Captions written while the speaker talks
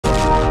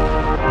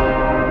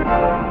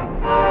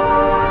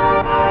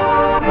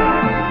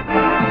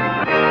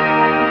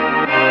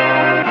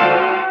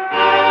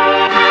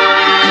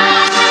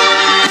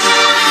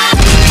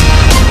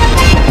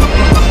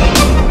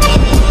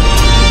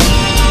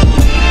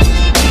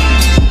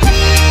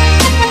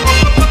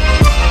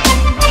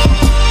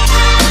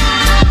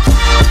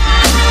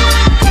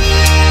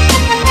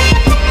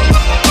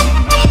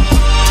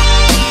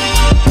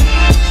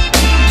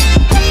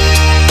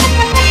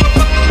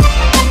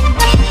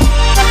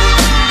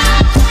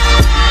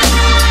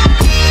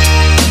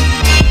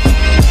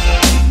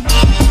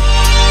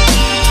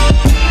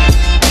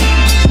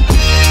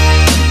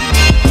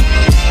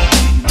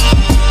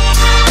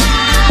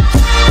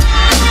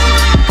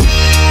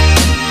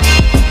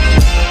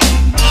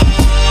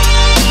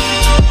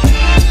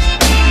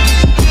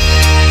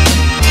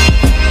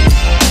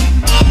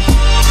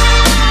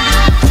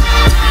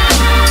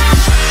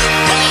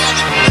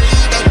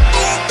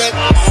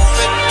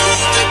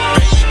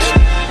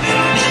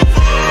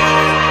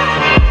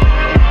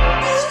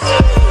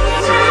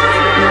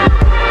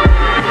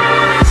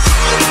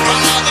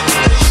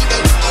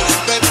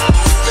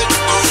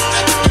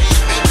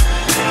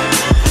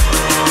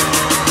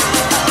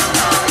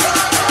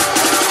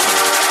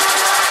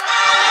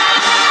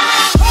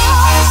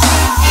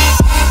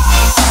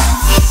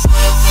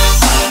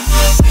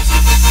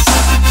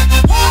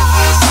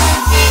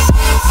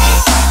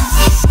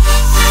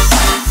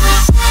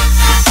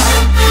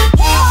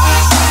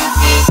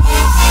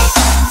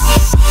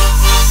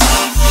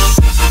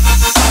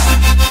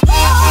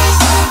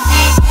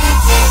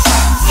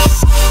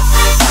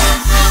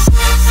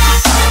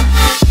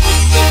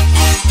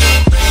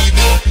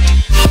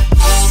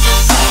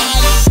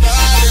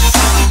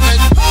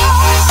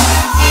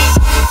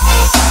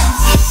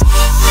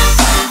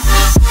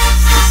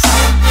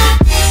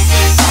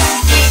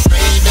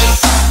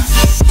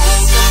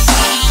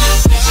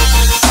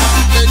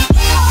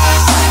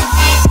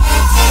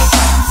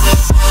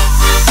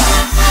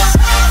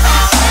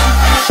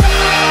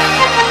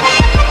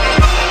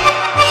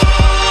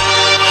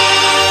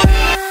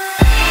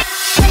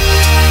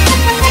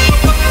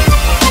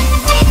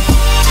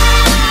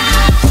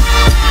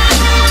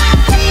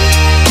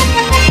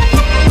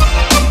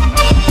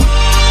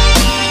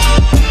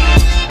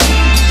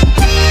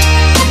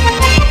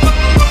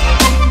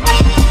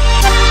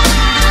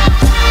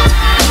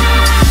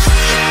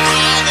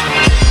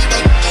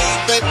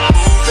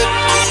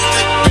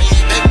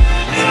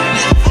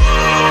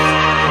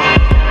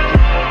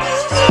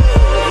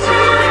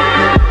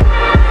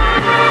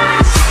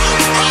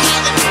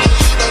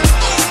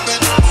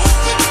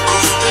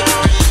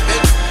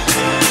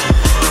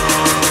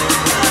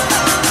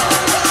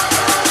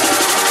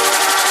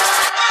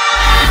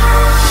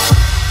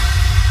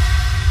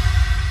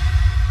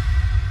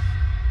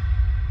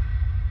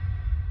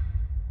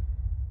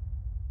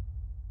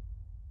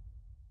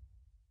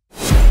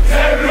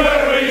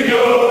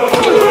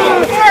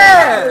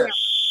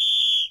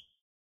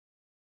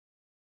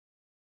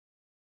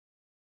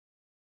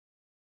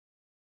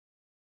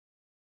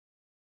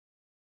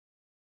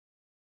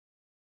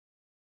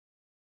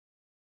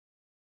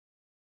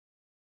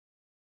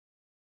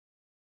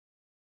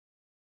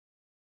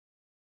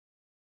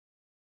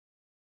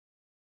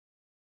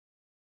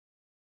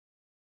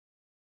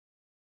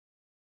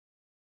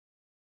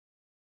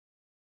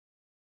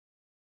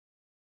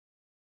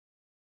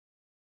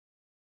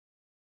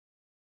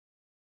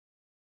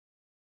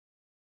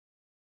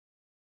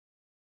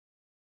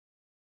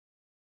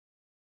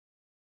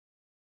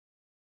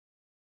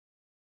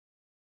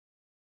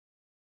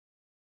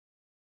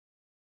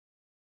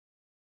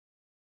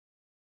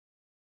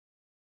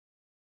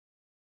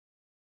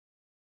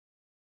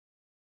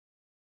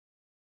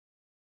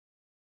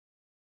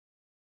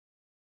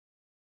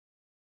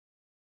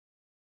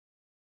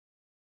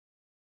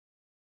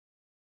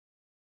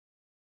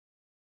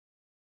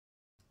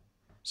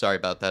Sorry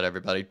about that,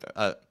 everybody.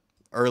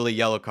 Early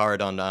yellow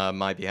card on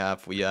my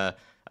behalf. We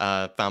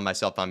found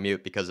myself on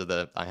mute because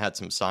of I had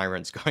some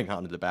sirens going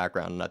on in the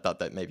background, and I thought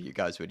that maybe you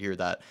guys would hear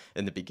that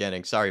in the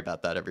beginning. Sorry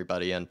about that,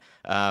 everybody. And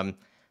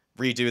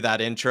redo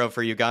that intro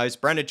for you guys.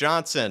 Brendan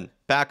Johnson,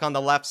 back on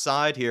the left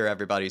side here,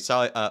 everybody.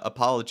 So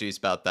apologies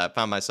about that.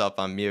 Found myself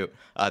on mute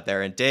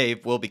there. And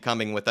Dave will be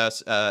coming with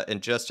us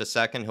in just a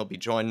second. He'll be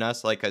joining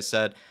us, like I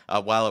said,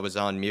 while I was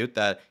on mute,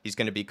 that he's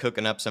going to be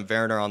cooking up some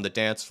Werner on the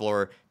dance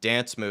floor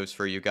dance moves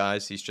for you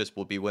guys. He's just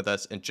will be with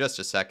us in just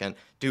a second.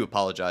 Do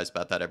apologize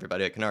about that,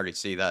 everybody. I can already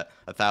see that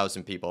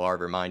 1,000 people are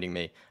reminding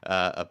me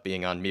of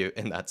being on mute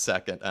in that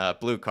second.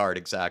 Blue card,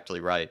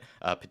 exactly right.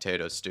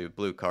 Potato stew,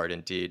 blue card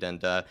indeed.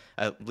 And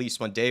at least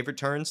when Dave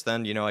returns,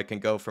 then I can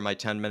go for my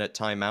 10-minute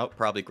timeout.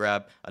 Probably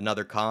grab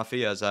another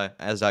coffee as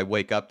I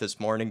wake up this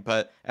morning.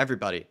 But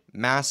everybody,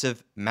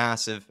 massive,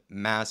 massive,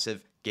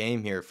 massive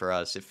game here for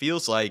us. It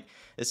feels like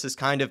this is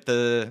kind of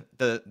the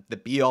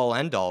be all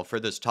end all for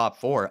this top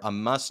four. A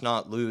must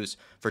not lose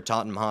for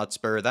Tottenham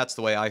Hotspur. That's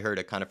the way I heard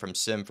it, kind of from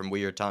Sim from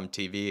Weird Tom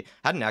TV.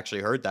 Hadn't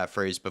actually heard that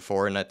phrase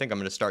before, and I think I'm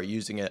going to start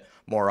using it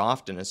more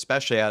often,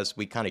 especially as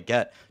we kind of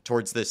get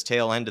towards this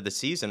tail end of the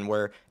season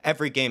where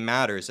every game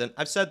matters. And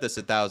I've said this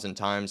 1,000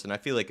 times, and I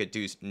feel like I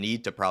do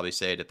need to probably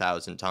say it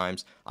 1,000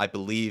 times. I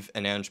believe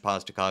in Ange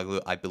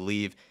Postecoglou. I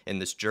believe in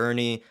this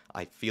journey.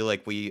 I feel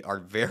like we are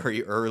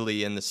very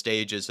early in the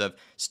stages of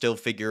still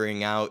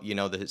figuring out,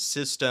 the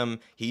system.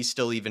 He's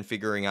still even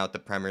figuring out the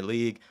Premier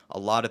League. A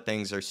lot of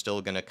things are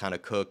still going to kind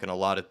of cook, and a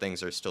lot of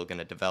things are still going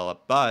to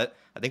develop. But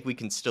I think we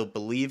can still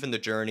believe in the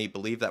journey,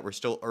 believe that we're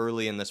still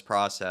early in this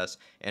process,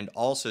 and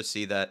also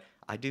see that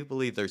I do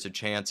believe there's a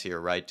chance here,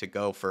 right, to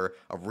go for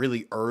a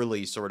really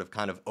early sort of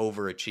kind of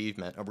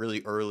overachievement, a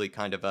really early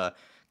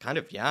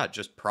yeah,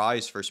 just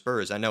prize for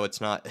Spurs. I know it's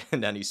not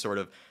in any sort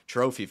of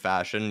trophy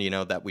fashion,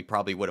 that we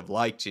probably would have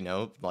liked,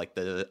 like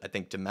I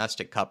think,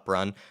 domestic cup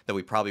run that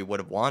we probably would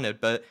have wanted.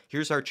 But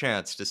here's our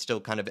chance to still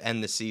kind of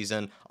end the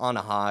season on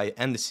a high,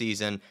 end the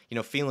season,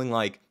 feeling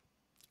like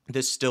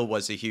this still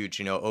was a huge,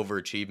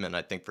 overachievement,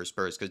 I think, for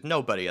Spurs, because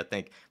nobody, I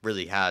think,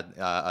 really had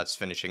us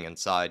finishing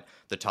inside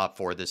the top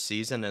four this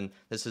season. And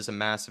this is a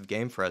massive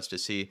game for us to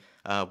see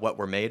what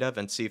we're made of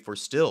and see if we're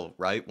still,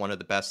 right, one of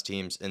the best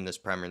teams in this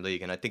Premier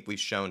League. And I think we've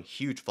shown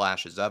huge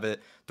flashes of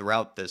it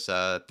throughout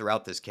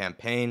this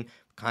campaign.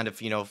 Kind of,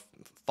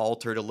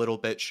 faltered a little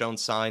bit, shown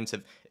signs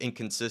of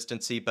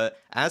inconsistency, but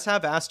as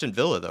have Aston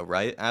Villa, though,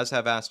 right? As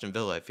have Aston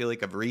Villa. I feel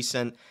like of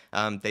recent,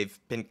 they've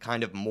been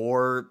kind of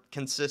more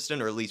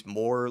consistent, or at least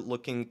more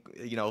looking,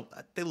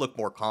 they look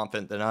more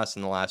confident than us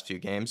in the last few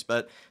games.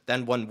 But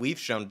then when we've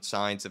shown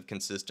signs of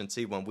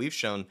consistency, when we've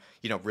shown,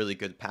 really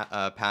good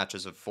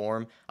patches of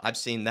form, I've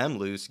seen them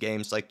lose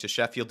games like to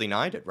Sheffield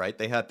United, right?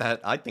 They had that,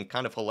 I think,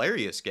 kind of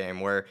hilarious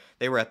game where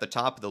they were at the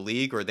top of the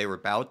league, or they were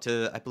about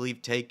to, I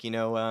believe, take,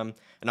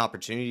 an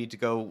opportunity to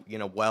go,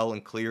 well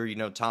and clear,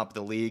 top of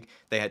the league.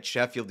 They had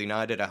Sheffield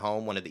United at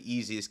home, one of the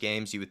easiest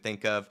games you would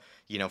think of,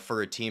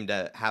 for a team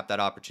to have that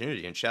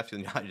opportunity. And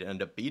Sheffield United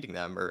ended up beating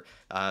them, or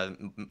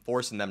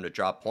forcing them to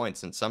drop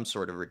points in some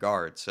sort of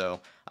regard. So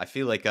I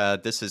feel like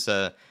this is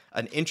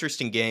an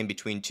interesting game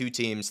between two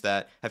teams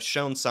that have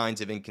shown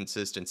signs of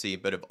inconsistency,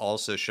 but have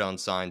also shown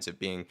signs of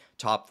being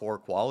top four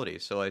quality.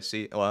 So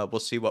we'll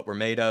see what we're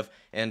made of.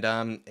 And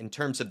in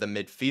terms of the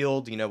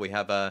midfield, we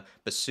have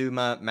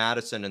Basuma,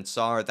 Madison, and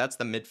Sarr. That's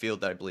the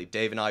midfield that I believe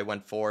Dave and I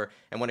went for.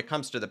 And when it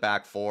comes to the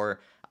back four,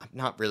 I'm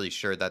not really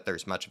sure that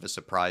there's much of a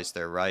surprise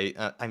there, right?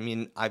 I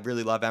mean, I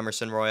really love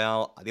Emerson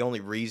Royale. The only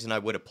reason I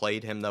would have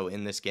played him, though,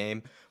 in this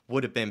game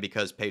would have been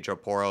because Pedro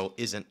Porro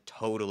isn't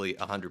totally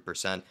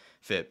 100%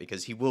 fit,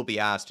 because he will be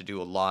asked to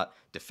do a lot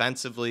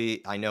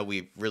defensively. I know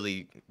we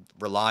really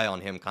rely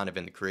on him kind of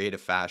in the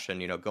creative fashion,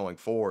 going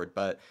forward,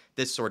 but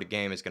this sort of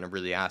game is going to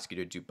really ask you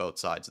to do both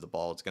sides of the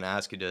ball. It's going to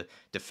ask you to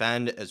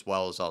defend as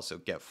well as also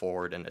get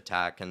forward and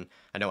attack. And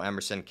I know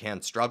Emerson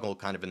can struggle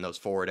kind of in those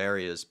forward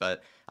areas,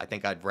 but I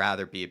think I'd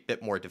rather be a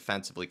bit more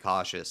defensively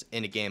cautious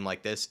in a game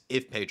like this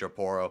if Pedro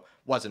Porro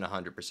wasn't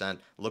 100%.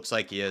 Looks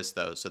like he is,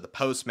 though. So the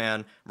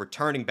postman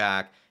returning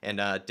back. And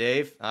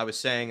Dave, I was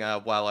saying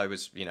while I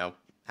was,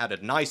 had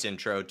a nice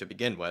intro to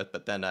begin with,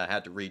 but then I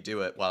had to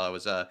redo it while I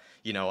was,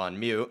 on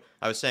mute.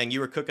 I was saying you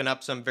were cooking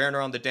up some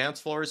Werner on the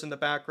dance floors in the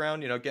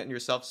background, getting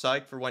yourself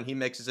psyched for when he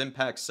makes his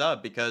impact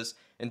sub, because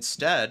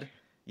instead,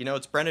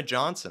 it's Brennan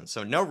Johnson.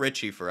 So no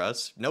Richie for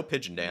us, no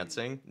pigeon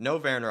dancing, no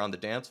Werner on the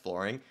dance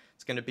flooring.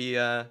 It's going to be,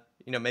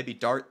 maybe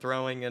dart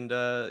throwing and,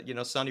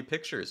 sunny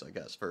pictures, I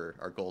guess, for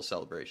our goal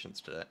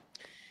celebrations today.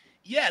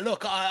 Yeah,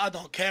 look, I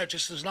don't care,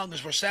 just as long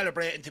as we're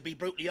celebrating, to be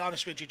brutally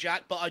honest with you,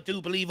 Jack. But I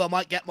do believe I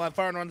might get my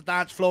Werner on the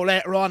dance floor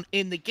later on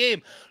in the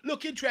game.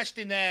 Look,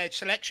 interesting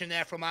selection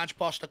there from Ange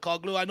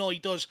Postecoglou. I know he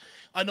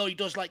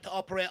does like to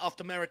operate off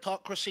the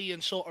meritocracy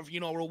and sort of,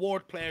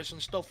 reward players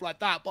and stuff like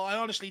that. But I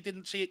honestly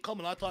didn't see it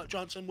coming. I thought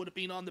Johnson would have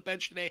been on the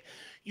bench today,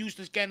 used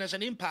again as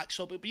an impact.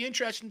 So it'll be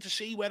interesting to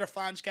see whether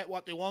fans get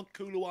what they want.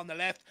 Kulu on the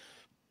left,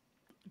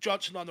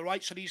 Johnson on the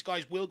right. So these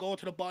guys will go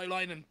to the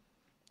byline and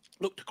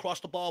look to cross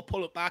the ball,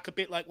 pull it back a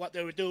bit like what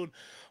they were doing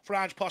for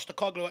Ange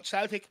Postecoglou at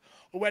Celtic,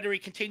 or whether he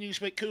continues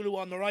with Kulu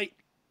on the right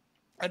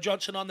and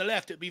Johnson on the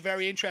left. It'd be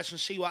very interesting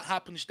to see what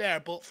happens there.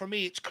 But for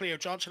me, it's clear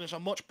Johnson is a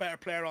much better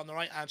player on the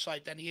right-hand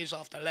side than he is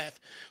off the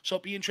left. So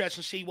it'd be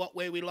interesting to see what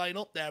way we line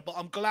up there. But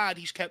I'm glad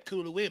he's kept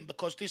Kulu in,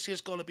 because this is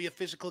going to be a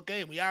physical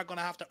game. We are going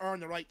to have to earn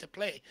the right to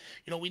play.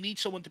 You know, we need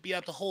someone to be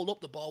able to hold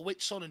up the ball.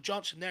 With Son and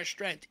Johnson, their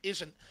strength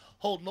isn't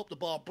holding up the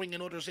ball,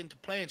 bringing others into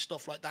play and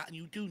stuff like that. And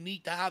you do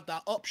need to have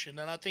that option.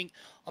 And I think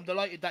I'm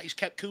delighted that he's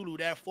kept Kulu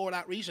there for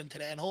that reason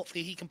today. And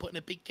hopefully he can put in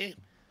a big game.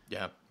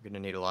 Yeah, we're going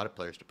to need a lot of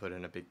players to put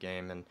in a big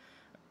game. And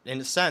in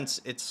a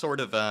sense, it's sort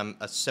of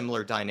a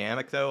similar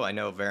dynamic, though. I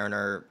know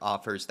Werner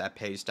offers that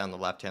pace down the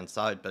left-hand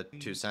side, but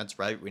 2 cents,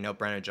 right? We know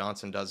Brennan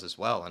Johnson does as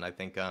well. And I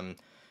think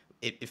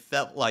it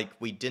felt like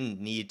we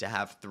didn't need to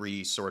have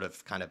 3 sort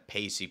of kind of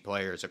pacey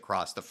players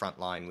across the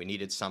front line. We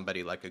needed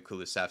somebody like a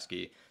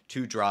Kulusevski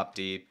to drop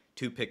deep,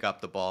 to pick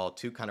up the ball,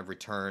 to kind of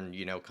return,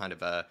 kind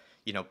of a,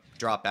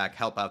 drop back,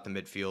 help out the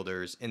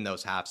midfielders in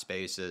those half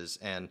spaces.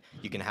 And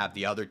you can have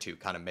the other 2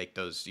 kind of make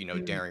those,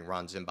 daring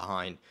runs in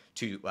behind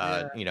to,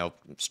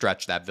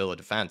 stretch that Villa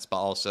defense, but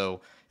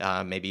also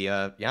maybe,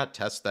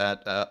 test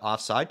that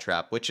offside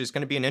trap, which is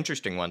going to be an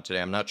interesting one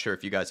today. I'm not sure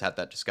if you guys had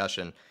that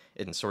discussion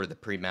in sort of the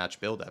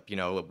pre-match buildup,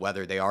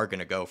 whether they are going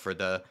to go for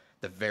the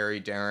very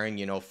daring,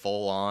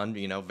 full on,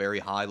 very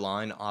high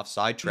line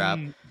offside trap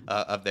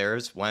of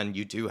theirs, when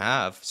you do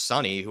have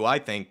Sonny, who I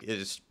think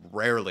is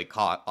rarely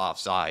caught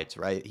offsides,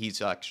 right?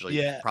 He's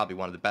actually probably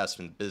one of the best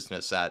in the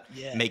business at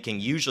making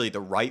usually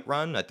the right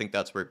run. I think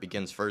that's where it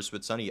begins first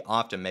with Sonny. He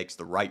often makes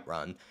the right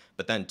run,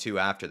 but then 2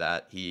 after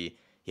that, he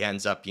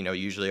ends up,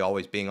 usually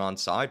always being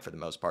onside for the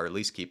most part, or at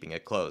least keeping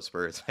it close.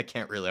 Whereas I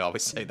can't really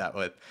always say that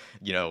with,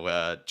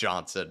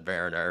 Johnson,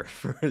 Werner,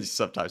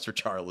 sometimes for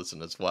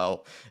Charlison as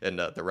well, and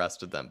the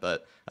rest of them.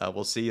 But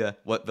we'll see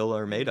what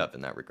Villa are made of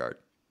in that regard.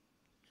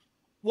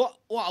 What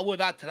I would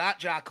add to that,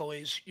 Jacko,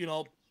 is,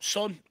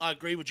 Son, I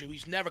agree with you.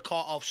 He's never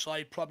caught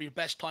offside. Probably the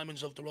best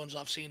timings of the runs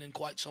I've seen in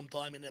quite some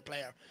time in a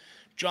player.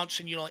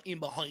 Johnson, in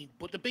behind.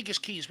 But the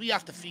biggest key is we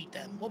have to feed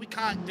them. What we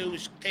can't do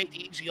is take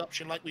the easy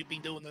option like we've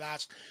been doing the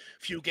last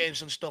few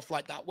games and stuff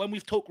like that. When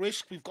we've took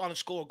risks, we've gone and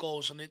scored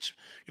goals. And it's,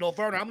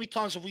 Werner, how many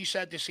times have we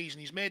said this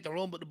season he's made the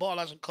run, but the ball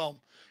hasn't come?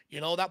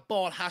 That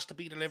ball has to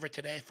be delivered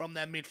today from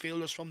their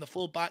midfielders, from the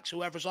full-backs,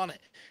 whoever's on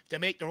it. If they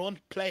make the run,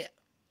 play it.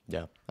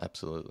 Yeah,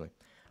 absolutely.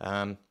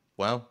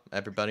 Well,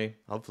 everybody,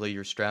 hopefully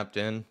you're strapped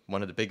in.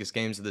 One of the biggest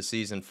games of the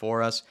season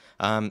for us.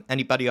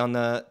 Anybody on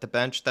the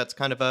bench that's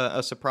kind of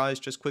a surprise,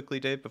 just quickly,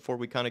 Dave, before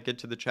we kind of get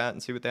to the chat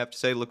and see what they have to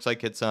say? Looks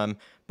like it's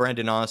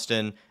Brendan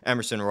Austin,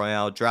 Emerson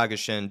Royale,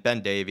 Dragishin,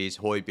 Ben Davies,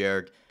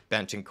 Højbjerg,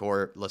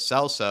 Bentancur, Lo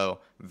Celso,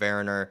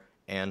 Werner,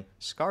 and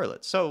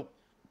Scarlett. So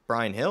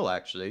Brian Hill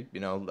actually,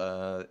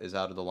 is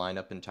out of the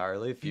lineup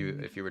entirely if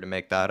you were to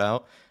make that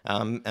out,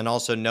 and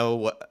also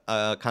no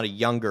kind of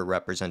younger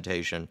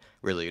representation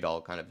really at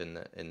all, kind of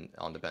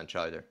on the bench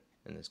either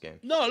in this game.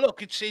 No,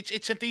 look, it's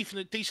a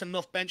decent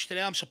enough bench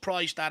today. I'm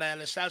surprised that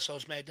Lo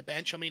Celso's made the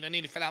bench. I mean, I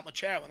nearly fell out my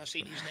chair when I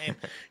seen his name,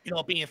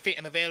 being fit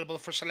and available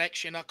for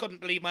selection. I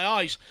couldn't believe my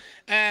eyes.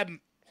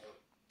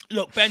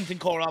 Look,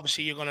 Bentancur,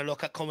 obviously, you're going to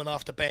look at coming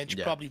off the bench.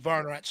 Yeah. Probably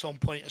Werner at some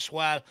point as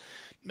well.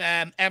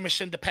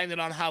 Emerson, depending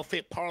on how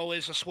fit Porro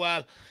is as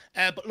well.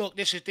 But look,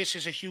 this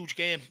is a huge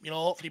game.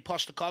 Hopefully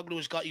Postecoglou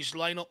has got his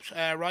lineups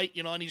right.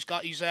 And he's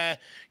got his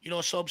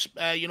subs.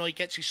 He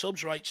gets his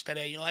subs right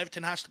today.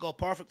 Everything has to go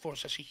perfect for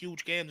us. It's a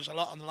huge game. There's a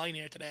lot on the line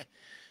here today.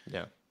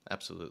 Yeah,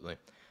 absolutely.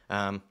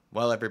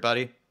 Well,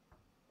 everybody, do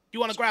you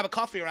want to grab a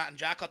coffee or anything,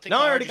 Jack? I think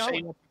no, I already heard you say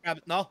you want to grab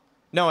it. No.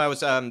 No, I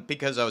was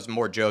because I was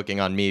more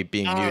joking on me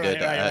being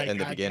muted in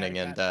the beginning,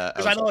 and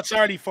because I know it's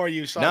early for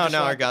you. So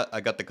I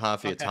got the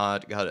coffee. Okay. It's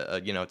hot. Got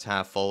it's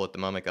half full at the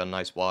moment. Got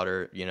nice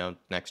water,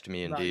 next to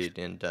me indeed,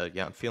 nice. And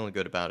I'm feeling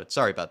good about it.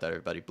 Sorry about that,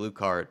 everybody. Blue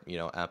card,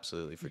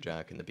 absolutely for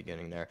Jack in the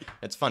beginning there.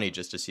 It's funny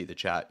just to see the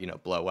chat,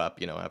 blow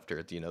up,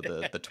 after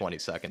the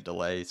 20-second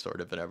delay sort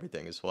of and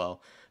everything as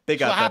well.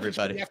 Big up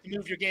everybody. You have to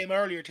move your game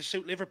earlier to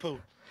suit Liverpool.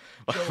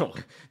 Well,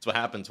 it's what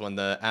happens when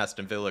the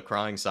Aston Villa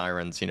crying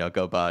sirens,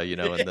 go by, in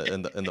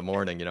the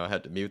morning. I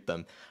had to mute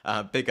them.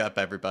 Big up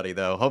everybody,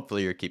 though.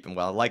 Hopefully you're keeping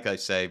well. Like I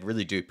say,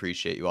 really do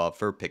appreciate you all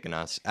for picking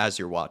us as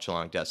your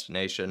watch-along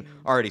destination.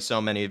 Already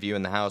so many of you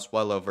in the house,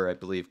 well over, I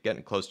believe,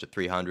 getting close to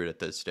 300 at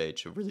this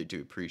stage. So really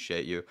do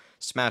appreciate you.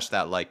 Smash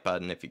that like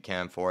button if you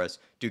can for us.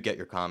 Do get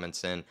your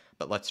comments in,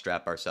 but let's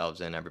strap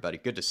ourselves in, everybody.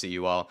 Good to see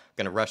you all.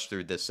 Going to rush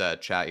through this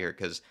chat here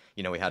because,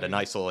 we had a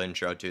nice little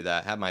intro to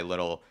that. Had my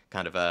little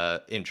kind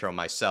of intro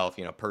myself,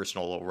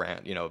 personal little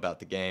rant, about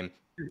the game.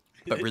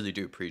 But really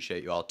do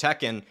appreciate you all.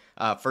 Tekken,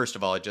 first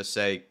of all, I'd just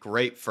say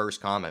great first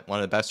comment. One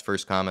of the best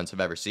first comments I've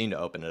ever seen to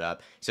open it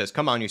up. He says,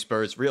 come on, you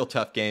Spurs. Real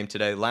tough game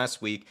today.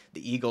 Last week,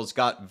 the Eagles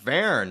got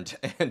Verned,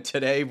 and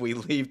today we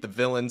leave the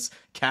villains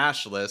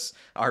cashless.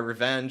 Our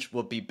revenge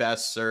will be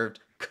best served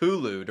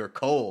Coolud or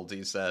cold,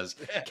 he says.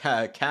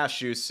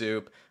 Cashew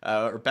soup,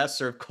 or best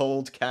served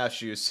cold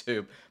cashew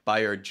soup by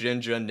your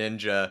Jinja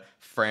Ninja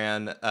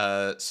Fran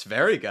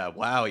Sveriga.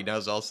 Wow, he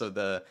knows also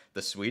the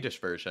Swedish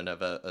version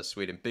of a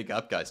Sweden. Big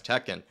up, guys.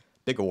 Tekken.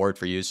 Big award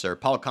for you, sir.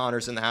 Paul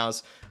Connor's in the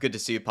house. Good to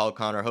see you, Paul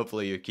Connor.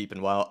 Hopefully you're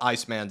keeping well.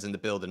 Iceman's in the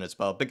building as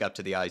well. Big up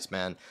to the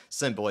Iceman.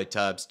 Simboy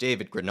Tubbs,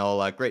 David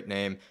Granola, great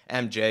name.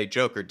 MJ,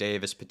 Joker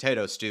Davis,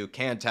 Potato Stew,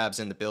 Cantab's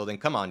in the building.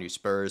 Come on, you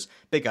Spurs.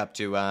 Big up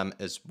to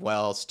as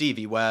well.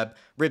 Stevie Webb,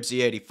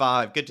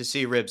 Ribsy85. Good to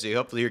see you, Ribsy.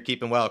 Hopefully you're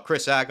keeping well.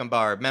 Chris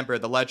Agambar, member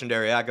of the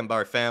legendary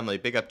Agambar family.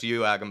 Big up to you,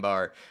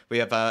 Agambar. We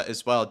have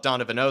as well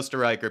Donovan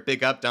Osterreicher.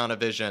 Big up,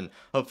 Donovision.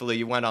 Hopefully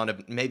you went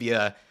on maybe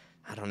a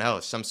I don't know,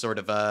 some sort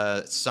of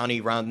a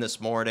sunny run this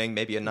morning,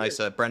 maybe a nice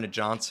Brendan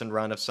Johnson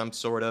run of some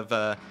sort of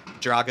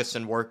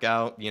Dragusin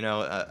workout,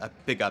 a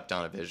big up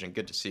Donovision.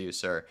 Good to see you,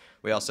 sir.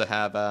 We also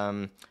have,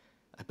 I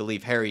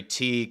believe, Harry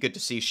T. Good to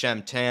see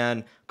Shem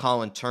Tan,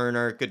 Colin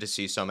Turner. Good to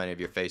see so many of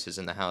your faces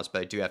in the house,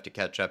 but I do have to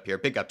catch up here.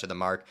 Big up to the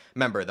Mark,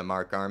 member of the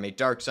Mark Army.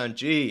 Dark Sun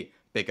G.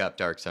 Big up,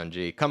 Dark Sun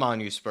G. Come on,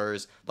 you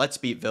Spurs. Let's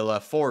beat Villa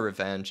for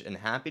revenge, and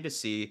happy to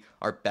see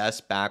our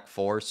best back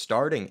four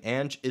starting.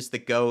 Ange is the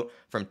GOAT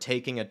from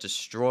taking a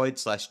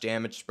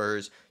destroyed/damaged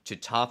Spurs to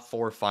top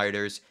four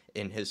fighters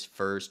in his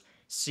first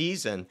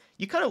season.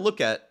 You kind of look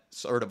at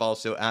sort of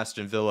also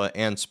Aston Villa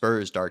and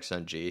Spurs, Dark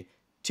Sun G.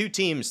 Two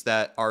teams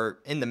that are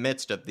in the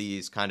midst of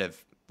these kind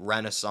of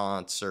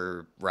renaissance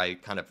or, right,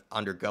 kind of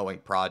undergoing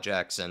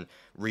projects and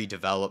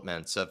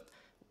redevelopments of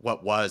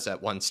what was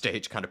at one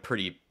stage kind of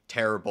pretty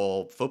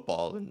terrible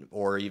football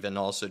or even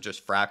also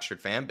just fractured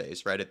fan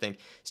base, right? I think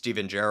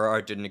Steven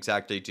Gerrard didn't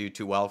exactly do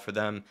too well for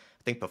them.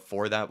 I think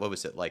before that, what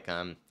was it like?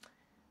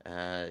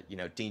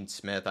 Dean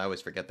Smith. I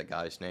always forget the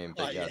guy's name,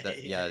 but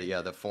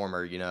the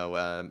former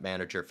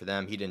manager for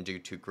them. He didn't do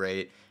too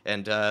great,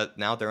 and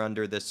now they're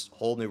under this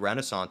whole new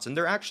renaissance, and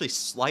they're actually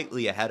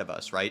slightly ahead of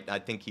us, right? I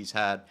think he's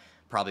had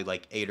probably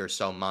like 8 or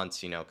so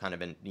months, kind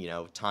of in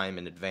time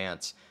in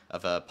advance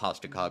of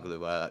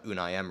Postecoglou,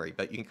 Unai Emery.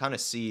 But you can kind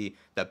of see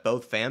that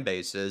both fan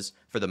bases,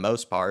 for the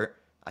most part,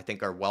 I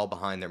think are well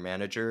behind their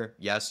manager.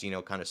 Yes,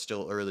 kind of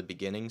still early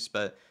beginnings,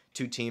 but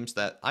two teams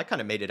that I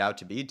kind of made it out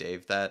to be,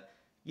 Dave, that,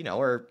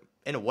 are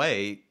in a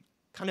way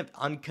kind of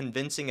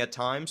unconvincing at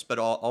times, but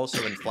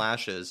also in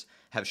flashes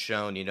have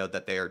shown,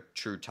 that they are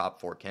true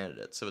top four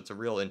candidates. So it's a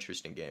real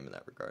interesting game in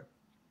that regard.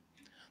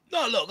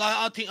 No, look,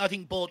 I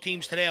think both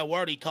teams today are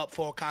worthy top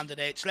four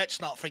candidates.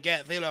 Let's not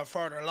forget Villa are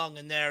further along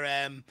in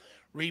their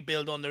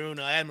rebuild under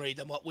Unai Emery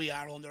than what we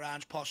are under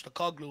Ange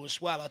Postecoglou as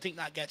well. I think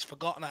that gets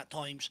forgotten at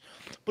times.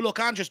 But look,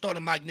 Ange has done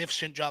a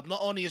magnificent job. Not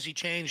only has he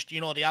changed,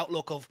 the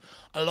outlook of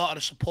a lot of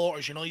the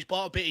supporters, he's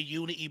brought a bit of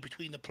unity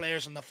between the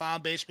players and the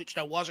fan base, which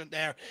there wasn't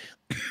there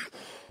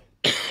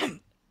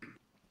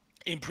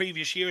in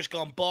previous years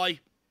gone by.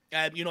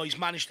 He's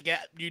managed to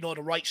get, the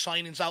right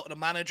signings out of the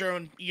manager.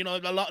 And,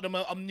 a lot of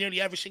them, nearly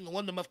every single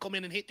one of them have come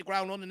in and hit the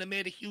ground running and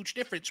made a huge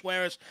difference.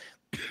 Whereas,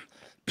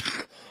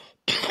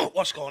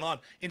 what's going on?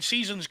 In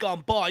seasons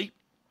gone by,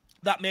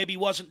 that maybe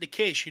wasn't the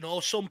case.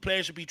 Some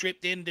players would be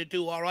dripped in, they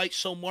do all right,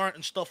 some weren't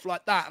and stuff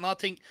like that. And I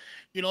think,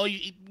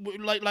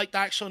 like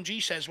Dark Sun G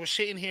says, we're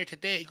sitting here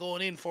today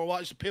going in for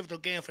what is a pivotal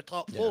game for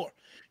top four.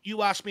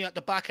 You asked me at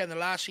the back end of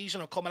last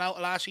season or coming out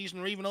of last season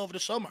or even over the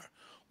summer,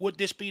 would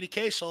this be the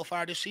case so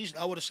far this season?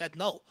 I would have said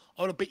no.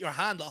 I would have bit your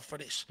hand off for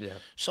this. Yeah.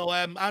 So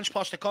Ange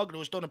Postecoglou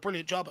has done a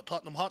brilliant job at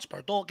Tottenham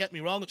Hotspur. Don't get me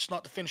wrong, it's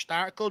not the finished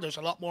article. There's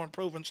a lot more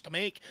improvements to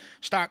make.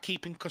 Start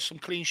keeping some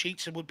clean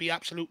sheets. It would be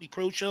absolutely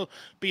crucial.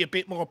 Be a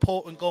bit more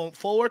potent going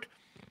forward.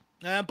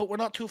 But we're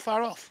not too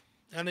far off.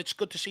 And it's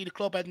good to see the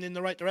club heading in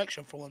the right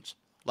direction for once.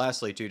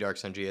 Lastly, too, Dark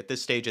Sun G, at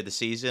this stage of the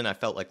season, I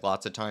felt like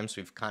lots of times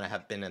we've kind of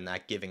have been in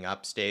that giving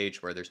up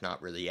stage where there's not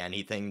really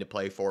anything to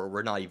play for.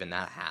 We're not even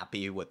that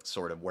happy with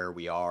sort of where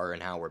we are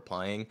and how we're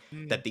playing,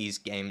 that these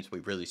games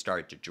we really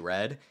started to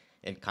dread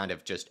in kind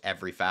of just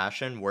every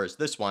fashion. Whereas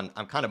this one,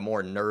 I'm kind of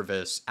more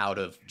nervous out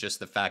of just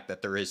the fact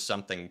that there is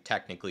something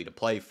technically to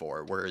play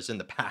for. Whereas in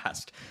the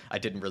past, I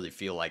didn't really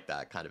feel like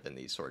that kind of in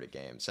these sort of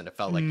games. And it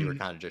felt like you were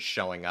kind of just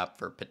showing up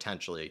for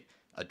potentially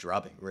a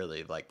drubbing,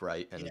 really,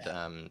 right?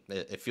 And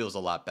it feels a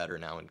lot better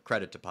now, and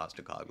credit to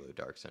Postecoglou,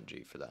 Dark Sun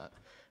G, for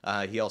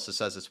that. He also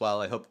says as well,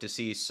 I hope to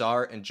see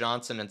Sarr and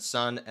Johnson and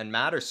Son and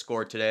Matter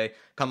score today.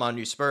 Come on,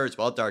 you Spurs.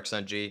 Well, Dark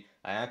Sun G,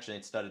 I actually,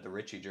 instead of the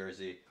Richie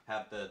jersey,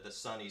 have the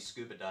sunny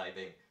scuba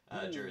diving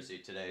jersey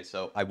today,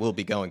 so I will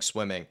be going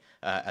swimming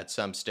at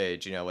some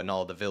stage, in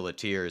all the Villa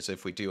tiers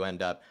if we do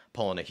end up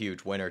pulling a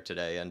huge winner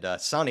today. And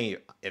Sonny,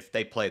 if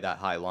they play that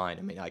high line,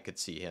 I mean, I could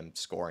see him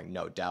scoring,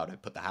 no doubt.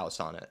 I'd put the house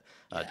on it,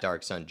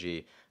 Dark Sun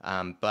G.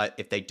 But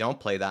if they don't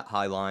play that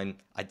high line,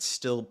 I'd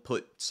still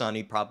put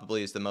Sonny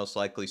probably as the most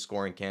likely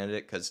scoring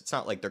candidate, because it's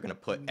not like they're going to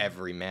put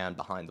every man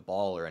behind the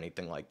ball or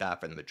anything like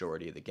that for the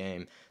majority of the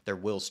game. There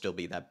will still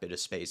be that bit of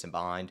space in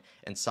behind,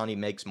 and Sonny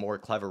makes more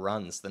clever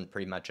runs than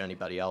pretty much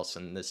anybody else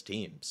in this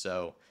team.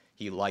 So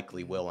he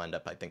likely will end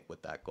up, I think,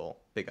 with that goal.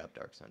 Big up,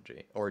 Dark Sun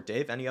G. Or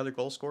Dave, any other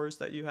goal scorers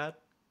that you had?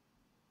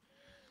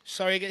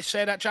 Sorry,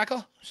 say that, Jacko.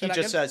 Say He that just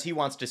again. says he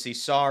wants to see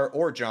Sar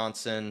or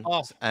Johnson,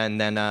 Oh, and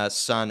then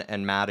Son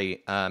and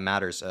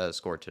Matters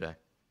score today.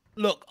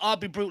 look, I'll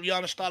be brutally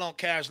honest. I don't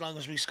care as long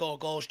as we score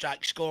goals,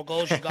 Jack. Score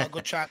goals, you got a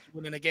good chance of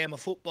winning a game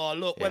of football.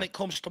 Look, when Yeah. it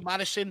comes to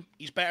Madison,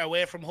 he's better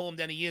away from home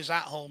than he is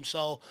at home.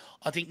 So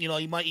I think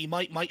he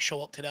might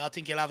show up today. I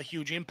think he'll have a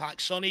huge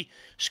impact. Sonny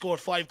scored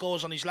 5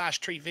 goals on his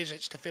last 3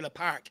 visits to Villa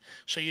Park,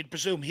 so you'd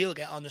presume he'll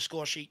get on the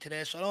score sheet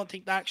today. So I don't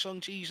think that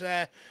Sung-Chi's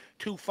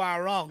too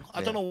far wrong.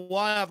 I don't Yeah. know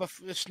why I have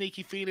a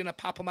sneaky feeling a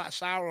Papa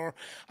Matsar or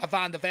a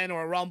Van de Ven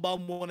or a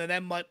Rombom, one of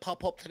them might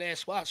pop up today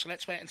as well. So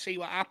let's wait and see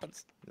what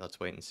happens. Let's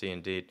wait and see,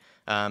 indeed.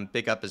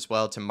 Big up as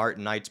well to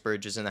Martin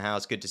Knightsbridge is in the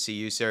house. Good to see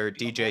you, sir.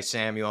 DJ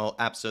Samuel,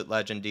 absolute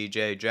legend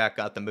DJ. Jack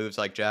got the moves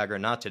like Jagger.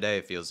 Not today,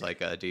 it feels like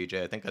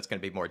DJ. I think that's going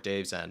to be more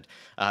Dave's end.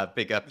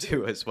 Big up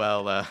to as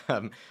well.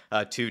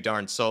 Too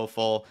darn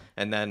soulful.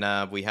 And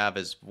then we have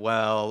as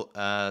well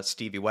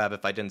Stevie Webb.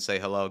 If I didn't say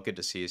hello, good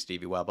to see you,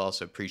 Stevie Webb.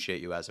 Also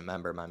appreciate you as a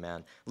member, my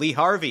man. Lee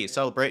Harvey,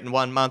 celebrating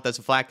 1 month as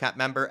a Flat Cap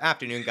member.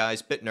 Afternoon,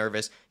 guys. Bit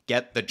nervous.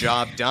 Get the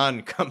job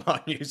done. Come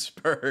on, you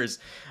Spurs.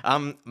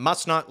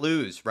 Must not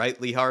lose, right,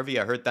 Lee Harvey?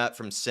 I heard that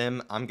from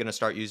Sim. I'm going to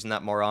start using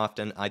that more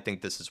often. I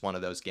think this is one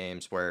of those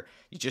games where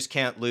you just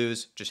can't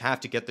lose. Just have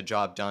to get the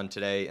job done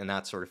today in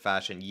that sort of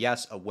fashion.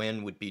 Yes, a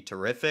win would be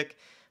terrific,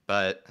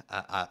 but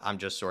I'm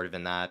just sort of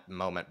in that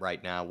moment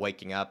right now.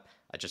 Waking up,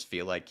 I just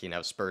feel like,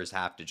 Spurs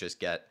have to just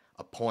get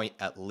a point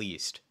at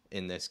least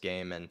in this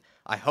game. And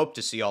I hope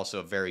to see also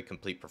a very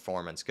complete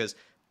performance because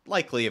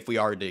likely if we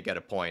are to get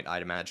a point,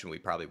 I'd imagine we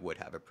probably would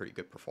have a pretty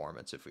good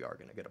performance if we are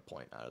going to get a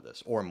point out of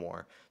this or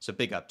more. So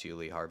big up to you,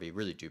 Lee Harvey.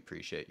 Really do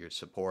appreciate your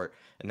support.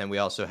 And then we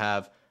also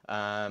have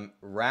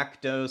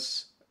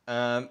Rakdos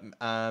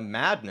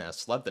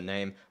Madness. Love the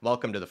name.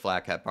 Welcome to the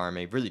Flat Cap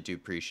Army. Really do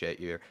appreciate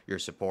your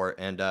support.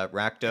 And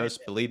Rakdos,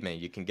 believe me,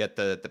 you can get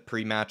the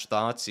pre-match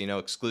thoughts,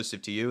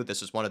 exclusive to you.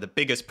 This is one of the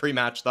biggest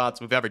pre-match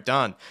thoughts we've ever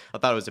done. I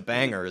thought it was a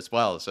banger as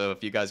well. So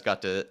if you guys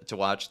got to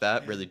watch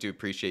that, really do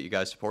appreciate you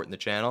guys supporting the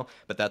channel.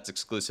 But that's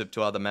exclusive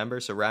to all the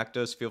members. So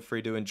Rakdos, feel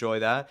free to enjoy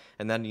that.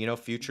 And then,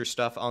 future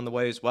stuff on the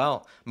way as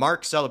well.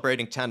 Mark,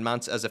 celebrating 10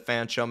 months as a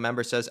fan show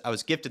member, says, I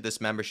was gifted this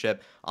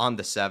membership on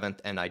the 7th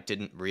and I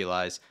didn't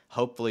realize.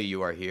 Hopefully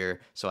you are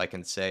here so I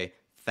can say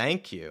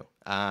thank you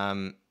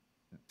for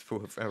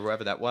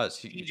whoever that was.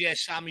 DJ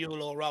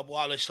Samuel or Rob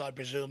Wallace, I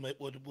presume it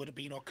would have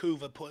been, or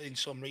Coover put in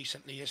some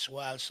recently as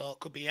well, so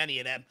it could be any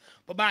of them.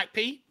 But Mark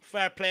P,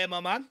 fair play, my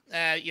man.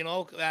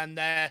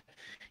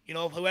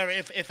 Whoever,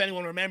 if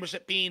anyone remembers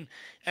it being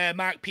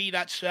Mark P,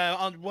 that's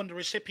one of the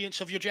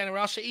recipients of your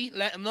generosity,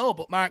 let him know.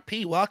 But Mark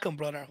P, welcome,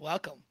 brother,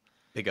 welcome.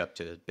 Big up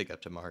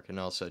to Mark. And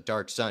also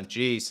Dark Sun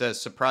G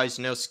says, surprised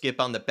no Skip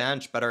on the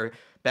bench, but our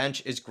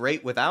bench is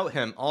great without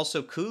him.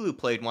 Also, Kulu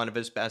played one of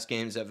his best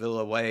games at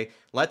Villa away.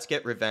 Let's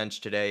get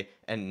revenge today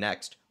and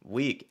next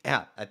week.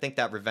 Yeah, I think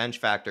that revenge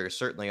factor is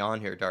certainly on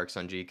here, Dark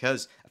Sun G,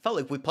 because I felt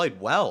like we played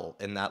well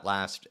in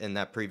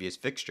that previous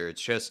fixture.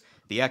 It's just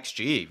the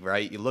XG,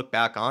 right? You look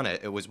back on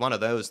it, it was one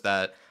of those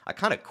that I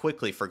kind of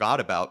quickly forgot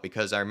about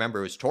because I remember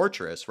it was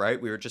torturous,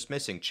 right? We were just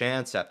missing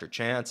chance after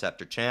chance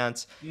after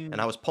chance, and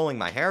I was pulling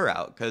my hair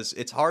out because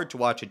it's hard to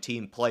watch a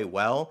team play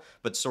well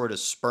but sort of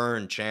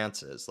spurn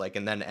chances,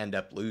 and then end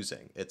up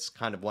losing. It's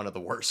kind of one of the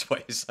worst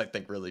ways, I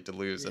think, really to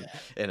lose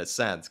in a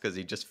sense, because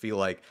you just feel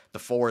like the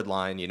forward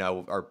line,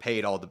 are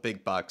paid all the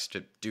big bucks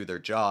to do their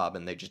job,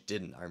 and they just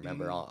didn't. I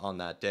remember on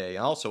that day,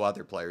 and also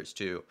other players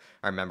too.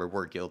 I remember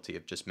we're guilty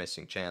of just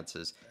missing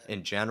chances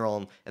in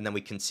general, and then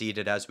we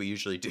conceded as we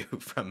usually do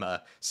from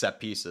set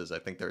pieces. I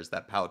think there was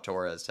that Pau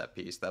Torres set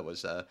piece that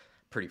was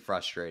pretty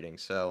frustrating.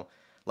 So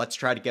let's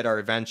try to get our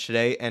revenge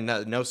today. And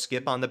no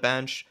Skip on the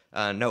bench,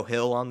 no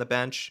Hill on the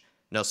bench,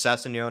 no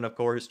Sessegnon, of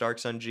course, Dark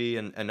Sun G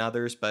and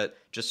others, but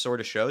just sort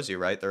of shows you,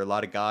 right? There are a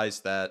lot of guys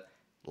that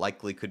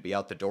likely could be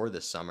out the door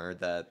this summer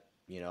that,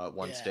 at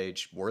one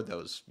stage were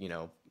those,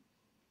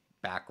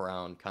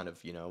 background kind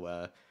of,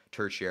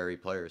 tertiary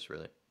players,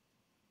 really.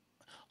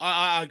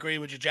 I agree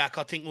with you, Jack.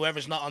 I think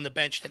whoever's not on the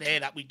bench today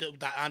that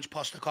Ange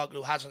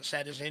Postecoglou hasn't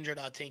said is injured,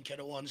 I think are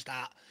the ones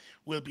that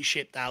will be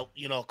shipped out,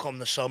 come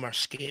the summer.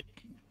 Skip,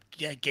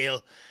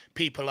 Gil,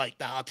 people like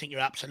that. I think you're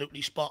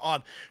absolutely spot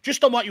on.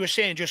 Just on what you were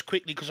saying, just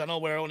quickly, because I know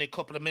we're only a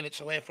couple of minutes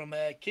away from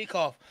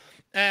kickoff.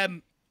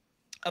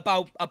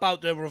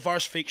 About the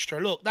reverse fixture.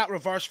 Look, that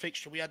reverse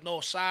fixture, we had no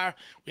Sarr,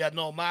 we had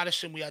no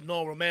Madison, we had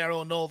no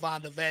Romero, no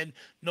Van de Ven,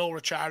 no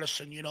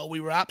Richarlison.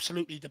 We were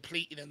absolutely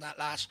depleted in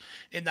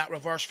that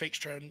reverse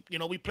fixture. And,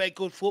 we played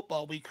good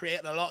football. We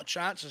created a lot of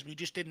chances. We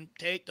just didn't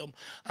take them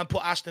and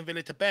put Aston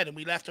Villa to bed. And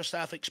we left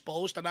ourselves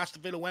exposed. And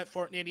Aston Villa went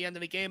for it near the end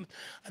of the game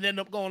and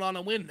ended up going on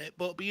and winning it.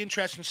 But it'll be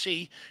interesting to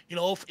see,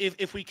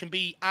 if we can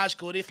be as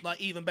good, if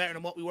not even better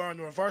than what we were in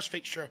the reverse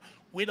fixture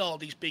with all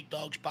these big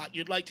dogs back.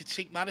 You'd like to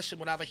think Madison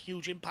would have a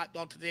huge impact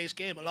on today's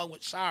game, along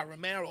with Sarr,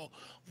 Romero,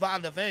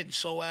 Van de Ven.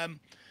 So, I'm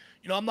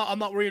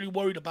not really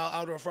worried about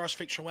how the reverse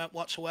fixture went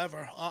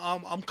whatsoever.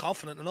 I'm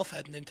confident enough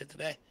heading into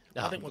today.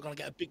 I think we're going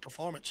to get a big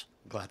performance.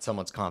 Glad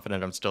someone's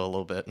confident. I'm still a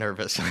little bit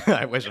nervous.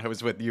 I wish I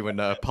was with you and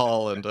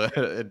Paul and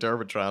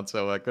Dermatron,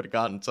 so I could have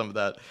gotten some of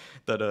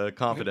that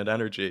confident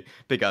energy.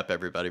 Big up,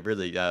 everybody.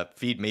 Really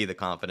feed me the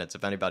confidence.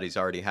 If anybody's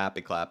already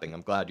happy clapping,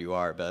 I'm glad you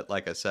are. But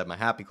like I said, my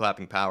happy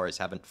clapping powers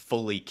haven't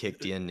fully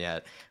kicked in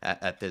yet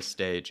at this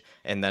stage.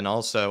 And then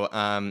also,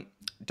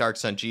 Dark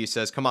Sun G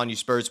says, "Come on, you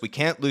Spurs. We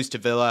can't lose to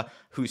Villa,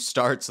 who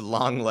starts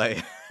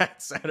Longley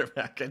at center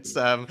back."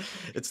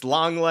 It's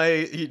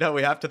Longley. You know,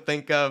 we have to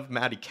think of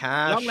Matty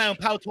Cash. Longley and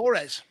Pau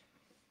Torres.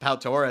 Pau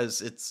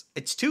Torres.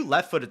 It's two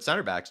left-footed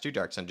center backs, too,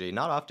 Dark Sun G.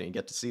 Not often you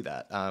get to see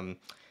that.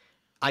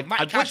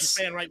 Matty Cash is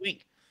playing right wing.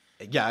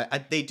 Yeah,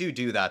 they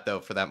do that,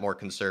 though, for that more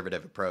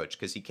conservative approach,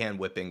 because he can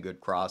whip in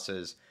good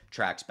crosses,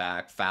 tracks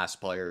back,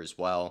 fast player as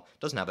well.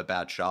 Doesn't have a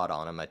bad shot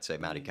on him, I'd say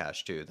Matty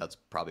Cash, too. That's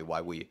probably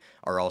why we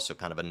are also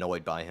kind of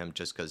annoyed by him,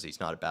 just because he's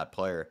not a bad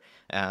player.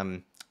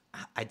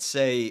 I'd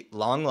say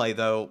Longley,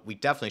 though, we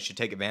definitely should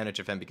take advantage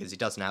of him because he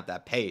doesn't have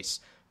that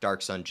pace,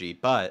 Dark Sun G.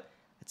 But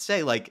I'd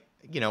say, like,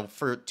 you know,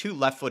 for two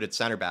left-footed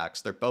center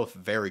backs, they're both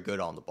very good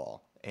on the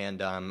ball.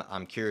 And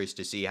I'm curious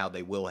to see how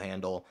they will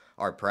handle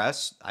our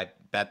press. I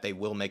bet they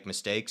will make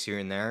mistakes here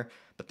and there.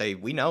 But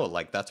we know,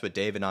 like, that's what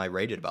Dave and I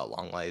rated about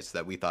Longley, is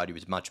that we thought he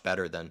was much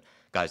better than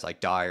guys like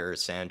Dyer,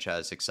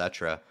 Sanchez,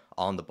 etc.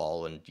 on the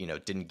ball, and, you know,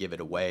 didn't give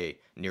it away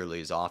nearly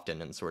as often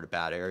in sort of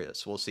bad areas.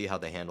 So we'll see how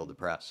they handle the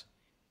press.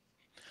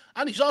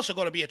 And he's also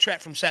going to be a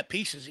threat from set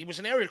pieces. He was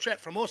an aerial threat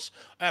for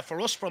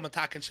us from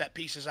attacking set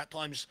pieces at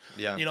times.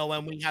 Yeah. You know,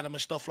 when we had him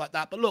and stuff like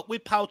that. But look,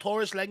 with Pau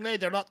Torres, Longley,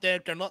 they're not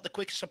the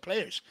quickest of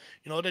players.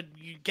 You know,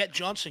 you get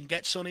Johnson,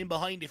 get Son in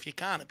behind if you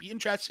can. It'd be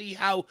interesting to see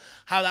how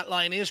that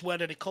line is,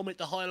 whether they come at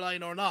the high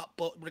line or not.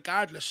 But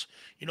regardless,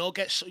 you know,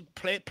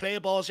 play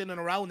balls in and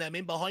around them,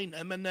 in behind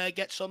them, and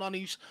get Son on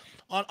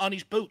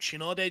his boots. You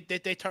know, they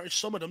turn,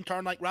 some of them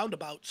turn like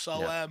roundabouts.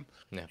 So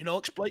you know,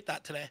 exploit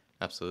that today.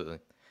 Absolutely.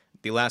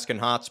 The Alaskan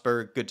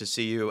Hotspur, good to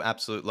see you.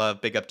 Absolute love.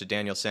 Big up to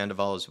Daniel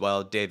Sandoval as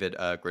well. David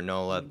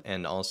Granola,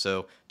 and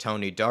also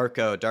Tony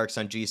Darko. Dark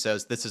Sun G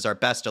says, "This is our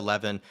best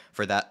 11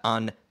 for that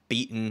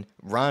unbeaten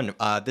run."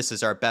 This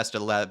is our best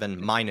 11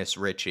 minus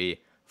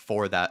Richie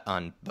for that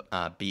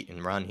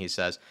unbeaten run, he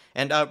says.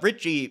 And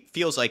Richie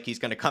feels like he's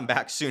going to come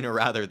back sooner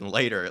rather than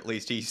later. At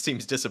least he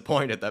seems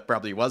disappointed that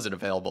probably wasn't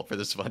available for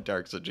this one,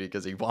 Dark Sun G,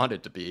 because he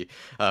wanted to be.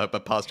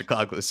 But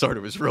Postecoglou sort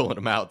of was ruling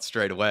him out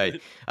straight away.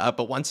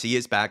 But once he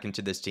is back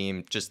into this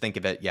team, just think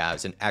of it,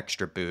 as an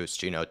extra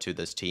boost, you know, to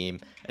this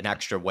team, an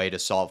extra way to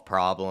solve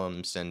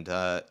problems and,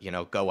 you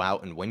know, go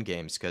out and win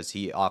games, because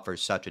he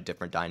offers such a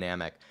different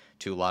dynamic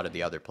to a lot of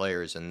the other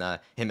players. And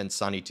him and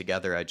Sonny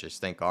together, I just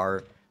think,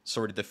 are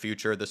sort of the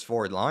future of this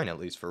forward line, at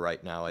least for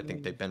right now. I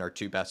think they've been our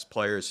two best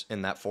players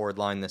in that forward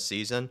line this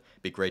season.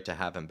 Be great to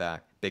have him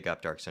back. Big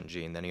up, Dark Sun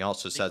G. And then he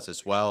also says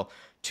as well,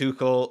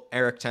 Tuchel,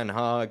 Eric Ten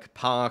Hag,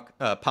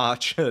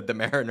 Poch, the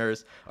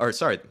Mariners, or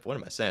sorry, what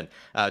am I saying?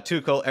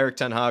 Tuchel, Eric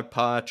Ten Hag,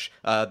 Poch,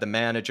 the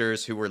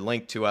managers who were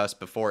linked to us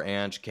before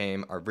Ange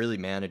came are really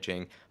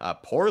managing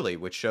poorly,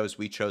 which shows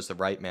we chose the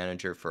right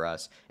manager for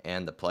us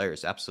and the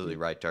players. Absolutely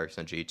right, Dark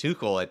Sun G.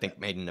 Tuchel, I think,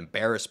 made an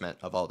embarrassment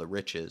of all the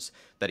riches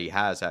that he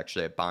has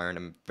actually at Bayern.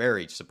 I'm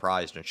very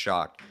surprised and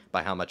shocked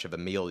by how much of a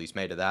meal he's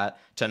made of that.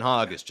 Ten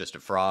Hag is just a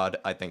fraud.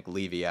 I think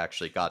Levy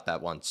actually got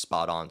that one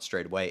spot on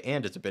straight away,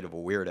 and is a bit of a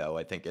weirdo,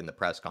 I think, in the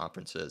press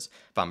conferences.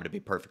 If I'm going to be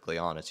perfectly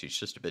honest, he's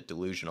just a bit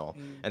delusional.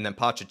 And then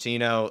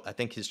Pochettino, I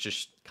think he's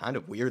just kind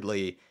of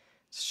weirdly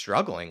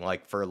struggling,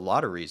 like, for a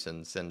lot of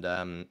reasons. And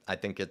I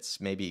think it's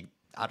maybe,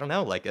 I don't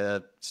know, like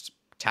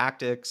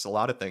tactics, a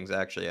lot of things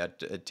actually.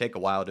 It'd take a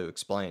while to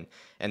explain.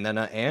 And then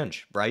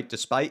Ange, right?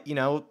 Despite, you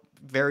know,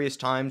 various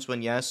times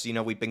when, yes, you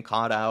know, we've been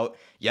caught out.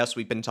 Yes,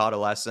 we've been taught a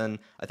lesson.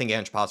 I think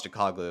Ange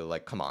Postecoglou,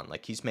 like, come on,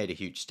 like, he's made a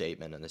huge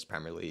statement in this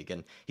Premier League,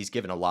 and he's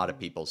given a lot of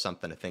people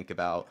something to think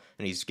about,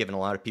 and he's given a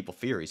lot of people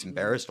fear. He's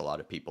embarrassed a lot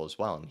of people as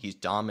well, and he's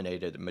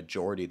dominated a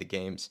majority of the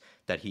games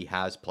that he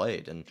has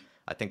played. And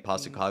I think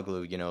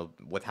Postecoglou, you know,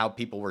 with how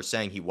people were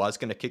saying he was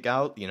going to kick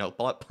out, you know,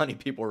 plenty of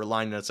people were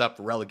lining us up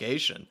for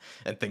relegation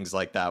and things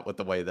like that with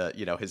the way that,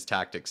 you know, his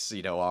tactics,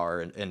 you know, are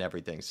and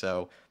everything.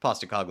 So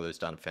Postecoglou has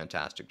done a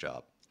fantastic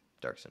job.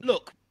 Darkson.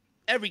 Look,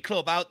 every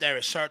club out there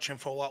is searching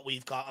for what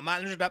we've got. A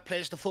manager that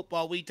plays the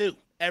football we do.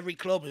 Every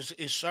club is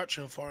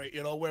searching for it.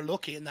 You know, we're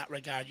lucky in that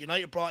regard.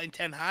 United brought in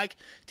Ten Hag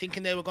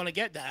thinking they were going to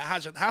get that. It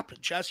hasn't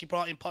happened. Chelsea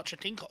brought in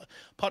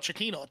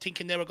Pochettino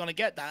thinking they were going to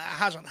get that. It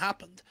hasn't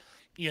happened.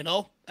 You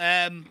know,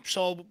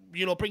 so,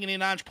 you know, bringing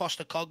in Ange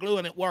Postecoglou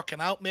and it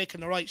working out, making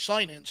the right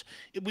signings,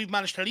 we've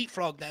managed to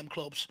leapfrog them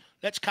clubs.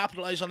 Let's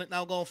capitalise on it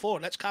now going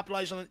forward. Let's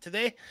capitalise on it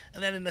today,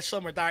 and then in the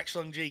summer, Dark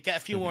Sun G, get a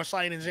few more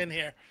signings in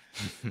here.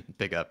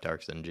 Big up,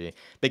 Dark Sun G.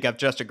 Big up,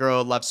 Just a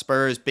Girl, loves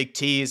Spurs. Big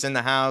T's in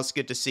the house.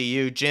 Good to see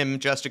you. Jim,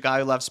 just a guy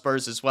who loves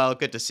Spurs as well.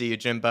 Good to see you,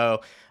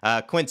 Jimbo.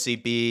 Quincy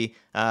B.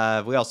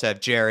 We also have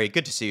Jerry.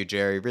 Good to see you,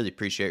 Jerry. Really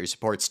appreciate your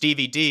support.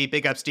 Stevie D.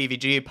 Big up, Stevie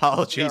G.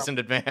 Apologies in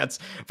advance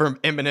for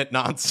imminent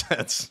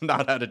nonsense.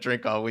 Not had a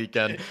drink all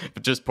weekend,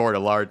 but just poured a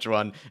large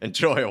one.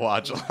 Enjoy a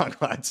watch along,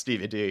 lads.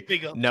 Stevie D.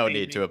 Big up, No Stevie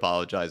need D. to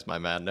apologize, my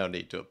man. No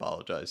need to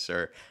apologize,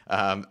 sir.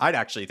 I'd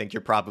actually think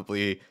you're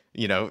probably,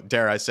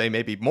 dare I say,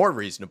 maybe more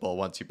reasonable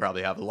once you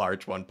probably have a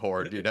large one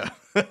poured,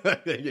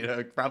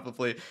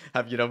 probably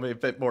have, maybe a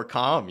bit more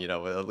calm,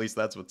 at least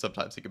that's what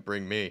sometimes he could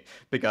bring me.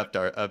 Big up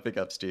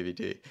Stevie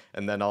D.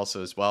 And then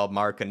also as well,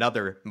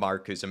 another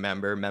Mark who's a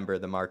member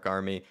of the Mark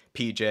Army,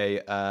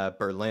 PJ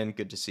Berlin,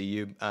 good to see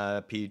you,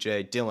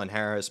 PJ. Dylan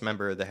Harris,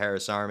 member of the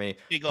Harris Army,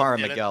 Par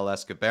Miguel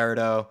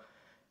Escobardo.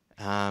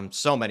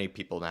 So many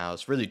people now.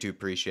 Really do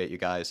appreciate you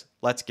guys.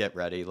 Let's get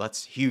ready.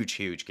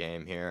 Huge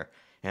game here.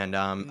 And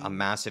a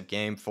massive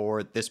game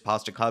for this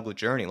Postecoglou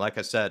journey, like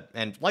I said.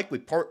 And like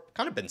we've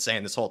kind of been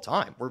saying this whole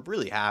time, we're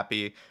really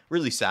happy,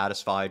 really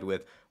satisfied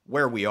with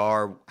where we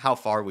are, how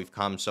far we've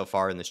come so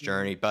far in this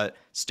journey. But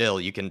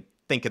still, you can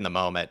think in the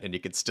moment and you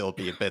could still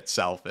be a bit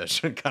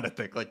selfish and kind of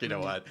think like,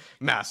 what,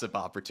 massive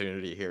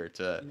opportunity here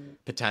to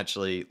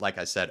potentially, like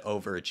I said,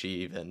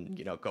 overachieve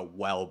and, go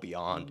well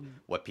beyond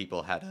what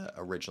people had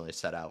originally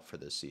set out for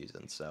this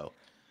season. So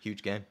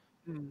huge game.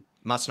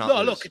 Must not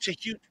lose. Look,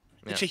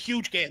 it's a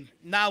huge game.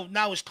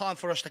 Now it's time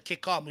for us to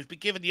kick on. We've been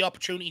given the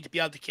opportunity to be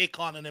able to kick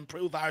on and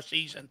improve our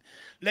season.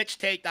 Let's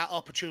take that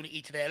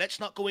opportunity today. Let's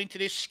not go into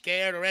this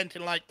scared or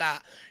anything like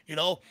that.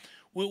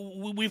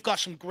 We've got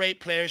some great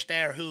players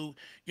there who,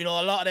 a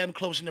lot of them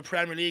clubs in the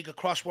Premier League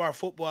across world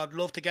football I'd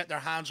love to get their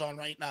hands on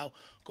right now.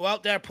 Go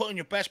out there, put in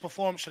your best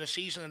performance for the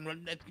season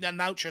and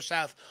announce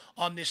yourself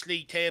on this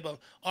league table.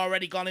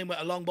 Already gone in with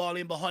a long ball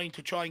in behind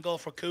to try and go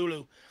for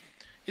Kulu.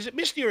 Is it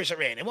misty or is it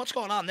raining? What's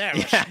going on there?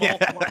 The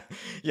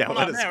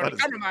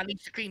cameraman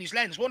needs to clean his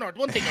lens. One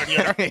thing or the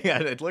other. Yeah,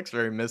 it looks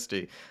very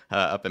misty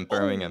up in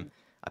Birmingham.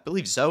 I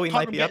believe Zoe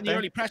might be up there. The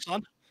early press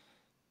on.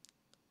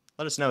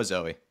 Let us know,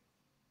 Zoe.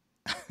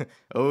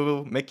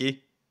 Oh,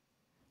 Mickey.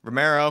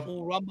 Romero.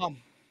 Oh, Rumbum.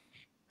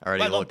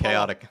 Already a little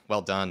chaotic.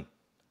 Well done.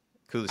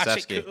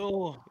 Kulusevski.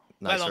 Well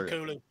on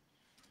Kulu.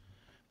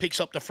 Picks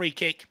up the free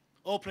kick.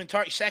 Opening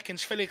 30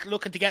 seconds. Philly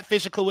looking to get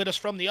physical with us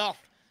from the off.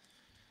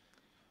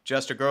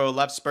 Jester Grow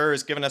left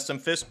Spurs giving us some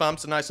fist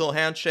bumps, a nice little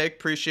handshake.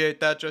 Appreciate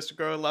that, Jester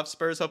Grow left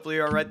Spurs. Hopefully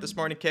you're all right this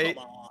morning, Kate.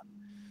 Come on.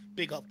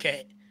 Big up,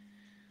 Kate.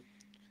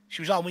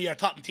 She was on with your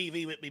Tottenham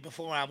TV with me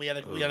beforehand. We had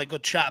a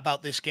good chat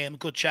about this game, a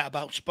good chat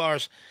about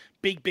Spurs.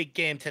 Big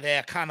game today.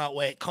 I cannot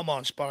wait. Come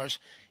on, Spurs.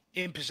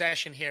 In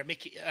possession here.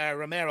 Mickey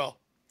Romero.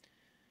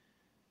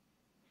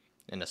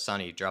 And a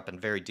Sonny dropping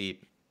very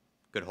deep.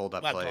 Good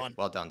hold-up play.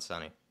 Well done,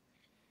 Sonny.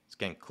 It's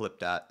getting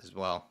clipped at as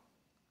well.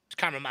 This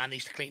cameraman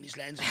needs to clean his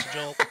lens. It's a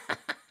joke.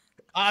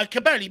 I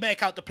can barely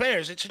make out the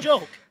players. It's a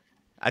joke.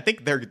 I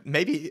think they're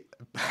maybe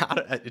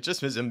it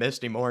just was a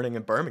misty morning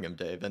in Birmingham,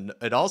 Dave, and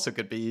it also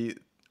could be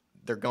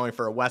they're going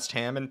for a West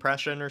Ham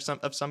impression or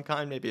of some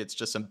kind. Maybe it's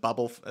just some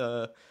bubble,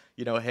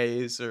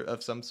 haze or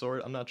of some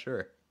sort. I'm not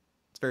sure.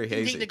 It's very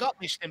hazy. I think they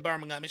got mist in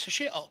Birmingham. It's a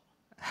shithole.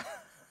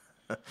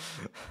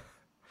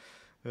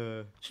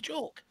 It's a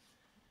joke.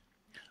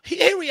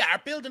 Here we are,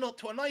 building up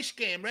to a nice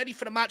game, ready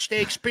for the match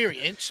day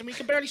experience, and we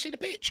can barely see the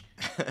pitch.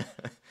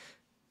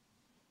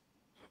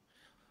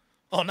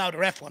 Oh, now the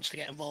ref wants to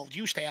get involved.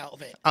 You stay out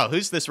of it. Oh,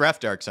 who's this ref,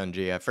 Dark Sun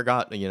G? I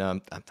forgot.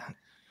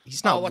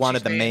 He's not one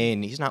of the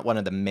main. He's not one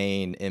of the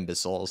main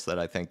imbeciles that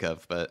I think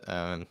of. But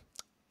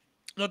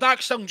no,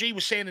 Dark Sun G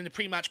was saying in the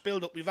pre-match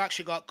build-up, we've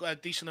actually got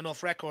decent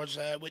enough records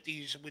with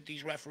these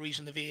referees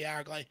and the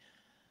VAR guy.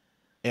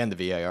 And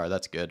the VAR,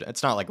 that's good.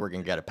 It's not like we're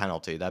gonna get a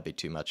penalty. That'd be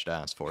too much to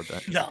ask for.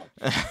 But no,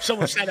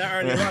 someone said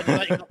that earlier on.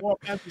 You've got more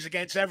penalties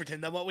against Everton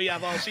than what we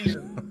have all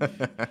season.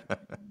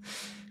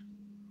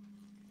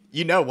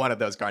 One of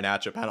those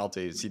Garnacho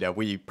penalties,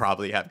 we've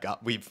probably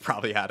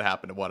had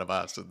happen to one of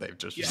us, and they've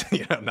just,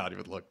 not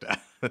even looked at.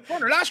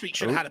 Warner last week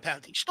should have had a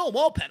penalty.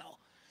 Stonewall penalty.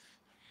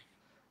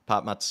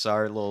 Pop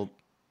Matsar, a little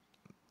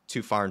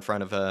too far in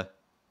front of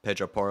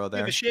Pedro Porro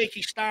there. A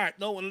shaky start.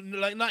 No one,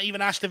 not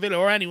even Aston Villa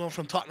or anyone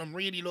from Tottenham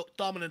really looked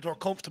dominant or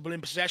comfortable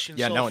in possession.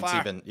 No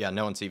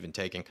one's even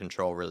taking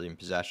control really in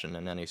possession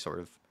in any sort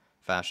of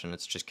fashion.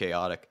 It's just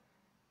chaotic.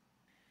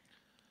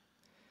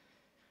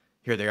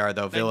 Here they are,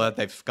 though. Villa,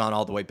 they've gone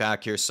all the way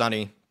back here.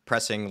 Sonny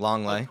pressing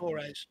Longley.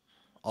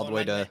 All the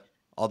way to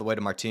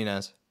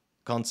Martinez.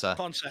 Consa.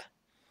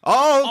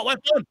 Oh, well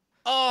done.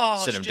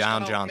 Oh, sit him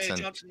down, Johnson.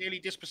 Johnson nearly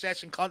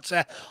dispossessing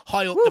Consa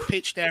high up the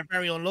pitch there.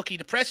 Very unlucky.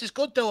 The press is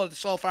good, though,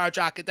 so far,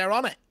 Jacket. They're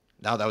on it.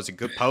 No, that was a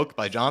good poke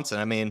by Johnson.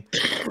 I mean,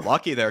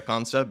 lucky there,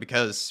 Consa,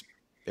 because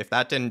if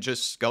that didn't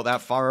just go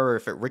that far, or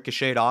if it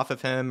ricocheted off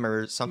of him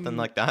or something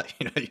like that,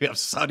 you have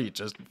Sonny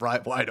just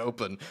right wide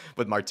open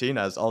with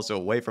Martinez also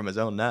away from his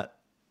own net.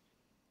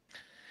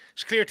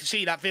 It's clear to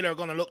see that Villa are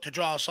going to look to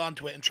draw us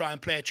onto it and try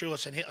and play it through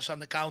us and hit us on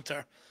the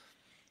counter.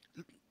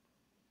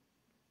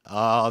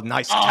 Oh,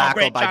 nice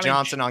tackle by challenge.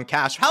 Johnson on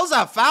Cash. How's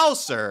that foul,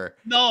 sir?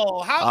 No,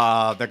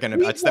 how? They're gonna.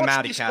 It's the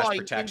Matty Cash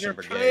protection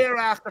brigade. Player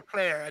after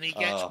player, and he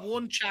gets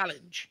one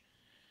challenge.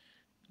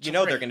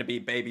 They're going to be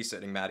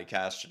babysitting Matty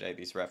Cash today.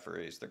 These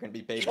referees, they're going to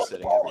be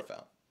babysitting every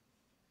foul.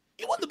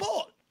 He won the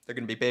ball. They're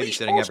going to be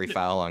babysitting every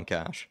foul on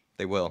Cash.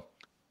 They will.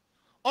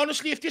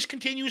 Honestly, if this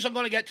continues, I'm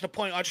going to get to the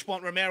point. I just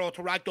want Romero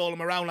to ragdoll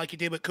him around like he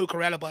did with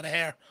Cucurella by the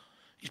hair.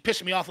 He's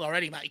pissing me off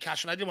already, Matty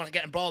Cash, and I didn't want to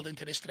get embroiled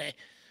into this today.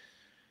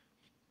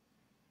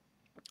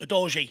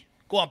 Adoji,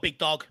 go on, big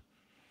dog.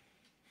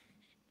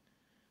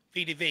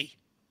 VDV.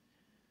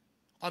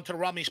 Onto the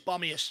Romius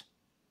Bommius.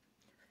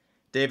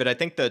 David, I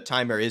think the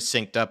timer is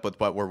synced up with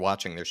what we're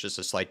watching. There's just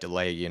a slight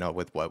delay,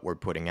 with what we're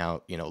putting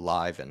out,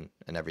 live and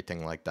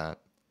everything like that.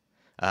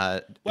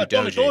 Well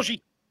done, Adoji.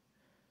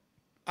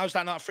 How's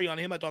that not free on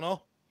him? I don't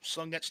know.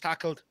 Son gets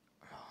tackled.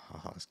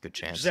 Oh, that's a good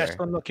chance there.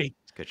 Unlucky.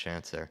 It's a good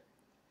chance there.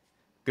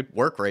 Good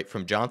work rate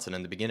from Johnson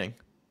in the beginning.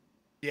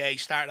 Yeah, he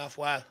started off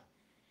well.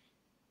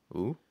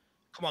 Ooh.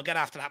 Come on, get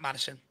after that,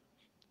 Madison.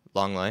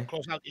 Long lay.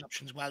 Close out the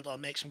options. Well done.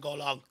 Makes him go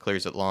long.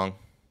 Clears it long.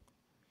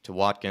 To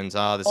Watkins.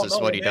 This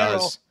is what he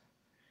does.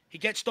 He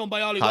gets done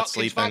by Ollie Caught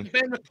Watkins. sleeping. Van de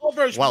Ven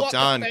recovers. Well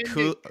done.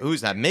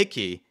 Who's that?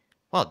 Mickey.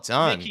 Well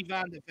done. Mickey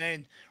Van de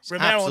Ven.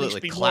 Romero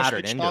absolutely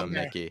clattered into him,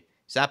 Mickey.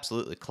 He's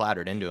absolutely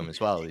clattered into him as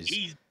well.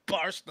 He's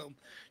burst him.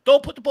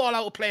 Don't put the ball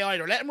out of play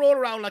either. Let him roll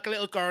around like a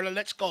little girl and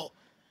let's go.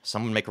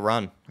 Someone make a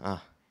run.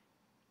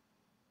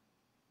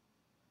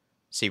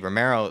 See,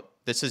 Romero,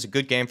 this is a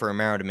good game for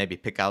Romero to maybe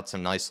pick out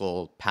some nice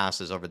little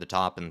passes over the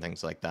top and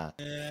things like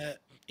that.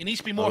 He needs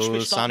to be more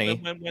switched on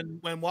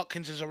when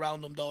Watkins is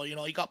around him, though.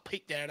 He got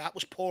picked there. That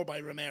was poor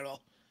by Romero.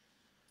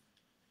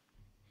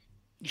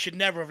 You should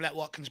never have let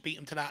Watkins beat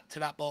him to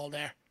that ball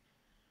there.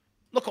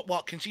 Look at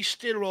Watkins. He's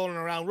still rolling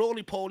around.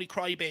 Roly-poly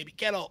crybaby.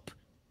 Get up.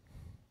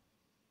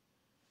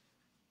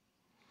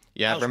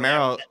 Yeah,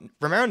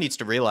 Romero needs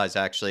to realize,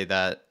 actually,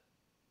 that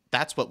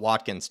that's what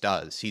Watkins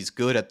does. He's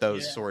good at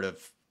those sort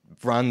of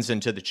runs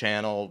into the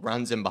channel,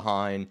 runs in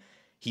behind.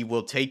 He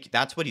will take...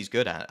 That's what he's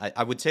good at.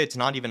 I would say it's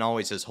not even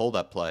always his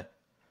hold-up play.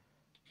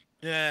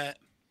 Yeah.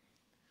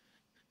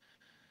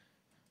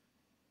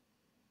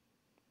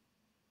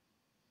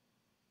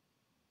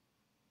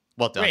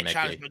 Well done, Great Mickey.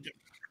 challenge.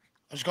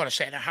 I was going to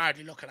say, they're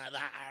hardly looking at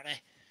that, are they?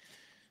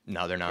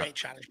 No, they're not. Great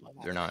challenge.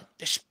 They're not.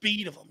 The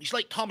speed of him. He's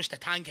like Thomas the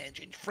Tank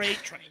Engine. Freight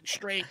train,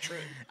 straight through.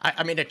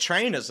 I mean, a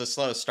train is a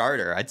slow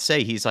starter. I'd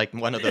say he's like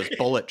one of those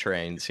bullet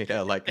trains,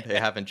 like they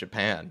have in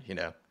Japan,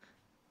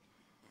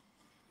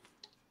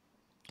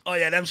 Oh,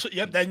 yeah,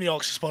 them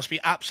Yorks are supposed to be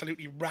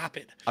absolutely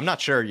rapid. I'm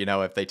not sure,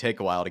 if they take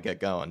a while to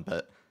get going,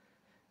 but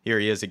here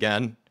he is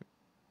again.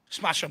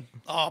 Smash him.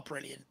 Oh,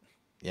 brilliant.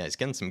 Yeah, he's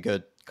getting some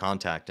good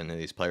contact into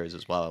these players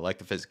as well. I like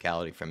the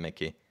physicality from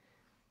Mickey.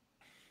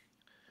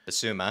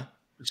 Basuma,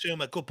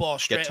 good ball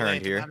straight away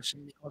to here.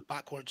 Madison. He goes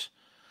backwards.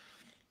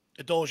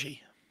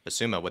 Adoji.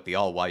 Basuma with the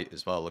all white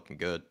as well, looking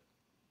good.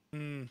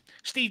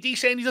 Steve D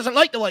saying he doesn't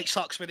like the white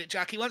socks with it,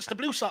 Jack. He wants the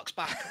blue socks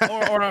back,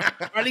 or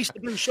at least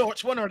the blue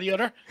shorts, one or the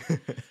other.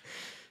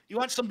 He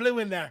wants some blue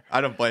in there.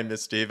 I don't blame you,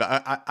 Steve.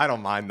 I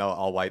don't mind though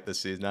all white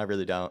this season. I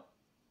really don't.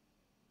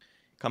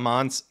 Come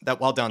on,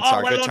 well done,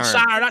 Sar. Well good done, turn.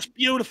 Sar. That's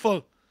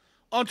beautiful.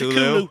 On to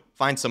Kulu.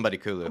 Find somebody,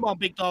 Kulu. Come on,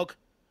 big dog.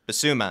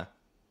 Basuma,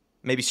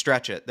 maybe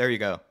stretch it. There you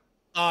go.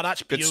 Oh,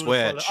 that's good beautiful.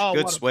 Switch.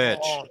 Good switch.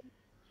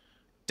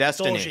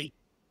 Destiny. Adoji.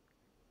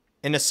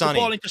 Into Sonny. Good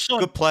ball into Son.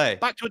 Good play.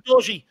 Back to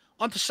Adoji.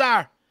 Onto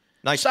Sar.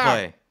 Nice Sar.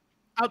 play.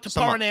 Out to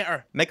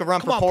Porinator. Make a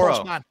run Come for on, Poro.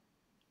 Postman.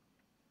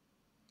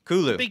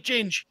 Kulu. Big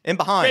Ginge. In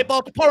behind. Great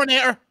ball to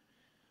Porinator.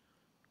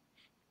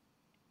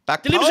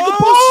 Back Delivers a good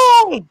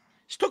ball.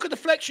 Stuck a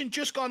deflection,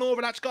 just gone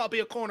over. That's got to be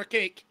a corner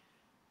kick.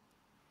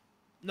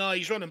 No,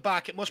 he's running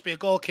back. It must be a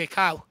goal kick.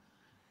 How?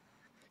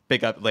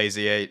 Big up,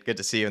 Lazy 8. Good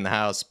to see you in the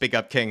house. Big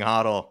up, King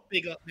Hoddle.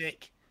 Big up,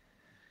 Nick.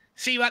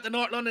 See you at the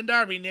North London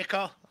Derby,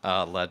 Nico.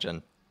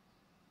 Legend.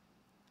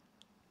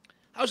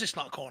 How's this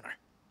not a corner?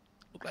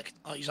 Look like...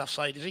 Oh, he's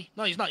offside, is he?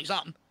 No, he's not. He's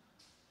at him.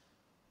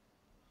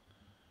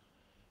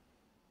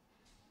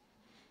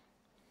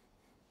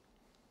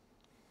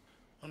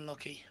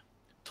 Unlucky.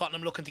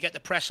 Tottenham looking to get the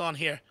press on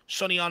here.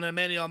 Sonny on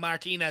Emilio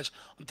Martinez.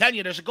 I'm telling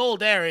you, there's a goal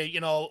there,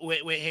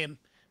 with him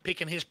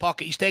picking his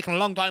pocket. He's taking a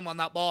long time on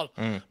that ball.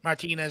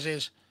 Martinez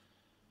is.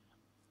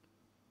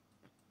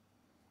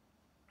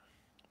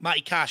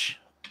 Matty Cash.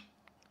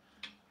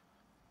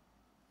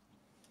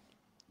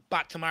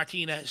 Back to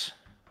Martinez.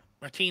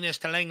 Martinez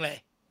to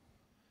Langley.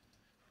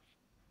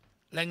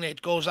 Langley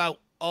goes out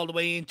all the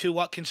way into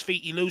Watkins'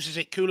 feet. He loses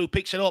it. Kulu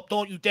picks it up.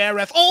 Don't you dare,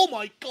 ref. Oh,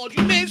 my God.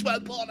 You may as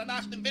well put on an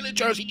Aston Villa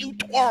jersey, you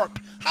twerp.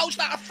 How's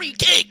that a free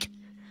kick?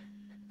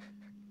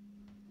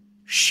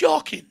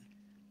 Shocking.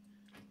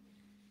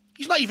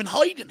 He's not even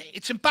hiding it.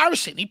 It's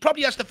embarrassing. He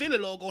probably has the Villa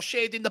logo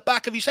shaded in the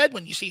back of his head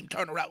when you see him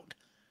turn around.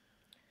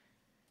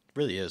 It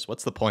really is.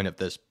 What's the point of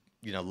this,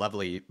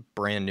 lovely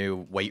brand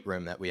new weight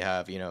room that we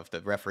have, if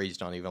the referees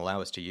don't even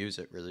allow us to use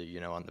it really,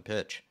 on the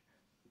pitch?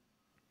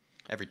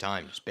 Every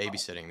time, just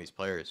babysitting these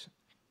players.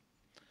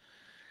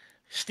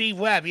 Steve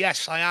Webb,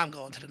 yes, I am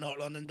going to the North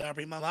London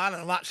Derby, my man,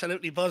 and I'm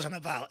absolutely buzzing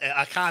about it.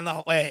 I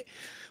cannot wait.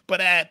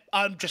 But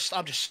I'm just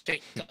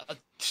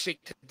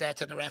sick to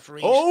death of the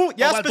referees. Oh,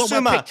 yes,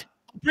 Basuma.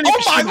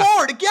 Oh, my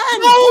Lord, again!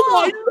 Oh,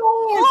 my Lord!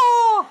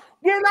 Oh,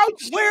 we're allowed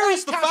to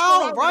where's the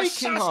foul, right,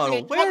 King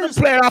Hoddle? Where's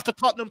the player after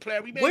Tottenham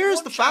player?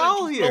 Where's the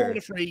foul here?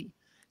 He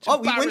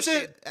wins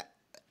it.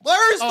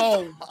 Where's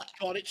Oh the... my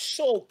god, it's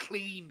so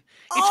clean.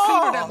 It's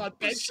cleaner than Oh, my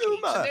bed sheets, and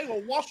Basuma. they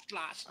were washed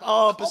last night.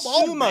 Oh, Come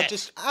on, Basuma, ref.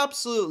 just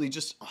absolutely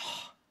just...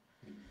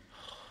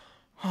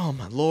 Oh,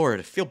 my lord.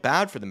 I feel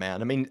bad for the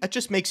man. I mean, it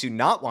just makes you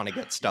not want to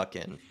get stuck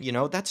in. You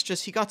know, that's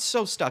just... He got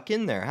so stuck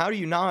in there. How do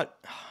you not...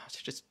 It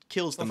just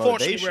kills the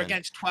Unfortunately, motivation. we're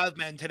against 12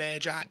 men today,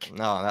 Jack.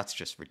 No, that's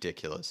just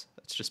ridiculous.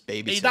 It's just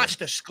babysitting. That's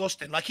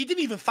disgusting. Like, he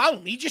didn't even foul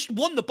him. He just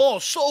won the ball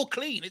so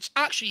clean. It's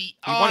actually...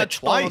 He won I it just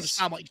twice. don't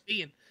understand what he's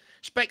seeing.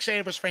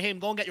 Specsavers for him.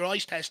 Go and get your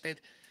eyes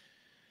tested.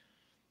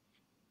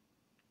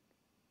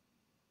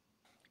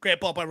 Great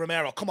ball by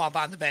Romero. Come on,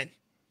 Van de Ven.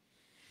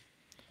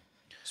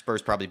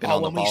 Spurs probably been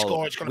on the when we ball.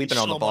 score, it's gonna We've be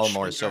been on so the ball much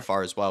more so smoother.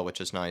 far as well,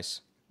 which is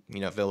nice. You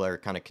know, Villa are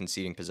kind of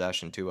conceding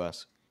possession to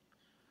us.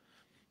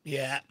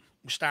 Yeah,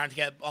 we're starting to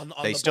get on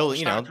They the still, ball.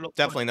 you know, Starting to look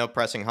definitely no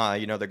pressing high.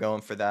 You know, they're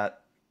going for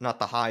that, not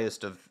the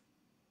highest of,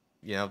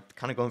 you know,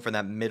 kind of going for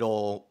that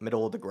middle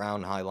of the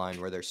ground high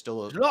line where they're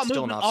still There's a lot of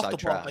still an movement off offside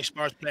the ball trap. by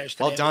Spurs players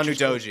today. Well done, which is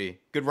good. Udoji.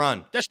 Good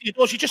run. Destiny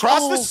Udoji just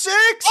Cross the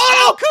 6.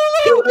 Oh,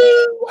 Kulu!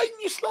 Kulu! Why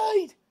didn't you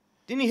slide?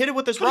 Didn't he hit it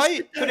with his Could've right?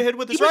 stood Could have there. hit it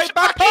with his He right. went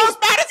Back back in. post,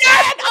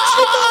 Madison!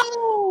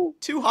 Oh!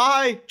 Too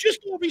high.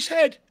 Just over his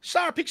head.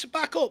 Sarr picks it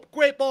back up.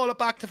 Great ball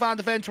back to Van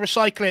de Ven to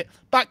recycle it.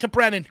 Back to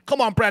Brennan.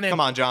 Come on, Brennan. Come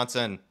on,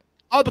 Johnson.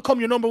 I'll become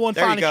your number one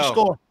There fan you if you go.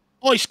 score.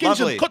 Oh, he skins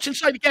Lovely. him. Cuts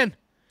inside again.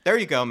 There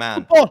you go, man.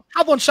 Good ball.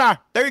 Have one, Sarr.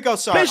 There you go,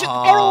 sorry. Plays it-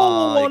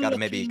 Oh, you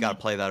unlucky. gotta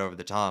play that over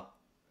the top.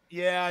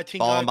 Yeah, I think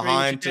Ball I in agree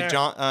behind with you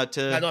to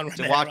there.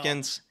 to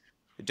Watkins.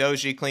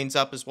 Doji cleans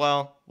up as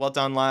well. Well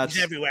done, lads.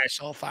 He's everywhere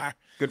so far.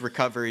 Good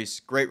recoveries.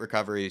 Great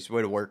recoveries.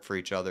 Way to work for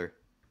each other.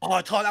 Oh,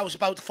 I thought that was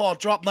about to fall.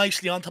 Drop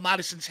nicely onto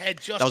Madison's head.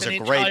 Just That was an a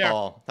inch great higher.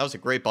 ball. That was a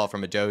great ball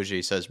from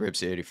Doji, says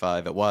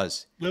Ripsy85. It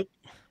was.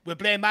 We'll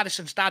blame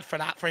Madison's dad for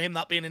that, for him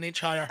not being an inch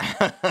higher.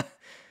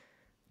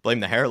 Blame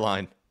the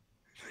hairline.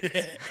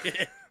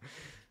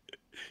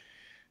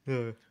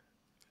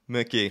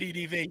 Mickey.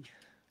 PDV.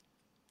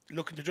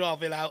 Looking to draw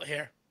Villa out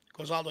here.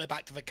 Goes all the way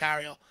back to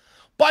Vicario.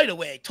 By the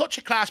way, touch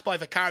of class by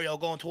Vicario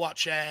going to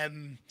watch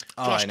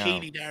Josh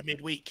Keeley there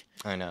midweek.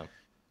 I know.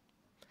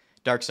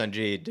 Dark Sun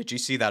G, did you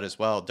see that as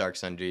well, Dark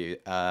Sun G?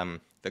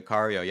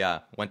 Vicario, yeah,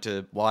 went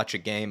to watch a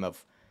game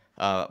of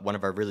one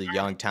of our really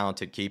young,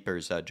 talented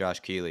keepers, Josh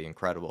Keeley.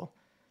 Incredible.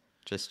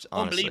 Just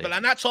honestly. Unbelievable.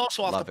 And that's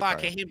also off the back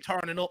Vicario. of him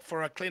turning up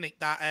for a clinic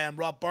that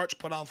Rob Birch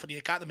put on for the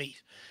academy.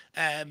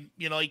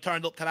 You know, he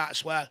turned up to that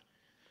as well.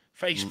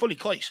 He's fully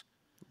close.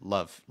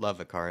 Love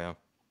Vicario.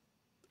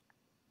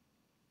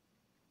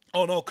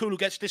 Oh no, Kulu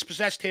gets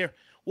dispossessed here.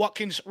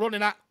 Watkins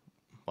running at.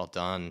 Well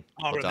done.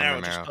 Oh, Well done, Romero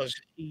Romero. just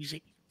does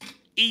easy.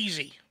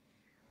 Easy.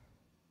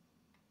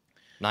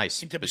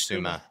 Nice, Into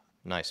Basuma. Basuma.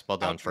 Nice. Well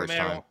done, Out to first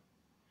Romero. time.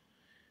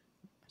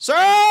 Sir!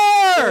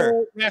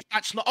 Oh, ref,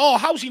 that's not. Oh,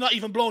 how's he not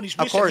even blowing his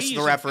Of whistle? course, He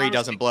the is referee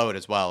doesn't embarrassing. blow it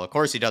as well. Of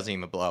course, he doesn't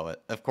even blow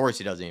it. Of course,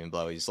 he doesn't even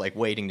blow it. He's like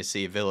waiting to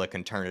see if Villa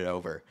can turn it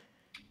over.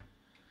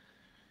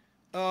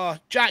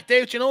 Jack,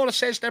 David, you know what it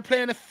says? They're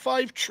playing a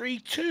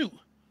 5-3-2.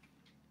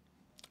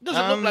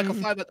 Doesn't look like a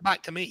 5 at the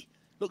back to me.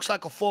 Looks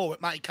like a 4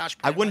 with Matty Cash.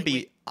 I playing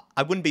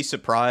wouldn't be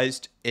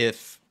surprised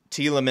if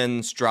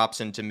Tielemans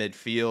drops into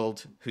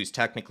midfield, who's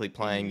technically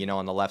playing, you know,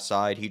 on the left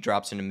side. He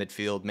drops into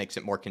midfield, makes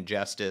it more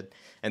congested,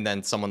 and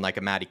then someone like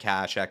a Matty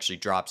Cash actually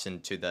drops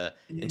into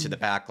the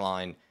back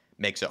line,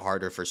 makes it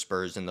harder for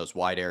Spurs in those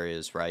wide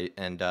areas, right?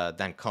 And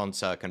then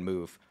Konsa can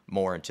move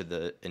more into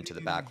the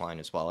back line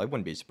as well. I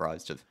wouldn't be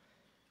surprised if.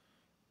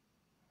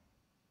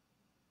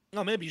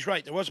 No, maybe he's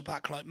right. There was a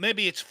back line.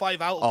 Maybe it's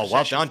 5 out. Of Oh,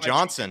 well possession, done, 5-3-2.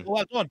 Johnson.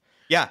 Well done.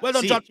 Yeah, Well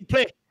done, see, Johnson.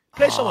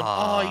 Play someone.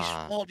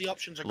 All the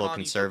options are a little gone.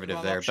 He took the conservative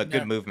wrong there, option but good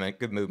there. movement.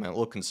 Good movement. A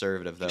little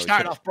conservative though. He He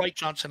started could've- off bright.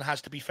 Johnson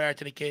has to be fair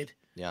to the kid.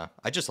 Yeah,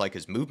 I just like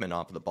his movement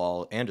off of the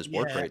ball and his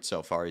work Yeah. rate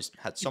so far. He's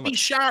had so He's been much.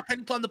 sharp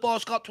anytime the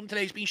ball's got to him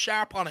today. He's been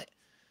sharp on it.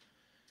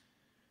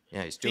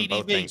 Yeah, he's doing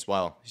both PDV. things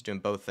well. He's doing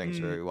both things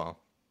very well.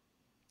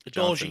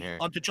 Johnson here.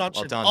 Onto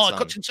Johnson. Well done, Oh, it son.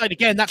 cuts inside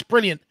again. That's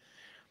brilliant.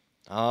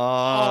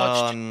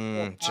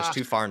 Just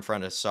too far in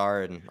front of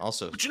Sarr and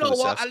also But you know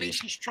what? At Kulusevski.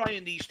 least he's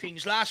trying these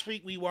things. Last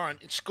week we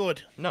weren't. It's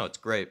good. No, it's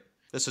great.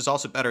 This is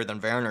also better than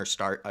Werner's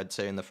start, I'd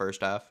say, in the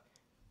first half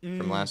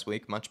from last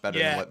week. Much better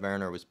Yeah. than what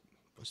Werner was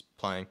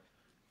playing.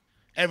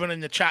 Everyone in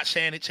the chat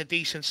saying it's a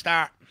decent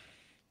start.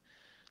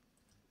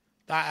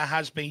 That it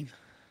has been.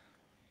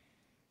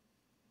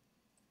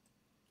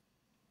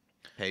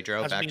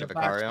 Pedro Hasn't back been to a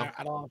bad Vicario. start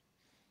at all.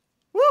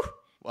 Woo!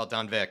 Well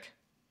done, Vic.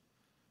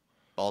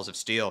 Balls of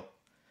steel.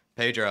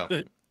 Pedro.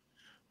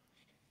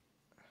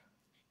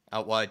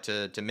 Out wide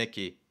to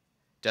Mickey.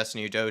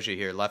 Destiny Udoji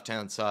here,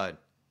 left-hand side.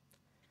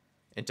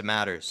 Into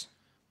Matters.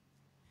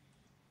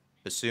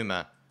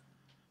 Basuma.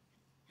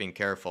 Being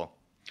careful.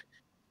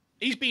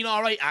 He's been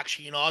all right,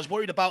 actually. You know, I was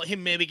worried about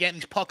him maybe getting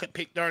his pocket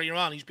picked earlier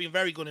on. He's been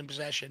very good in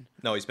possession.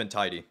 No, he's been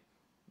tidy.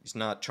 He's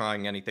not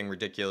trying anything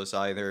ridiculous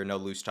either. No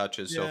loose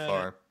touches so Yeah.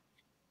 far.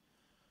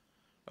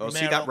 Oh, see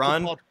Romero, that good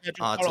run? ball to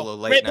Pedro Oh, it's a Porro. little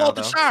late Great now, ball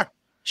though. to Sarr.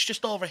 It's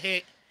just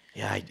overhit.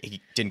 Yeah,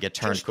 he didn't get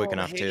turned Just quick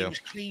enough, overhit. He too. was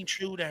clean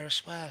through there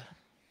as well.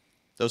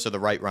 Those are the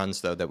right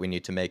runs, though, that we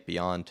need to make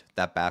beyond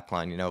that back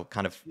line, you know,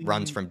 kind of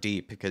runs from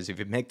deep, because if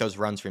you make those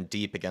runs from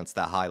deep against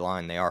that high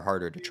line, they are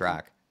harder to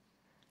track.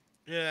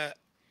 Yeah.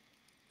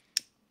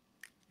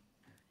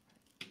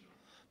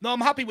 No,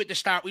 I'm happy with the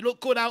start. We look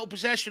good out of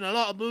possession, a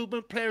lot of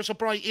movement. Players are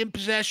bright in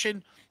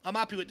possession. I'm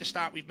happy with the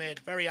start we've made.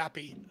 Very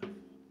happy.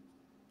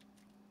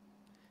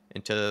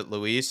 Into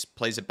Luis,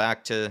 plays it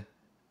back to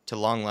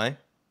Longley.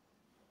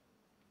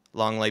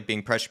 Longley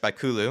being pressured by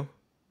Kulu.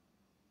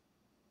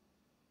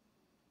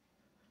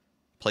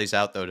 Plays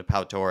out, though, to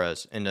Pau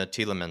Torres into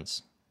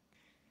Tielemans.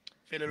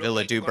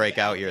 Villa do break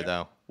out here,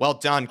 though. Well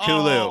done,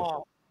 Kulu.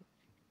 Oh,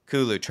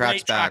 Kulu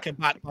tracks back.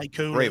 Back by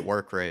Kulu. Great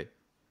work rate.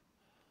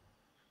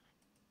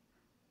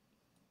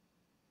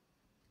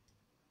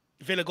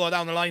 Villa go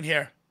down the line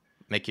here.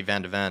 Mickey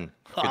Van de Ven.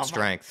 Good Oh,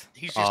 strength.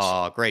 He's just...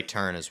 Oh, great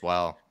turn as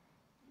well.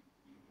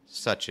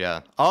 Such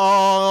a...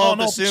 Oh,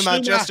 no,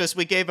 Basuma, just as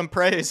we gave him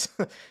praise.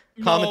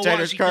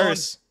 Commentator's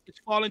curse. It's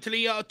falling to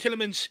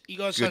Tielemans. He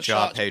goes, good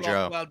job,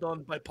 Pedro. Well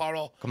done by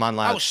Porro. Come on,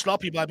 lads. That was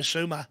sloppy by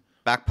Basuma.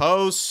 Back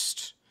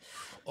post.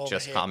 Over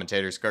just here.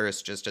 commentator's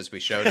curse, just as we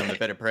showed him a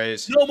bit of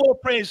praise. No more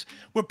praise.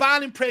 We're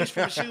banning praise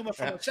for Basuma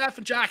from myself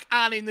and Jack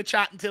and in the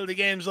chat until the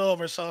game's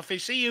over. So if we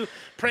see you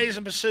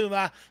praising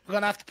Basuma, we're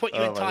going to have to put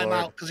you in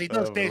timeout because he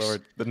does this.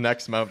 Lord. The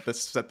next month,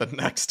 the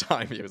next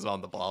time he was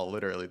on the ball,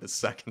 literally the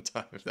second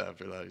time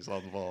after that he was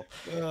on the ball.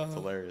 It's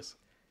hilarious.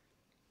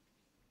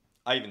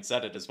 I even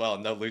said it as well.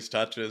 No loose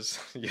touches.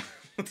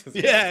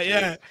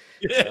 yeah.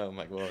 Oh,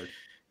 my Lord.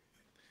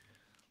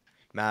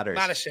 Matters.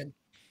 Madison.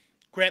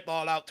 Great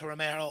ball out to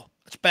Romero.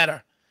 It's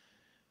better.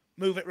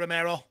 Move it,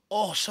 Romero.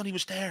 Oh, Sonny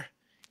was there.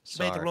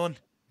 He made the run.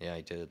 Yeah,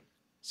 he did.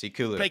 See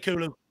Kulu. Play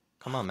Kulu.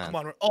 Come on, man. Come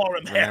on. Oh,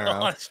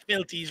 Romero. It's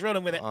filthy. He's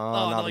running with it.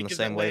 Oh, not on the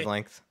same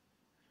wavelength.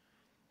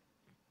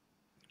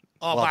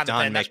 Oh, well Van de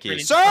done, Ven, Mickey.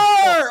 that's Sir!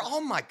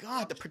 Oh, my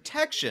God. The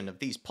protection of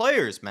these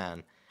players,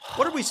 man.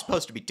 What are we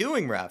supposed to be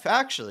doing, ref?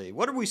 Actually,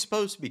 what are we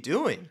supposed to be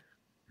doing?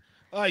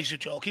 Oh, he's a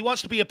joke. He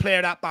wants to be a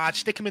player that bad.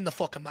 Stick him in the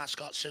fucking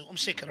mascot suit. I'm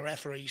sick of the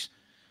referees.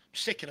 I'm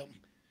sick of them.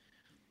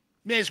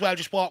 May as well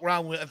just walk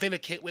around with a Villa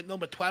kit with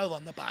number 12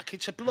 on the back.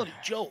 It's a bloody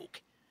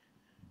joke.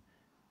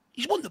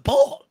 He's won the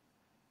ball.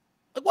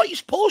 Like, what are you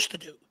supposed to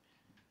do?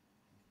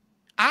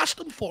 Ask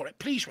them for it.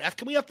 Please, ref,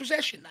 can we have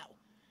possession now?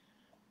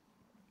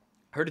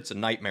 Heard it's a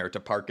nightmare to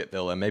park at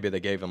Villa. Maybe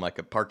they gave him like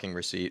a parking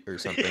receipt or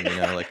something, you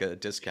know, like a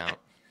discount.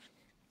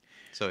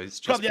 So he's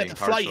just probably being had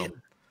to fly partial.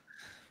 in.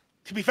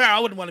 To be fair, I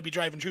wouldn't want to be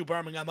driving through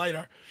Birmingham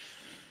either.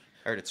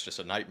 Heard it's just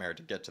a nightmare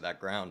to get to that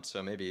ground.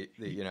 So maybe,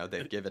 you know,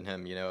 they've given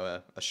him, you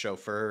know, a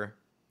chauffeur,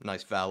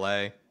 nice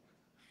valet.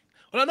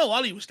 Well, I know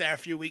Ollie was there a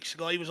few weeks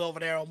ago. He was over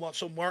there on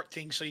some work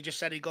thing, so he just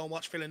said he'd go and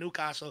watch Villa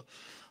Newcastle.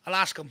 I'll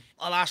ask him.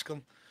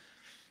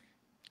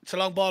 It's a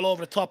long ball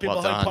over the top.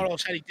 Well behind done. Porro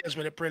said he deals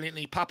with it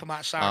brilliantly. Papa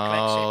Matt Sarr Oh,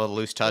 collects it.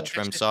 loose touch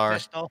from Gets it,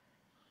 Sarr. Poor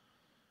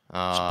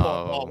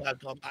ball, well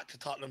done. Back to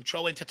Tottenham.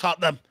 Throw into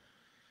Tottenham.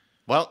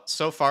 Well,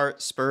 so far,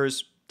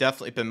 Spurs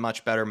definitely been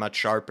much better, much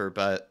sharper,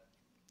 but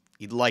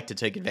you'd like to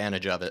take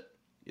advantage of it.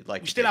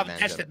 We still haven't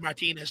tested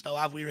Martinez, though,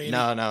 have we, really?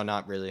 No,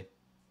 not really.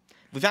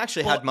 We've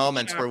actually had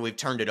moments where we've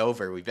turned it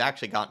over. We've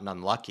actually gotten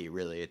unlucky,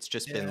 really. It's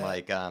just been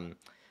like,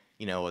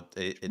 you know,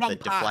 the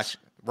deflection,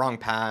 wrong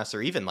pass,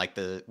 or even like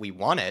we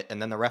won it,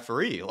 and then the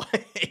referee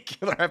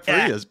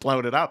has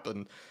blown it up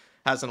and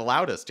hasn't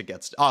allowed us to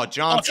get.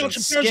 Johnson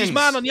skins his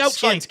man on the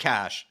outside. Skins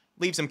cash.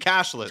 Leaves him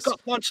cashless.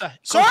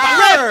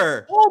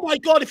 Sir! Oh my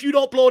God, if you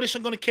don't blow this,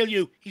 I'm going to kill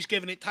you. He's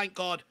giving it, thank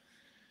God.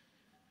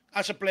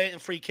 That's a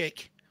blatant free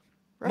kick.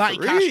 Matty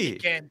Cash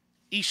again.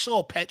 He's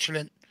so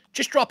petulant.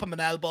 Just drop him an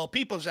elbow,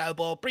 people's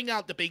elbow, bring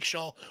out the Big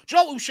Show. Do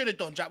you know what we should have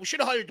done, Jack? We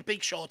should have hired the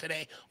Big Show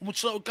today and we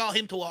sort of got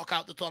him to walk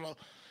out the tunnel.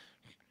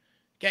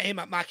 Get him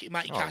at Matty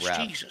Cash.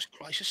 Rap. Jesus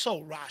Christ, it's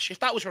so rash. If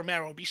that was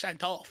Romero, he'd be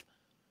sent off.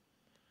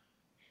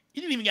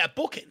 He didn't even get a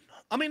booking.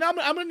 I mean,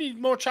 how many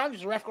more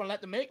challenges the ref going to let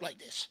them make like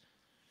this?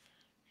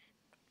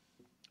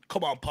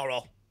 Come on,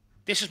 Porro.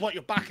 This is what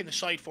you're backing the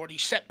side for,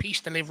 these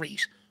set-piece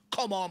deliveries.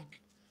 Come on,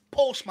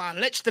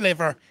 postman, let's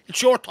deliver. It's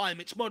your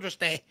time. It's Mother's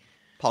Day.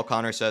 Paul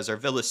Connor says, are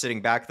Villa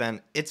sitting back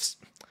then? It's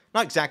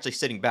not exactly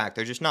sitting back.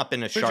 They're just not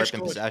been as sharp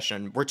in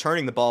possession. We're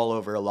turning the ball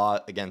over a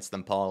lot against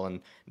them, Paul, and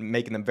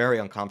making them very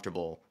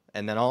uncomfortable.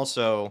 And then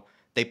also,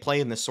 they play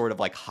in this sort of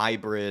like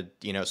hybrid,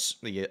 you know,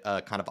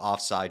 kind of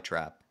offside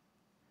trap.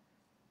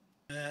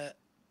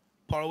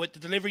 Porro with the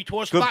delivery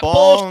towards the back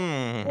ball.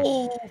 Post.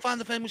 Oh, Van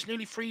de Ven was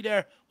nearly free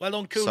there. Well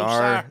done, Kulu.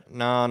 Sarr.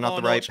 No, not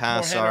the right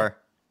pass, Sarr.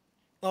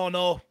 Oh,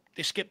 no.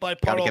 They skip by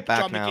Porro. Gotta get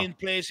back John now. McGinn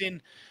plays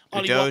in.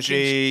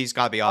 Udoji, he's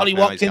got to be off Ollie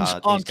now. Watkins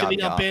on to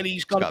Leon Bailey.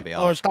 He's got to be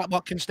off. Or is that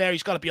Watkins there?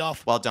 He's got to be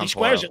off. Well done, he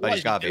squares it. But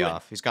he's got to be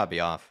off. He's got to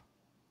be off.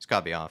 He's got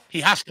to be off.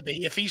 He has to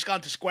be. If he's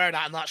gone to square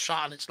that and not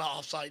shot and it's not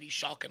offside, he's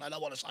shocking. I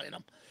don't want to sign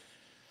him.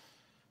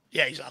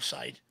 Yeah, he's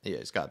offside. Yeah,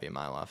 he's got to be a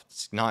mile off.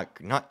 It's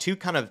not two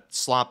kind of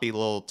sloppy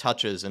little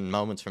touches and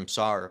moments from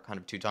Sarr, kind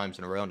of 2 times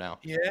in a row now.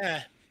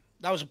 Yeah,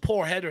 that was a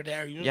poor header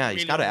there. Yeah,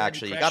 he's got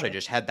to you got to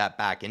just head that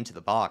back into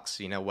the box.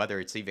 You know, whether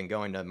it's even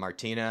going to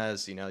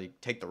Martinez, you know, you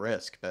take the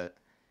risk, but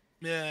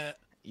yeah.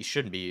 you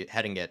shouldn't be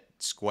heading it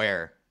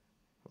square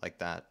like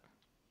that.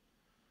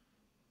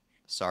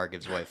 Sar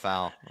gives away a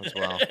foul as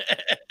well.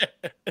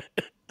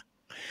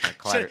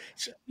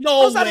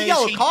 No How's that a way is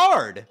yellow he.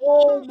 card?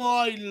 Oh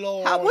my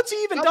lord! What's he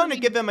even done to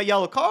give him a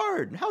yellow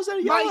card? How's that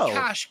a Matty yellow?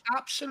 Cash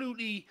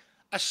absolutely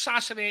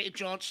assassinated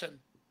Johnson.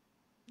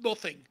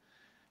 Nothing.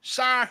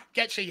 Sar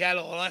gets a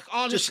yellow. Like,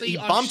 honestly, He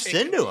bumps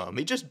into him.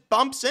 He just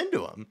bumps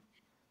into him.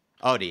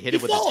 Oh, did he hit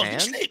it with his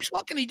hand? He slips.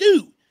 What can he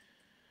do?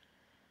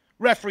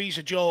 Referee's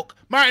a joke.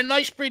 Martin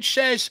Knightsbridge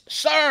says,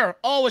 "Sir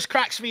always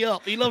cracks me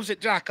up. He loves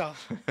it, jack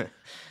off."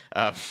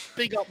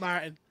 Big up,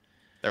 Martin.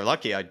 They're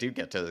lucky I do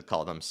get to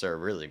call them sir,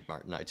 really,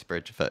 Martin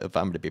Knightsbridge, if I'm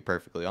going to be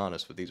perfectly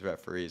honest with these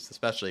referees,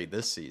 especially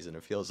this season.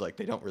 It feels like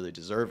they don't really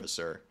deserve a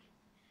sir.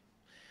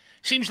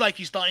 Seems like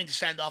he's dying to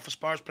send off a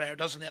Spurs player,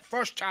 doesn't it?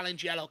 First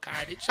challenge, yellow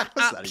card. It's an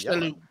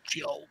absolute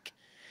joke.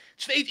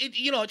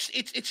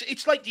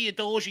 It's like the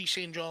Adoji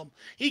syndrome.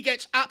 He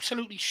gets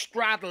absolutely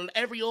straddled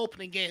every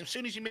opening game. As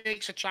soon as he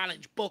makes a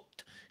challenge,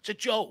 booked. It's a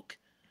joke.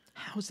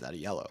 How is that a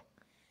yellow?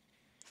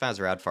 Faz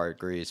Radfar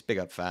agrees. Big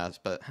up Faz,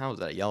 but how is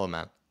that a yellow,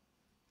 man?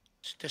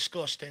 It's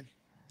disgusting.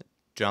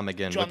 John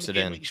McGinn whips it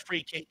in. His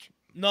free kick.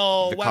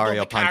 No,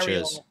 Vicario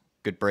punches.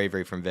 Good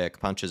bravery from Vic.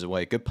 Punches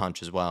away. Good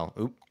punch as well.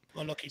 Oop.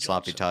 Unlucky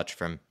sloppy touch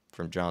from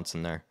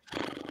Johnson there.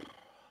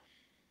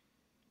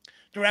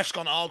 The ref's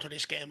going to alter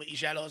this game with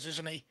his yellows,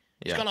 isn't he?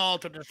 He's going to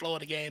alter the flow of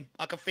the game.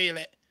 I can feel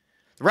it.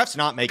 The ref's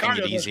not making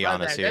it easy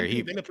on us here.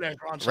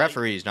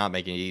 Referee's not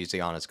making it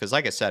easy on us because,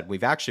 like I said,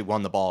 we've actually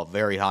won the ball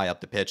very high up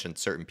the pitch in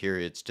certain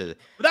periods. But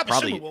that was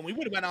probably one we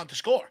would have went on to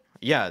score.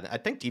 Yeah, I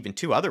think even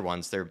two other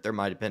ones there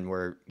might have been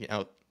where,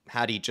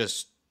 had he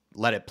just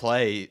let it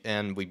play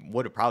and we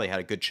would have probably had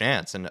a good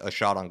chance and a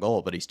shot on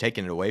goal, but he's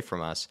taken it away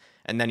from us.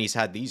 And then he's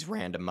had these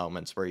random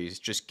moments where he's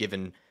just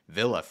given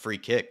Villa free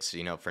kicks,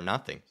 for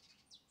nothing.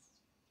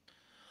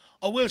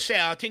 I will say,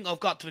 I think I've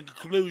got to the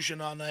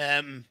conclusion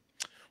on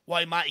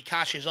why Matty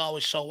Cash is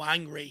always so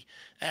angry.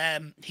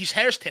 His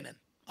hair's thinning.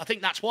 I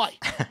think that's why.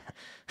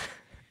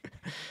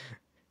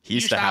 He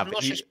used to have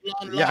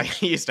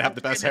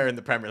the best hair in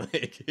the Premier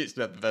League. He used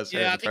to have the best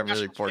hair in the Premier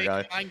League, poor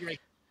guy. Angry.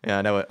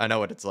 Yeah, I know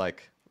what it's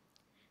like.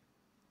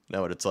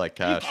 Cash.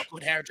 You got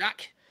good hair,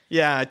 Jack.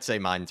 Yeah, I'd say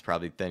mine's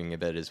probably thinning a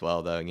bit as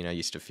well, though. I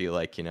used to feel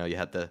like, you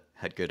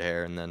had good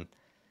hair, and then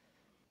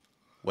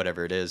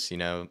whatever it is,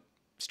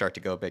 start to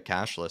go a bit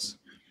cashless.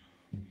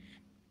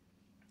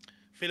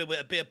 Feeling with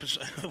a bit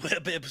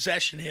of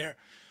possession here.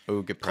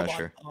 Oh, good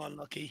pressure. Come on,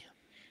 Lucky.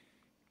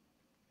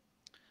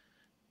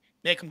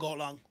 Make him go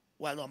long.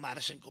 Well done,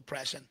 Madison. Good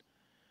pressing.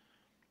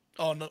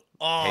 Oh, no.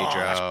 Oh,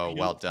 Pedro,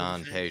 well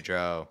done,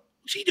 Pedro.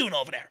 What's he doing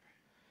over there?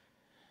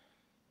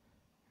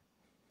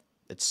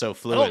 It's so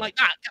fluid. I don't like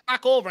that. Get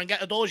back over and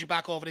get Adoji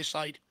back over this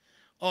side.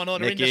 Oh, no,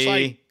 they're in the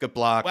side. Good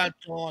block. Well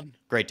done.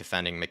 Great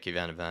defending, Mickey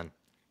Van de Ven.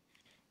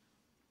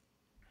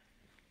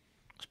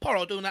 Is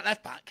Porro doing that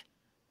left back?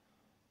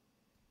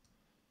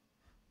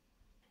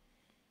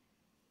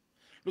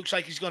 Looks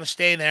like he's going to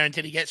stay there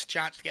until he gets a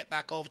chance to get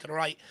back over to the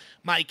right.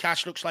 Matty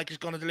Cash looks like he's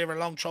going to deliver a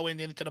long throw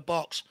into the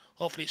box.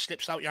 Hopefully it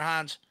slips out your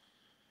hands.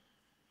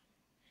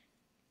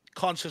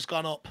 Cons has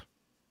gone up.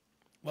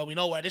 Well, we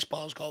know where this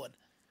ball's going.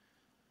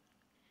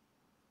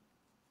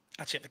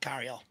 That's it for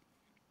Vicario.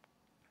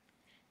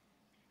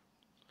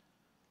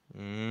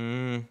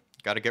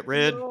 Got to get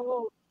rid.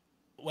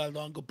 Well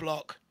done. Good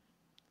block.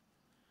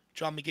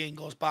 John McGinn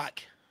goes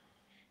back.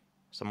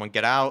 Someone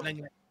get out.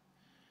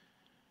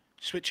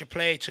 Switch of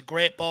play. It's a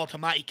great ball to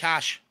Matty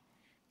Cash.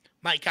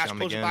 Matty Cash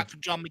pulls it back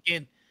from John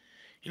McGinn.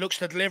 He looks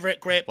to deliver it.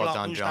 Great block.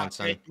 Well done,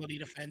 Johnson. Great bloody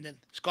defending.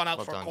 It's gone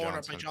out for a corner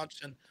by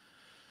Johnson.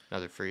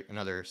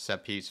 Another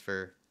set piece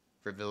for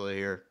Villa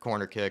here.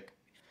 Corner kick.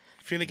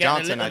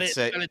 Johnson, I'd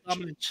say.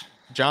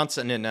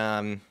 Johnson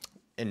and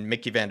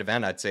Mickey Van de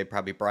Ven, I'd say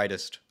probably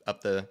brightest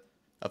up the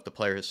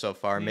players so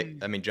far.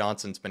 I mean,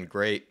 Johnson's been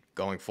great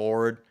going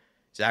forward.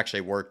 He's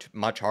actually worked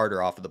much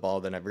harder off of the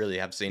ball than I really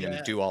have seen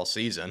him do all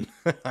season.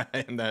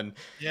 And then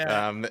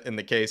in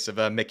the case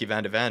of Mickey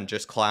Van de Ven,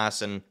 just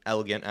class and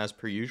elegant as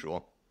per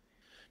usual.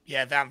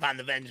 Yeah, Van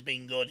de Ven's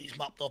been good. He's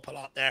mopped up a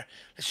lot there.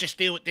 Let's just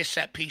deal with this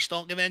set piece.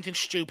 Don't give anything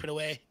stupid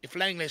away. If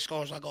Langley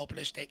scores, I'll go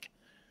ballistic.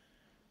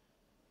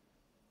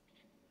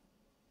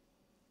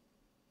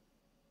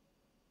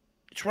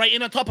 It's right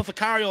in on top of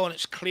Vicario, and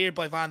it's cleared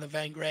by Van de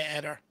Ven. Great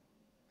header.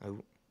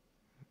 Oh.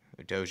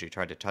 Udoji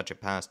tried to touch it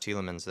past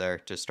Tielemans there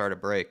to start a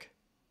break.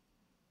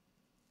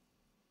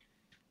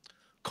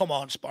 Come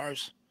on,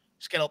 Spurs.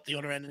 Let's get up the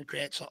other end and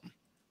create something.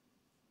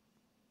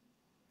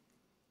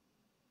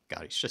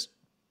 God,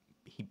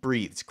 he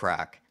breathes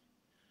crack.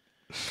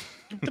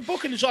 The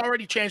booking has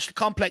already changed the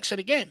complex of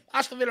the game.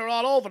 Aston Villa are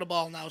all over the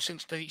ball now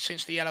since the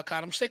yellow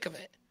card. I'm sick of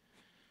it.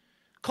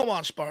 Come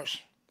on, Spurs.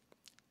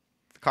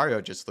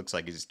 Vicario just looks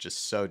like he's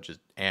just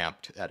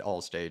amped at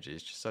all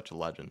stages. Just such a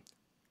legend.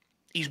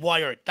 He's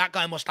wired. That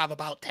guy must have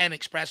about 10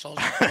 espressos.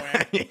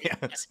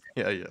 Yes.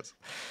 Yeah, he is.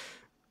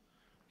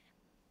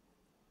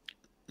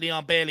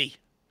 Leon Bailey.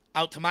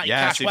 Out to Matty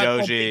Yes, Cash.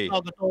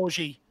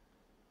 Udoji.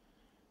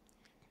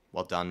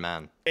 Well done,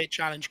 man. Great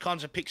challenge.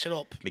 Konza picks it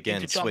up.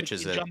 McGinn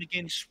switches it. John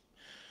McGinn's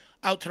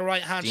out to the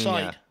right-hand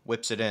side.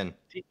 Whips it in.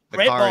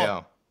 Great Vicario.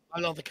 ball. I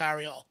love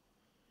Vicario.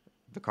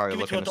 Vicario Give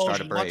it looking to to start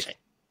a Adoji. break. Wants it.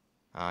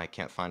 I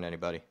can't find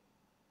anybody.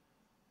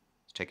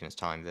 He's taking his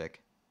time,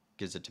 Vic.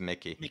 Gives it to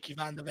Mickey. Mickey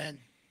van der Ven.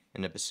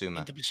 Into Basuma.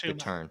 Into Basuma. Good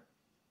turn.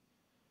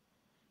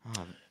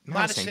 Oh,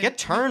 Madison, get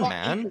turned,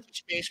 man.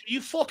 Space.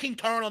 You fucking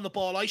turn on the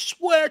ball. I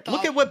swear to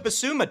Look at what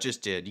Basuma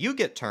just did. You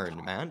get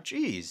turned, man.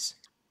 Jeez.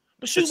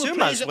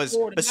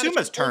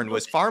 Basuma's turn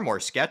was far more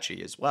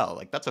sketchy as well.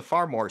 Like, that's a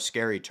far more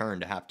scary turn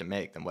to have to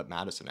make than what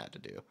Madison had to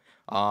do.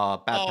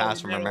 Bad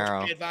pass from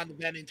Romero. Van der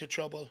Ven into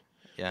trouble.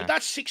 Yeah. But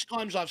that's 6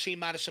 times I've seen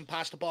Madison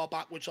pass the ball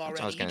backwards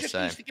already. He just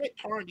needs to get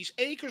turned. These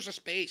acres of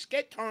space.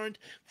 Get turned.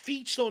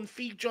 Feed Son.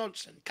 Feed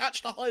Johnson.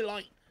 Catch the high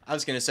line. I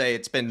was going to say,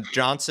 it's been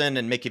Johnson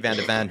and Mickey van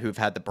der Ven who've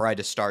had the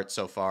brightest start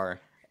so far.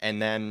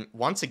 And then,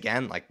 once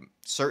again, like,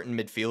 certain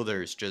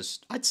midfielders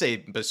just... I'd say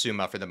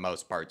Basuma, for the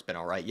most part, has been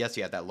all right. Yes,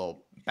 he had that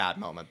little bad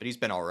moment, but he's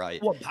been all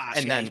right. One pass,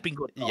 and then, he's been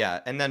good. Yeah,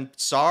 and then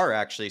Sarr,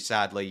 actually,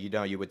 sadly,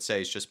 you would say,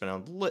 has just been a...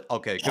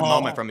 good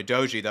moment from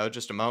Udogie, though.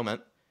 Just a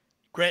moment.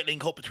 Great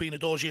link up between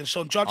Udogie and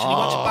Son. Johnson, he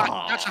wants it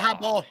back. That's a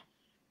handball.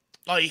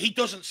 Oh, he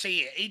doesn't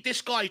see it.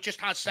 This guy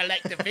just has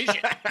selective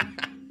vision.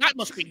 That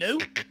must be new.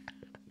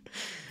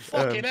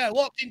 Fucking hell,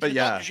 walked into the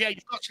doctor's,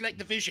 you've got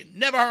selective vision.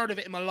 Never heard of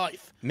it in my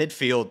life.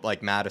 Midfield,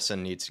 like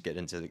Madison, needs to get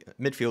into the...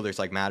 Midfielders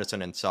like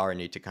Madison and Sarr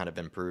need to kind of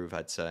improve,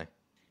 I'd say.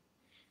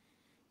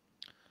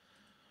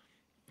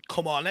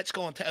 Come on, let's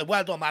go on.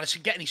 Well done,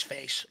 Madison. Get in his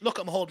face. Look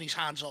at him holding his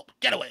hands up.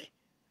 Get away.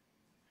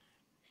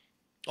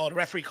 Oh, the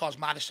referee calls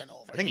Madison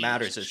over. I think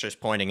Matters is just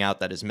pointing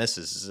out that his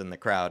missus is in the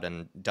crowd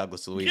and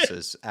Douglas Luiz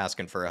is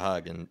asking for a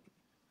hug. And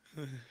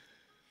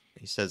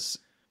he says,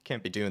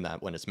 can't be doing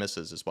that when his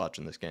missus is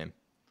watching this game.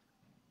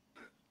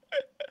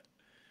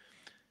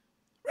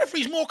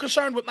 Referee's more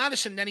concerned with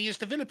Madison than he is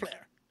the Villa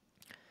player.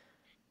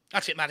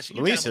 That's it, Madison.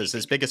 Luis is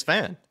his biggest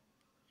fan.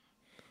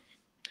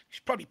 He's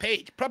probably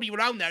paid. Probably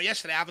around there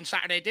yesterday having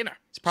Saturday dinner.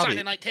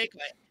 Saturday night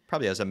takeaway.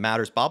 Probably has a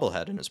Matters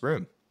bobblehead in his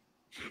room.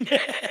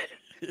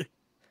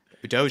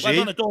 Udogie.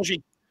 Well done,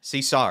 Udogie.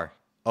 Sarr.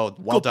 Oh,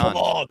 well done.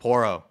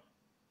 Poro.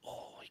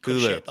 Oh, he could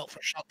have shaped out for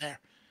a shot there.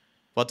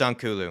 Well done,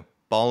 Kulu.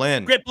 Ball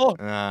in. Great ball.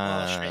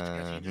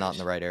 Not in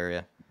the right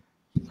area.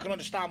 I can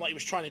understand what he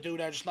was trying to do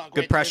there. Just not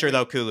good pressure,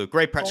 though, Kulu.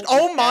 Great pressure.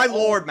 Oh, my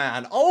lord,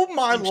 man. Oh,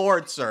 my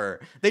lord,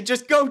 sir. They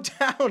just go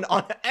down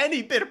on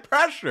any bit of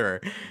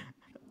pressure.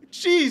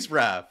 Jeez,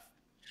 ref.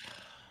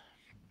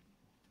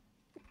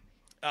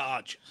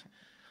 I'm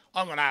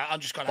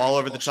just gonna. Ball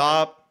over the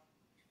top.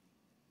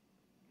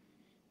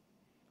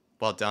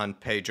 Well done,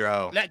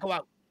 Pedro. Let go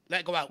out.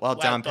 Well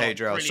done,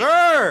 Pedro. Brilliant.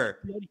 Sir!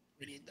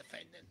 Brilliant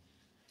defending.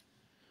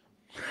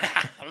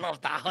 I love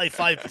that high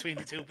five between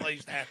the two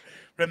boys there.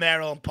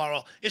 Romero and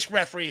Porro. This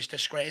referee is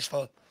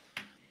disgraceful.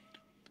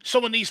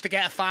 Someone needs to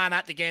get a fan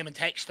at the game and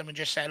text them and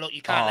just say, look,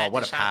 you can't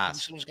let this happen.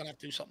 Someone's going to have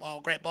to do something.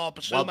 Oh, great ball,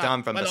 Basuma. Well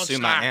done from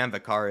Basuma and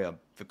Vicario.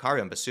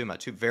 Vicario and Basuma,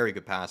 2 very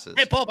good passes.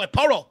 Great ball by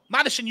Porro.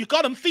 Madison, you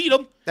got him. Feed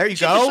him. There you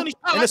go.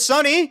 In the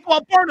sunny. Go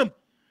on, burn him.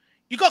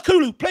 You got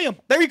Kulu. Play him.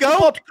 There you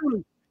go.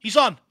 Kulu. He's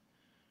on.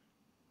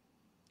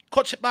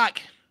 Cuts it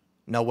back.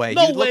 No way.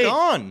 No way. Look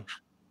on.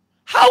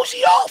 How's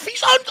he off?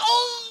 He's on.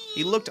 Oh,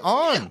 he looked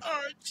on. It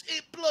hurts.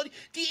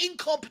 The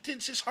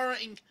incompetence is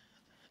hurting.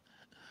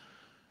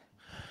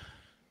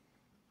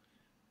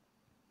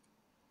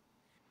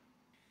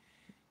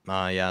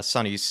 Yeah,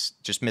 Sonny's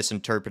just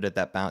misinterpreted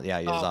that bounce. Yeah,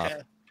 he was off.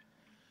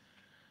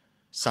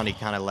 Sonny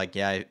kind of let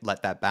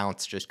that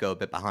bounce just go a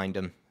bit behind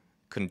him.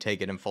 Couldn't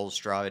take it in full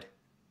stride.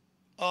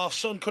 Oh,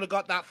 Son could have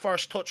got that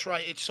first touch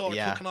right. It sort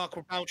of took an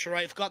awkward bounce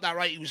right. If he got that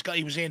right,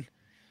 he was in.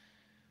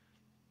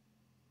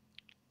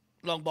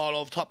 Long ball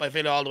over top by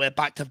Villa all the way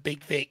back to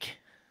Big Vic.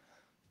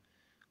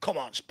 Come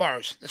on,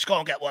 Spurs. Let's go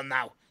and get one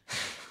now.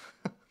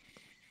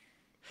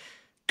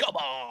 Come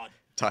on.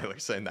 Tyler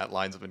saying that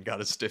linesman got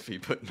a stiffy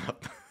putting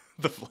up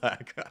the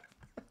flag.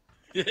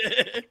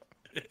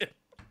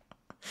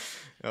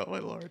 Oh, my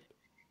Lord.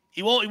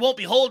 He won't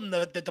be holding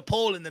the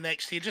pole in the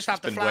next. He'll just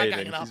have the flag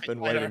hanging off. He's been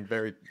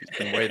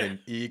waiting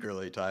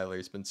eagerly, Tyler.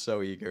 He's been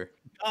so eager.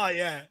 Oh,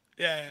 yeah.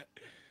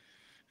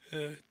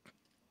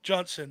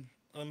 Johnson,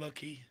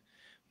 unlucky.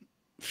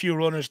 Few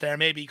runners there.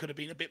 Maybe he could have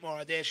been a bit more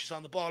audacious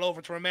on the ball.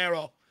 Over to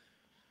Romero.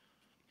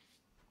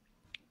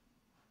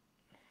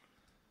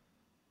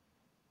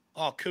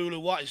 Oh, Kulu,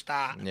 what is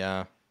that?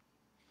 Yeah.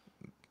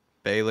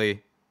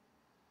 Bailey.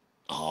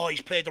 Oh,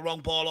 he's played the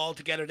wrong ball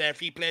altogether there. If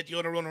he played the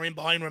other runner in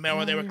behind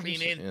Romero, they were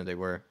clean in. Yeah, they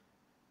were.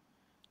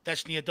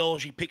 Destiny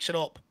Adoji picks it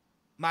up.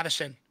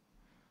 Madison.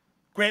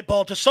 Great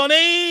ball to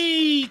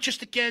Sonny.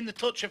 Just again, the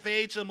touch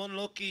evades him.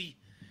 Unlucky.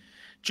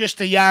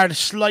 Just a yard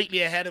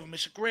slightly ahead of him.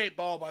 It's a great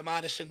ball by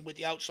Madison with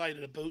the outside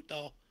of the boot,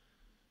 though.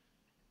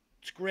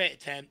 It's a great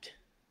attempt.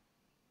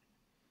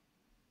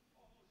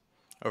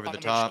 Over the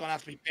top. Just gonna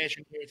have to be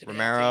patient here today,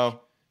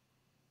 Romero.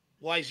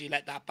 Why has he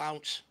let that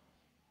bounce?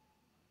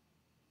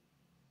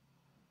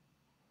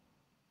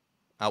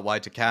 Out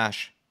wide to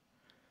Cash.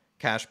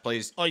 Cash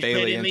plays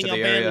Bailey into the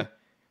area.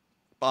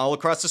 Ball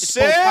across the It's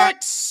pulled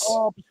back. six.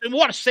 Oh,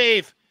 what a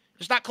save.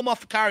 Does that come off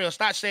for Karius?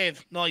 That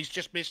save? No, he's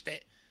just missed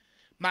it.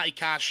 Matty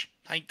Cash,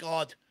 thank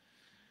God.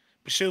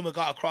 Basuma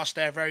got across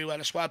there very well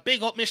as well.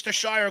 Big up, Mr.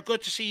 Shire.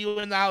 Good to see you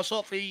in the house.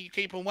 Hopefully you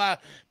keep him well.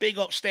 Big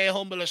up, stay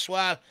humble as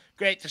well.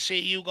 Great to see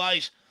you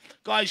guys.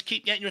 Guys,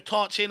 keep getting your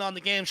thoughts in on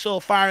the game so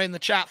far in the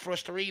chat for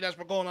us to read as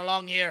we're going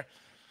along here.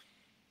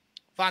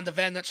 Van de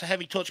Ven, that's a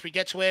heavy touch, but he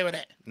gets away with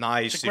it.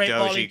 Nice, Great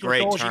Udoji.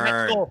 Great turn.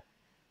 Let's go.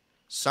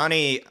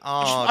 Sonny,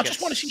 I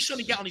just want to see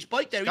Sonny get on his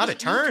bike there. Got a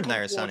turn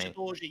there, Sonny.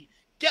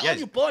 Get on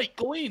your bike.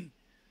 Go in.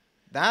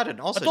 That and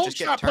also don't just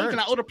get start turned. poking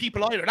at other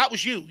people either. That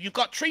was you. You've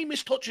got 3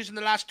 missed touches in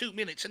the last 2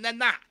 minutes, and then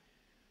that.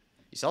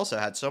 He's also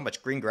had so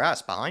much green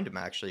grass behind him,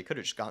 actually. He could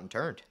have just gotten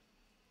turned.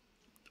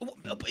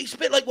 It's a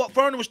bit like what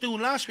Werner was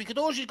doing last week.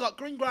 Udoji's got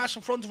green grass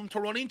in front of him to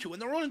run into,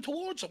 and they're running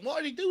towards him. What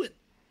are they doing?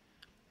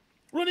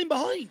 Running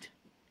behind.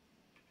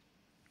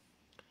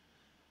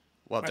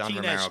 Well done,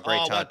 Martinez. Romero.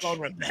 Great touch. Well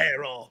done,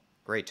 Romero.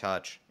 Great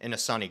touch. Into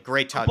Sonny.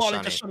 Great touch, Ball Sonny.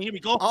 into Sonny. Here we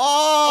go.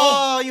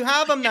 Oh, you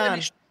have him,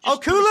 man. Oh,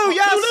 Kulu,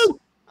 yes. Kulu.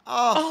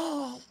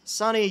 Oh,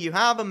 Sonny, you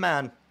have him,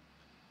 man.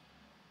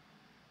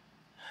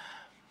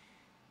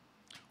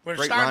 We're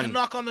Great starting run. to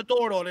knock on the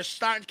door, though. There's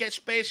starting to get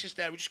spaces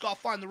there. We just got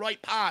to find the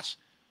right pass.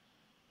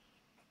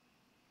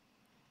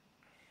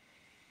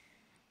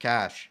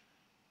 Cash.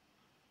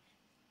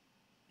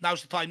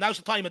 Now's the time. Now's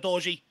the time,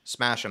 Udoji.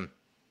 Smash him.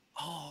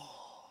 Oh.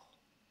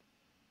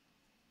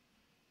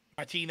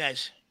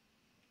 Martinez.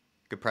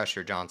 Good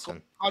pressure,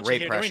 Johnson. Johnson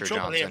Great pressure,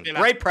 Johnson. Here,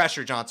 Great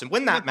pressure, Johnson.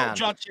 Win that, man.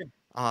 Johnson.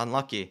 Oh,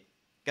 unlucky.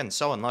 Getting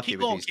so unlucky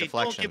with these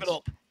deflections. Don't give it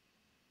up.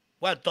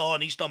 Well done.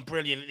 He's done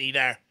brilliantly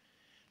there.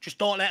 Just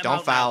don't let him Don't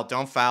out foul. now.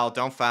 Don't foul.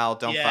 Don't foul.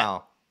 Don't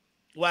foul.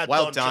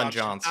 Well done,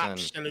 Johnson. Absolute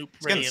He's getting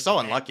brilliant. so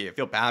unlucky. I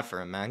feel bad for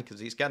him, man,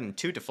 because he's gotten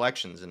 2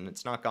 deflections and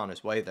it's not gone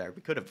his way there.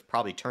 We could have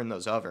probably turned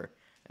those over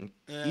and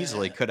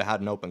easily could have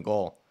had an open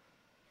goal.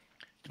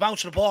 The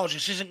bounce of the ball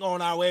just isn't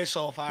going our way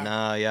so far.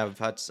 No, yeah, we've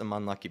had some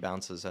unlucky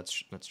bounces.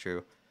 That's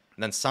true.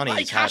 And then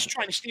Sonny's Cash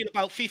trying to steal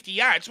about 50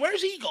 yards.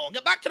 Where's he going?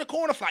 Get back to the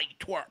corner flag, you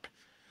twerp.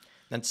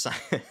 Then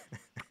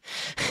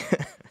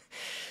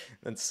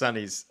then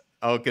Sonny's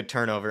good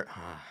turnover.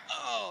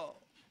 Oh.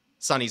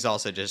 Sonny's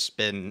also just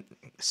been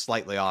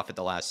slightly off at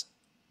the last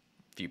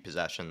few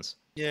possessions.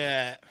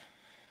 Yeah.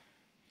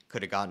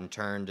 Could have gotten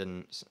turned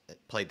and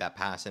played that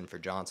pass in for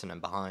Johnson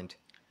and behind.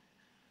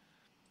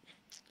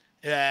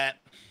 Yeah.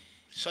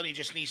 Sonny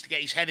just needs to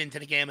get his head into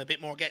the game a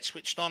bit more, get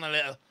switched on a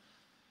little.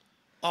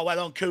 Oh, well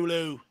on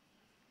Kulu.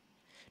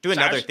 Do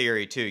another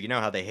theory, too. You know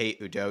how they hate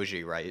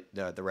Udoji, right?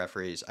 The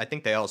referees. I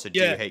think they also do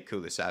hate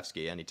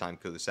Kulusevski. Anytime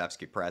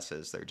Kulusevski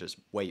presses, they're just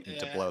waiting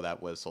to blow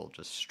that whistle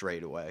just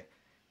straight away.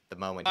 The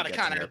moment he gets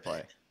an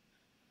airplay.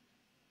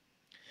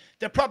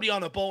 They're probably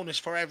on a bonus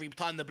for every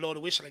time they blow the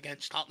whistle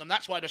against Tottenham.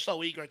 That's why they're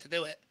so eager to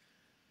do it.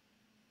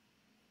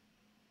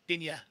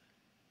 Didn't you?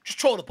 Just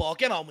throw the ball.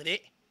 Get on with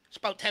it. It's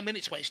about 10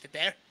 minutes wasted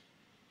there.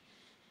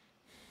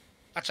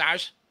 That's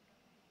ours.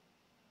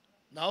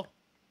 No?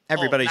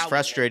 Everybody's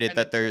frustrated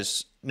that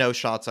there's no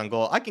shots on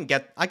goal. I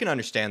can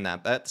understand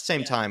that, but at the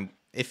same time,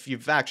 if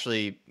you've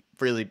actually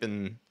really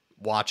been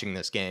watching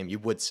this game, you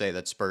would say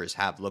that Spurs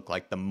have looked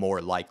like the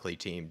more likely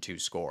team to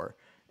score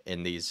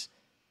in this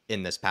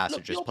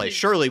passage of play.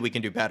 Surely we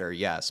can do better,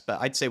 yes, but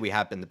I'd say we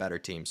have been the better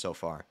team so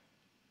far.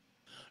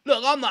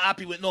 Look, I'm not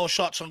happy with no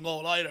shots on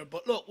goal either,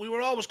 but look, we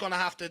were always going to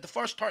have to, the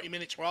first 30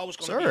 minutes were always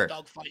going to be a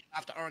dogfight,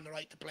 have to earn the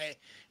right to play. It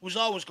was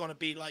always going to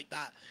be like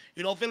that.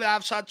 You know, Villa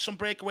have had some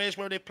breakaways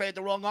where they played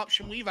the wrong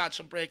option. We've had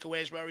some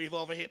breakaways where we've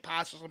overhit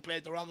passes and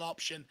played the wrong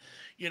option,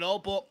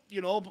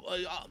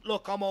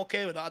 look, I'm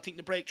okay with that. I think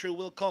the breakthrough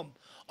will come.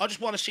 I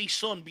just want to see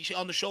Son be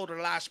on the shoulder of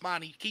the last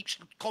man. He keeps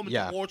coming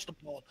towards the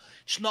ball.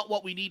 It's not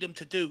what we need him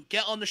to do.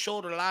 Get on the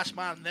shoulder of the last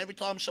man, and every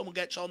time someone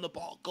gets on the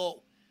ball,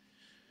 go.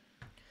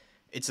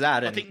 It's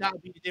that, I think that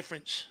would be the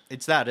difference.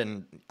 It's that,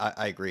 and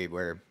I agree.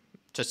 We're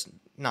just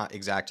not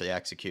exactly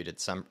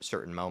executed some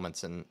certain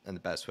moments in the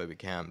best way we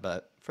can.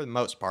 But for the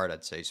most part,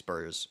 I'd say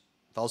Spurs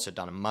have also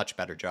done a much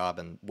better job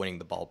in winning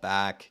the ball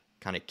back,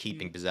 kind of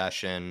keeping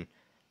possession,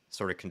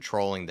 sort of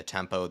controlling the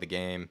tempo of the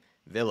game.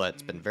 Villa,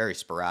 it's been very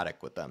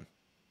sporadic with them.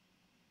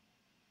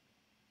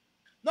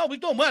 No,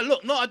 we've done well.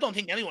 Look, no, I don't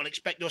think anyone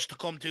expected us to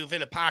come to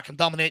Villa Park and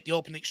dominate the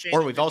opening exchange.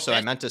 Or we've also,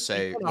 I meant to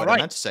say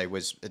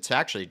was it's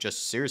actually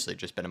just seriously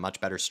just been a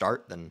much better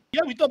start than.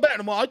 Yeah, we've done better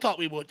than what I thought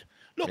we would.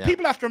 Look,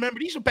 people have to remember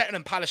these are better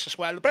than Palace as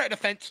well. They're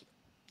better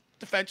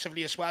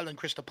defensively as well than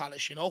Crystal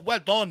Palace. You know, well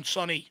done,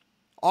 Sonny.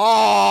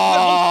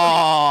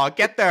 Oh,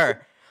 get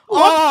there!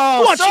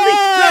 Oh,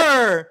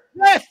 sir!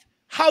 Left.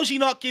 How's he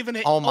not giving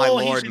it? Oh my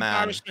lord,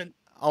 man!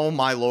 Oh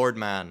my lord,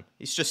 man!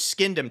 He's just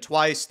skinned him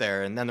twice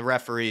there, and then the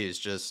referee is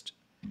just.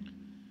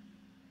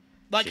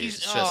 Like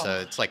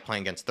Jeez, it's like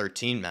playing against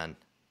 13 men.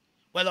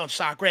 Well done,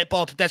 Sar. Great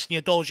ball to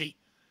Destiny Udoji.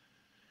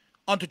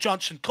 On to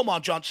Johnson. Come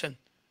on, Johnson.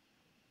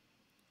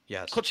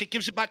 Yes. Cuts it,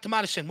 gives it back to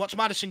Madison. What's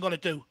Madison going to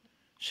do?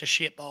 It's a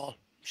shit ball.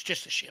 It's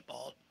just a shit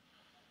ball.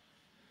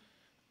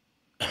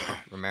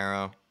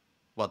 Romero.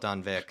 Well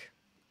done, Vic.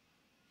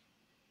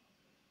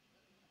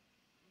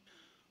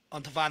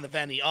 onto Van der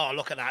Ven. Oh,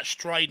 look at that.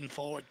 Striding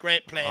forward.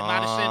 Great play.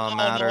 Madison. Oh, Oh, no.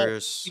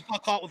 Matters. He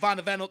got caught with Van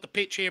der Ven up the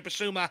pitch here.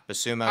 Basuma has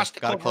Basuma, to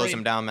got to cover close him.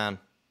 him down, man.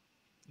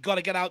 Got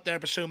to get out there,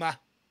 Basuma.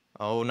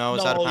 Oh, no.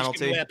 Is that a No, he's giving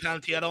penalty? away a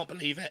penalty. I don't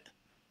believe it.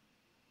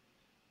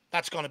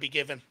 That's going to be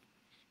given.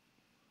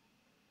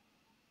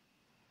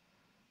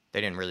 They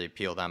didn't really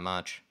appeal that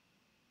much.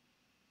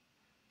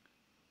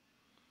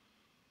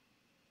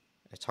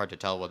 It's hard to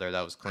tell whether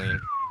that was clean.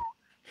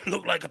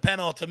 Looked like a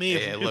penalty to me.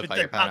 Yeah, it looked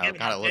like a penalty. It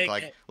kind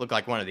of looked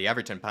like one of the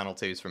Everton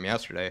penalties from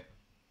yesterday.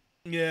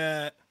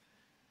 Yeah.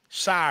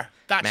 Sar,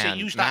 that's Man,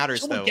 it. Use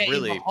Matters that. though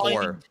really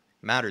poor.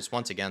 Matters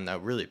once again though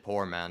really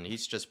poor, man.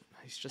 He's just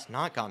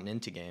not gotten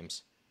into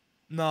games.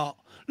 No.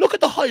 Look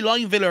at the high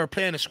line Villa are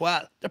playing as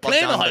well. They're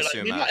playing the high line.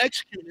 They're not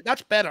executing.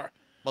 That's better.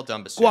 Well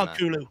done, Basuma. Go on,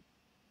 Kulu.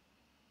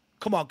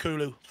 Come on,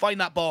 Kulu. Find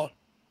that ball.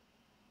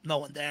 No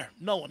one there.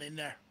 No one in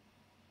there.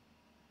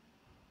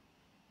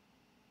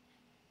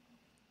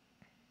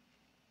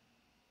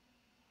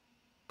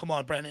 Come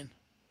on, Brennan.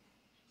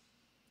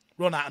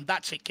 Run at him.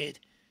 That's it, kid.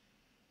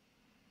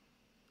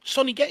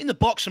 Sonny, get in the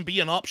box and be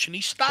an option.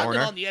 He's standing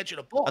on the edge of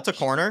the box. That's a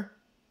corner.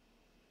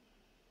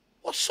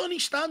 What's Sonny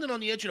standing on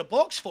the edge of the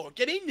box for?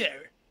 Get in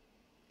there.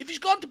 If he's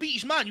gone to beat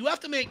his man, you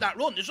have to make that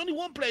run. There's only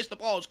one place the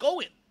ball's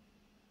going.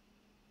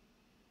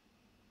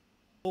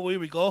 Oh, here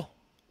we go.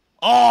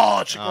 Oh,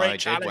 it's a great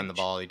challenge. He did win the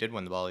ball. He did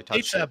win the ball. He touched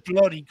It's a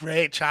bloody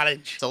great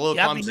challenge. It's a little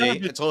clumsy.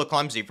 It's a little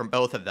clumsy from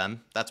both of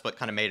them. That's what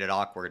kind of made it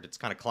awkward. It's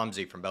kind of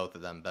clumsy from both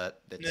of them,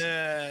 but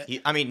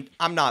it's, I mean,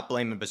 I'm not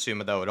blaming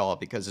Basuma though at all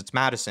because it's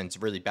Madison's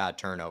really bad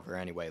turnover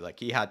anyway. Like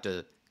he had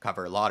to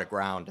cover a lot of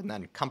ground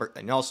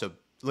and also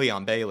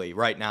Leon Bailey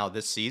right now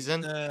this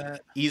season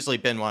easily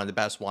been one of the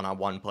best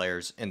one-on-one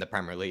players in the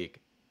Premier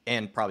League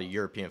and probably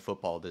European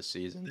football this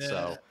season.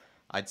 So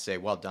I'd say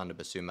well done to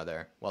Basuma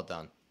there. Well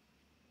done.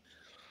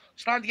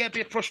 Starting to get a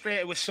bit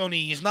frustrated with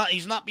Sonny. He's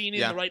not being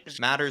in the right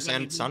position. Matters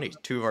and Sonny,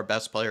 two of our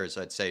best players,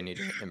 I'd say, need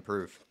to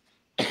improve.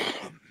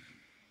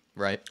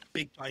 Right?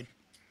 Big time.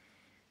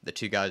 The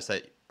two guys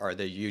that are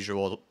the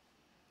usual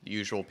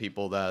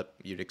people that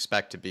you'd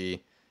expect to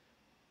be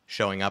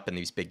showing up in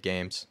these big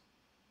games.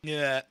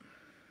 Yeah.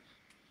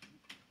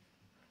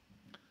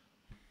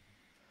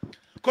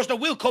 Of course, there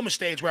will come a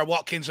stage where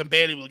Watkins and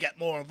Bailey will get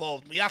more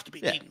involved. We have to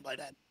be beaten by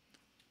then.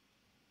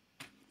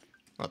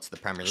 Well, it's the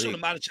Premier League. So the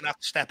manager have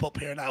to step up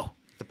here now.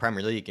 The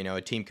Premier League, you know,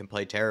 a team can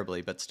play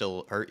terribly but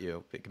still hurt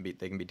you. They can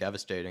be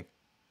devastating.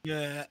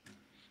 Yeah.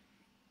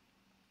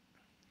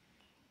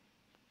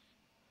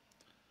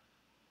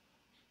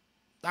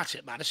 That's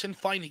it, Madison.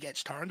 Finally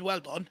gets turned. Well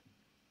done.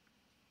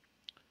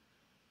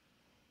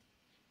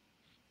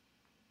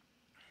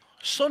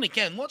 Son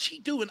again. What's he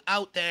doing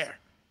out there?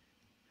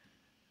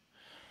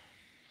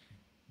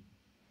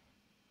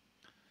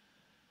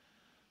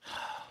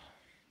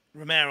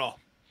 Romero.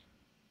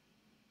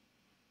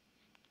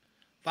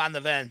 Van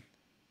der Ven.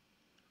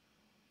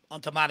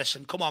 Onto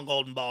Madison. Come on,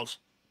 golden balls.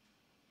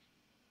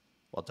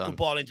 Well done. Good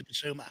ball into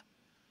Basuma.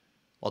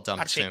 Well done,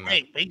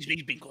 Basuma. He's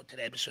been good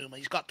today, Basuma.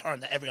 He's got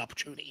turned at every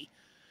opportunity.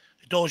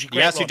 Doji,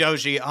 great yes, run.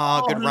 Udoji.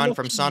 Oh, good run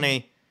from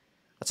Sonny.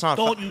 That's not.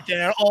 Don't you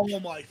dare! Oh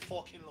my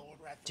fucking lord,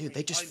 referee. Dude,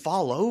 they just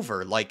fall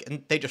over,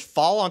 and they just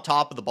fall on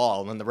top of the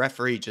ball, and then the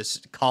referee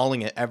just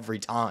calling it every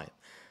time.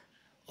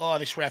 Oh,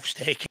 this ref's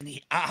taking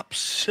the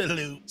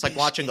absolute. It's like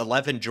watching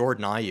 11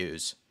 Jordan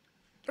Ayus.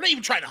 They're not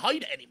even trying to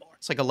hide it anymore.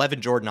 It's like 11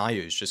 Jordan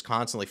Ayus just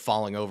constantly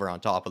falling over on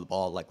top of the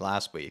ball like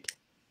last week.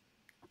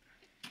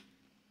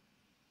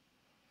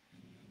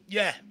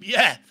 Yeah.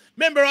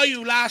 Remember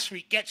Ayew last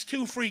week gets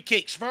 2 free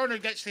kicks. Werner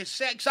gets his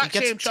exact same challenge.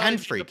 He gets 10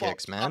 free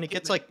kicks, man. He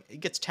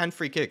gets 10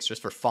 free kicks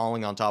just for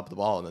falling on top of the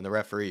ball, and then the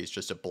referee is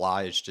just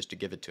obliged just to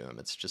give it to him.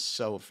 It's just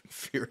so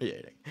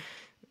infuriating.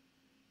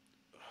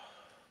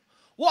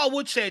 What I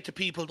would say to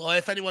people, though,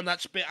 if anyone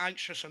that's a bit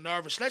anxious or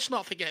nervous, let's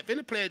not forget,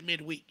 Villa played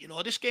midweek. You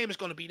know, this game is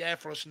going to be there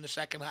for us in the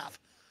second half.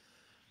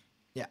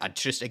 Yeah,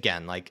 just,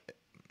 again,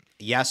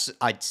 yes,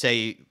 I'd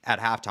say at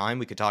halftime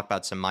we could talk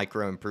about some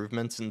micro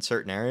improvements in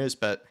certain areas,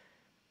 but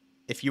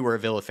if you were a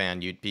Villa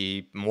fan, you'd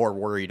be more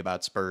worried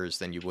about Spurs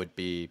than you would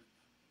be,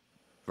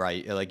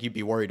 right? You'd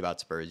be worried about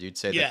Spurs. You'd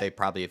say that they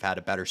probably have had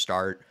a better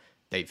start.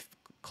 They've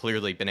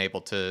clearly been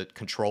able to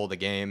control the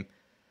game.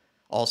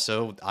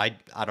 Also, I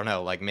don't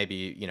know,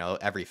 maybe,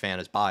 every fan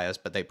is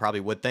biased, but they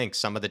probably would think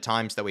some of the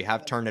times that we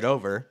have turned it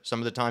over,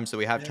 turned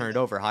it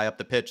over high up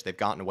the pitch, they've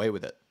gotten away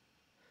with it.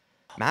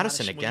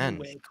 Madison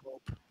again.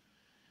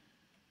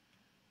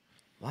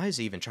 Why is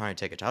he even trying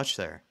to take a touch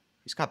there?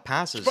 He's got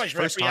passes,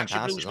 first-time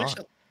passes on.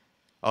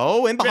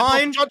 Oh, in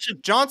behind.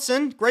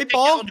 Johnson. Great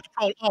ball.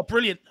 Oh,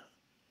 brilliant.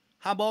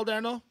 Handball there,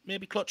 no?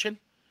 Maybe clutching.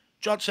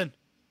 Johnson.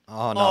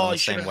 Oh, not on the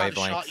same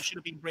wavelength. He should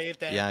have been brave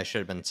there. Yeah, I should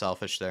have been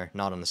selfish there.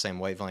 Not on the same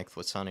wavelength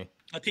with Sonny.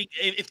 I think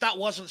if that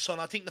wasn't Son,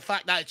 I think the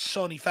fact that it's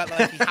Son, he felt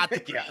like he had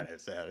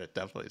to. It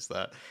definitely is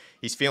that.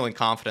 He's feeling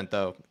confident,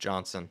 though,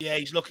 Johnson. Yeah,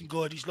 he's looking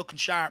good. He's looking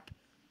sharp.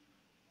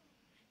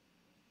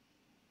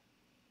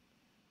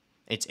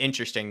 It's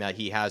interesting that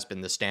he has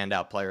been the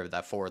standout player of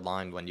that forward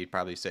line when you'd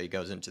probably say he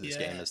goes into this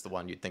game as the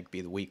one you'd think would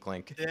be the weak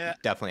link. Yeah.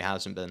 Definitely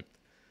hasn't been.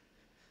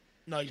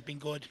 No, he's been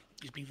good.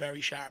 He's been very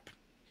sharp.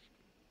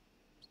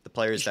 The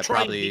players He's that trying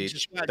probably, things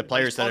as well, the you know, he's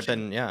players that have causing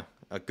them. been, yeah,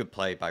 a good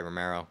play by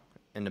Romero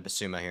into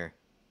Basuma here.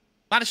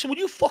 Madison, will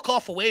you fuck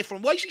off away from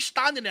him? Why is he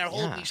standing there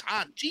holding Yeah. his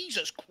hand?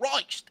 Jesus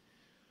Christ.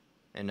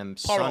 And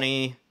Porro.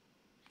 Sonny,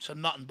 It's a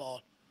nothing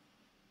ball.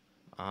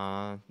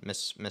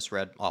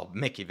 misread. Oh,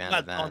 Mickey Van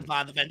Well de Ven. done,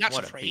 Van de Ven. That's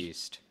What a a free.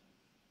 beast.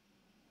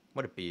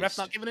 What a beast. Ref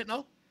not giving it,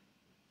 no?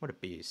 What a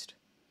beast.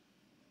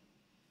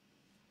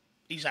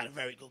 He's had a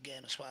very good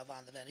game as well,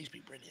 Van de Ven. He's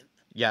been brilliant.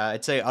 Yeah,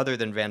 I'd say other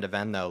than Van de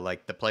Ven, though,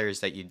 like the players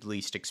that you'd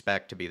least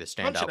expect to be the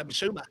standout.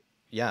 Basuma.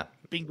 Yeah.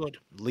 Been good.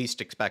 Least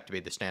expect to be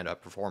the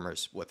standout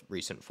performers with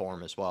recent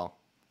form as well.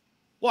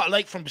 What I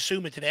like from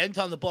Basuma today,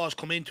 anytime the ball's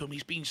come into him,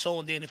 he's been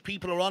zoned in. If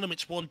people are on him,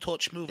 it's one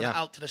touch moving it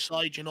out to the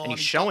side, you know. And he's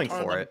not showing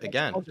turning for on it the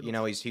again. positive. You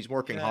know, he's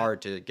working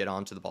hard to get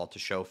onto the ball to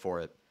show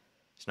for it.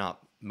 He's not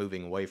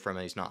moving away from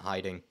it. He's not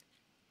hiding.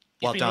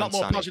 He's been a lot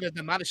more Sonny. positive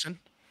than Madison.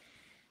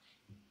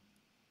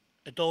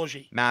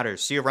 Adoji.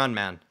 Matters. See you run,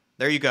 man.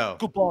 There you go.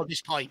 Good ball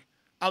this time.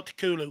 Out to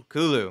Kulu.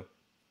 Kulu.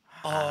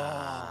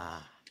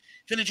 Oh.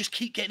 Villa just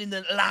keep getting in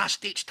the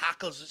last-ditch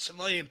tackles. It's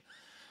annoying.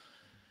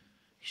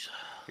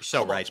 You're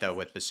so right, though,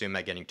 with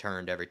Basuma getting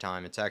turned every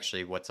time. It's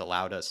actually what's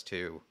allowed us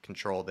to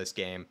control this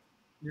game.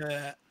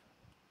 Yeah.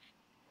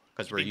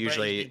 Because we're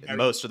usually,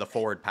 most of the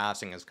forward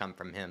passing has come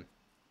from him.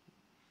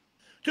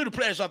 Two of the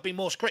players I've been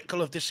most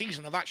critical of this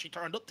season have actually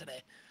turned up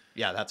today.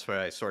 Yeah, that's what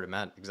I sort of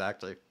meant,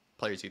 exactly.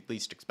 Players you'd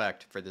least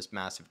expect for this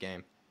massive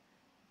game.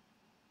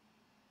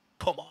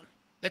 Come on.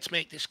 Let's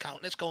make this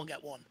count. Let's go and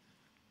get one.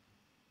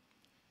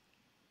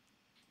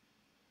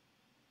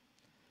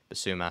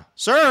 Basuma.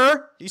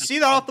 Sir! You see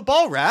that off the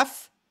ball,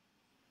 ref?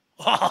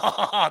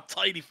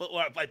 Tiny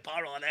footwork by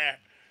Porro there.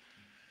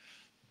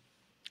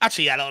 That's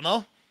a yellow,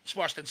 no? It's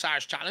worse than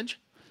Sar's challenge.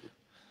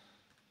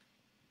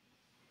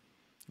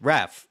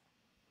 Ref.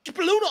 Just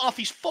balloon it off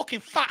his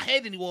fucking fat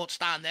head and he won't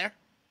stand there.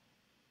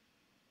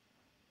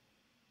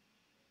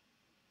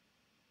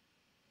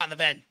 And the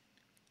Ven.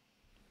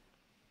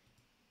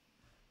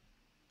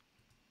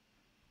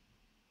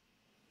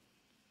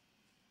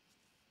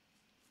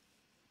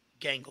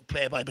 Again, good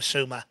play by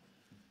Basuma.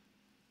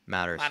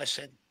 Matters.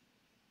 Madison.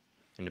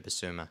 Into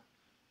Basuma.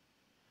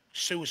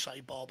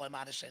 Suicide ball by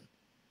Madison.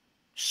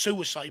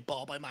 Suicide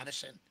ball by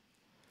Madison.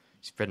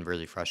 It's been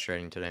really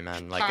frustrating today,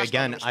 man. Like,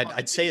 again,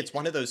 I'd say it's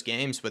one of those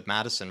games with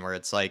Madison where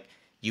it's like,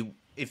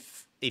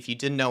 if you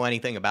didn't know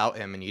anything about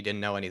him and you didn't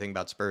know anything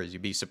about Spurs,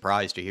 you'd be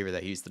surprised to hear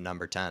that he's the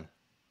number 10.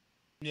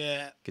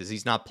 Yeah. Because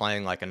he's not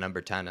playing like a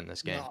number 10 in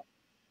this game. No.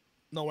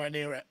 Nowhere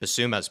near it.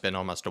 Basuma's been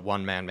almost a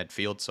one-man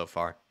midfield so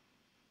far.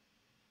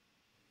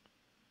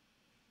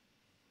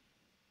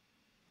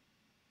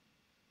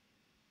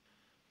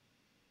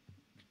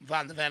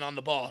 Van de Ven on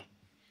the ball.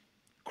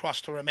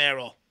 Cross to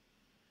Romero.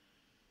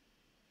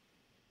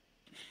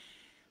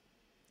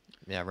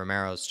 Yeah,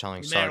 Romero's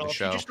telling Sar to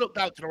show. If you just looked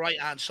out to the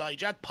right-hand side,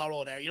 you had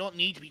Porro there. You don't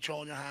need to be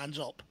throwing your hands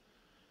up.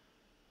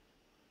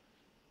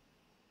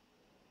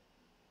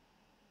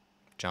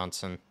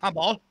 Johnson.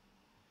 Handball.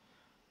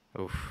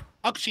 Oof.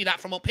 I could see that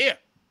from up here.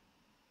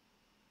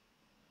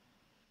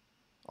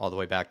 All the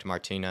way back to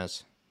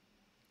Martinez.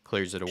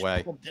 Clears it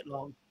away. Pumped it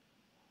long.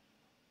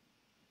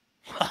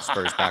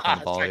 Spurs back on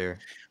the ball here.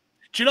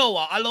 Do you know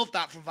what? I love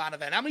that from Van de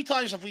Ven. How many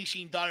times have we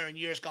seen Dyer in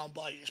years gone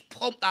by? Just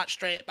pump that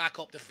straight back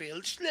up the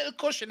field. Just a little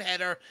cushion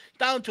header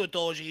down to a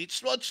doji.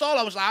 It's all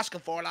I was asking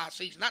for last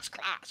season. That's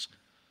class.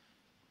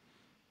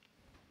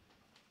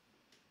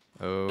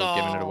 Oh,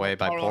 giving it away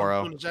by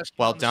Porro. Kulu's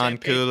Well on the done, same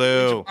page.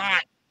 Kulu.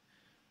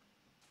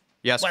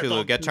 Yes, Well Kulu.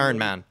 done, Get Kulu. turned,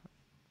 man. Give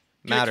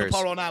it to Matters.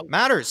 Porro now.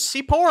 Matters.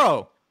 See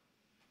Porro.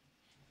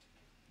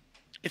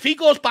 If he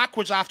goes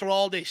backwards after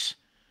all this,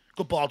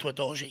 good ball to a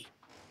doji.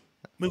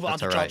 Move on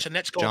That's to all right. Johnson.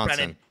 Let's go, Johnson.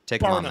 Brennan.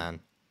 Take him Burn on, him. man.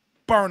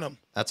 Burn him.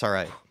 That's all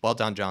right. Well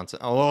done, Johnson.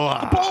 Oh.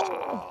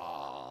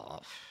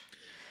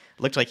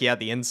 Looked like he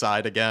had the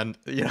inside again.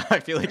 You know, I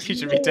feel like he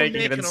should be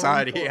taking it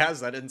inside. He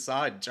has that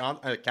inside.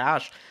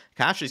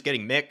 Cash is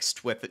getting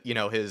mixed with, you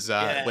know, his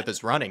with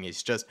his running.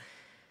 He's just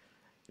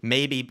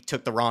maybe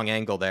took the wrong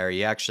angle there.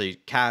 He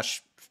actually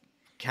Cash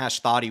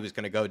thought he was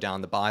going to go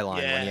down the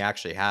byline when he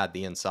actually had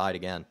the inside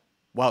again.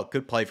 Well,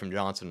 good play from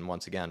Johnson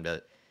once again,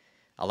 but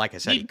like I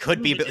said, he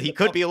could be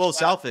a little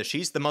selfish.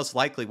 He's the most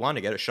likely one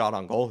to get a shot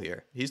on goal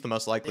here. He's the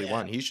most likely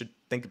one. He should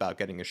think about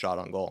getting a shot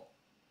on goal.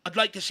 I'd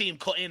like to see him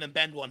cut in and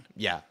bend one.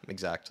 Yeah,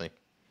 exactly.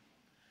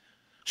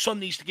 Son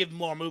needs to give him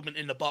more movement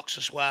in the box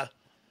as well.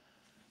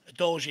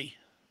 Doji.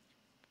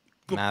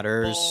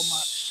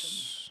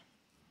 Matters.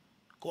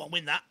 Go on,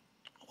 win that.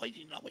 Why are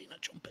you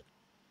not jumping?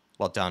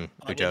 Well done,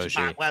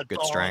 Udoji. Well Good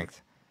done.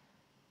 strength.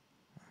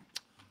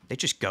 They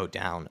just go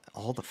down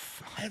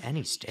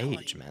any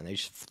stage, man. They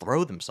just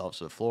throw themselves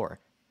to the floor.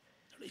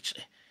 It's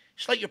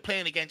like you're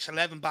playing against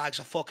 11 bags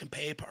of fucking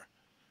paper.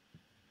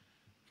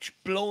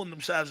 Just blowing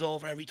themselves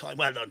over every time.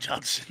 Well done,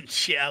 Johnson.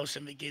 Shithouse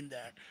and McGinn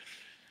there.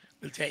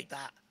 We'll take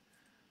that.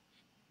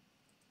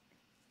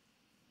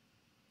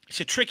 It's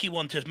a tricky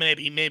one to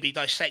maybe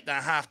dissect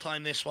at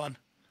halftime, this one.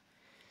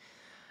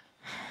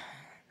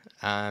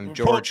 We're approaching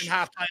George.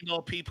 halftime,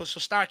 though, people. So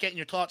start getting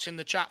your thoughts in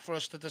the chat for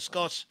us to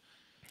discuss.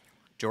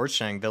 George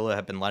saying Villa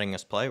have been letting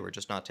us play. We're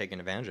just not taking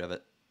advantage of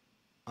it.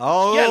 Yeah,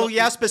 Oh, look,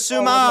 yes,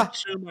 well done, Basuma.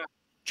 Basuma.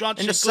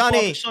 Johnson, Into good ball to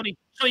Sonny. Sonny.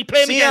 Sonny,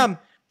 play him See again. him.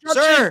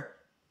 Johnson Sir.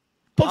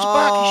 pulls it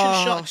back. He should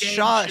have Oh, shot again.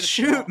 shot.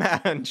 Shoot,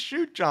 man.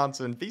 Shoot,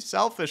 Johnson. Be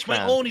selfish, My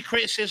man. only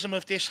criticism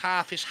of this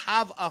half is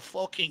have a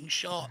fucking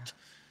shot.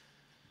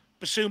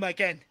 Basuma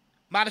again.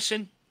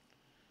 Madison.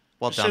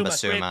 Well done, Great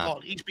Basuma.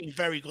 ball. He's been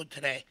very good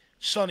today.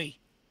 Sonny.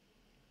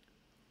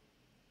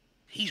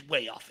 He's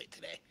way off it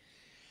today.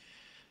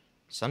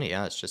 Sonny,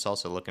 yeah, it's just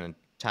also looking a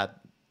tad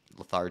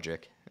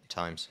lethargic at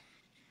times.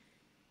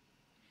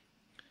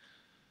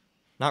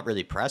 Not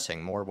really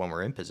pressing, more when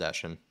we're in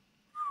possession.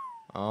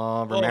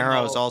 Oh,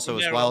 Romero's also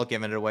as well,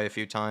 giving it away a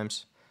few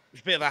times. It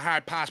was a bit of a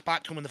hard pass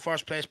back to him in the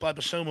first place by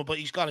Basuma, but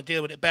he's got to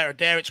deal with it better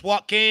there. It's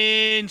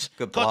Watkins.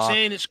 Good block. Cuts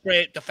in. It's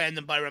great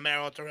defending by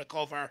Romero to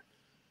recover.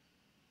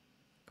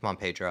 Come on,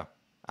 Pedro.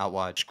 Out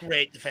wide. It's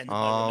great defending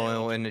by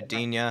Romero. Oh, and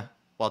Nadine.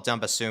 Well done,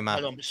 Basuma.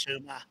 Well done,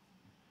 Basuma.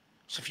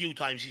 It's a few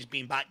times he's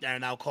been back there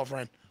now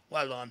covering.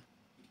 Well done.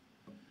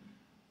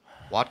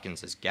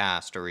 Watkins is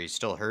gassed, or he's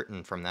still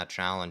hurting from that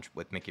challenge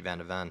with Mickey Van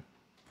de Ven.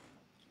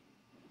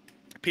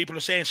 People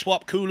are saying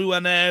swap Kulu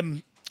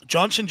and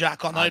Johnson,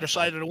 Jack, on either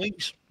side of the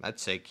wings. I'd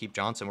say keep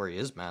Johnson where he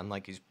is, man.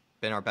 Like, he's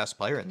been our best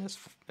player in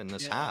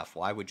this half.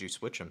 Why would you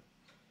switch him?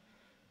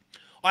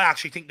 I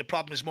actually think the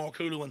problem is more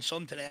Kulu and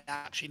Son today,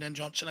 actually, than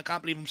Johnson. I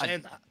can't believe I'm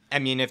saying that. I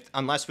mean,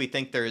 unless we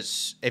think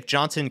if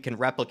Johnson can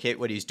replicate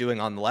what he's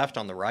doing on the left,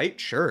 on the right,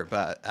 sure.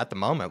 But at the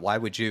moment, why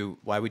would you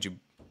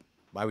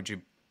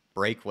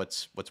break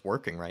what's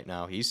working right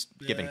now? He's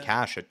giving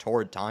Cash a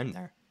torrid time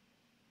there.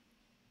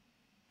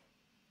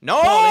 No!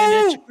 Ball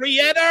in, it's a free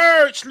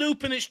header. It's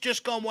looping. It's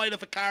just gone wide of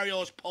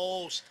Vicario's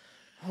post.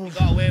 He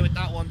got away with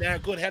that one there.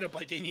 Good header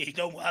by Digne. He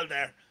done well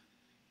there.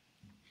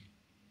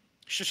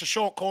 It's just a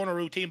short corner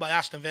routine by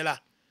Aston Villa.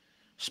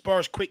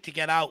 Spurs quick to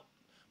get out.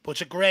 But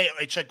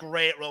it's a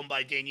great run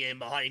by Digne in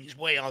behind. He's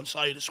way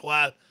onside as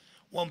well.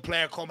 One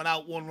player coming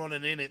out, one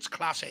running in. It's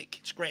classic.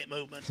 It's great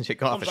movement. Did it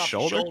go off his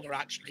shoulder? His shoulder,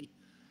 actually.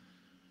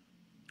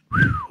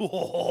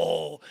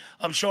 Oh,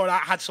 I'm sure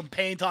that had some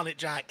paint on it,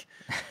 Jack.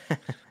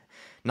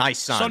 Nice,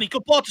 son. Sonny,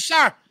 good ball to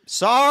Sar.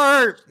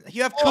 Sar,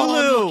 you have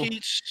Kulu.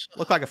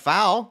 Look like a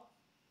foul.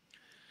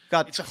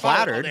 It's a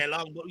clattered. Foul all day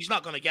long, but he's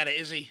not going to get it,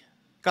 is he?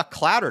 Got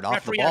clattered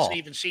off the ball. Referee hasn't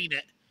even seen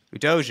it.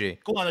 Udoji.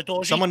 Go on,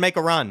 Udoji. Someone make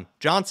a run.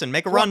 Johnson,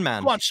 make a run,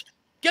 man. Go on.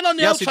 Get on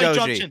the outside, Udoji.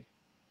 Johnson.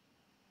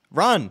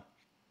 Run.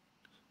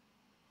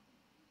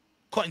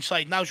 Cut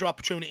inside. Now's your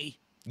opportunity.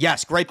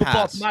 Yes, great Good pass.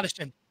 ball to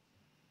Madison.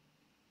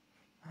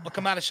 What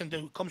can Madison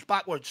do? Comes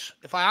backwards.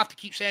 If I have to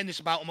keep saying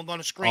this about him, I'm going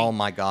to scream. Oh,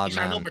 my God, He's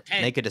man. our number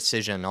 10. Make a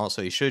decision.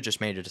 Also, you should have just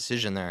made a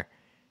decision there.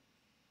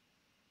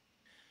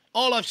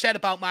 All I've said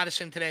about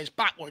Madison today is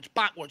backwards,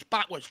 backwards,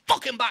 backwards,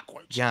 fucking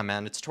backwards. Yeah,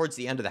 man. It's towards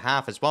the end of the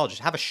half as well.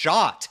 Just have a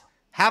shot.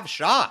 Have a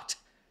shot.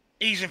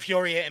 He's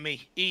infuriating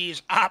me. He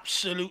is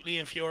absolutely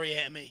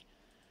infuriating me.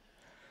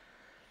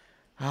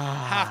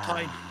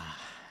 Half-time.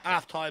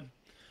 Half-time.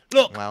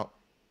 Look. Well,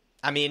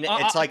 I mean,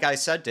 it's like I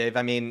said, Dave.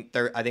 I mean,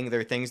 I think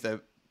there are things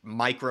that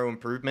micro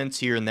improvements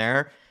here and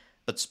there,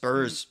 but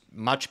Spurs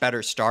much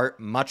better start,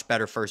 much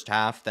better first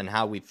half than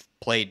how we've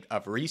played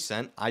of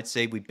recent. I'd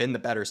say we've been the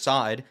better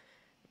side,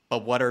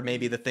 but what are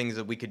maybe the things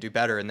that we could do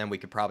better? And then we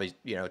could probably,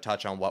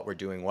 touch on what we're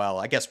doing well.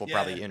 I guess we'll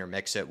probably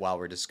intermix it while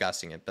we're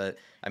discussing it. But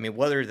I mean,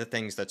 what are the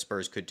things that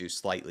Spurs could do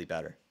slightly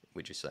better,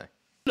 would you say?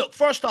 Look,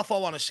 first off, I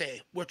want to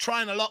say we're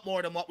trying a lot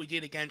more than what we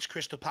did against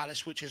Crystal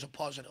Palace, which is a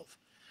positive.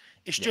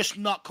 It's just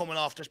not coming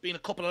off. There's been a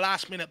couple of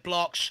last-minute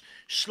blocks,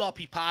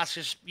 sloppy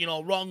passes,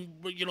 wrong,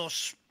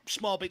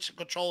 small bits of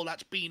control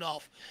that's been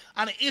off.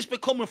 And it is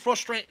becoming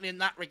frustrating in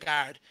that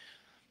regard.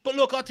 But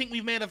look, I think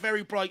we've made a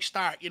very bright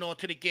start,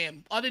 to the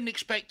game. I didn't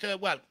expect to,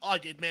 I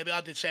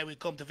did say we'd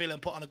come to Villa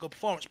and put on a good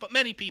performance, but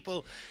many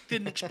people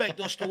didn't expect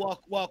us to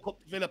walk up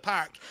to Villa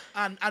Park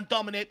and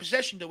dominate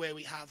possession the way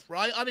we have,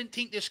 right? I didn't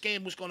think this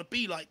game was going to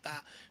be like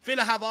that.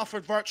 Villa have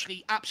offered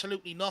virtually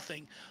absolutely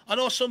nothing. I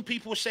know some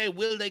people say,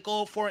 will they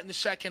go for it in the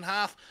second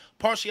half?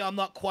 Personally, I'm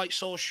not quite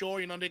so sure.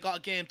 They got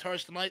a game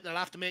Thursday night. They'll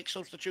have to make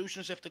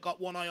substitutions if they've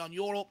got one eye on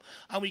Europe,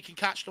 and we can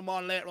catch them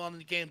on later on in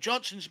the game.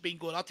 Johnson's been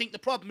good. I think the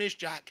problem is,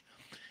 Jack,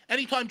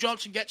 anytime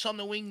Johnson gets on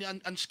the wing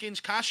and skins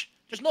Cash,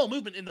 there's no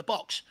movement in the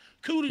box.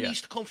 Kulu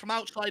needs to come from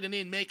outside and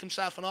in, make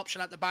himself an option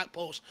at the back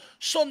post.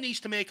 Son needs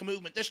to make a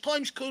movement. There's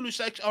times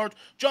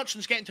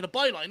Johnson's getting to the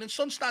byline and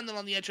Son's standing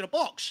on the edge of the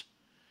box.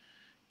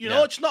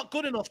 It's not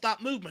good enough,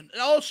 that movement.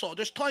 And also,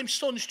 there's times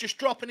Son's just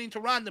dropping into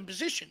random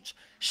positions.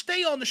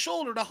 Stay on the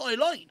shoulder of the high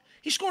line.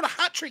 He scored a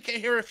hat-trick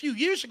here a few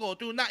years ago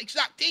doing that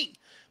exact thing.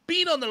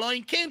 Being on the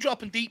line, came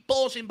dropping deep,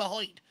 balls in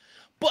behind.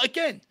 But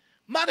again,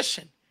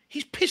 Madison,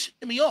 he's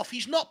pissing me off.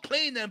 He's not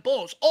playing them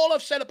balls. All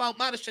I've said about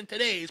Madison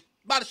today is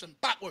Madison,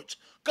 backwards,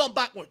 gone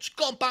backwards,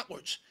 gone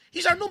backwards.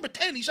 He's our number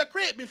 10. He's a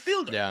great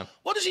midfielder. Yeah.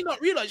 What does he not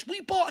realise?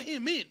 We bought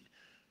him in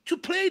to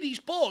play these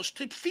balls,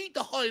 to feed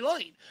the high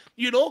line,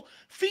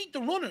 feed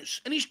the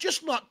runners. And he's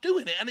just not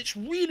doing it. And it's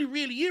really,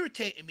 really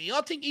irritating me.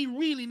 I think he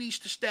really needs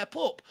to step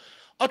up.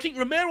 I think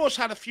Romero's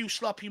had a few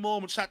sloppy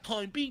moments at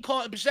time, being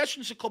caught in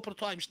possessions a couple of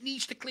times,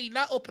 needs to clean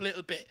that up a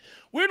little bit.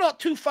 We're not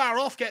too far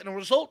off getting a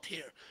result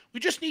here.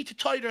 We just need to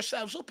tidy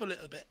ourselves up a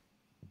little bit.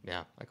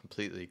 Yeah, I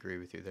completely agree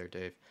with you there,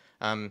 Dave.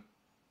 I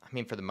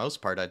mean, for the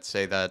most part, I'd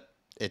say that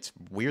it's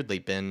weirdly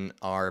been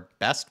our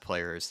best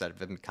players that have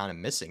been kind of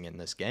missing in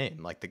this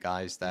game, like the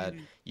guys that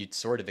you'd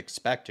sort of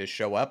expect to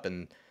show up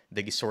and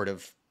the sort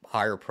of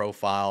higher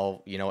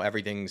profile,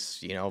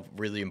 everything's,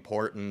 really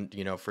important,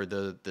 for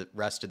the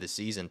rest of the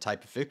season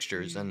type of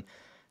fixtures. And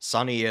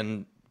Sonny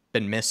and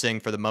been missing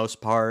for the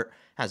most part.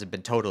 Hasn't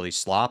been totally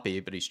sloppy,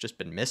 but he's just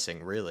been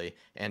missing, really.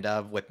 And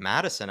with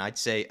Madison, I'd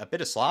say a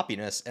bit of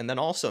sloppiness and then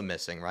also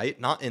missing, right?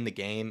 Not in the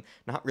game,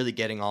 not really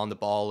getting on the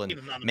ball and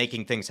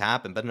making things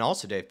happen. But then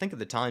also, Dave, think of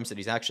the times that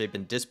he's actually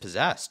been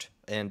dispossessed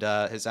and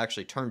has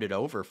actually turned it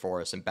over for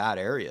us in bad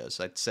areas.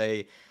 I'd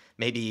say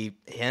maybe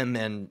him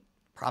and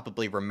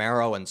probably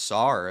Romero and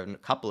Sarr on a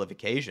couple of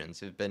occasions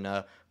have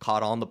been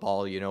caught on the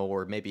ball,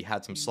 or maybe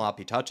had some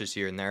sloppy touches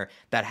here and there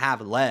that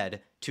have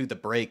led to the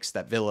breaks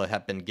that Villa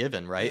have been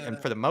given, right? Yeah.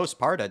 And for the most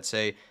part, I'd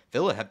say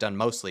Villa have done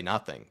mostly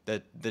nothing.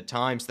 The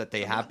times that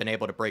they have been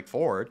able to break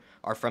forward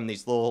are from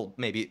these little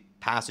maybe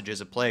passages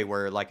of play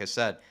where, like I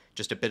said,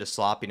 just a bit of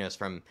sloppiness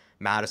from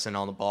Madison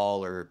on the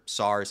ball, or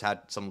Sarr's had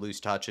some loose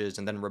touches,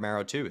 and then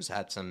Romero too has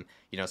had some,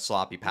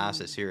 sloppy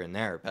passes here and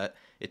there. But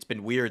it's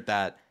been weird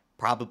that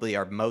probably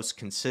our most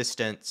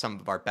consistent, some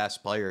of our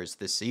best players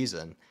this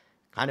season,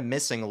 kind of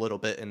missing a little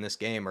bit in this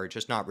game or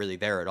just not really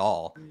there at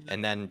all.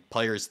 And then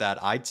players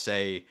that I'd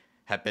say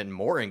have been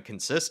more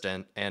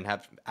inconsistent and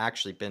have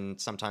actually been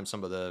sometimes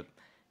some of the,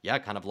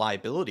 kind of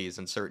liabilities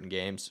in certain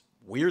games,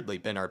 weirdly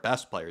been our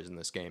best players in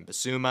this game.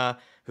 Basuma,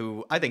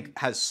 who I think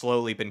has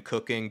slowly been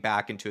cooking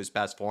back into his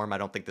best form. I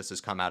don't think this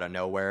has come out of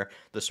nowhere,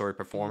 the sort of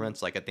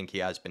performance. Like, I think he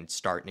has been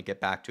starting to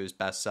get back to his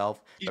best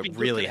self. It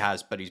really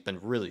has, but he's been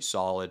really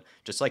solid.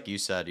 Just like you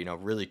said,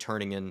 really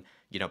turning in,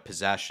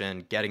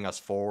 possession, getting us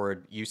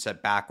forward. You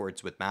said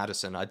backwards with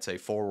Madison. I'd say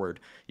forward,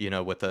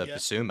 with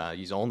Basuma.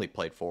 He's only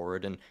played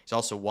forward, and he's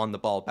also won the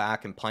ball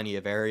back in plenty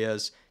of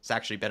areas. He's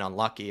actually been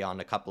unlucky on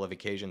a couple of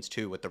occasions,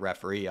 too, with the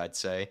referee, I'd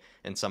say,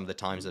 and some of the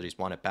times that he's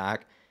won it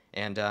back.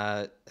 And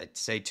I'd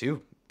say,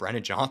 too,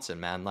 Brennan Johnson,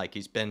 man, like,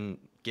 he's been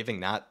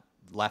giving that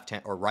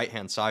left-hand or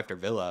right-hand side for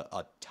Villa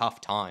a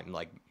tough time.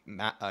 Like,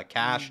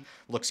 Cash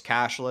looks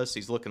cashless.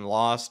 He's looking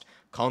lost.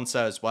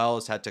 Konsa as well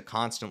has had to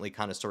constantly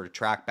kind of sort of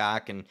track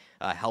back and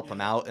help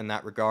him out in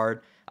that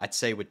regard. I'd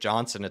say with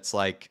Johnson, it's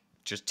like,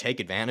 just take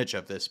advantage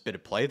of this bit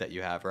of play that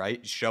you have,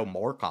 right? Show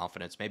more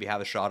confidence. Maybe have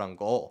a shot on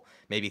goal.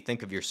 Maybe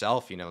think of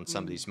yourself, in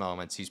some of these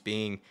moments. He's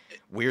being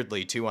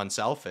weirdly too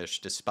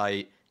unselfish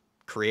despite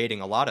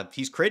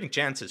he's creating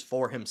chances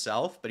for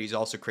himself, but he's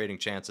also creating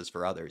chances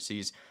for others.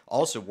 He's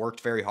also worked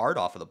very hard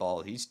off of the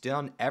ball. He's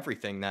done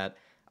everything that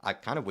I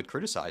kind of would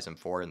criticize him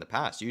for in the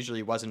past. Usually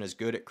he wasn't as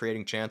good at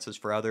creating chances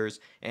for others,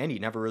 and he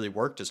never really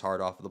worked as hard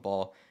off of the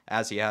ball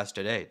as he has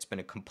today. It's been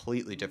a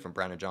completely different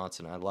Brennan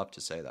Johnson. I'd love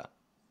to say that.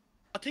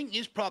 I think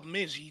his problem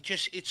is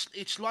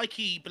it's like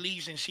he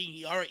believes in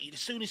seniority.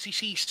 As soon as he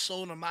sees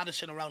Son or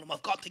Madison around him,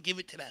 I've got to give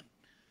it to them.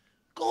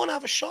 Go and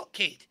have a shot,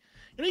 kid.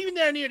 Even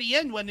there near the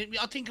end, when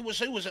I think it was,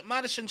 who was it?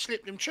 Madison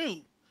slipped him through.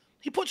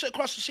 He puts it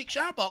across the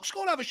 6-yard box.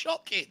 Go and have a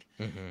shot, kid.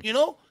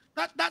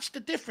 That's the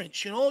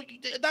difference.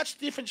 That's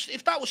the difference.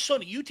 If that was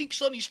Sonny, you think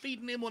Sonny's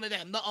feeding him one of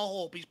them? Not a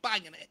hope. He's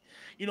banging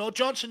it.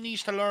 Johnson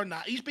needs to learn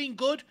that. He's been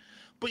good,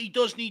 but he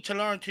does need to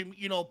learn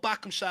to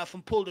back himself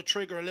and pull the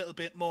trigger a little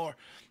bit more.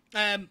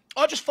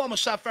 I just find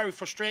myself very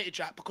frustrated,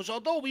 Jack, because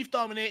although we've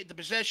dominated the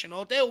possession,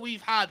 although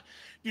we've had,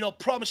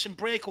 promising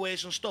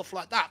breakaways and stuff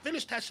like that,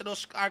 Villa's tested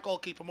our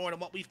goalkeeper more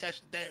than what we've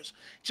tested theirs.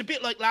 It's a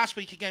bit like last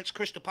week against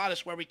Crystal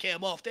Palace where we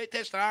came off. They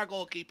tested our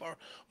goalkeeper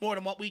more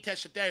than what we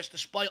tested theirs,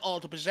 despite all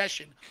the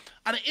possession.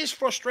 And it is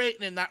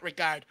frustrating in that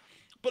regard.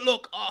 But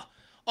look,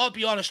 I'll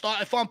be honest,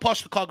 if I'm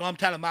Postecoglou, I'm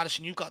telling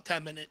Madison, you've got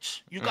 10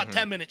 minutes. You've got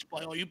 10 minutes,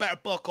 boy, or you better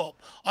buck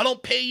up. I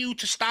don't pay you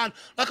to stand.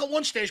 Like at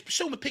one stage,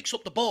 Basuma picks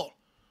up the ball.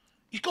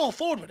 He's going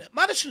forward with it.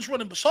 Madison's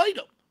running beside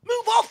him.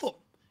 Move off him.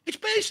 It's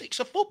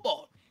basics of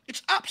football.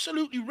 It's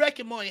absolutely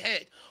wrecking my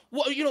head.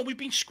 We've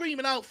been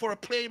screaming out for a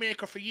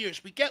playmaker for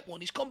years. We get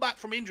one. He's come back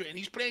from injury and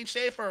he's playing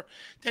safer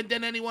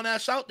than anyone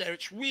else out there.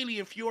 It's really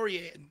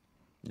infuriating.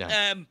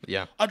 Yeah.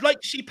 I'd like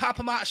to see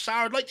Papa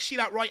Sarr. I'd like to see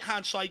that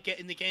right-hand side get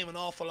in the game an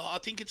awful lot. I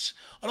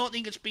don't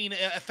think it's been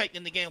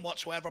affecting the game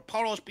whatsoever.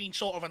 Porro's been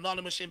sort of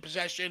anonymous in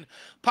possession.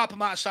 Papa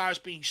Sarr's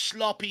been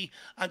sloppy,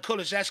 and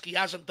Kulusevski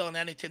hasn't done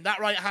anything. That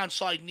right-hand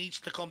side needs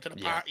to come to the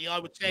party. I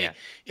would say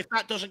if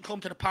that doesn't come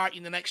to the party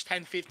in the next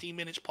 10, 15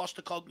 minutes,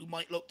 Postecoglou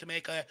might look to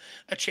make a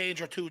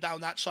change or two down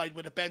that side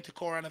with a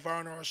Bentancur and a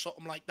Werner or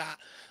something like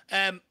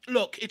that.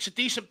 Look, it's a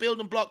decent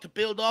building block to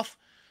build off.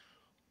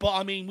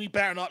 But, we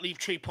better not leave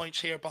 3 points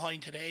here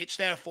behind today. It's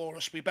there for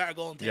us. We better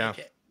go and take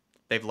it.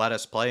 they've let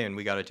us play, and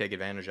we got to take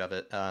advantage of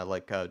it,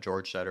 like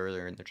George said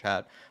earlier in the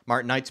chat.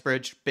 Martin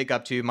Knightsbridge, big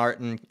up to you,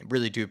 Martin.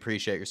 Really do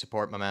appreciate your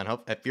support, my man.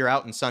 Hope if you're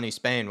out in sunny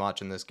Spain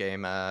watching this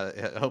game,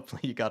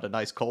 hopefully you got a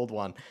nice cold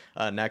one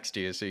next to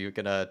you, so you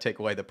can take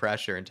away the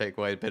pressure and take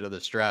away a bit of the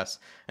stress.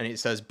 And he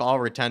says ball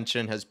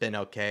retention has been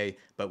okay,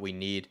 but we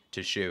need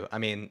to shoot. I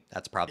mean,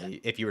 that's probably,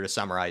 if you were to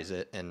summarize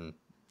it in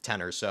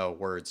 10 or so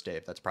words,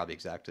 Dave, that's probably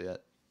exactly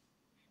it.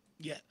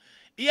 Yeah.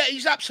 Yeah,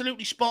 he's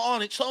absolutely spot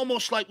on. It's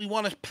almost like we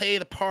want to play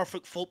the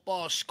perfect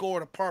football, score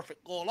the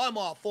perfect goal. I'm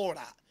all for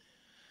that.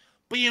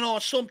 But, you know,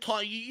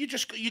 sometimes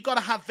you got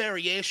to have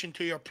variation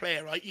to your play,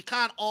 right? You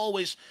can't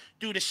always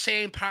do the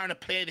same pattern of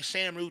play, the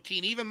same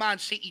routine. Even Man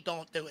City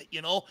don't do it,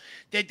 you know.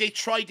 They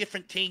try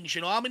different things,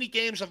 you know. How many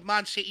games have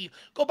Man City...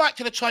 Go back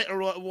to the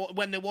title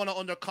when they won it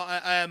under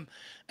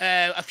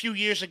a few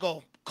years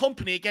ago.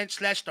 Company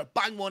against Leicester,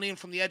 bang one in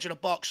from the edge of the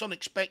box,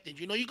 unexpected.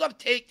 You know, you got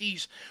to take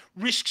these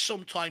risks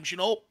sometimes, you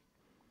know.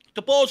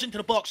 The balls into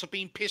the box have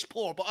been piss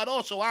poor, but I'd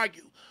also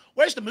argue,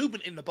 where's the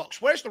movement in the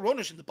box? Where's the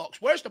runners in the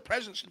box? Where's the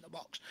presence in the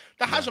box?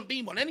 There hasn't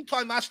been one.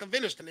 Anytime Aston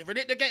Villa's delivered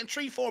it, they're getting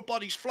 3-4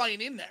 bodies flying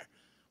in there.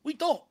 We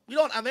don't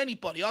have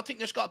anybody. I think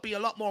there's got to be a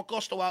lot more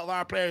gusto out of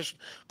our players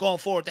going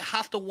forward. They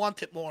have to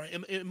want it more,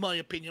 in my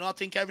opinion. I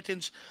think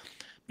everything's,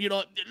 you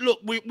know, look,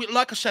 we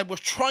like I said, we're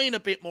trying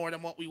a bit more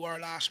than what we were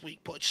last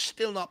week, but it's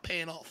still not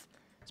paying off.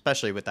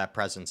 Especially with that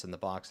presence in the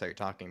box that you're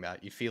talking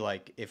about. You feel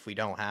like if we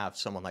don't have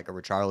someone like a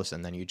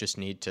Richarlison, then you just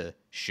need to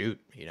shoot.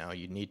 You know,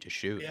 you need to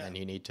shoot, and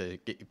you need to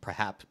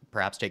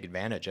perhaps take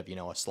advantage of, you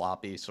know, a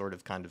sloppy sort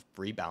of kind of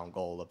rebound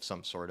goal of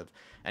some sort of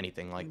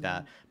anything like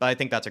that. But I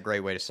think that's a great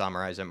way to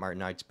summarize it, Martin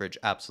Knightsbridge,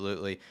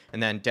 absolutely.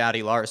 And then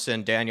Daniel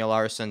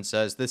Larson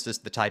says, this is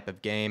the type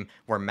of game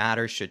where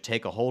Matters should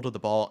take a hold of the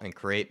ball and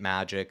create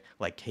magic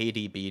like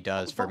KDB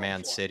does for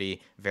Man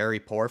City. Very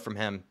poor from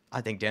him. I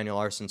think Daniel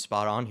Larson's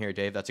spot on here,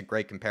 Dave. That's a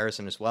great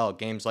comparison as well.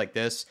 Games like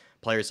this,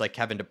 players like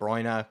Kevin De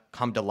Bruyne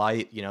come to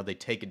light. You know, they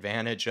take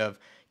advantage of,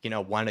 you know,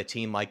 when a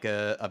team like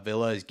a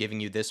Villa is giving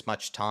you this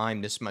much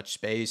time, this much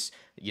space,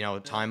 you know,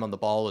 time on the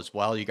ball as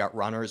well. You got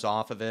runners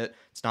off of it.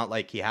 It's not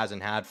like he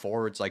hasn't had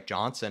forwards like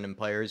Johnson and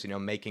players, you know,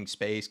 making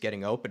space,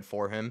 getting open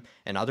for him,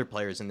 and other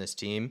players in this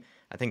team.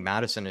 I think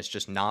Maddison is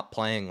just not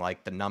playing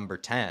like the number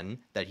 10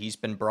 that he's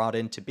been brought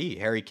in to be.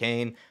 Harry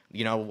Kane,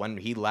 you know, when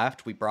he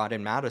left, we brought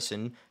in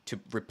Maddison to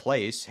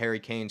replace Harry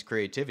Kane's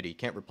creativity.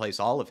 Can't replace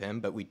all of him,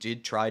 but we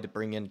did try to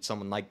bring in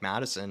someone like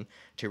Maddison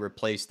to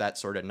replace that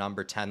sort of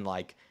number 10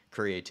 like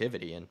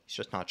creativity, and he's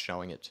just not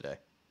showing it today.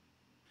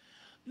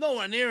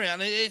 Nowhere near it,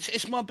 and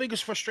it's my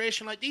biggest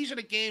frustration. Like, these are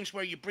the games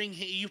where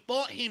you've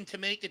bought him to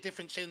make the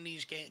difference in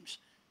these games.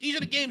 These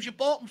are the games you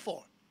bought him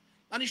for.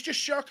 And he's just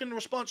shirking the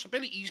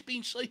responsibility.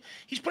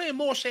 He's playing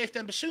more safe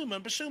than Basuma.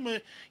 And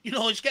Basuma, you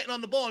know, is getting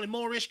on the ball in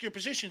more riskier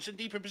positions and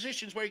deeper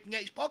positions where he can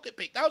get his pocket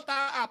picked. How's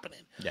that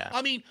happening? Yeah.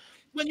 I mean,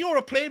 when you're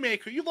a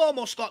playmaker, you've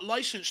almost got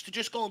license to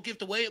just go and give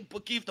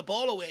the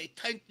ball away,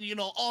 you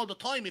know, all the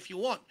time if you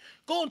want.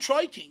 Go and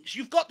try things.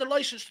 You've got the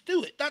license to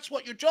do it. That's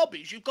what your job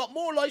is. You've got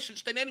more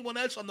license than anyone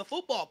else on the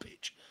football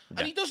pitch. Yeah.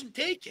 And he doesn't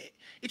take it.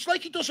 It's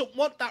like he doesn't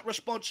want that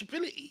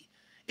responsibility.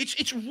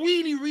 It's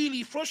really,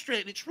 really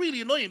frustrating. It's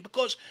really annoying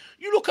because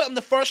you look at him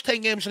the first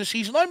 10 games of the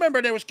season. I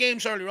remember there was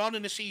games earlier on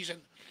in the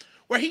season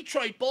where he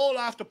tried ball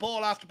after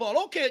ball after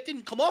ball. Okay, it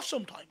didn't come off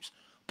sometimes,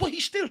 but he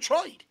still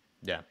tried.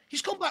 Yeah.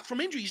 He's come back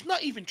from injury. He's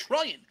not even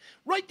trying.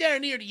 Right there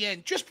near the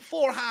end, just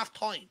before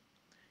half-time,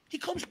 he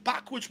comes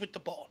backwards with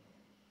the ball.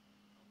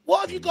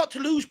 What have you got to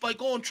lose by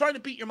trying to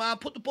beat your man,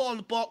 put the ball in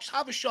the box,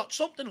 have a shot,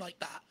 something like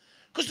that?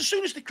 Because as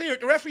soon as they clear it,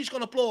 the referee's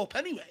going to blow up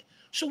anyway.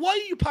 So why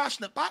are you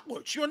passing it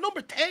backwards? You're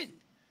number 10.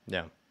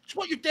 Yeah. It's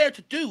what you're there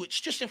to do. It's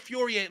just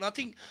infuriating. I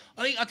think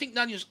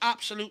Daniel's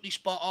absolutely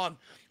spot on.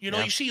 You know,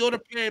 you see other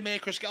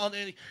playmakers get on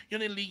in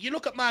the league. You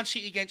look at Man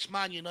City against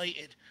Man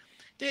United.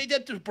 They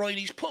did De Bruyne.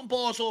 He's putting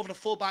balls over the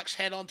fullback's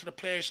head onto the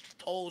players'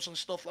 toes and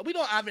stuff. Like, we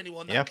don't have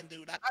anyone that can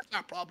do that. That's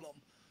our problem.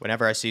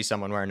 Whenever I see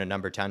someone wearing a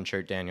number 10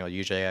 shirt, Daniel,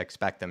 usually I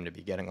expect them to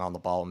be getting on the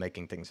ball and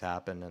making things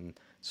happen and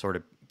sort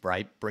of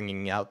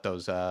bringing out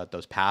those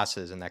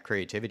passes and that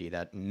creativity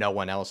that no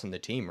one else in the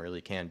team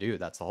really can do.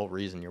 That's the whole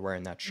reason you're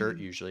wearing that shirt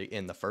usually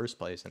in the first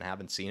place, and I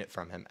haven't seen it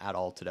from him at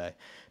all today.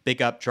 Big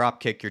up,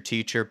 drop kick your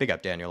teacher. Big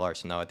up, Daniel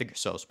Larson, though. I think you're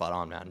so spot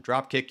on, man.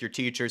 Drop kick your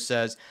teacher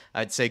says,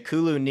 I'd say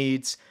Kulu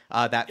needs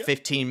that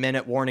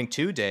 15-minute warning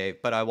too,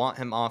 Dave, but I want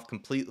him off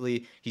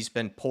completely. He's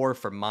been poor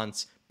for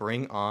months.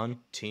 Bring on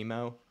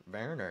Timo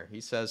Werner.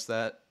 He says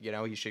that, you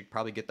know, he should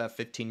probably get that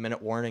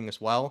 15-minute warning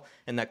as well,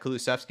 and that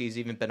Kulusevski's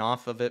even been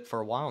off of it for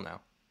a while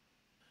now.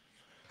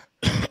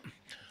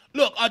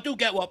 Look, I do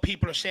get what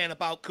people are saying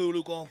about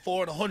Kulu going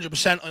forward.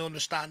 100% I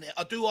understand it.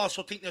 I do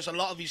also think there's a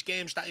lot of his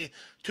games that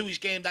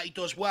he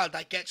does well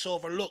that gets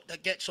overlooked,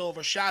 that gets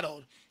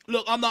overshadowed.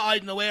 Look, I'm not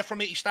hiding away from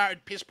it. He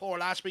started piss poor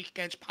last week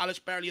against Palace,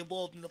 barely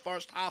involved in the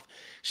first half.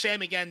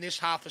 Same again this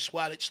half as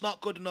well. It's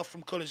not good enough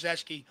from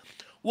Kulusevski.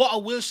 What I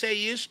will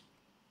say is,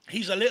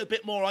 He's a little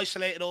bit more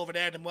isolated over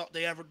there than what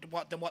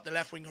the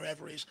left winger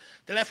ever is.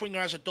 The left winger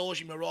has a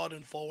dozy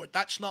marauding forward.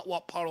 That's not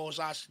what Porro's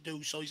asked to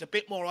do. So he's a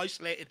bit more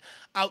isolated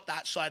out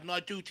that side, and I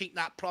do think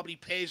that probably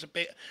plays a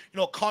bit,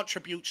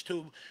 contributes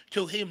to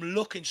him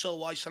looking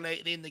so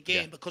isolated in the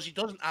game because he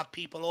doesn't have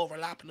people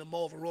overlapping him,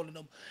 overrunning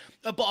him.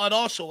 But I'd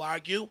also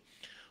argue.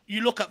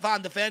 You look at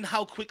Van de Ven,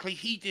 how quickly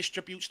he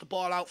distributes the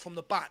ball out from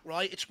the back,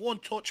 right? It's one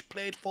touch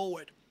played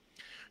forward.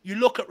 You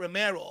look at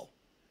Romero.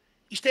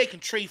 He's taking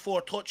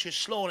 3-4 touches,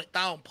 slowing it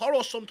down.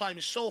 Porro sometimes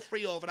is so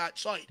free over that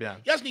side. Yeah.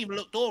 He hasn't even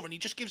looked over, and he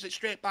just gives it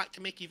straight back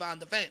to Mickey Van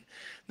de Ven.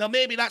 Now,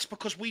 maybe that's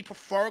because we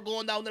prefer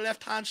going down the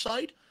left-hand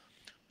side.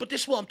 But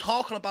this is what I'm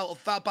talking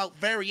about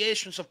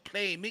variations of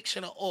play,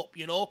 mixing it up,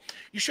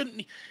 You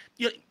shouldn't...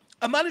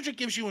 A manager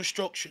gives you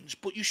instructions,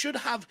 but you should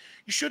have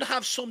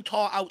some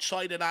thought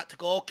outside of that to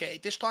go, okay,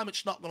 this time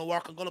it's not going to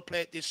work. I'm going to play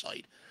it this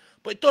side.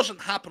 But it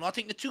doesn't happen. I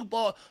think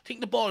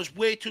the ball is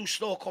way too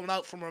slow coming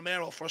out from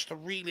Romero for us to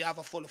really have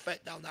a full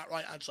effect down that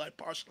right-hand side,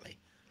 personally.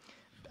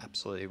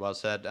 Absolutely. Well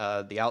said.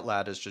 The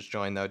Outlad has just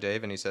joined, though,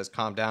 Dave, and he says,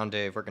 calm down,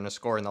 Dave. We're going to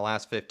score in the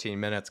last 15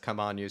 minutes. Come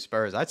on, you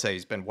Spurs. I'd say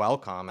he's been well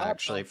calm,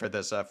 actually, for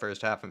this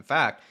first half. In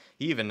fact,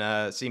 he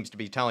even seems to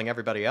be telling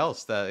everybody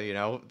else that,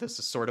 this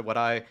is sort of what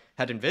I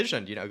had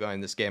envisioned, going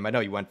this game. I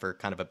know you went for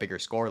kind of a bigger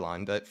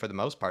scoreline, but for the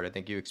most part, I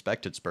think you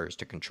expected Spurs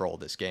to control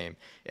this game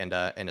and,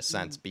 in a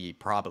sense, be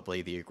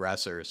probably the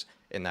aggressors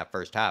in that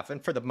first half.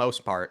 And for the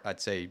most part,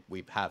 I'd say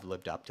we have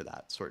lived up to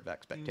that sort of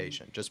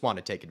expectation. Just want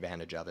to take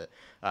advantage of it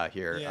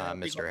here,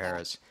 Mr.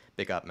 Harris.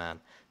 Big up,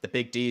 man. The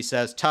Big D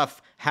says,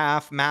 tough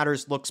half.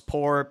 Matters looks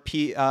poor.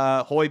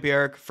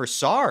 Højbjerg for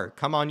Sarr.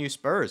 Come on, you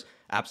Spurs.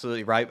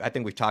 Absolutely right. I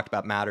think we've talked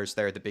about Matters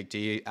there. The Big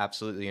D,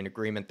 absolutely in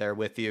agreement there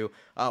with you.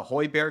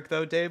 Højbjerg,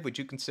 though, Dave, would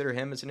you consider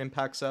him as an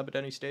impact sub at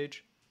any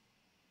stage?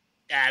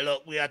 Yeah,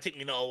 look, I think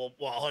we know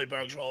what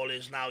Højbjerg's role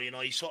is now.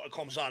 He sort of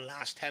comes on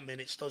last 10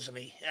 minutes, doesn't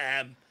he?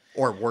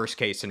 Or worst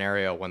case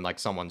scenario when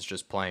someone's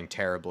just playing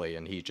terribly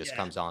and he just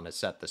comes on to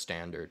set the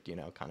standard,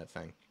 kind of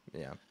thing.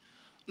 Yeah.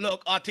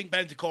 Look, I think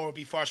Bentancur will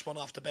be first one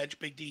off the bench.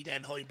 Big D,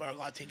 then Højbjerg.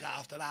 I think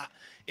after that,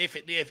 if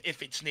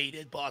it's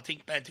needed, but I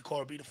think Bentancur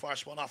will be the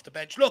first one off the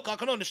bench. Look, I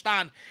can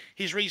understand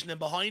his reasoning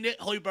behind it.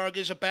 Højbjerg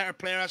is a better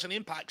player as an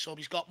impact, so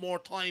he's got more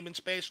time and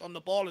space on the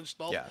ball and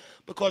stuff. Yeah.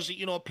 Because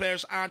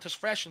players aren't as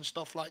fresh and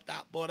stuff like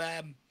that. But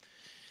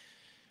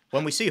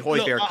when we see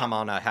Højbjerg come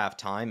on at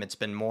halftime, it's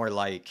been more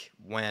like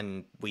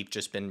when we've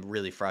just been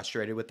really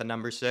frustrated with the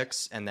number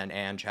 6, and then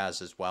Ange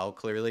has as well,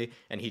 clearly,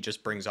 and he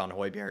just brings on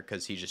Højbjerg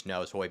because he just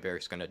knows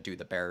Højbjerg's going to do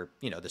the bare,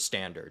 the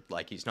standard.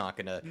 Like, he's not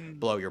going to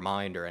blow your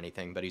mind or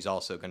anything, but he's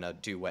also going to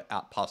do what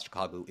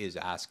Postecoglou is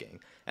asking.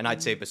 And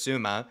I'd say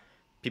Bissouma,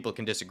 people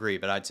can disagree,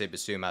 but I'd say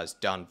Bissouma has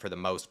done, for the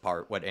most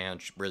part, what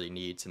Ange really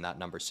needs in that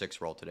number 6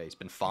 role today. He's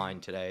been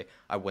fine today.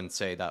 I wouldn't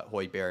say that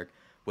Højbjerg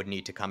would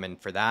need to come in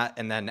for that.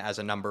 And then as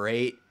a number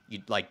 8,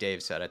 like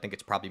Dave said, I think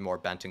it's probably more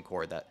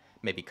Bentancur that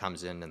maybe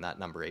comes in that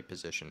number 8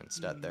 position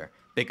instead there.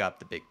 Big up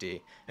the Big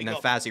D. And then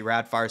Fazzy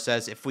Radfar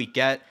says, if we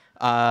get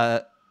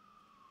the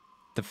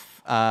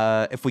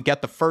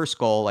first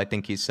goal, I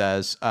think he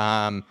says,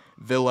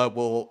 Villa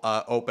will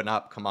open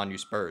up. Come on, you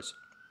Spurs.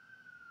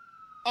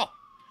 Oh,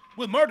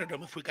 we'll murder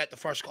them if we get the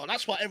first goal.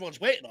 That's what everyone's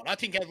waiting on. I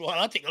think a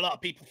lot of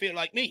people feel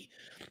like me.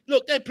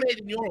 Look, they played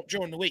in Europe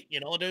during the week,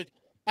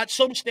 at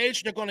some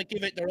stage, they're going to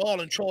give it their all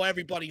and throw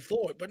everybody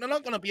forward, but they're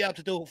not going to be able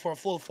to do it for a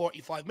full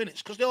 45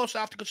 minutes because they also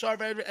have to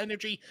conserve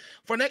energy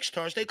for next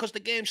Thursday because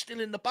the game's still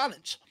in the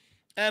balance.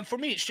 For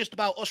me, it's just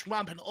about us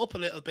ramping it up a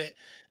little bit,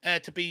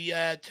 to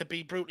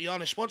be brutally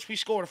honest. Once we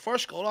score the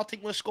first goal, I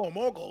think we'll score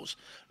more goals.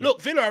 Look,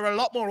 Villa are a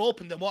lot more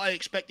open than what I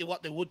expected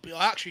what they would be.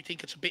 I actually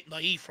think it's a bit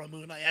naive from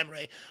Unai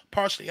Emery.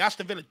 Personally,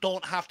 Aston Villa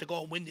don't have to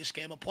go and win this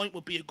game. A point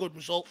would be a good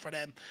result for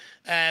them.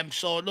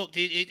 So, look,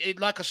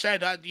 like I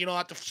said, at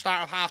the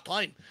start of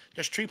half-time,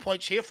 there's 3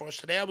 points here for us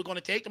today. We're going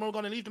to take them, or we're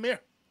going to leave them here.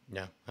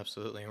 Yeah,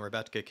 absolutely. And we're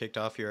about to get kicked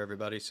off here,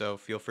 everybody. So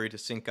feel free to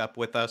sync up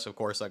with us. Of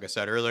course, like I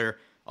said earlier,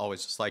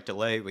 always a slight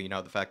delay.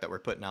 The fact that we're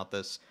putting out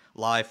this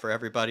live for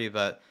everybody,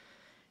 but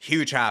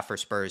huge half for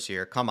Spurs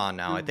here. Come on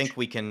now. Huge. I think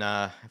we can,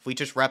 if we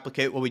just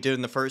replicate what we did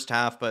in the first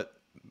half, but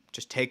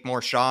just take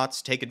more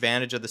shots, take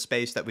advantage of the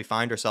space that we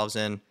find ourselves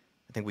in,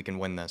 I think we can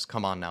win this.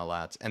 Come on now,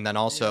 lads. And then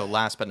also,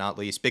 last but not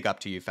least, big up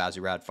to you,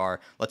 Fazzy Radfar.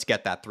 Let's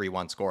get that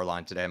 3-1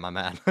 scoreline today, my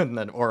man. And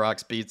then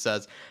Orox Beat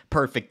says,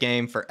 perfect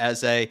game for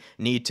Eze.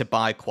 Need to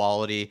buy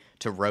quality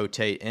to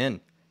rotate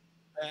in.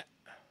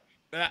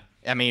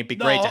 I mean, it'd be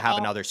great to have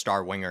another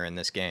star winger in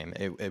this game.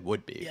 It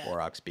would be,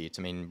 Orox Beats.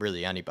 I mean,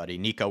 really anybody.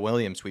 Nico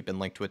Williams, we've been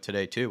linked with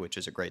today too, which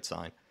is a great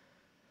sign.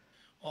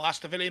 Oh, that's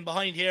the villain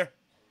behind here.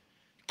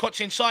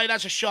 Cuts inside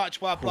as a shot.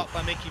 It's well blocked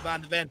by Mickey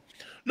Van de Ven.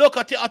 Look,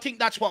 I think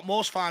that's what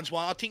most fans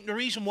want. I think the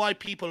reason why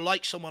people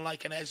like someone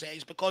like an Eze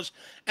is because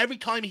every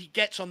time he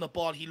gets on the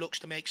ball, he looks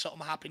to make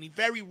something happen. He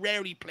very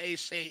rarely plays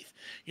safe.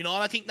 And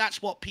I think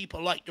that's what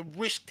people like, the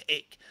risk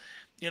take.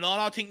 You know,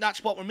 and I think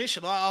that's what we're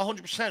missing.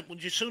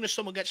 100%. As soon as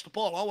someone gets the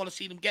ball, I want to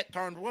see them get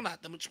turned, run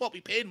at them. It's what we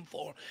paid them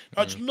for.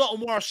 It's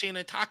nothing worse seeing an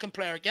attacking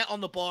player get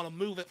on the ball and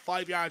move it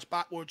 5 yards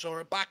backwards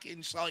or back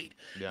inside.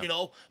 Yeah. You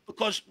know,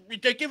 because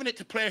they're giving it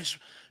to players.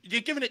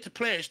 They're giving it to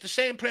players. The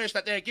same players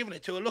that they're giving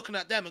it to are looking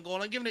at them and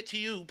going, "I'm giving it to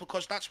you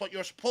because that's what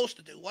you're supposed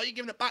to do. Why are you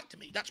giving it back to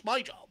me? That's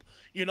my job."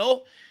 You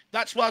know,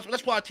 that's why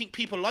I think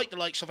people like the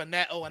likes of a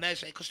Neto and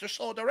Eze because they're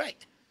so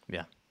direct.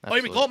 Yeah. Oh,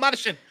 here we go,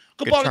 Madison.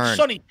 Good Good ball turn. into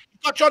Sonny.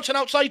 You've got Johnson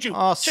outside you.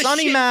 Oh,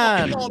 Sonny,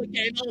 man. Oh,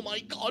 my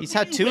God. He's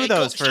had 2 of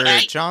those for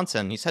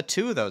Johnson. He's had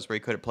 2 of those where he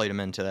could have played him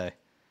in today.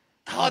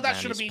 Oh, that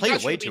should have been. He's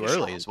played it way too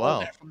early as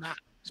well.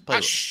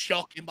 That's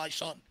shocking, my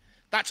son.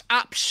 That's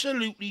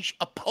absolutely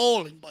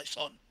appalling, my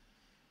son.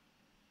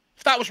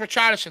 If that was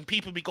Richarlison,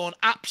 people would be going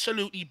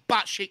absolutely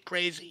batshit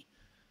crazy.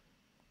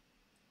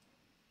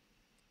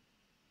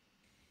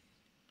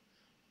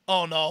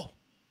 Oh, no.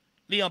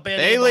 Leon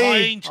Bailey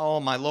behind. Oh,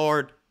 my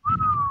Lord.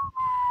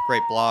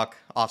 Great block.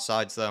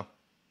 Offsides, though.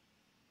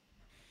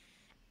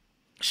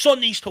 Son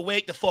needs to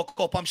wake the fuck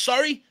up. I'm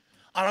sorry,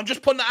 and I'm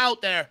just putting it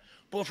out there.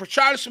 But if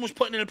Richarlison was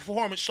putting in a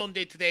performance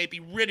Sunday today, he'd be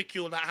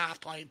ridiculed at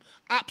halftime.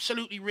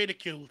 Absolutely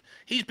ridiculed.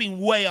 He's been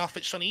way off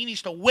it, Sonny. He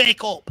needs to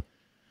wake up.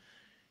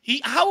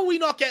 How are we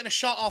not getting a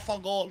shot off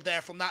on goal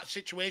there from that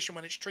situation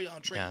when it's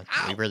 3-on-3? Yeah,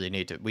 How? we really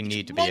need to. We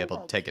need to be able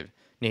to take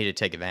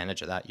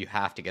advantage of that. You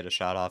have to get a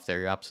shot off there.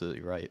 You're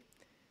absolutely right.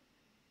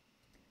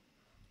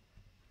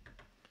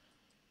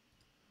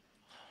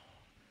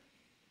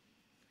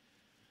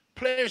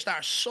 Players that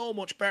are so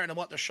much better than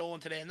what they're showing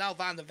today. And now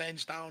Van de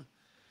Ven's down.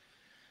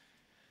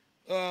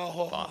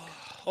 Oh,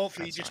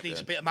 hopefully he just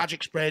needs a bit of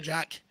magic spray,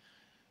 Jack.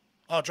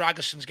 Oh,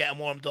 Dragison's getting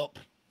warmed up.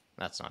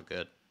 That's not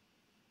good.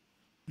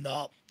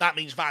 No, that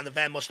means Van de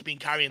Ven must have been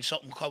carrying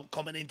something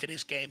coming into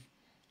this game.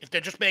 If they're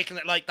just making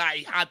it like that,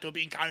 he had to have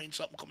been carrying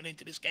something coming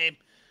into this game.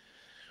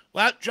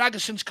 Well,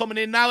 Dragison's coming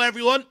in now,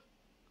 everyone.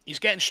 He's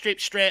getting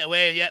stripped straight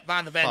away. Yeah,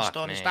 Van de Ven's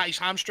done. Is that his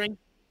hamstring?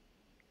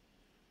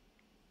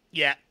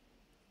 Yeah.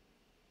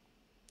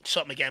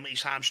 Something again with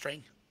his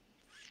hamstring.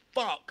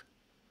 Fuck.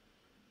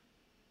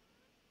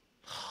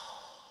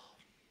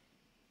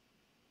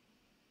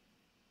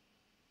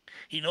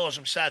 He knows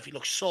himself. He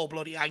looks so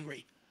bloody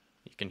angry.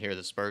 You can hear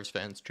the Spurs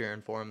fans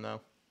cheering for him,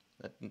 though.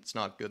 It's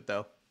not good,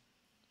 though.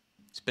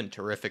 It's been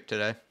terrific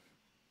today.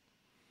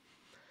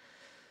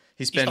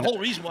 He's been the whole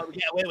reason why we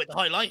get away with the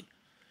high line.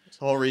 It's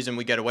the whole reason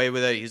we get away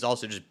with it. He's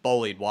also just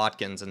bullied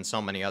Watkins and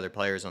so many other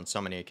players on so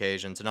many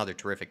occasions. Another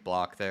terrific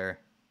block there.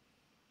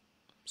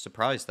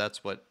 Surprised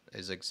that's what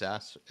is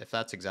if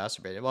that's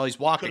exacerbated. Well, he's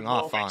walking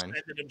off fine.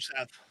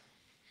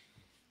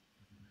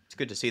 It's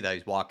good to see that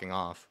he's walking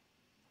off.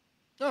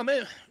 No,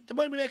 man, they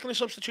might be making a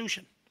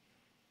substitution.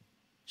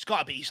 It's got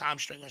to be his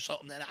hamstring or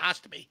something. Then it has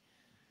to be.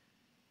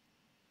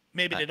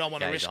 Maybe they don't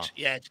want to risk.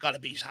 Yeah, it's got to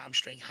be his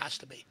hamstring. Has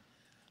to be.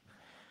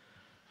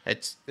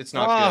 It's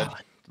not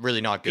good.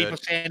 Really not good. People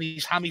saying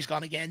his hammy's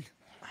gone again.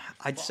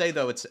 I'd say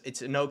though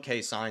it's an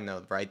okay sign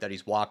though, right? That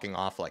he's walking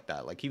off like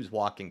that. Like he was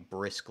walking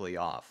briskly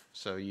off.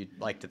 So you'd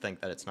like to think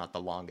that it's not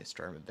the longest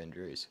term of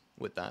injuries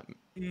with that.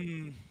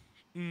 Did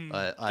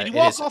he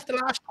walk off the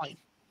last time?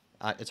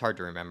 It's hard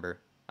to remember.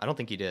 I don't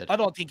think he did. I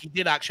don't think he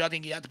did, actually. I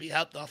think he had to be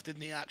helped off,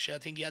 didn't he, actually? I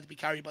think he had to be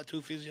carried by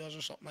 2 physios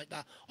or something like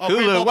that. Oh,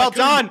 Kulu, well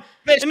done!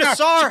 In the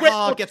Sar!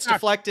 Oh, gets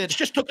deflected. It's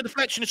just took a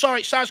deflection. It's all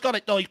right. Sar's got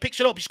it, though. He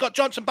picks it up. He's got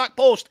Johnson back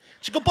post.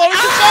 It's a good ball.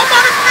 Matters!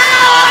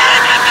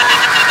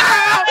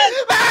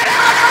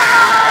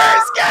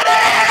 Get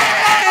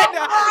in!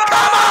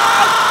 Come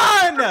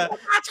on!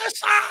 That's a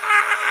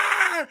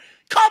Sar!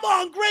 Come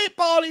on, great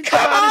ball into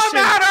Madison.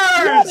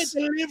 Matters!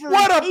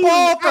 What a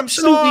ball from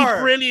Sar!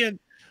 Brilliant.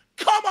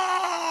 Come on!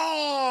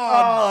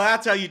 Oh,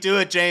 that's how you do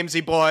it,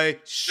 Jamesy boy.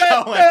 Show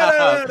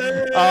out.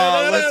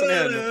 Oh, listen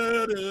in.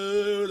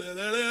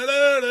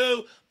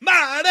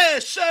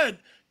 Madison!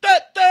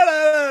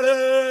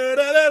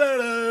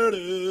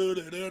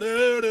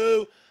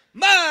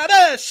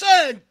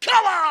 Madison!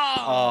 Come on!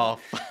 Oh,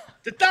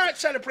 the dart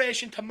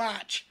celebration to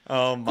match.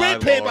 Oh, my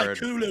Great play Lord. by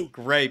Kulu.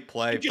 Great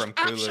play from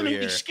Kulu absolutely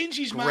here. skins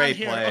his man Great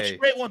here. play. That's a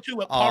great one, too,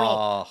 with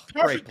Porro.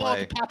 Great Perfect ball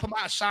play. to Papa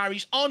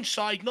Matasari's.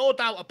 Onside, no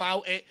doubt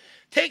about it.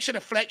 Takes a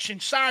deflection.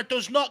 Sar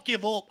does not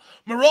give up.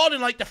 Marauding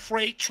like the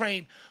freight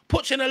train.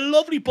 Puts in a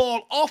lovely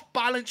ball off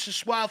balance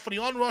as well for the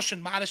onrush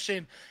and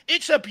Madison.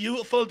 It's a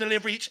beautiful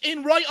delivery. It's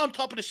in right on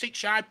top of the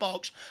 6-yard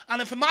box.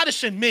 And if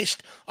Madison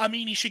missed, I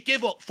mean, he should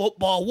give up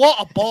football. What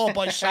a ball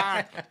by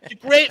Sar. It's a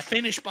great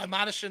finish by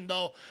Madison,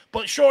 though.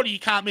 But surely you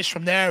can't miss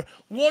from there.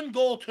 1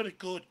 goal to the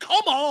good.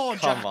 Come on,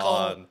 Jacko. Come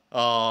on.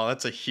 Oh,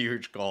 that's a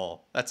huge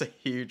goal. That's a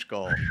huge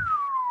goal.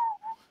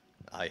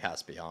 He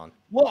has to be on.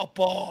 What a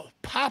ball.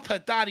 Papa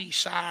Daddy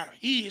Sar.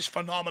 He is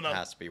phenomenal.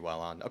 Has to be well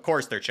on. Of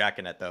course they're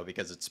checking it, though,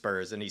 because it's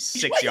Spurs, and he's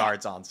 6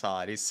 yards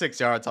onside. He's 6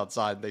 yards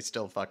onside, and they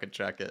still fucking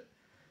check it.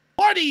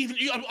 Why do you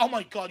even... Oh,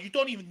 my God. You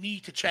don't even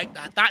need to check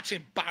that. That's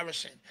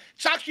embarrassing.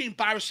 It's actually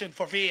embarrassing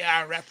for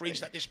VAR referees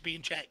that this is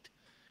being checked.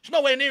 There's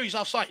nowhere near he's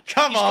offside.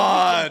 Come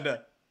on.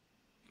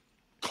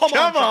 Come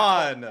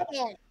on.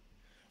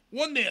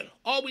 1-0.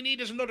 All we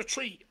need is another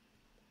 3.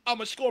 and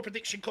my score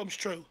prediction comes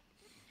true.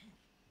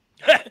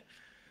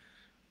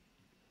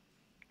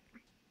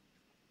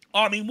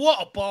 I mean,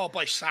 what a ball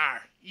by Sarr.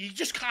 You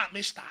just can't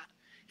miss that.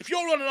 If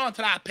you're running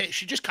onto that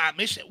pitch, you just can't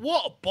miss it.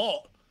 What a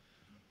ball.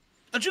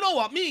 And you know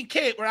what? Me and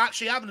Kate were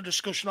actually having a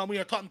discussion on We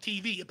Are Tottenham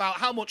TV about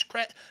how much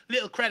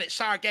little credit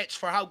Sarr gets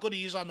for how good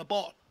he is on the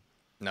ball.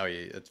 No,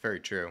 it's very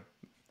true.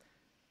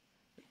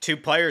 Two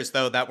players,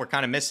 though, that were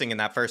kind of missing in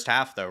that first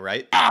half, though,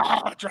 right?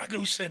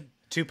 Dragusin.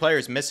 Two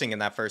players missing in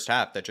that first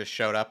half that just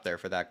showed up there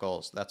for that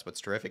goal. So that's what's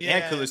terrific. Yeah.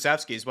 And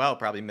Kulusevski as well,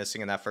 probably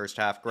missing in that first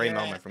half. Great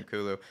moment from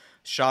Kulu.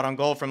 Shot on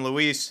goal from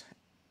Luis.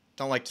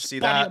 Don't like to see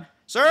that.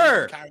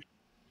 Sir!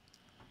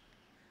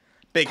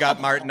 Big up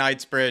Martin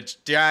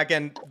Knightsbridge.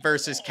 Dragon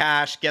versus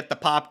Cash. Get the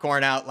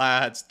popcorn out,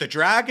 lads. The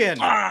Dragon.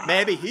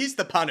 Maybe he's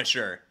the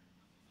Punisher.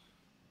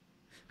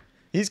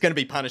 He's going to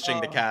be punishing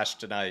the Cash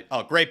tonight.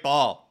 Oh, great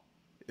ball.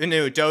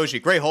 Inu,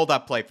 Doji. Great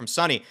hold-up play from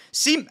Sonny.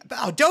 See,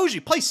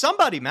 Doji, play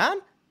somebody, man.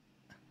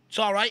 It's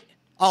all right.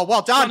 Oh,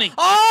 well done. Sonny.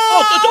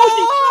 Oh!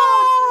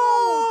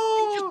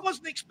 Doji. He just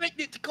wasn't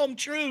expecting it to come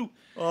true.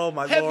 Oh,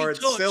 my Lord.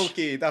 Touch.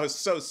 Silky. That was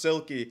so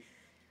silky.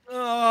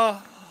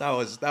 That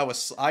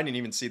was. I didn't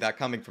even see that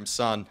coming from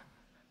Son.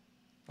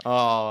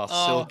 Oh,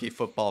 silky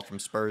football from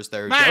Spurs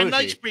there. Man,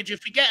 Knightsbridge,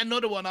 if we get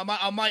another one,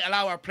 I might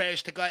allow our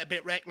players to get a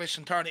bit reckless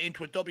and turn it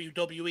into a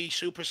WWE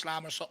Super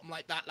Slam or something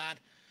like that, lad.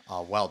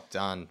 Oh, well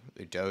done,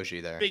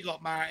 Udoji there. Big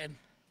up, Martin.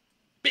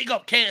 Big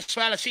up, Kate as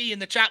well. I see in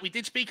the chat we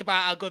did speak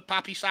about how good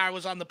Papi Sarr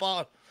was on the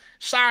ball.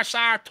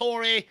 Sarr,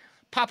 Torre,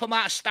 Papa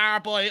Matt,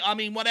 Starboy. I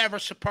mean, whatever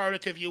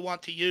superlative you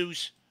want to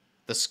use.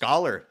 The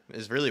scholar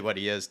is really what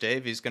he is,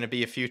 Dave. He's going to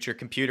be a future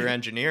computer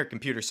engineer,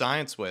 computer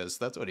science whiz.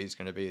 That's what he's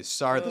going to be.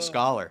 Sarr the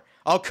scholar.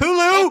 Oh,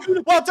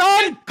 Kulu! Well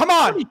done! Come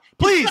on,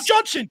 please.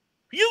 Johnson,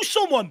 use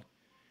someone.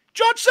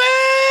 Johnson!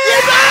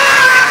 Yeah!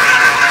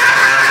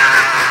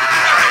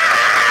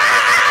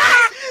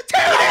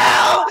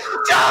 2-0!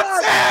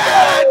 Johnson!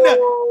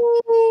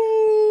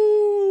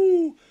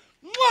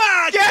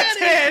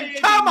 Get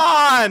in! Come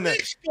on!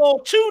 Let's go.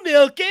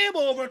 2-0. Game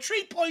over.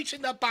 3 points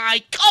in the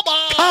bag. Come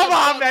on! Come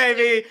on,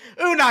 baby!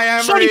 Unai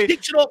Emery. Sonny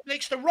picks it up.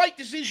 Makes the right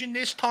decision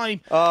this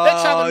time.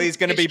 Oh, he's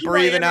going to be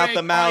breathing out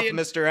the mouth,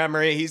 Mr.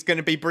 Emery. He's going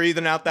to be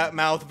breathing out that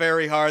mouth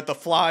very hard. The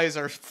flies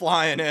are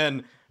flying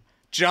in.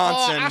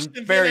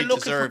 Johnson, very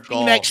deserved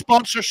goal. Next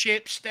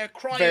sponsorships. They're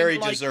crying very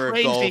like deserved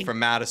crazy. Goal from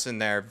Madison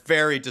there.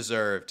 Very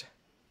deserved.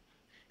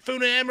 If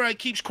Unai Emery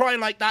keeps crying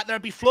like that,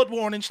 there'll be flood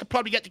warnings to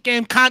probably get the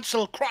game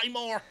cancelled. Cry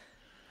more.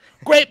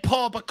 Great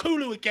Paul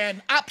Bakulu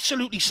again.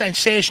 Absolutely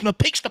sensational.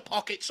 Picks the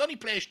pocket. Sonny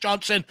plays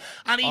Johnson.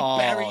 And he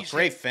buries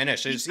great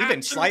finish. It's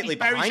even slightly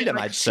behind him,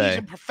 I'd say. He's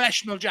a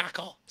professional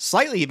jackal.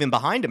 Slightly even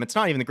behind him. It's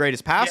not even the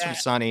greatest pass from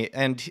Sonny.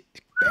 And he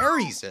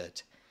buries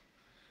it.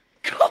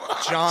 Come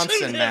on,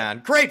 Johnson,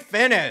 man. Great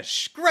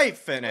finish. Great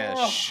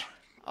finish.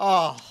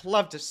 Oh,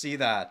 love to see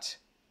that.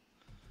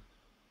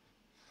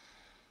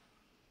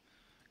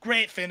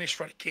 Great finish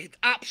for the kid.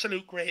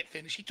 Absolute great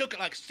finish. He took it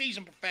like a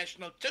seasoned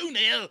professional.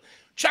 2-0.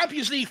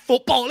 Champions League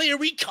football. Here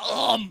we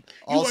come.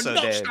 You are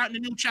not starting a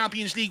new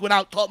Champions League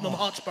without Tottenham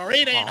Hotspur.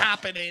 It ain't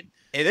happening.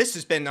 Hey, this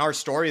has been our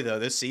story, though,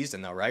 this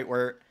season, though, right?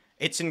 Where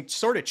it's in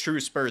sort of true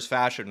Spurs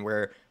fashion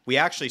where we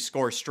actually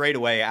score straight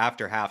away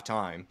after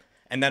halftime.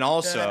 And then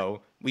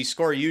also, we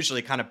score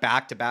usually kind of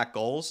back-to-back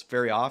goals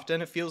very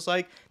often, it feels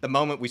like. The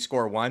moment we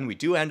score one, we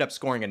do end up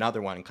scoring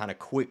another one kind of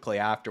quickly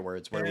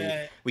afterwards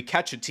where we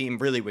catch a team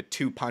really with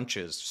 2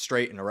 punches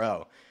straight in a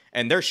row.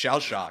 And they're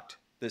shell-shocked,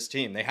 this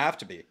team. They have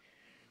to be.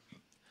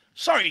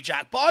 Sorry,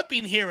 Jack, but I've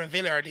been hearing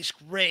Villa are this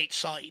great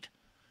side.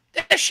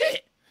 They're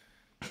shit.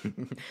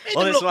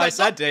 Well, that's what I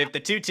said, Dave. The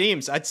two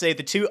teams, I'd say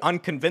the two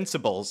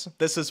unconvinceables.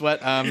 This is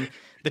what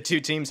the two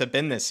teams have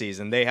been this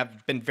season. They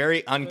have been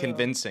very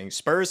unconvincing.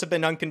 Spurs have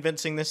been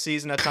unconvincing this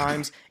season at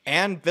times,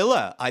 and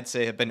Villa, I'd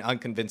say, have been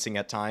unconvincing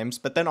at times.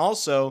 But then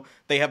also,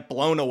 they have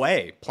blown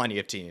away plenty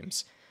of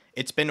teams.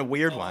 It's been a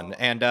weird one.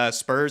 And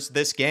Spurs,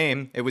 this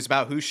game, it was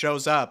about who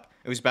shows up.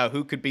 It was about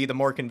who could be the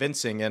more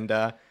convincing, and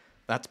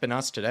that's been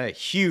us today.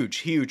 Huge,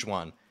 huge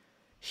one.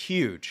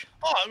 Huge.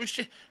 Oh, it was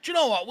just, do you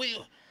know what?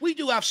 We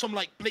do have some,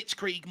 like,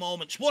 blitzkrieg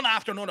moments. One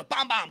after another.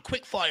 Bam, bam,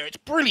 quick fire. It's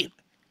brilliant.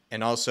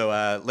 And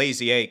also,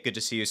 Lazy 8, good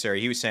to see you, sir.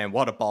 He was saying,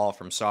 what a ball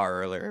from Sarr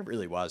earlier. It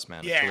really was,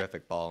 man. Yeah. A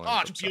terrific ball.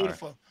 Oh, it's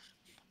beautiful.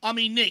 I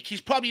mean, Nick,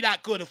 he's probably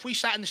that good. If we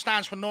sat in the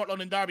stands for North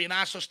London Derby and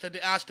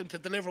asked him to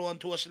deliver one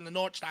to us in the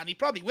North Stand, he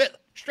probably will.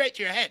 Straight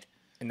to your head.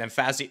 And then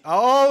Fazzy.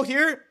 Oh,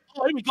 here.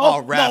 Oh, here we go.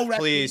 Oh, ref, no,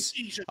 please.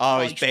 Jesus oh,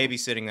 Christ. He's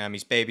babysitting them.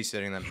 He's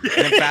babysitting them. And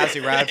then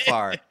Fazzy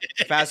Radfar.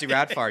 Fazzy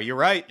Radfar. You're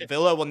right.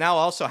 Villa will now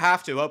also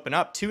have to open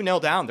up.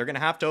 2-0 down. They're going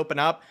to have to open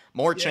up.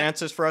 More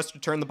chances for us to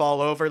turn the ball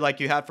over like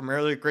you had from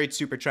earlier. Great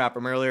super chat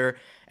from earlier.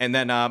 And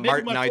then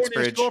Martin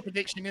Knightsbridge. Score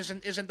prediction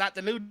isn't that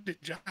deluded,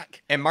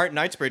 Jack. And Martin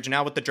Knightsbridge,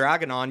 now with the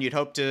Dragon on, you'd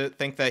hope to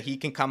think that he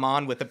can come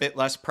on with a bit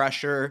less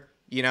pressure.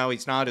 You know,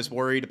 he's not as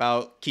worried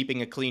about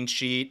keeping a clean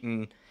sheet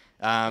and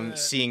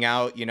seeing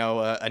out, you know,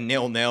 a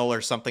 0-0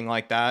 or something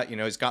like that. You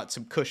know, he's got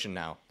some cushion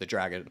now, the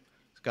Dragon.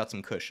 He's got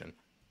some cushion.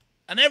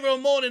 And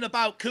everyone moaning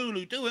about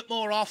Kulu, do it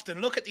more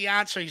often. Look at the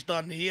answer he's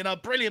done. You know,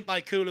 brilliant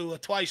by Kulu,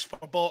 twice for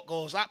both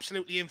goals.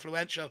 Absolutely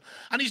influential.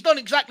 And he's done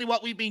exactly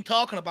what we've been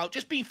talking about,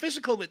 just being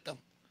physical with them.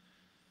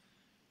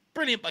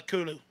 Brilliant by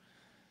Kulu.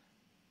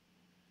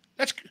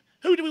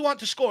 Who do we want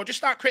to score? Just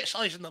start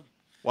criticising them.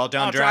 Well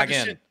done,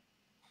 Dragon.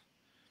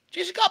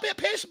 Jeez, he got a bit of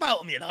pace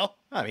about him, you know.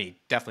 I mean,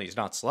 definitely he's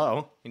not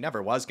slow. He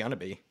never was going to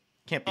be.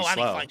 Can't be slow. And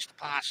he finds the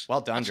pass.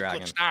 Well done, That's Dragon. a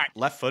good start.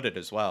 Left-footed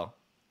as well.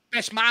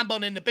 Best man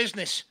bun in the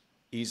business.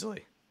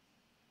 Easily.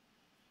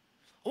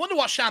 I wonder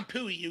what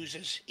shampoo he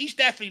uses. He's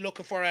definitely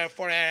looking for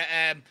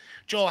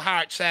Joe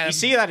Hart's. You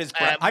see that his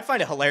I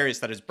find it hilarious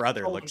that his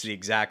brother looks the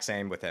exact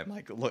same with him.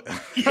 Like, look,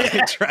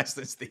 dressed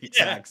as the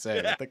exact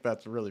same. I think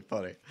that's really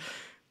funny.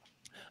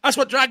 That's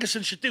what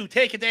Dragonson should do.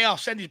 Take a day off,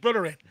 send his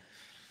brother in.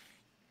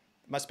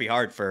 Must be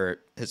hard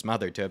for his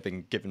mother to have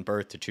been given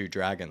birth to 2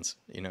 dragons,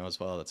 you know, as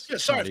well.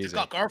 It's sorry if they've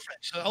got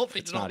girlfriends, so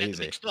hopefully it's they're not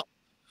easy. mixed up.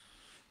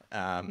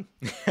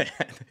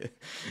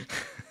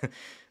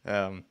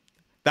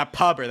 That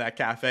pub or that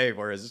cafe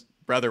where his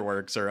brother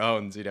works or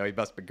owns, you know, he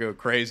must be going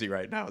crazy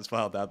right now as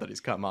well, now that he's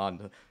come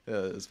on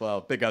as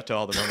well. Big up to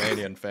all the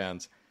Romanian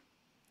fans.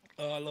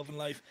 Oh, loving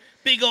life.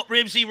 Big up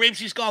Ribsy.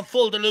 Ribsy's gone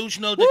full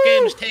delusional. The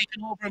game is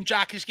taking over him.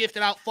 Jack has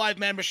gifted out 5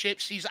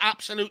 memberships. He's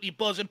absolutely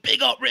buzzing.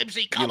 Big up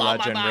Ribsy. Come on,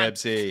 legend, my man.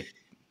 Ribsy.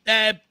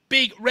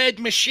 Big Red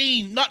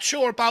Machine. Not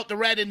sure about the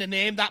red in the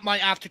name. That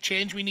might have to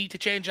change. We need to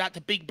change that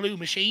to Big Blue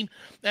Machine.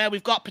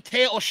 We've got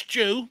Potato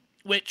Stew,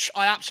 which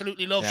I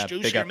absolutely love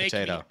stew. So you're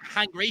making me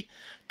hungry.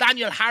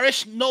 Daniel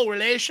Harris, no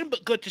relation,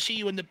 but good to see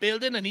you in the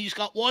building. And he's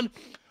got one.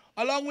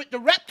 Along with the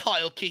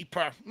Reptile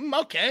Keeper.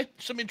 Okay,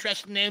 some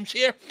interesting names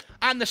here.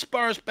 And the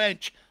Spurs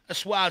bench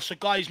as well. So,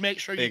 guys, make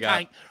sure you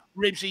thank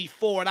Ribsy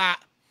for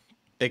that.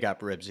 Big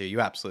up, Ribsy. You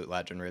absolute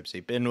legend,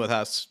 Ribsy. Been with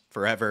us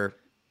forever.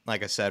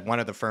 Like I said, one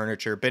of the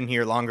furniture. Been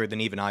here longer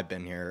than even I've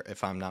been here,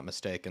 if I'm not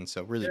mistaken.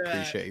 So, really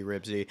appreciate you,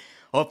 Ribsy.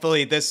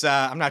 Hopefully this,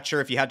 I'm not sure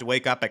if you had to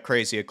wake up at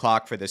crazy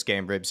o'clock for this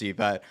game, Ribsy,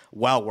 but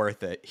well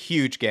worth it.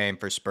 Huge game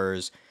for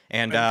Spurs.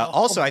 And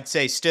also, I'd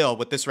say still,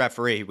 with this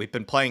referee, we've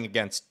been playing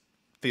against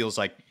feels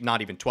like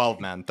not even 12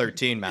 men,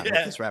 13 men with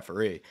this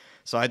referee.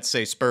 So I'd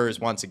say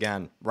Spurs, once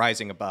again,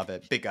 rising above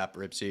it. Big up,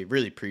 Ribsy.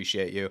 Really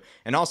appreciate you.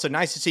 And also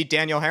nice to see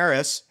Daniel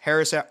Harris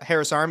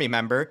Army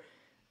member,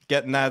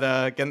 getting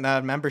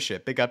that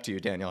membership. Big up to you,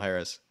 Daniel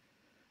Harris.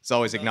 He's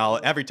always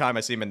acknowledged. Every time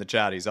I see him in the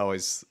chat, he's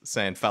always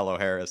saying fellow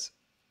Harris.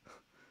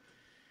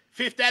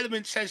 Fifth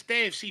Element says,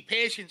 Dave, see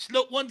patience.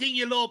 Look, one thing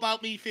you know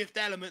about me, Fifth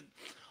Element,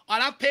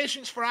 I'll have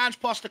patience for Ange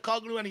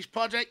Postecoglou and his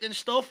project and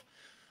stuff.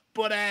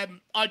 But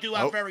I do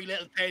have very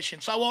little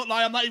patience. I won't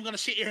lie. I'm not even going to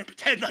sit here and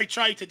pretend I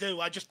try to do.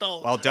 I just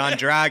don't. Well done,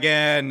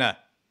 Dragon.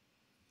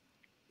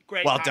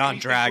 Great. Well done,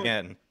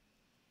 Dragon.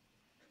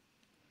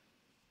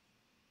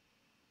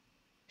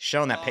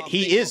 Showing that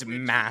he is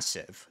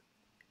massive.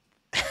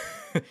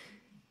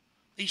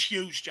 He's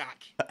huge,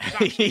 Jack.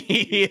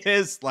 He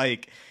is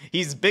like,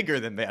 he's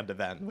bigger than Van de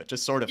Ven, which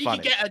is sort of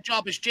funny. He could get a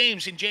job as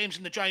James in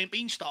the Giant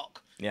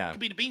Beanstalk. Yeah. Could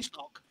be the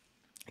Beanstalk.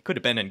 It could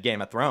have been in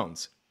Game of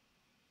Thrones.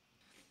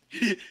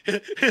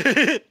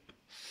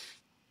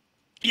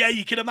 Yeah,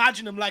 you can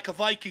imagine him like a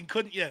Viking,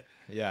 couldn't you?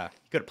 Yeah,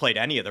 you could have played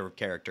any of the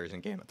characters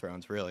in Game of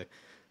Thrones, really.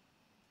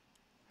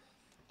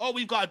 All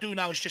we've got to do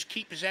now is just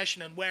keep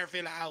possession and wear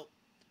Villa out.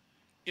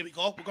 Here we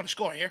go. We're going to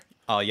score here.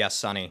 Oh, yes,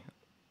 Sonny.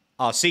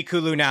 Oh, see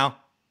Kulu now.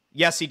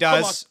 Yes, he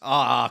does.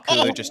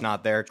 Kulu just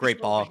not there. Great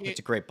ball. It's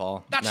a great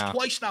ball. That's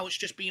twice now it's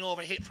just been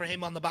overhit for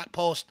him on the back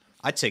post.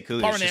 I'd say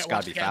Kulu's just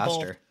got to be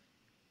faster.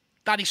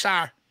 Daddy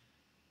Sar.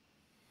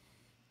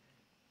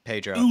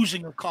 Pedro.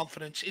 Oozing of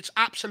confidence. It's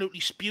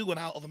absolutely spewing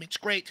out of him. It's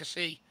great to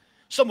see.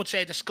 Some would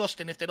say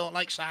disgusting if they don't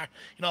like Sar,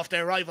 you know, if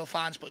they're rival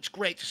fans, but it's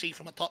great to see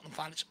from a Tottenham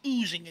fan. It's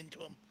oozing into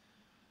him.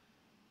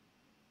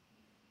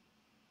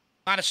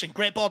 Madison,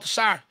 great ball to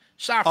Sar.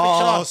 Sar flicks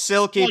it on.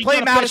 Silky. Play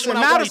Madison.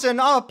 Madison.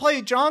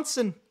 Play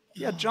Johnson.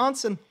 Yeah,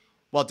 Johnson.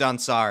 Well done,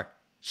 Sar.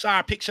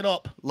 Sar picks it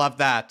up. Love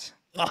that.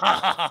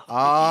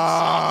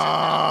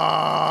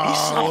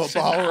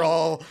 Ball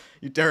roll.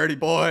 You dirty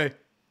boy.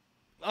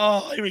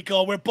 Oh, here we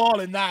go. We're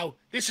balling now.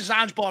 This is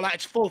Ange ball at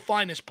its full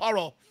finest.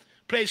 Porro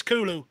plays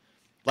Kulu.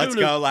 Let's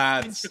go,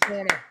 lads. Into the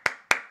corner.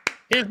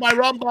 Here's my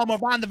run bomber,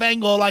 Van de Ven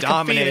goal. I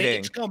can feel it.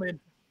 It's coming.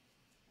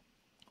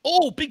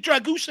 Oh, big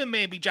Dragusin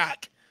maybe,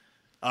 Jack.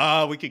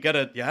 We could get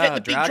a, get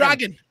the big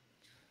dragon.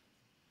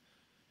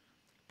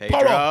 Pedro.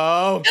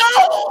 Porro.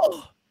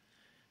 No!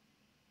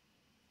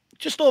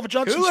 Just over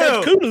Johnson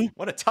says Kulu.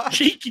 What a touch.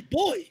 Cheeky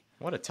boy.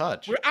 What a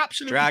touch. We're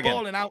absolutely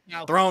balling out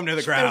now. Throw him to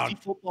the ground.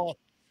 Football.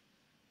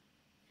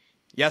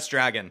 Yes,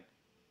 Dragon.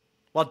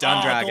 Well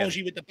done, Dragon.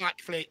 Dozy with the back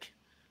flick.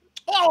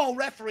 Oh,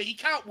 referee, he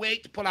can't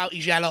wait to pull out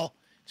his yellow.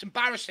 It's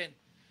embarrassing.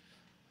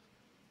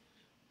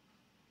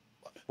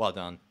 Well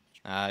done.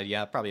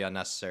 Yeah, probably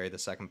unnecessary, the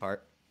second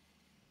part.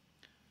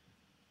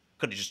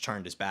 Could have just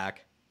turned his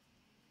back.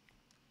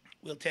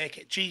 We'll take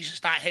it. Jesus,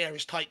 that hair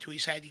is tight to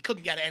his head. He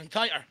couldn't get it any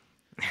tighter.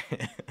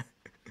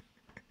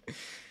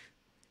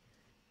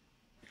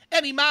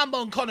 Any man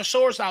bun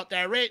connoisseurs out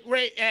there? Rate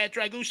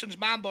Dragusin's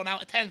man bun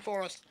out of 10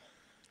 for us.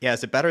 Yeah,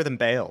 is it better than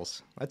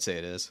Bales? I'd say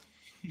it is.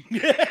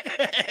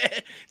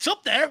 It's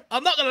up there.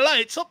 I'm not gonna lie,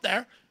 it's up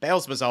there.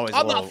 Bales was always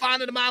I'm not a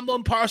fan of the man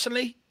bun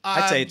personally.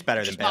 I'd say it's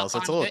better than Just not Bales. a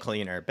It's a fan of little it.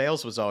 cleaner.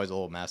 Bales was always a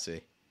little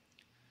messy.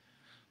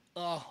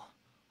 Oh,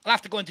 I'll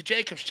have to go into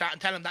Jacob's chat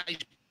and tell him that his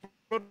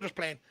brother's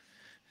playing.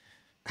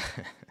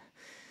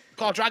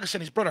 Call Dragoson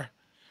his brother.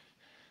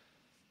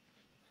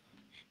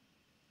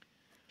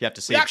 You have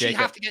to see We if actually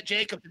Jacob. have to get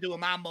Jacob to do a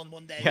man bun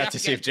one day. You We have to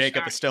see get if him Jacob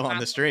start is still on man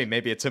the stream.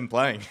 Maybe it's him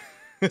playing.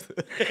 He's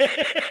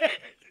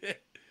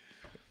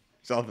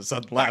all of a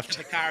sudden Back to left.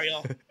 the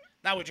carry-on.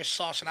 Now we're just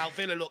saucing out.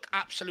 Villa look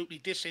absolutely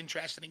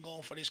disinterested in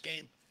going for this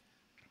game.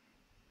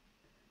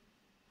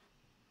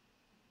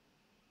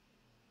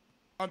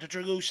 On to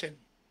Dragusin.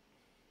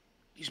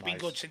 He's been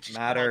good since he's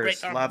Matters.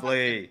 come on.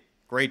 Lovely.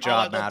 Great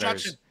job, well,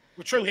 Matters. Johnson,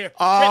 we're through here.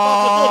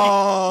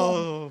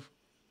 Oh.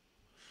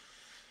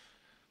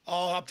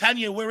 Oh, I'm telling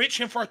you, we're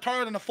itching for a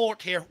third and a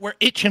fourth here. We're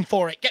itching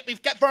for it. Get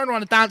Werner on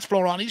the dance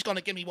floor on. He's going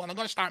to give me one. I'm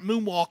going to start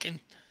moonwalking.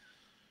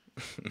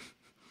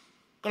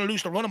 Going to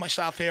lose the run of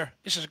myself here.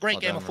 This is a great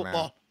game of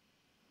football.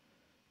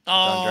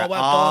 Well done.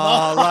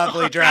 Oh,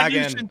 lovely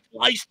Dragon.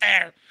 Twice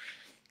there.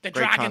 The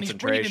Great Dragon is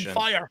breathing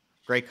fire.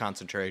 Great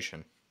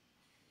concentration.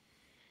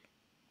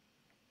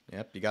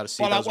 Yep, you got to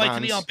see Ball out those wide to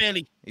runs. Leon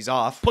Bailey. He's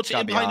off. Puts it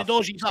in behind the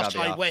Doji. He's Gotta be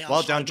offside. off. Way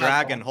Well done, offside.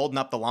 Dragon. Holding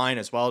up the line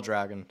as well,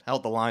 Dragon.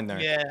 Held the line there.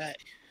 Yeah.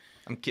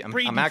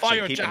 I'm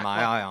actually keeping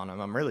my eye on him.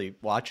 I'm really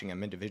watching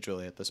him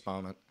individually at this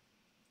moment.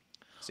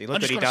 See,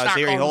 look what he does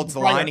here. He holds the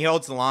line. He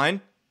holds the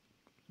line.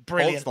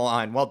 Brilliant. Holds the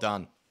line. Well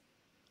done.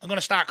 I'm going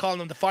to start calling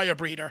him the fire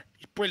breather.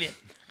 He's brilliant.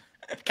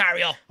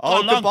 Carry on.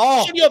 Oh, good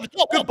ball.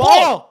 Good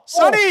ball.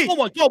 Sonny. Oh,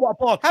 my God, what a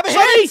ball. Have a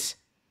Sonny. hit.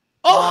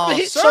 Oh, have a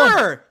hit,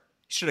 sir.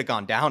 He should have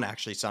gone down,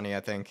 actually, Sonny,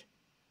 I think.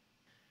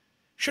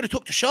 Should have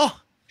took the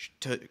shot.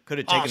 Could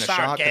have taken a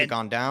shot. Could have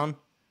gone down.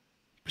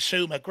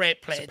 Basuma,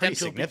 great play. It's a pretty Them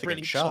two have been significant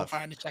brilliant shove. so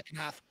far in the second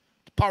half.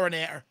 The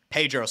Porinator.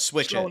 Pedro,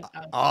 switch it.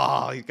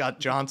 Oh, he got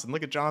Johnson.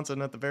 Look at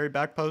Johnson at the very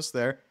back post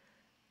there.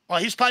 Oh,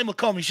 his time will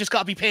come. He's just got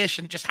to be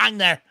patient. Just hang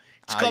there.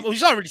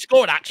 He's already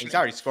scored, actually. He's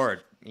already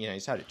scored. You know,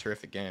 he's had a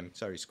terrific game.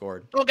 He's already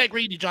scored. Don't get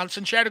greedy,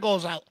 Johnson. Share the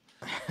goals out.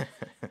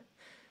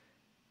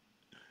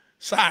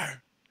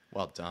 Sir.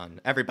 Well done.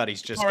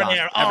 Everybody's just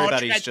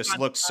just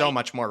looked so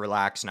much more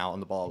relaxed now on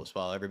the ball as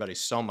well.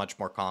 Everybody's so much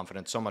more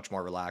confident, so much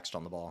more relaxed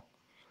on the ball.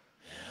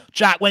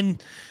 Jack, when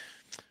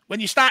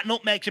you start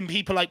nutmegging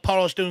people like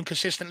Porro's doing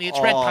consistently, it's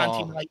red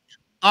panty night.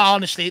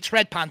 Honestly, it's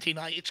red panty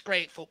night. It's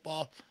great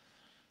football.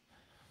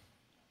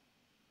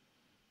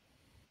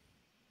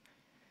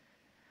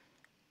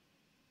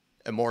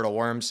 Immortal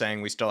Worm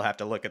saying we still have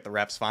to look at the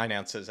ref's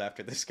finances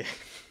after this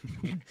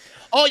game.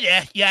 Oh,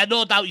 yeah,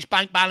 no doubt his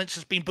bank balance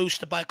has been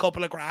boosted by a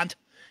couple of grand.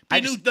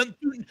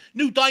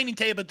 New dining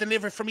table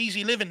delivered from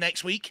Easy Living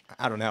next week.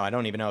 I don't know. I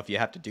don't even know if you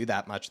have to do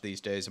that much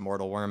these days,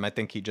 Immortal Worm. I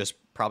think he just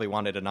probably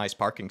wanted a nice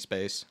parking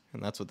space,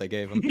 and that's what they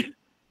gave him.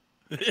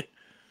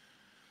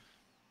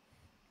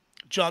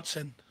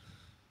 Johnson.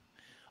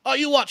 Oh,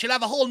 you watch. You'll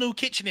have a whole new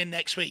kitchen in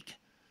next week.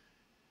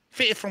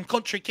 Fitted from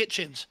Country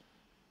Kitchens.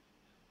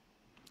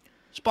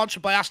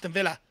 Sponsored by Aston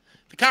Villa.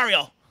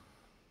 Vicario.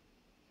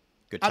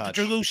 Good touch. Out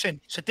to Dragusin.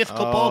 It's a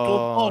difficult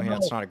ball to... yeah,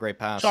 it's not a great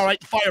pass. It's all right.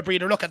 The fire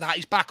breather. Look at that.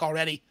 He's back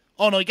already.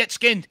 Oh, no. He gets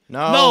skinned.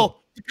 No.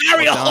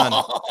 Vicario.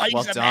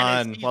 Well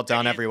done. Well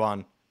done,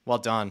 everyone. Well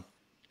done.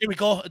 Here we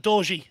go.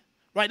 Doji.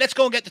 Right, let's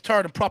go and get the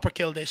third and proper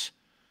kill this.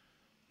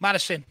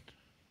 Madison.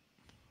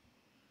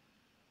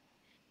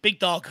 Big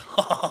dog.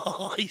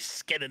 Oh, he's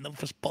skinning them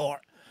for sport.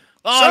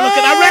 Oh, Sir! Look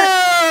at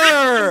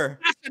that.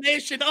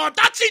 Assassination. Oh,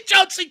 that's it,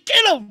 Johnson.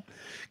 Kill him.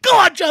 Go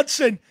on,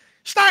 Johnson.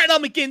 Start it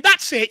on McGinn.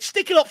 That's it.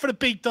 Stick it up for the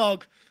big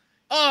dog.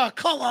 Oh,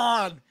 come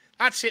on.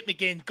 That's it,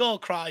 McGinn. Go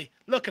cry.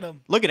 Look at him.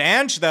 Look at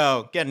Ange,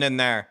 though, getting in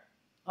there.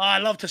 Oh, I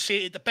love to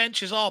see it. The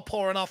bench is all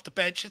pouring off the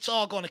bench. It's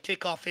all going to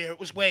kick off here. It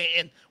was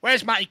waiting.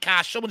 Where's Matty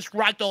Cash? Someone's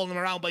ragdolling him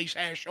around by his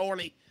hair,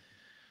 surely.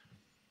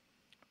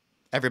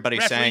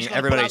 Everybody's saying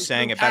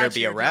it better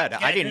be a red.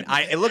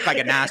 It looked like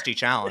a nasty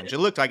challenge. It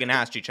looked like a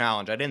nasty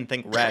challenge. I didn't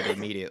think red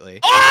immediately.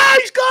 Oh,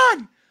 he's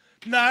gone.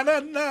 Na na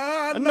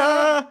na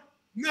na.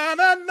 Na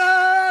na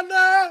na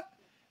na.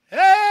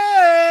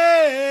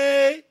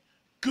 Hey.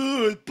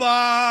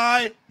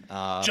 Goodbye.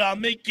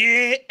 John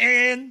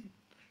McGinn.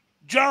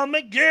 John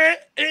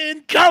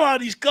McGinn. Come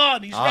on, he's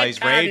gone.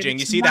 He's raging.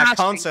 You see that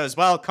Konsa as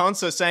well.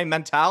 Konsa saying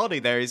mentality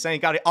there. He's saying he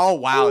got it. Oh,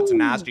 wow. It's a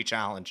nasty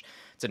challenge.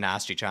 It's a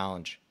nasty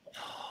challenge.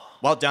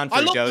 Well done for Udogie.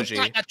 I love the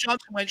fact that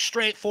Johnson went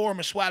straight for him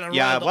as well.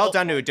 Yeah, well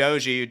done to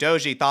Udogie.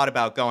 Udogie thought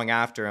about going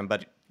after him,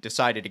 but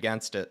decided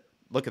against it.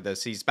 Look at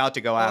this. He's about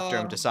to go after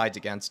him, decides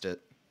against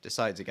it.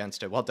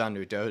 Well done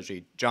to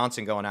Udogie.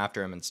 Johnson going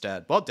after him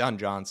instead. Well done,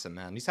 Johnson,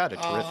 man. He's had a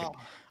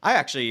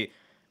terrific...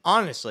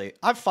 Honestly,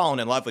 I've fallen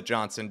in love with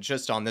Johnson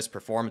just on this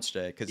performance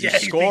today because he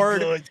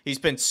scored. He's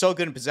been so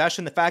good in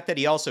possession. The fact that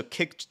he also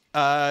kicked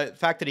down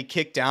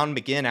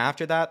McGinn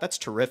after that's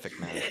terrific,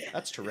 man.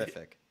 That's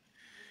terrific.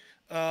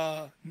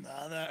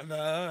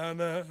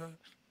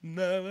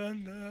 No,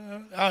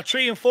 no. Oh,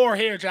 3 and 4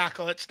 here,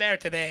 Jacko. It's there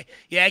today.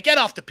 Yeah, get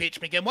off the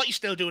pitch, McGinn. What you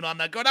still doing on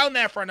there? Go down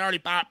there for an early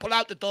bat, pull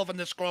out the dove and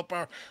the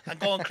scrubber, and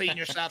go and clean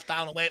yourself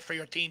down and wait for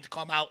your team to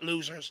come out,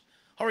 losers.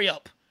 Hurry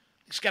up.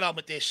 Let's get on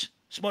with this.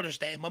 It's Mother's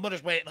Day. My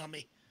mother's waiting on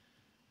me.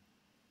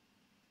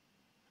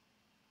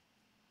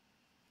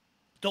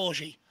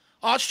 Doji.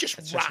 Oh, it's just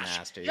It's rash. just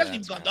nasty. He hasn't Yeah,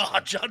 even it's gone,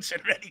 nasty. oh,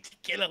 Johnson ready to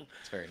kill him.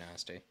 It's very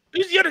nasty.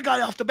 Who's the other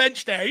guy off the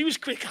bench there? He was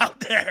quick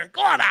out there.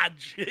 Go on,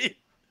 Ange.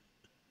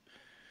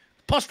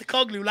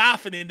 Postacoglu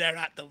laughing in there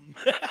at them.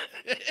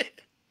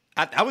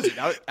 That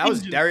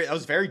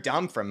was very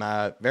dumb from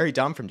I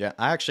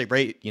actually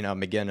rate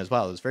McGinn as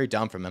well. It was very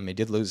dumb from him. He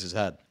did lose his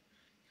head.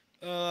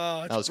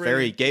 Oh, That was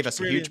gave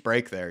us a huge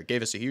break there.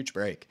 Gave us a huge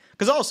break.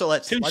 Because also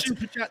let's get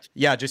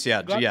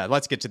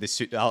to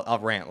this. I'll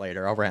rant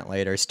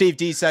later. Steve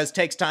D says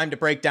takes time to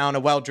break down a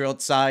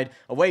well-drilled side,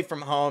 away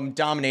from home,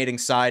 dominating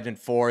side and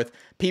fourth.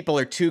 People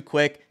are too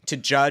quick to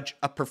judge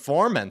a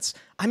performance.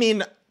 I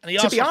mean, and he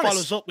also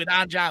follows up with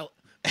Ange out.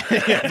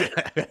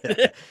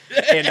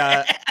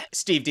 And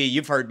Steve D,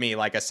 you've heard me,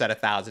 like I said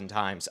 1,000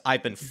 times.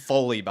 I've been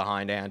fully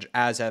behind Ange,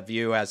 as have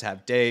you, as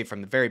have Dave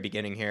from the very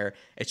beginning here.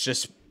 It's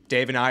just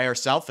Dave and I are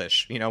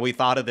selfish. We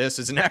thought of this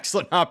as an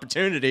excellent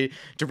opportunity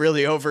to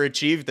really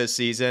overachieve this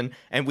season,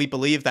 and we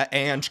believe that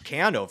Ange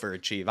can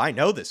overachieve. I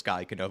know this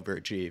guy can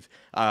overachieve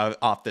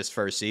off this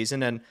first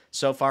season, and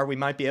so far we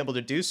might be able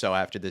to do so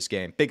after this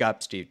game. Big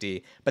up, Steve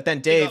D. But then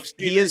Dave,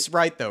 he is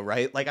right though,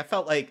 right? Like I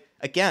felt like,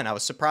 again, I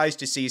was surprised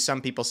to see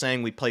some people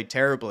saying we played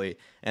terribly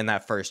in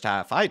that first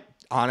half.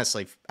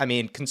 Honestly,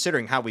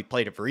 considering how we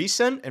played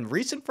in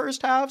recent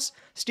first halves,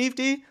 Steve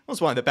D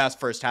was one of the best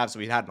first halves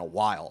we've had in a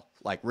while.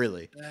 Like,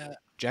 really,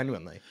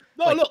 genuinely.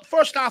 No, look,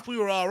 first half we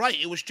were all right.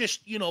 It was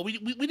just, we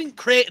didn't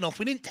create enough.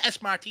 We didn't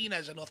test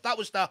Martinez enough. I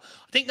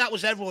think that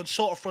was everyone's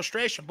sort of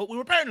frustration. But we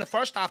were better in the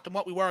first half than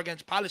what we were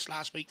against Palace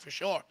last week, for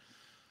sure.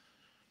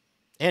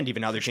 And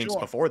even other teams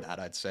before that,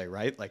 I'd say,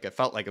 right? Like, it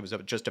felt like it was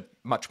just a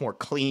much more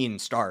clean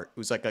start. It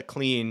was like a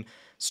clean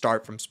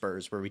start from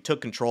Spurs where we took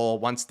control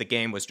once the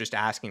game was just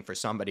asking for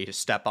somebody to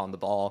step on the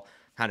ball,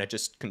 kind of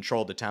just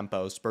control the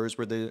tempo. Spurs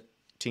were the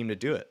team to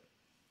do it.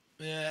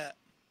 Yeah.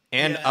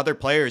 And other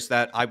players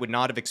that I would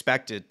not have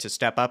expected to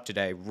step up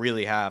today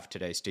really have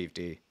today, Steve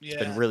D. It's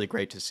been really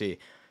great to see.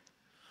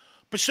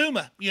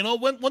 Basuma,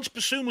 once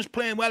Basuma's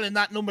playing well in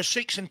that number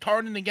 6 and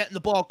turning and getting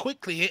the ball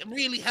quickly, it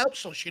really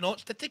helps us.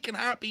 It's the ticking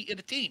heartbeat of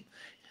the team.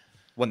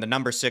 When the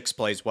number 6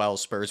 plays well,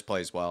 Spurs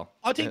plays well.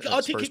 I think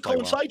it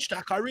coincides,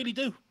 Jack. I really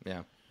do.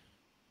 Yeah.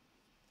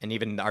 And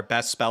even our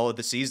best spell of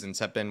the seasons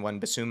have been when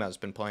Basuma has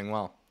been playing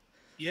well.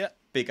 Yeah.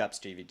 Big up,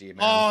 Stevie D, man.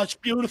 Oh, it's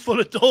beautiful,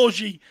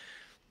 Adoji.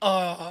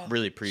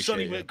 Really appreciate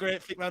Sonny it. with a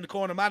great flick around the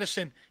corner.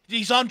 Madison.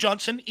 He's on,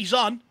 Johnson. He's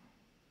on.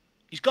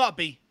 He's got to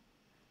be.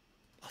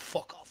 Oh,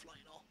 fuck off,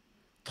 Lionel.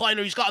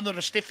 Tyler, he's got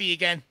another stiffy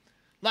again.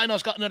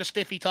 Lionel's got another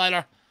stiffy,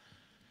 Tyler.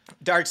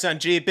 Dark Sun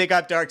G, big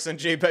up Dark Sun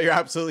G, but you're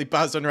absolutely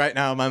buzzing right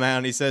now, my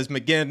man. He says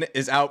McGinn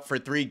is out for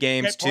 3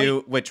 games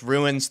too, which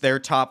ruins their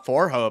top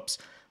 4 hopes.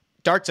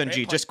 Dark Sun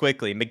G, just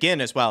quickly,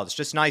 McGinn as well. It's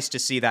just nice to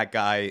see that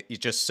guy you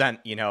just sent,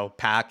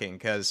 packing,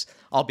 because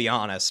I'll be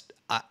honest,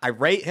 I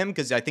rate him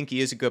because I think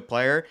he is a good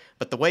player,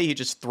 but the way he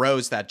just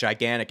throws that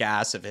gigantic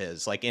ass of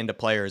his like into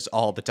players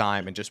all the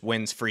time and just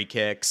wins free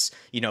kicks,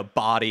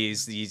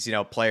 bodies these,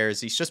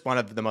 players. He's just one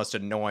of the most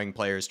annoying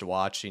players to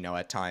watch,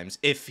 at times,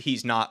 if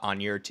he's not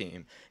on your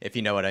team, if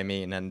you know what I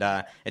mean. And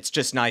it's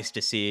just nice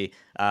to see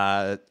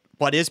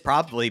what is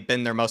probably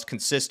been their most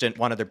consistent,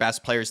 one of their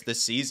best players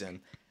this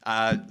season.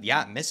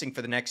 Missing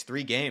for the next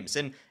 3 games.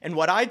 And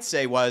what I'd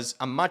say was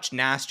a much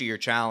nastier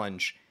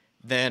challenge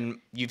than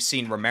you've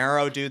seen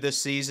Romero do this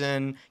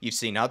season. You've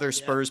seen other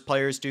Spurs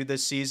players do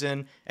this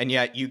season. And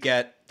yet you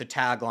get the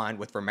tagline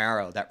with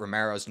Romero, that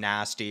Romero's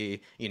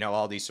nasty,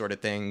 all these sort of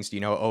things,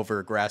 over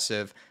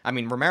aggressive.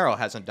 Romero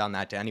hasn't done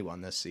that to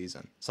anyone this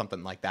season.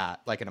 Something like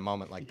that, like in a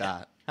moment like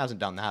that. Hasn't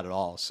done that at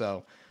all.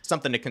 So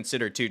something to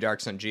consider too,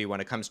 Dark Sun G,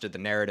 when it comes to the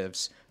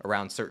narratives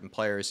around certain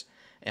players.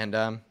 And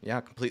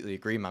completely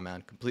agree, my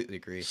man. Completely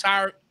agree.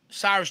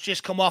 Sar's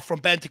just come off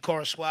from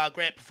Bentancur as well.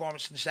 Great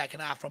performance in the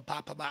second half from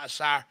Papa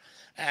Matasar.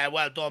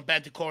 Well done.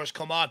 Bentancur has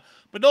come on.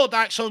 But no,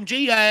 Dark Sun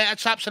G,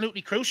 it's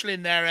absolutely crucial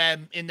in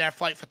their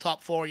fight for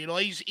top 4.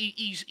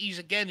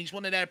 He's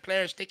one of their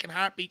players, ticking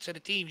heartbeats of the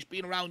team. He's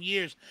been around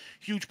years.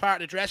 Huge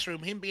part of the dressing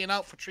room. Him being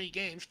out for 3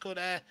 games could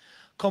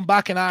come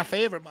back in our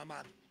favour, my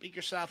man. Pick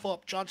yourself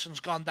up. Johnson's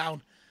gone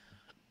down.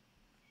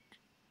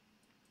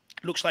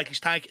 Looks like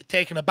he's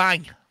taking a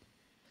bang.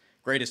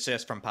 Great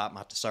assist from Pop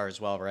Matasar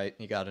as well, right?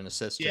 He got an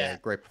assist,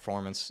 great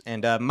performance,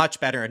 and much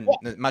better in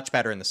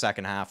the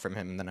second half from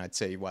him than I'd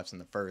say he was in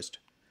the first.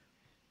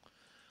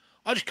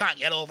 I just can't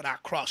get over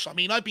that cross. I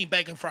mean, I've been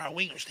begging for our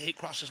wingers to hit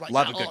crosses like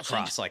Love that. a good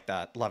cross like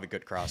that. Love a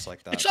good cross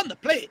like that. It's on the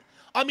plate.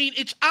 I mean,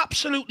 it's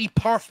absolutely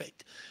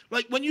perfect.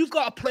 Like, when you've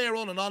got a player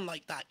on and on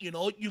like that, you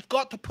know, you've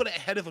got to put it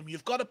ahead of him.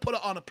 You've got to put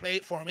it on a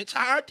plate for him. It's a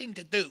hard thing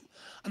to do.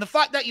 And the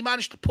fact that he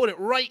managed to put it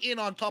right in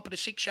on top of the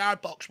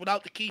 6-yard box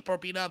without the keeper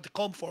being able to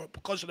come for it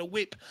because of the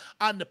whip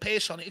and the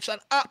pace on it, it's an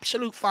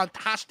absolute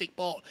fantastic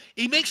ball.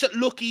 He makes it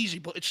look easy,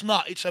 but it's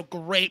not. It's a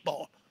great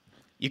ball.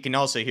 You can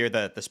also hear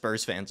the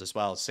Spurs fans as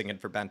well singing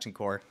for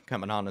Bentancur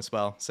coming on as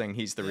well, saying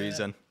he's the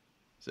reason.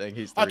 Saying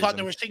he's the reason. I thought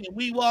they were singing,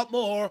 "We want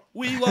more,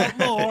 we want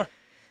more."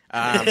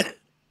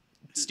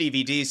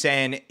 Stevie D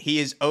saying he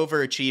is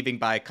overachieving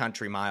by a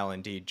country mile.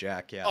 Indeed,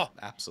 Jack. Yeah,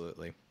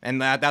 absolutely. And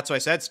that's what I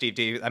said, Steve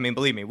D. I mean,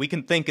 believe me, we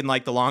can think in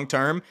like the long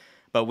term,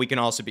 but we can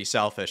also be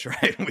selfish,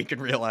 right? We can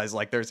realize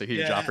like there's a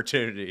huge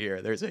opportunity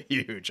here. There's a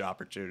huge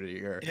opportunity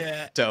here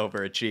to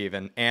overachieve,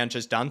 and Ange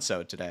has done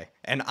so today.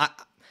 And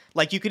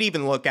like, you could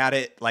even look at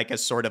it like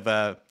as sort of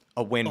a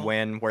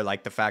win-win, where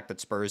like the fact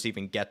that Spurs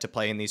even get to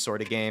play in these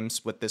sort of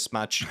games with this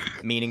much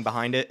meaning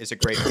behind it is a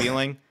great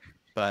feeling.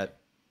 But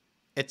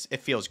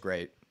it feels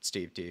great,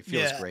 Steve D. It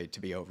feels great to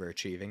be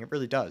overachieving. It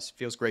really does. It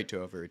feels great to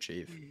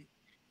overachieve.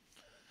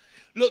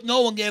 Look,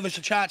 no one gave us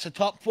a chance at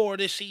top 4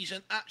 this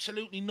season.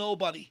 Absolutely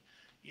nobody,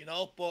 you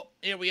know. But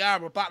here we are.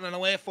 We're battling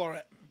away for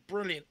it.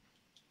 Brilliant.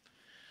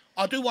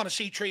 I do want to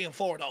see 3 and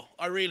 4, though.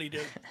 I really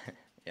do.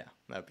 Yeah,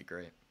 that'd be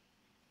great.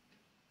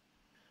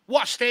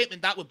 What a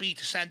statement that would be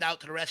to send out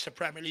to the rest of the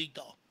Premier League,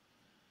 though.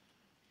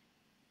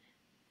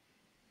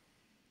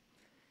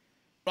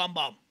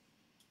 Bomb.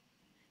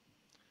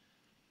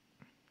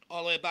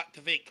 All the way back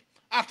to Vic.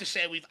 I have to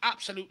say, we've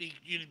absolutely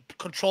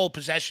controlled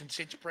possession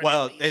since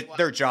Premier League. Well,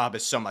 their job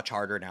is so much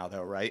harder now,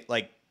 though, right?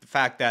 Like, the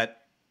fact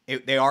that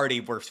they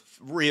already were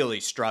really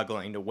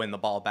struggling to win the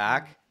ball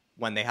back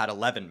when they had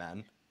 11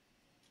 men.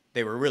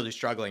 They were really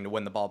struggling to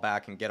win the ball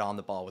back and get on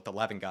the ball with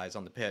 11 guys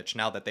on the pitch.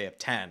 Now that they have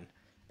 10,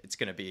 it's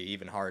going to be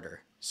even harder.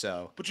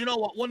 So, but you know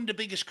what? One of the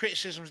biggest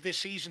criticisms this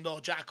season,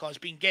 though, Jack, has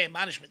been game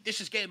management.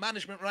 This is game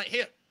management right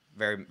here.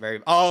 Very,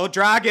 very... Oh,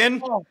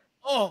 Dragon!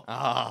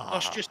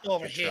 It's just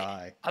over here.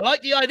 Try. I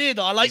like the idea,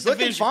 though. I like the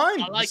vision. He's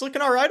looking fine. He's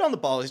looking all right on the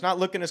ball. He's not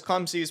looking as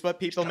clumsy as what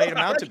people made him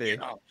out to be. You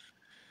know.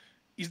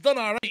 He's done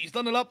all right. He's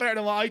done a lot better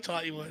than what I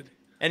thought he would.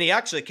 And he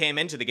actually came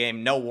into the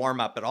game no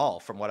warm-up at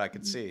all, from what I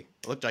could see.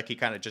 It looked like he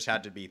kind of just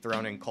had to be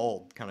thrown in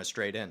cold, kind of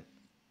straight in.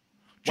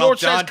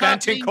 George well done,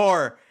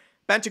 Bentancur.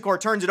 Bentancur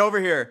turns it over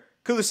here.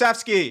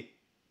 Kulusevski.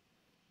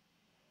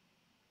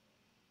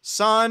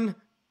 Son.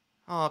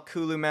 Oh,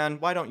 Kulu, man.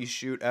 Why don't you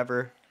shoot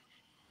ever?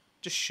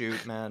 Just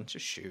shoot, man.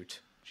 Just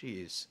shoot.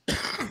 Jeez.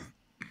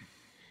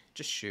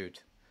 Just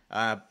shoot.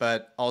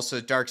 But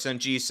also, Dark Sun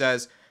G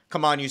says,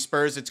 come on, you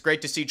Spurs. It's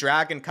great to see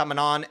Dragon coming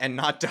on and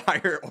not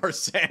Dyer or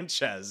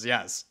Sanchez.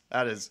 Yes,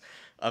 that is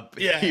a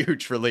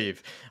huge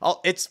relief.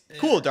 It's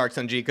cool, Dark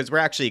Sun G, because we're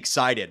actually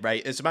excited,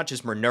 right? As much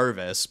as we're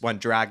nervous when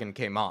Dragon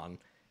came on,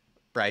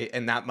 right?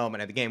 In that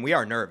moment of the game, we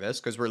are nervous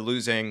because we're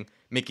losing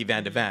Mickey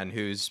Van de Ven,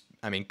 who's,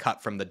 I mean,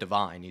 cut from the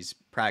divine. He's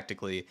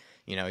practically,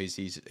 you know,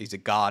 he's a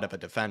god of a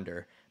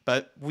defender.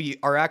 But we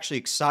are actually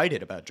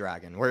excited about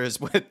Dragon,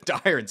 whereas with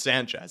Dyer and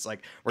Sanchez,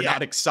 like, we're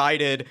not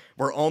excited.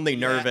 We're only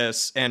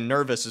nervous, and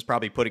nervous is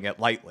probably putting it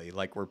lightly.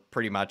 Like, we're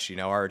pretty much, you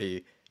know,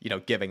 already, you know,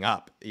 giving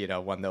up, you know,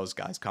 when those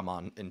guys come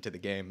on into the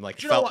game.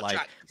 Like, it felt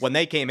like when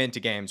they came into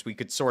games, we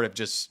could sort of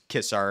just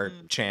kiss our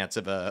chance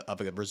of a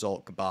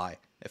result goodbye,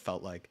 it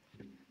felt like.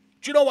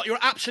 Do you know what? You're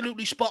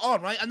absolutely spot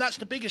on, right? And that's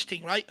the biggest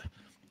thing, right?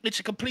 It's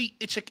a complete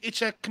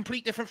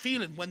different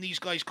feeling when these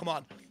guys come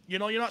on. You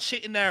know, you're not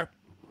sitting there,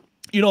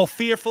 you know,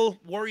 fearful,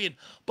 worrying.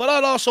 But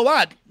I'd also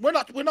add, we're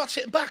not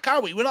sitting back,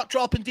 are we? We're not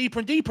dropping deeper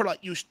and deeper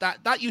like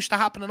that used to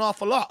happen an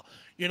awful lot,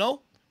 you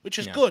know, which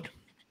is good.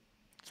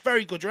 It's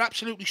very good. You're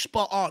absolutely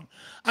spot on.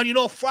 And, you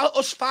know, for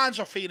us fans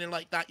are feeling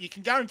like that. You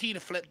can guarantee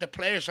the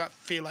players that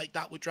feel like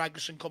that with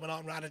Dragusin coming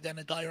on rather than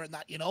a Dyer and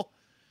that, you know?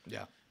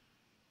 Yeah.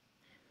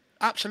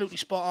 Absolutely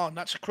spot on.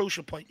 That's a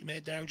crucial point you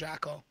made there,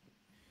 Jacko.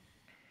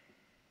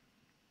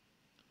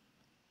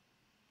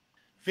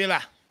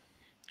 Villa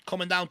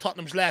coming down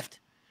Tottenham's left.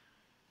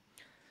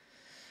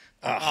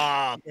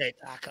 Great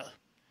tackle.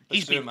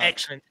 He's been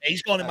excellent.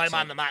 He's gone in my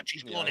man of the match.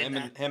 He's gone in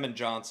there. Him and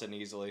Johnson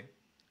easily.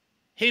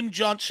 Him,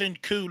 Johnson,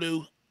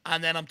 Kulu,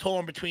 and then I'm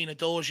torn between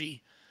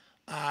Adoji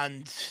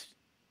and...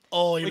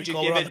 Oh, here we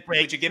go.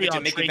 Would you give it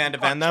to Mickey Van de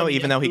Ven, though,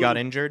 even though he got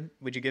injured?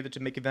 Would you give it to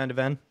Mickey Van de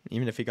Ven,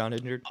 even if he got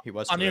injured? He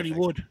was terrific. I nearly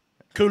would.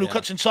 Kulu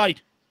cuts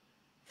inside.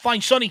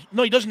 Fine, Sonny.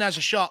 No, he doesn't have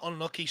a shot.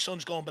 Unlucky.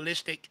 Son's going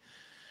ballistic.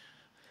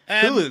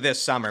 Kulu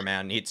this summer,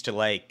 man, needs to,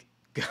 like,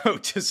 go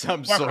to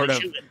some sort of...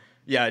 Shooting.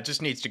 Yeah, it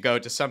just needs to go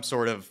to some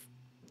sort of...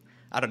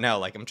 I don't know,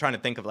 like, I'm trying to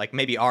think of, like,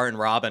 maybe Aaron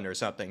Robin or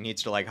something.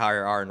 Needs to, like,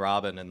 hire Aaron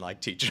Robin and,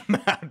 like, teach him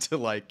how to,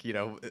 like, you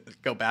know,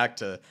 go back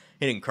to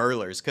hitting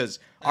curlers. Because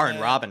Aaron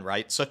Robin,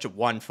 right, such a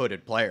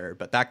one-footed player,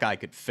 but that guy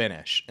could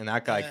finish. And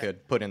that guy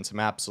could put in some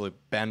absolute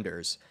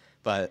benders.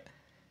 But,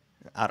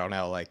 I don't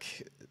know,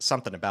 like,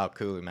 something about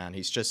Kulu, man.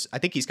 He's just... I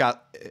think he's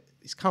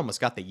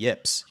almost got the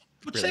yips.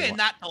 But really saying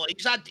that though,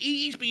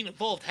 he's been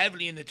involved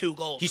heavily in the 2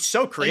 goals. He's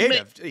so Like,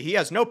 creative. He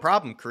has no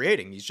problem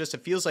creating. He's just,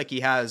 it feels like he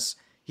has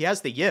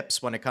the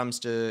yips when it comes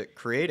to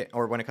creating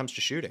or when it comes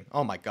to shooting.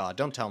 Oh my God!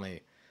 Don't tell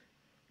me.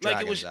 like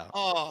Dragon's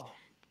out.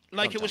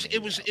 Like Don't it was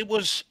tell me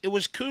he's it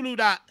was Kulu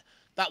that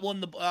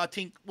won the. I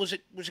think was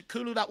it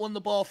Kulu that won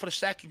the ball for the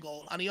second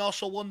goal, and he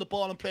also won the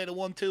ball and played a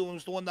 1-2, and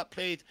was the one that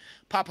played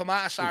Papa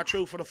Matasar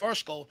through for the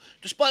first goal.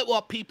 Despite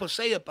what people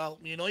say about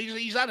him,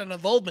 he's had an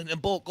involvement in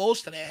both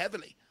goals today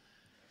heavily.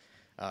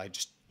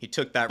 He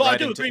took that But right I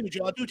do into. agree with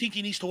you. I do think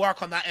he needs to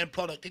work on that end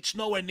product. It's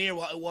nowhere near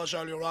what it was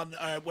earlier on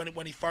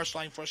when he first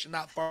signed for us in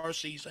that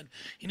first season.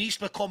 He needs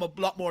to become a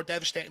lot more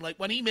devastating. Like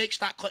when he makes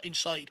that cut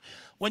inside,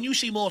 when you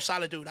see Mo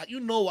Salah do that, you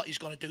know what he's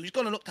going to do. He's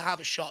going to look to have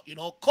a shot,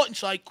 cut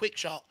inside, quick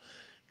shot.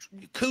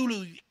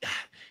 Kulu,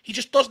 he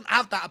just doesn't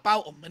have that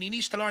about him, and he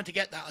needs to learn to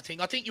get that, I think.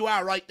 I think you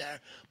are right there.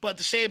 But at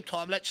the same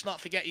time, let's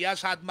not forget he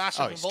has had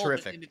massive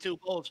involvement in the 2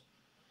 goals.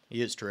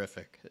 He is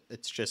terrific.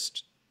 It's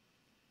just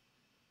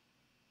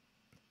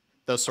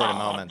those sort of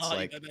moments,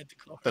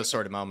 those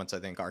sort of moments, I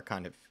think, are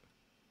kind of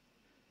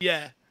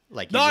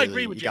like I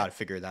agree with you. You got to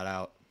figure that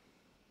out.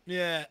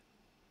 Yeah.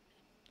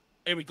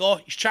 Here we go.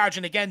 He's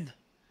charging again,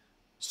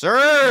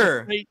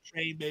 sir. Great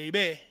train,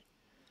 baby.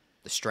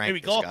 The strength. Here we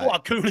go. Go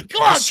on, Kulu.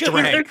 Go on,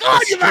 Kulu. Go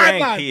on, you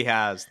strength he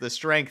has. The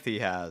strength he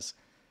has.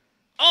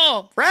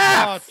 Too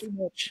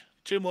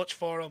much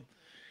for him.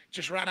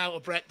 Just ran out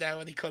of breath there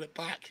when he cut it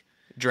back.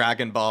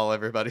 Dragon Ball,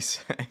 everybody's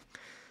saying.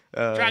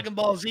 Dragon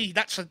Ball Z.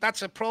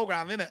 That's a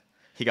program, isn't it?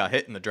 He got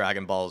hit in the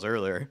Dragon Balls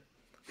earlier.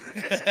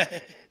 Do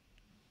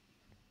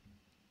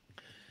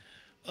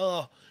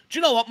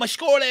you know what? My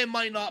scoreline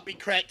might not be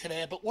correct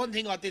today, but one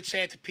thing I did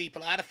say to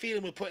people, I had a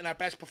feeling we're putting our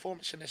best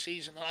performance in the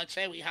season, and I'd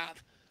say we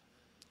have.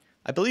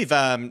 I believe,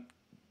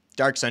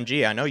 Dark Sun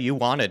G, I know you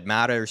wanted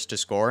Matters to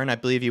score, and I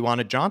believe you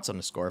wanted Johnson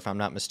to score, if I'm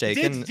not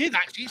mistaken. Did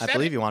actually. I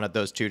believe you wanted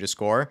those 2 to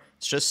score.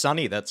 It's just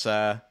Sonny that's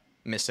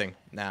missing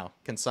now.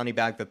 Can Sonny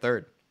bag the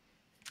 3rd?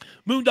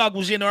 Moondog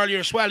was in earlier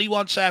as well. He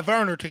wants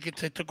Werner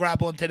to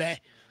grab one today.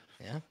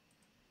 Yeah.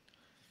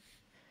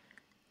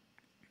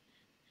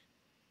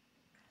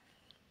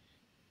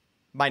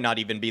 Might not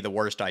even be the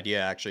worst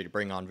idea, actually, to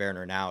bring on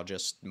Werner now.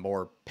 Just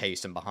more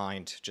pace and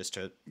behind, just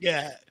to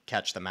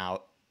catch them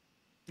out.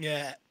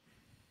 Yeah.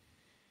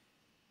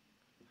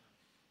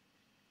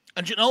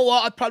 And you know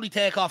what? I'd probably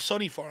take off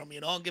Sonny for him,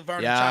 and give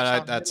Werner a chance. Yeah,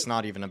 that's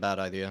not even a bad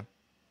idea.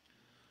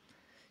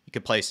 You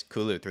could place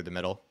Kulu through the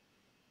middle.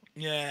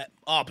 Yeah.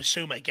 Oh,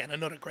 Basuma again.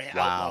 Another great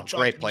Wow.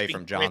 Great play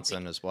from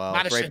Johnson as well.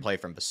 Madison, great play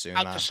from Basuma.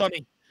 Out to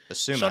Sonny.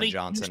 Basuma and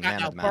Johnson,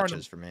 man of the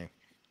matches for me.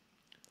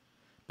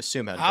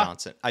 Basuma and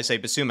Johnson. I say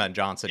Basuma and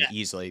Johnson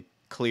easily.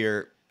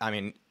 Clear. I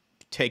mean,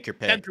 take your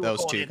pick.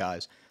 Those 2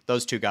 guys.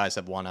 Those 2 guys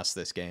have won us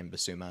this game,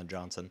 Basuma and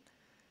Johnson.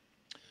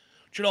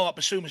 Do you know what?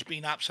 Basuma's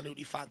been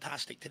absolutely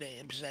fantastic today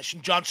in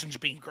possession. Johnson's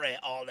been great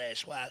all day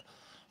as well.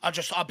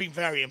 I've been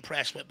very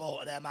impressed with both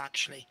of them,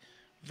 actually.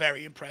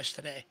 Very impressed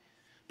today.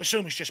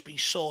 Basuma's just been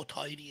so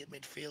tidy in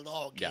midfield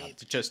all game. Yeah,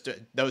 just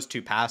those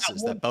 2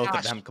 passes that both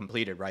of them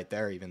completed right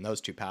there, even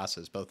those 2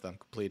 passes, both of them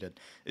completed,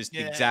 is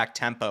the exact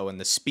tempo and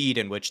the speed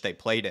in which they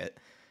played it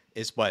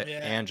is what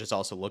Ange is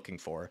also looking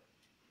for.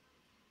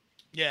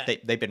 Yeah.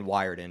 They've been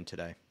wired in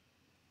today.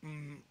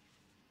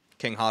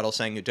 King Hoddle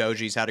saying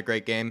Udoji's had a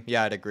great game.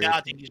 Yeah, I'd agree. Yeah, I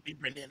think he's been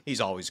brilliant.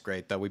 He's always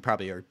great, though. We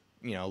probably are,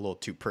 a little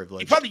too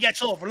privileged. He probably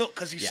gets overlooked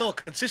because he's so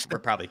consistent. We're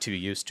probably too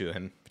used to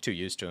him.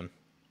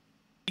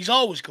 He's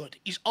always good.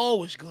 He's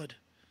always good.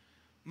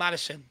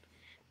 Madison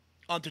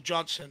onto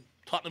Johnson.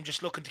 Tottenham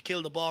just looking to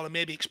kill the ball and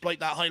maybe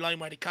exploit that high line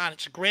where they can.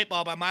 It's a great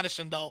ball by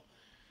Madison, though.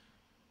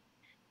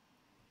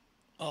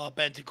 Oh,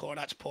 Bentancur,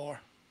 that's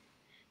poor.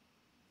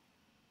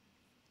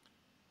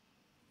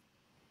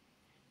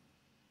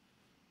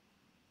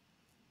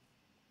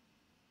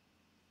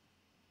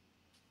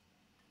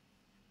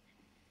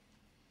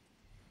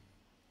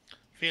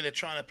 Feel it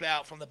trying to play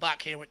out from the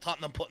back here with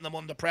Tottenham putting them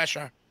under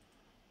pressure.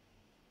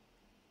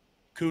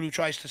 Kulu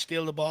tries to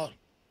steal the ball.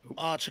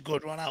 Oh, it's a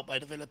good run out by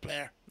the Villa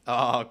player.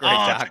 Oh, great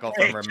tackle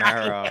from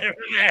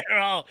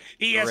Romero.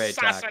 He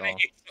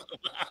assassinates.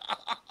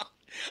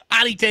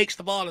 And he takes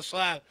the ball as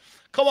well.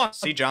 Come on.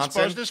 See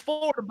Johnson. Spurs. There's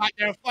 4 of them back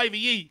there, 5 of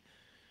ye.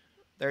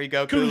 There you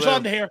go, Kulu's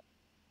on here.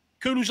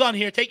 Kulu's on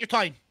here. Take your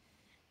time.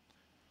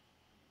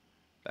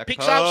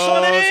 Picks out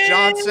Sonny.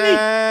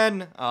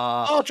 Johnson.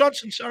 Oh,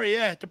 Johnson. Sorry,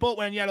 yeah. They're both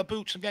wearing yellow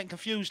boots. I'm getting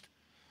confused.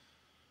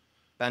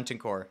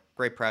 Bentancur.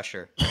 Great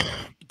pressure.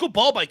 Good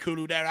ball by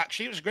Kulu there,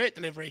 actually. It was a great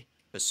delivery.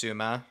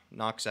 Basuma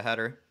knocks a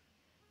header.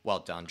 Well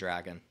done,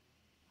 Dragon.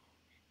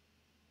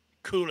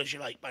 Cool as you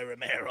like by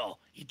Romero.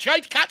 He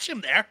tried to catch him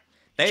there.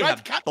 They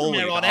have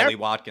bullied Ollie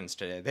Watkins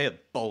today. They have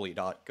bullied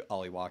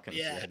Ollie Watkins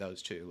today,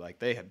 those 2. Like,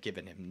 they have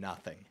given him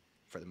nothing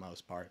for the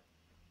most part.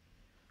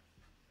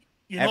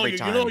 You know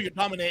you're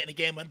dominating a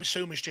game when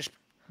Basuma's just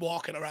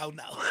walking around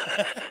now.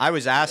 I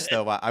was asked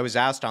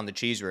on the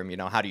cheese room,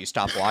 how do you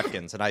stop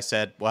Watkins? And I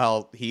said,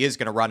 well, he is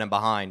going to run him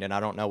behind, and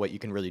I don't know what you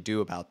can really do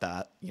about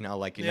that. You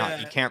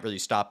can't really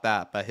stop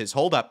that. But his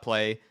hold-up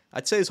play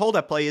I'd say his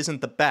hold-up play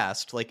isn't the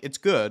best. Like, it's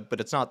good, but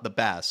it's not the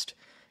best.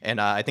 And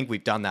I think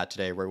we've done that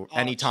today, where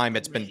anytime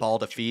it's been ball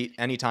to feet,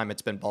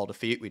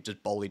 we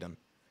just bullied him.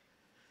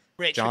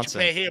 Great switch of Johnson.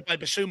 play here by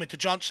Basuma to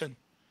Johnson.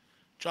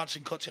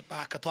 Johnson cuts it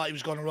back. I thought he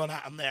was going to run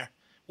at him there.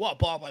 What a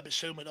ball by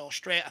Basuma, though,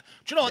 straight.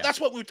 Do you know what? That's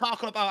what we were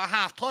talking about at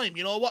half-time.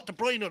 You know what De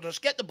Bruyne does?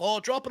 Get the ball,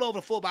 drop it over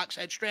the fullback's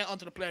head, straight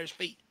onto the player's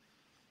feet.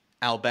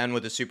 Al Ben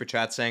with a super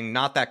chat saying,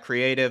 not that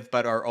creative,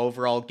 but our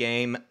overall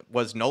game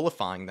was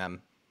nullifying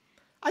them.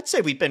 I'd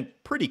say we've been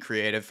pretty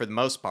creative for the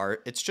most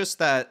part. It's just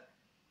that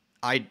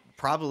the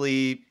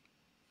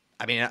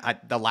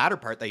latter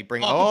part that you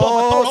bring...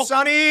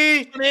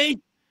 Sonny!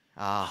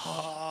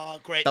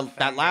 Great.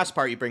 That last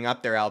part you bring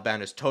up there, Al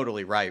Ben, is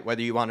totally right.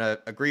 Whether you want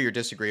to agree or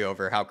disagree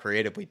over how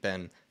creative we've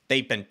been,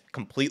 they've been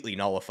completely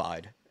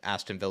nullified,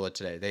 Aston Villa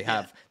today. They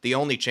have the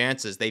only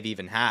chances they've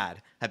even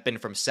had have been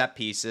from set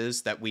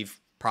pieces that we've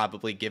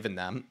probably given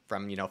them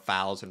from,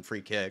 fouls and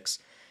free kicks.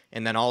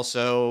 And then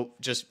also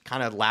just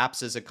kind of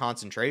lapses of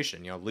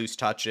concentration, loose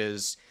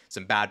touches,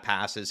 some bad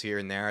passes here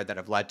and there that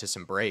have led to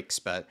some breaks,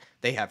 but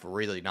they have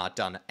really not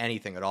done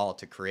anything at all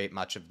to create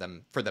much of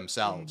them for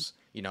themselves,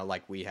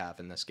 like we have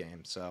in this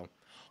game. So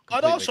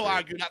I'd also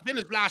argue that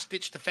Villa's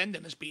last-ditch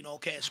defending has been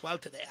okay as well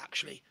today,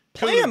 actually.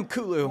 Play him,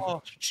 Kulu.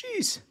 Oh.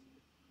 Jeez.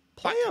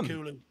 Play him.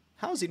 Kulu.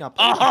 How is he not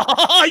playing?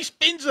 Oh, he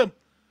spins him.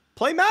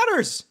 Play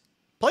matters.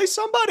 Play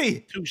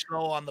somebody. Too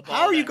slow on the ball.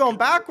 How are you going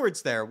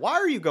backwards there? Why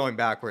are you going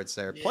backwards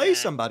there? Yeah. Play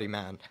somebody,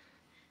 man.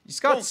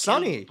 He's got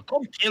Sonny.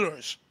 Come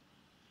killers.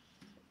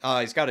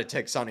 He's got to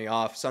take Sonny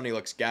off. Sonny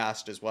looks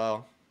gassed as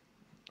well.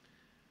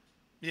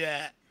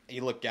 Yeah.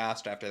 He looked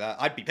gassed after that.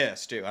 I'd be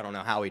pissed, too. I don't know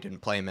how he didn't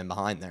play him in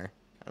behind there.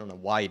 I don't know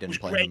why he didn't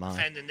play him in behind.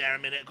 Great defending there a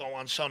minute ago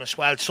on Son as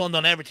well. Son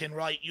done everything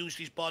right. Used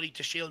his body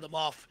to shield him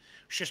off.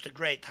 It's just a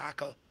great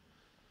tackle.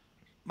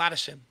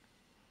 Madison.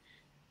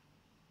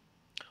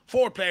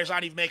 Forward players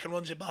aren't even making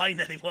runs in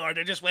behind anymore.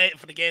 They're just waiting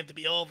for the game to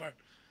be over.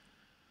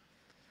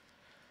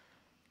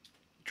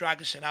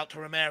 Dragusin out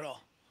to Romero.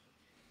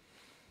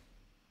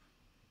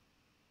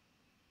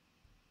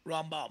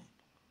 Rombom.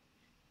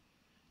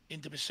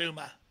 Into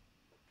Basuma.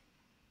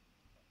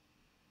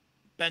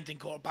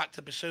 Bentincourt back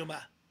to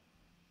Basuma.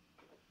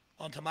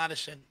 Onto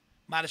Madison.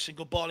 Madison,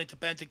 good ball into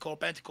Bentincourt.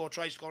 Bentincourt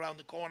tries to go around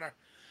the corner.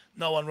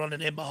 No one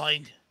running in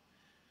behind.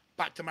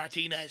 Back to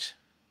Martinez.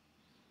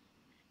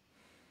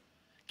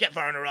 Get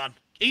Werner on.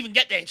 Even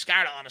get Dane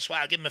Scarlett on as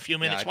well. Give him a few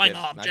minutes. Why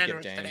not? I'm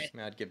generous today.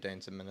 I'd give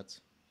Dane some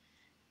minutes.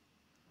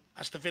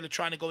 That's the Villa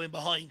trying to go in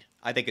behind.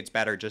 I think it's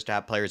better just to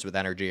have players with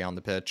energy on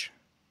the pitch.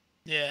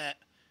 Yeah.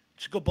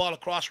 It's a good ball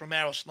across.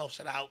 Romero snuffs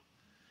it out.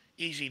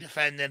 Easy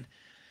defending.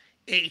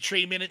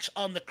 83 minutes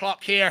on the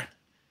clock here.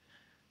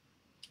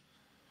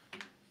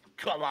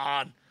 Come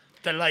on.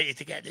 Delighted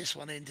to get this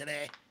one in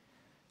today.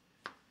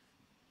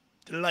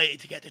 Delighted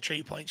to get the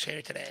 3 points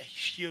here today.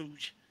 It's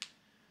huge.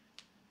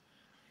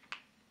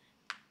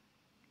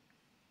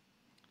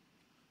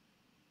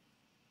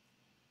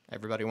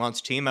 Everybody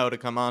wants Timo to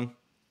come on.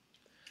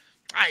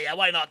 Ah, yeah,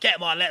 why not? Get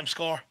him on, let him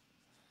score.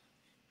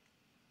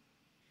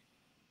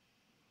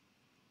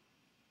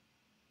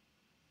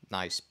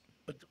 Nice.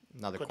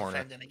 Another good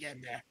corner. Defending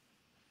again there.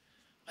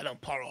 I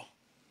don't Porro.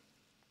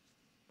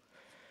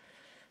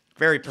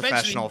 Very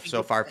professional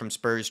so far from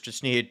Spurs.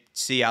 Just need to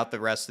see out the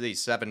rest of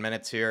these 7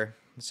 minutes here.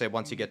 Let's say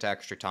once you get to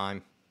extra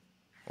time.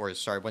 Or,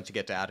 sorry, once you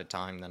get to added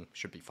time, then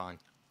should be fine.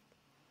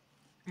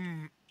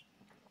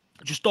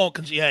 Just don't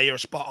concede. Yeah, you're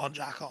spot on,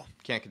 Jacko.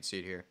 Can't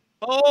concede here.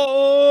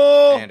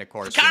 Oh! And, of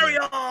course, carry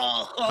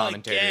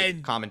on!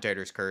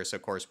 Commentator's curse.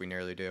 Of course, we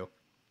nearly do.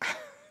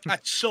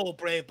 That's so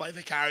brave by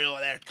Vicario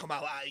there to come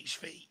out at his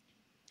feet.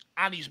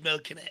 And he's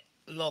milking it.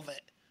 Love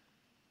it.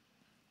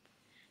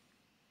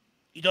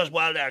 He does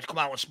well there to come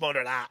out and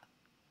smother that.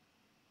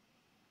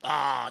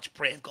 Ah, it's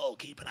brave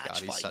goalkeeping. That's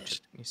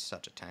he's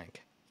such a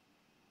tank.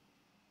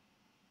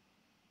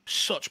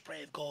 Such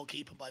brave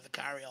goalkeeping by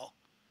Vicario.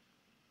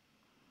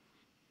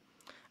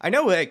 I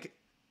know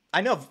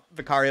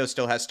Vicario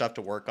still has stuff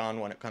to work on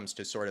when it comes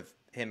to sort of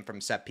him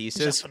from set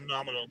pieces. He's a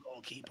phenomenal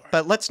goalkeeper.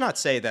 But let's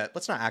not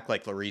act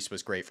like Lloris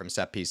was great from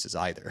set pieces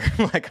either.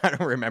 Like, I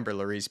don't remember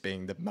Lloris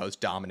being the most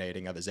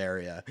dominating of his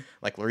area.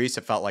 Like, Lloris,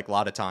 it felt like a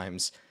lot of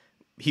times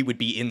he would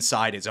be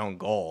inside his own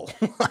goal.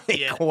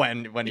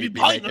 When he'd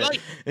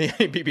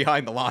be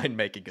behind the line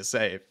making a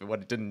save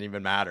when it didn't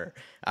even matter.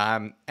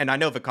 And I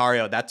know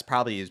Vicario, that's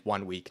probably his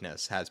one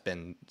weakness, has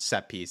been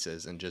set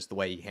pieces and just the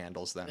way he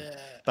handles them. Yeah.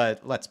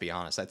 But let's be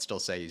honest, I'd still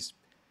say he's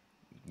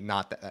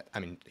not that. I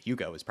mean,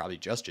 Hugo is probably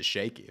just as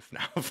shaky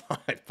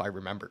if I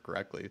remember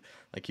correctly.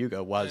 Like,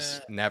 Hugo was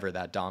never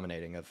that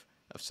dominating of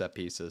set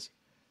pieces.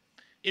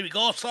 Here we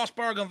go,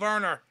 Salzburg and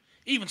Werner.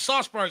 Even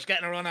Salzburg's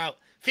getting a run out.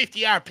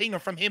 50-yard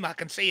pinger from him, I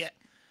can see it.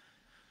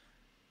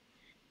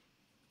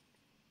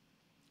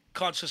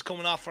 Constance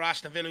coming off for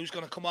Aston Villa. Who's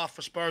going to come off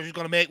for Spurs? Who's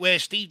going to make way?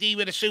 Steve D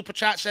with a super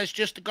chat says,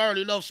 just a girl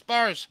who loves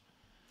Spurs.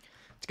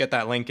 Let's get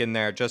that link in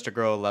there. Just a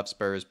girl who loves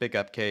Spurs. Big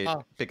up, Kate.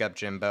 Big up,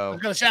 Jimbo. I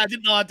was going to say, I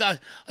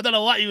don't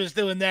know what he was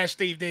doing there,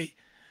 Steve D.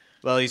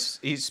 Well,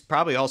 he's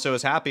probably also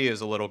as happy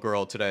as a little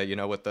girl today, you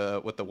know, with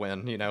the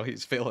win. You know,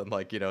 he's feeling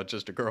like, you know,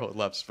 just a girl who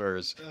loves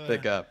Spurs.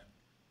 Big up.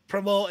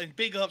 Promoting.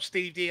 Big up,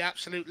 Steve D.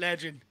 Absolute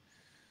legend.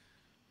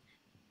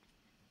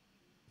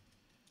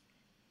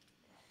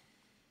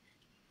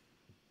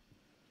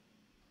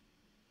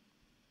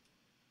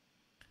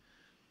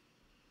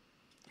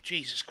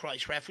 Jesus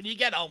Christ, ref, when you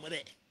get on with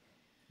it.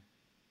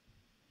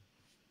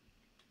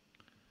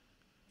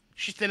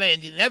 She's delaying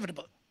the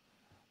inevitable.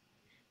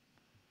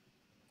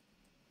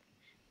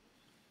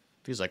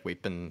 Feels like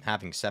we've been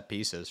having set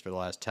pieces for the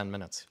last 10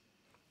 minutes.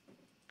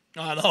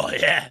 Oh, no,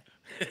 yeah.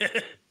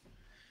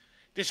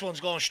 This one's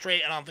going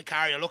straight in on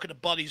Vicario. Look at the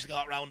bodies they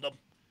got around them.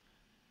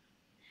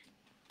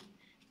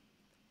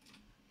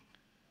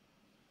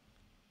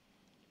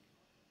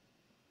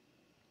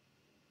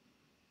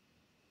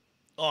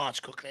 Oh,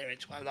 it's good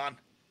clearance. Well done.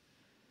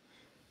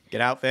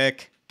 Get out,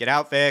 Vic. Get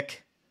out,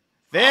 Vic.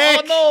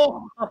 Vic!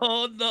 Oh, no.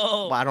 Oh,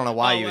 no. Well, I don't know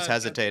why he was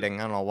hesitating.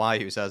 I don't know why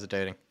he was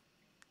hesitating.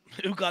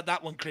 Who got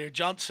that one clear?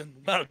 Johnson.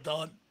 Well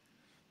done.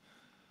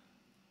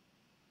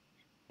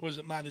 Or was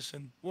it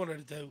Madison? One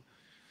of the two.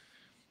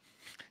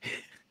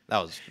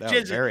 That was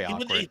very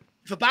awkward.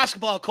 If a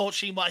basketball coach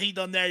seen what he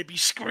done there, he'd be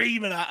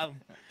screaming at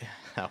him.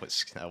 That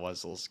was a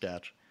little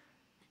sketch.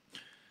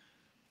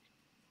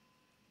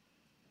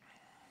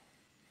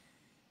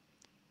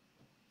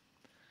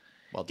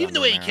 Well done, even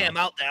the way he came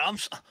out there,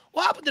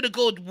 what happened to the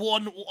good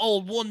one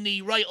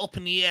knee right up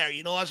in the air,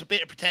 you know, as a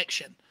bit of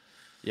protection?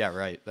 Yeah,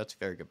 right. That's a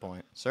very good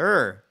point.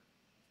 Sir.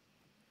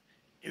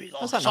 Here we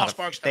go.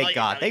 Thank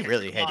God. They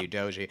really hate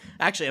Udoji.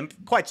 Actually, I'm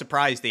quite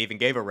surprised they even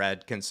gave a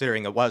red,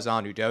 considering it was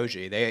on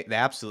Udoji. They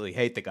absolutely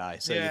hate the guy,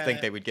 so you'd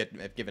think they would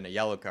have given a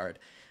yellow card.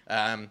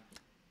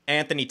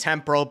 Anthony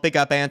Temporal, big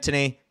up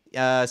Anthony,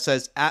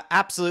 says,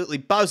 absolutely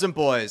buzzing,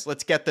 boys.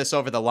 Let's get this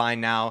over the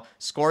line now.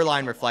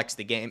 Scoreline reflects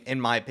the game,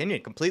 in my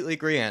opinion. Completely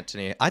agree,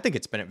 Anthony. I think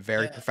it's been a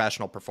very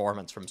professional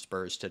performance from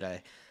Spurs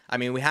today. I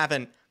mean, we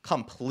haven't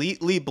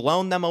completely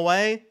blown them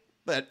away,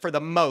 but for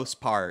the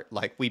most part,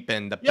 like, we've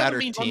been the better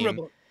team.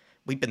 Vulnerable.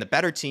 We've been the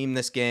better team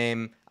this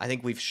game. I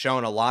think we've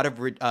shown a lot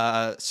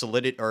of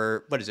solidity,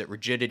 or what is it,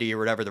 rigidity, or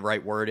whatever the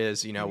right word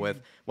is, you know,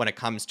 with when it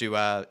comes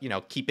to, you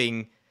know,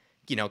 keeping,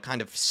 you know,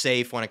 kind of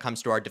safe when it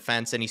comes to our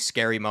defense. Any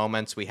scary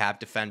moments, we have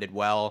defended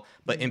well,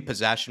 but in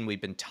possession,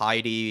 we've been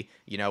tidy.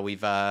 You know,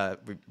 we've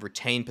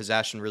retained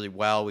possession really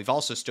well. We've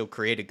also still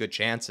created good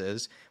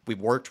chances. We've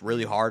worked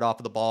really hard off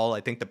of the ball. I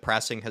think the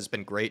pressing has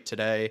been great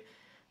today.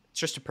 It's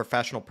just a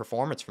professional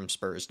performance from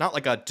Spurs. Not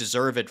like a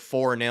deserved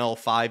 4-0,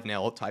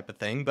 5-0 type of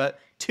thing, but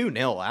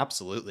 2-0,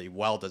 absolutely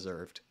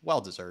well-deserved.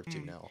 Well-deserved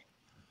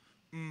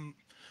 2-0.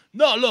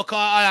 No, look,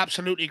 I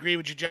absolutely agree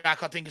with you,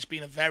 Jack. I think it's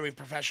been a very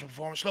professional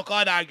performance. Look,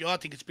 I'd argue I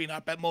think it's been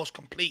our most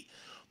complete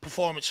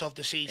performance of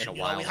the season.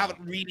 You know, we haven't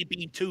really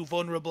been too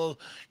vulnerable,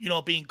 you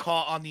know, being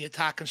caught on the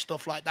attack and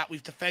stuff like that.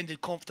 We've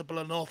defended comfortable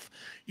enough,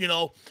 you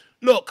know.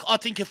 Look, I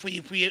think if we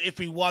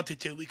wanted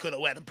to, we could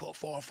have went and put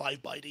 4 or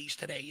 5 by these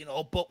today, you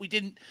know, but we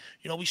didn't.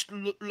 You know, we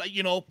like,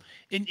 you know,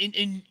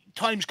 in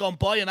times gone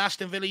by, and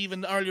Aston Villa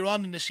even earlier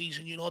on in the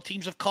season, you know,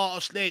 teams have caught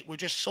us late. We're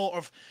just sort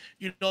of,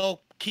 you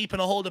know, keeping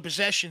a hold of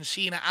possession,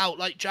 seeing it out,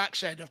 like Jack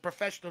said, a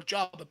professional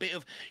job, a bit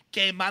of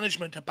game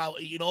management about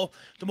it. You know,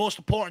 the most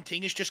important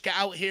thing is just get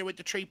out here with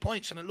the 3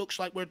 points, and it looks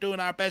like we're doing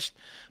our best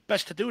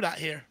to do that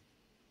here.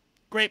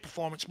 Great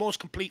performance, most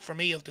complete for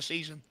me of the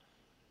season.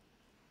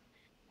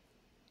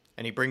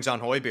 And he brings on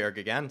Højbjerg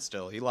again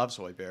still. He loves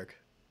Højbjerg.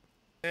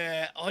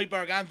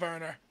 Højbjerg and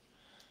Werner.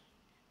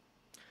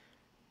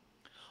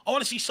 I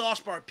want to see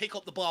Sauceberg pick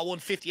up the ball,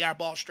 150-yard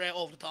ball straight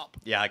over the top.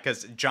 Yeah,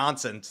 because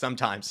Johnson,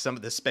 sometimes, some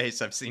of the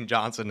space I've seen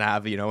Johnson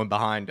have, you know, in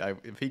behind,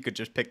 if he could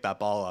just pick that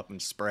ball up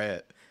and spray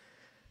it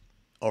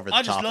over the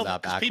top of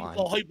that back line. I just love it because people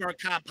go, Højbjerg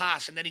can't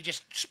pass, and then he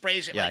just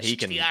sprays it like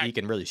 60 yards. He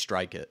can really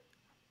strike it.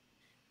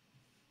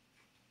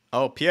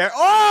 Oh, Pierre.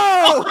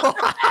 Oh!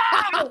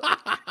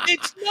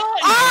 It's not.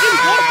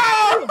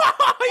 Oh!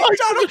 He's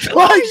done it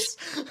twice.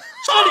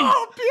 Sorry.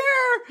 Oh,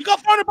 Pierre. You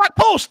got front and back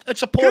post.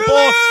 It's a poor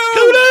ball.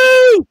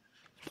 Kulu!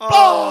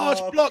 Oh,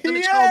 it's blocked and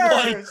it's gone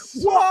wide.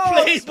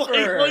 What play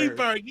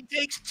by Højbjerg? He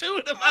takes 2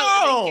 of them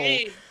out of the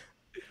game.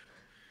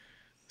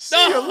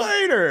 See you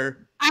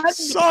later.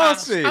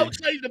 Saucy.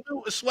 Outside the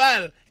boot as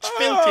well. It's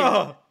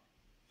filthy.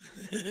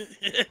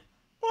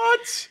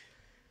 What?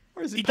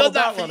 Where's he pulled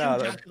that one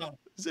out of?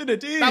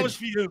 Zinedine. That was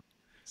for you.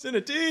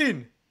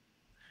 Zinedine.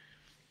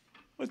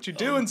 What you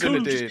doing,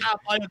 Zinedine? Just can't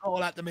find a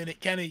goal at the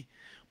minute, Kenny.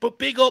 But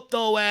big up,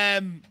 though.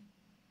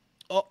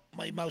 Oh,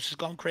 my mouse has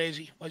gone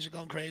crazy. Why is it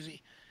gone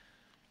crazy?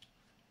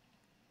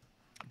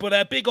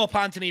 But big up,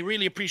 Anthony.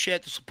 Really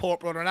appreciate the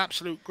support, brother. An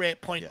absolute great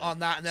point on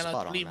that. And then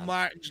I believe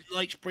Martin's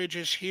likes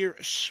Bridges here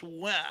as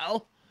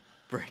well.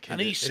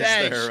 And he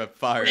says, is there a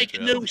fire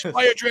breaking drill? News,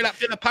 fire drill at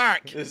Villa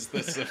Park. Is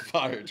this a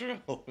fire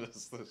drill?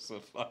 Is this a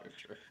fire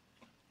drill?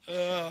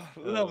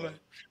 Love it.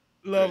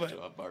 Love it. Great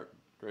job, Bart.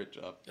 Great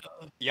job.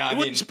 Yeah, it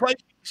wouldn't surprise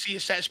me to see a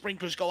set of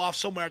sprinklers go off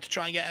somewhere to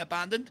try and get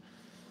abandoned.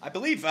 I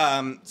believe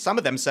some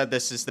of them said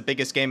this is the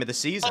biggest game of the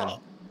season.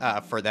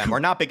 for them. Or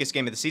not biggest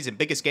game of the season,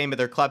 biggest game of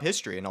their club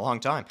history in a long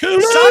time. Sonny!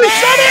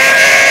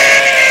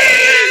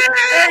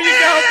 There you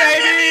go,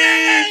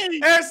 baby!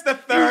 There's the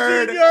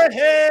third. In your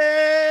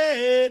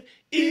head.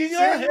 In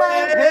your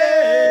head.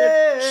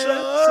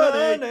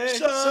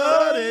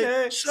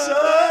 Sonny.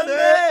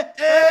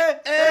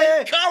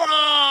 Come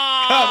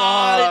on! Come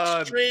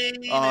on! It's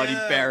Oh, he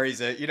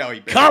buries it. You know he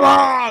buries Come it.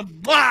 on!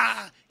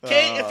 Mwah!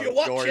 Kate, if you're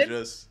watching,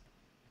 gorgeous.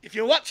 If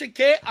you're watching,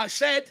 Kate, I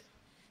said,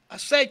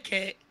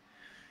 Kate,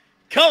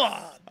 come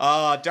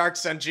on. Dark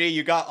Sun G,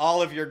 you got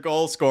all of your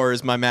goal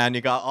scorers, my man.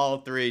 You got all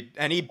three,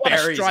 and he What a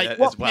buries strike. it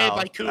What as well.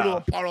 play by Kulu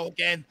and Porro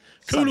again.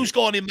 Kulu's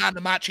going in man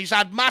to match. He's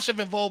had massive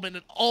involvement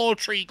in all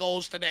 3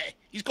 goals today.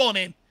 He's going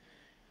in.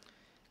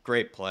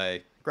 Great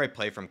play. Great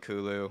play from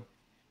Kulu.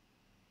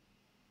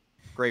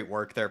 Great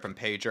work there from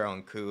Pedro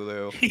and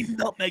Kulu. He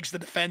nutmegs the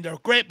defender.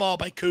 Great ball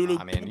by Kulu.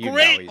 I mean, you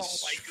Great know ball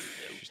by Kulu.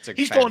 he's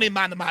He's going in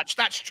man to match.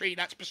 That's 3.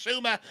 That's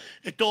Basuma,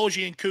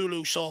 Edoji, and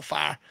Kulu so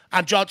far.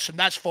 And Johnson,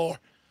 that's 4.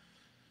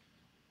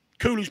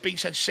 Kulu's been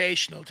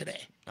sensational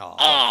today.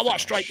 Oh, what a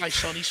strike by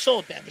Son. He's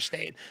so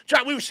devastating.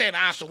 Jack, we were saying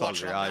after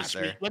watching last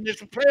week, when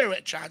there's a player at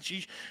a chance,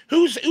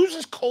 who's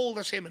as cold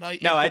as him?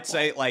 No, I'd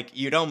say, like,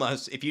 you'd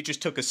almost, if you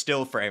just took a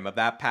still frame of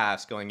that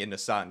pass going into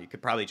Son, you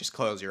could probably just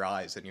close your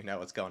eyes and you know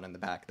what's going in the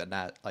back of the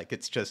net. Like,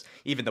 it's just,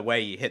 even the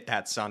way he hit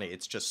that Sonny,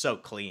 it's just so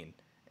clean.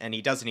 And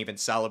he doesn't even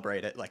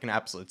celebrate it like an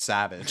absolute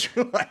savage,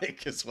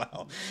 like, as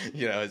well.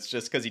 You know, it's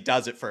just because he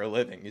does it for a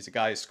living. He's a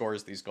guy who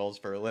scores these goals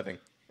for a living.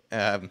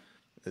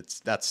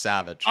 That's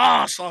savage.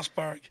 Ah,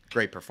 Salzburg.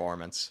 Great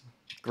performance.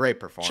 Great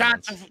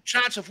performance.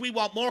 Chance if we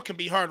want more can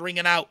be heard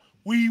ringing out.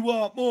 We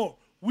want more.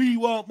 We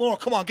want more.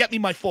 Come on, get me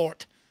my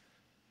 4th.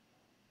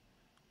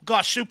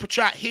 Got a super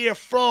chat here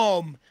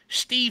from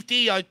Steve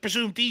D. I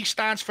presume D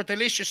stands for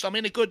delicious. I'm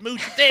in a good mood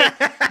today.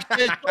 He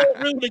says, don't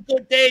ruin a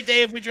good day,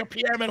 Dave, with your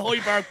Pierre and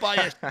Hoiberg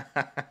bias.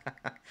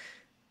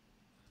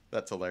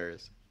 That's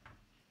hilarious.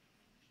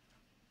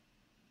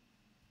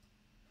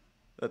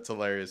 That's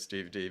hilarious,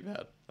 Steve D,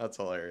 man. That's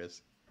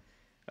hilarious.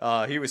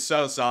 He was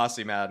so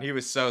saucy, man. He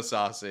was so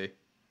saucy.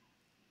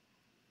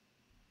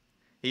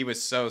 He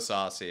was so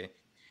saucy.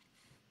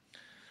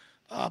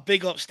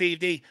 Big up, Steve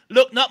D.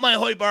 Look, not my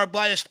Hoiberg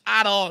biased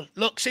at all.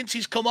 Look, since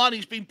he's come on,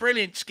 he's been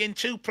brilliant. Skinned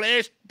 2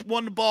 players,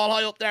 won the ball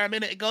high up there a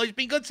minute ago. He's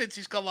been good since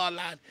he's come on,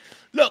 lad.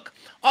 Look,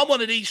 I'm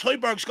one of these.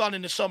 Hoiberg's gone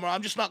in the summer.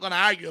 I'm just not going to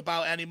argue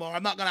about it anymore.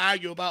 I'm not going to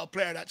argue about a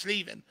player that's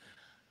leaving.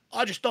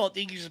 I just don't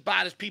think he's as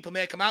bad as people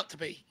make him out to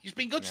be. He's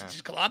been good since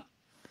he's come on.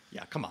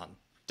 Yeah, come on.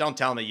 Don't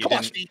tell me you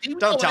come didn't.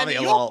 Don't tell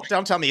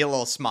me a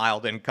little smile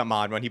didn't come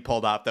on when he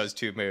pulled off those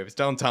 2 moves.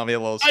 Don't tell me a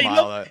little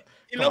smile.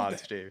 Come on,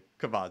 Steve.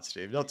 Come on,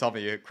 Steve. Don't tell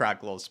me you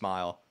cracked a little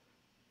smile.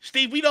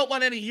 Steve, we don't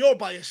want any of your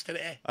bias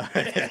today.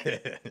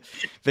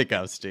 Big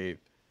up, Steve.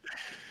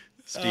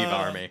 Steve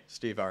Army.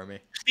 Steve Army.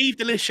 Steve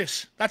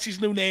Delicious. That's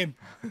his new name.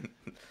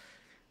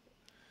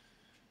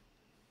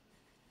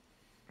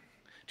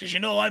 Did you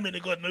know I'm in a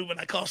good mood when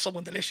I call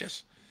someone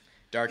delicious?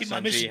 Dark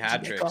Sun G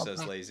hat trick,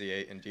 says Lazy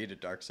 8. Indeed, a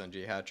Dark Sun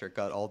G hat trick.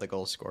 Got all the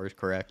goal scores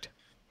correct.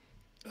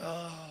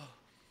 Come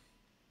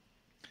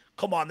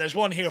on, there's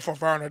one here for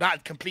Werner.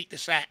 That'd complete the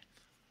set.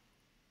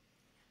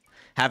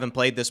 Haven't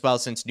played this well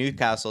since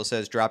Newcastle,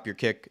 says drop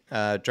kick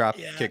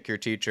your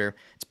teacher.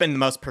 It's been the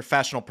most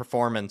professional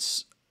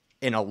performance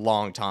in a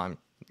long time.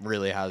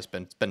 Really has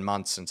been. It's been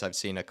months since I've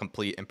seen a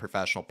complete and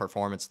professional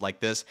performance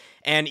like this.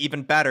 And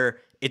even better,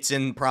 it's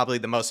in probably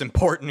the most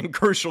important and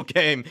crucial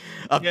game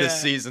of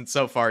this season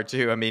so far,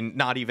 too. I mean,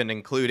 not even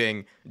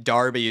including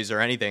derbies or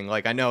anything.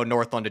 Like, I know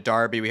North London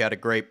Derby, we had a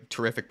great,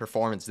 terrific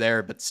performance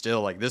there, but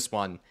still, like, this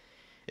one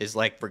is,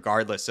 like,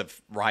 regardless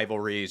of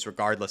rivalries,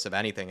 regardless of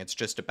anything, it's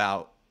just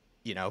about,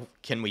 you know,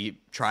 can we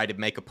try to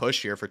make a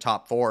push here for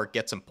top 4,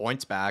 get some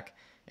points back,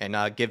 and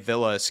give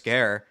Villa a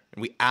scare?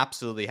 And we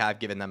absolutely have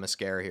given them a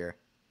scare here.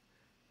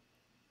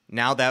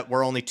 Now that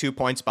we're only 2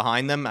 points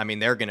behind them, I mean,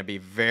 they're going to be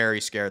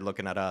very scared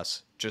looking at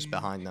us just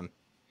behind them.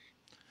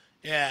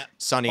 Yeah.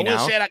 Sonny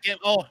now. Say that game.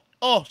 Oh,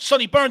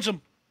 Sonny burns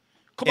him.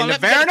 Come on,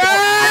 let's Werner!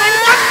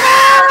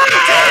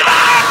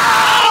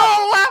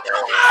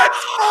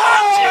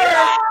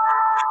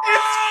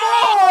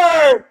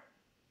 It's 4!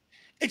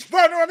 It's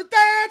Werner on the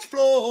dance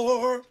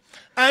floor.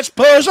 And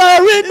Spurs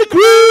are in the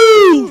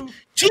groove.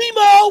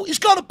 Timo is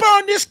going to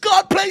burn this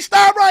God play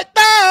star right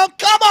now.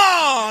 Come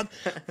on.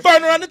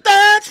 Werner on the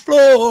dance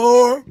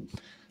floor.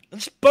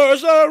 And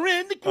Spurs are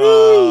in the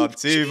groove.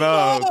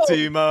 Timo.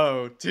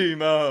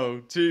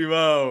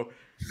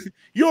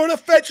 Your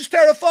defense is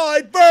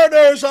terrified.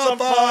 Werner's on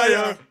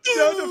fire.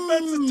 Your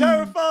defense is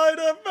terrified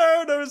and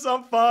Werner's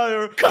on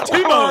fire.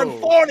 Come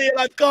on, 4-0.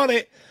 I've got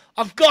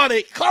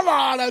it. Come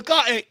on, I've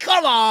got it.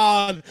 Come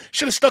on.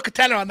 Should have stuck a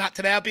tenner on that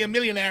today. I'll be a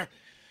millionaire.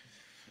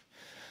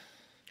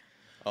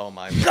 Oh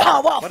my God.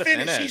 God. What a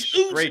finish. He's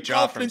oozing Great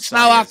job from confidence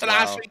Sonny now after as well.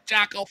 last week,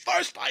 Jacko.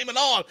 First time and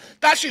all.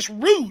 That's just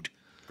rude.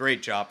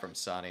 Great job from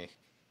Sonny.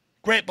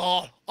 Great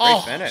ball.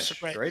 Great finish.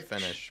 Great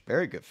finish.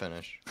 Very good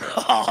finish.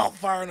 Oh,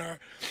 Werner.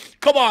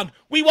 Come on.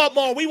 We want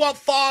more. We want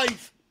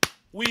 5.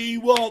 We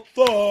want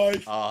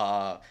 5.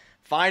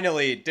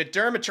 Finally, did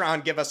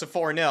Dermatron give us a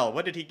 4-0?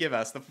 What did he give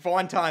us? The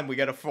one time we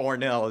get a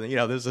 4-0. You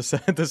know, this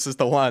is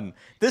the one.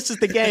 This is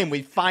the game.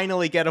 We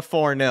finally get a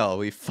 4-0.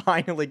 We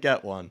finally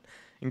get one.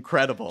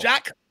 Incredible.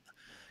 Jack,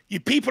 you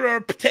people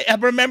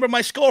remember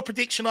my score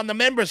prediction on the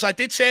members. I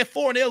did say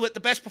 4-0 with the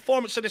best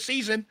performance of the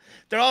season.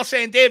 They're all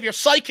saying, Dave, you're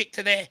psychic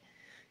today.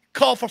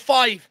 Call for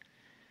 5.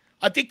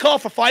 I did call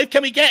for 5.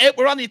 Can we get it?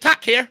 We're on the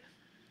attack here.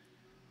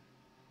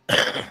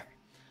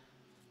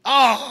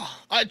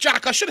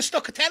 Jack, I should have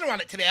stuck a tenner on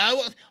it today.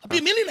 I'd be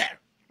a millionaire.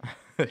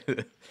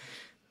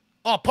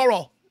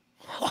 Porro.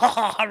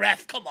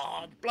 Ref, come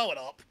on. Blow it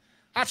up.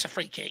 That's a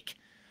free kick.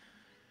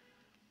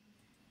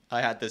 I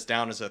had this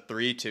down as a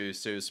 3-2,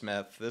 Sue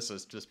Smith. This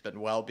has just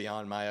been well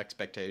beyond my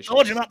expectations.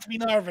 Told you not to be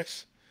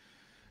nervous.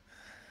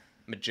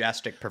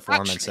 Majestic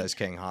performance, says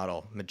King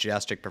Hoddle.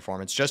 Majestic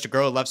performance. Just a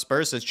girl who loves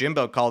Spurs, says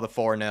Jimbo called the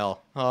 4-0.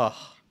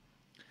 Oh.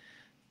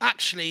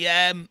 Actually,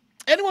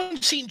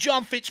 anyone seen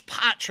John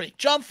Fitzpatrick?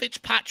 John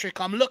Fitzpatrick,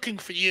 I'm looking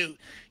for you.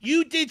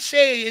 You did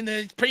say in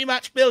the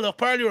pre-match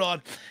build-up earlier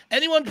on,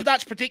 anyone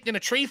that's predicting a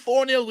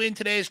 3-4-0 win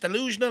today is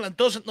delusional and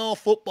doesn't know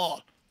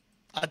football.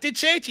 I did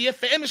say to you,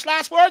 famous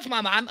last words,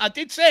 my man. I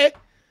did say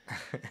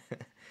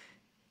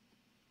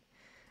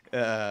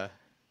it.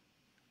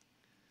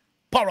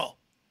 Porro.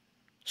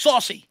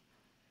 Saucy.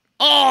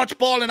 Oh, it's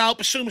balling out.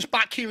 Basuma's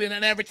back healing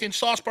and everything.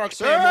 Salzburg's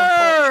playing one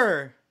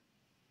touch.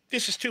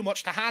 This is too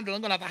much to handle.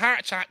 I'm going to have a heart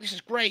attack. This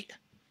is great.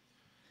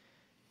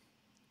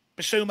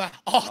 Basuma.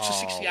 Oh, it's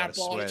a 60-yard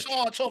ball.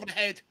 It's over the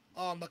head.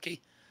 Oh,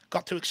 unlucky.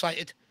 Got too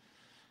excited.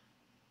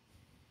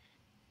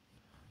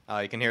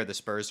 You can hear the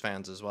Spurs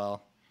fans as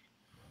well.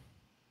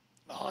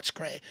 Oh, it's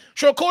great.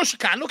 Sure, of course you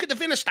can. Look at the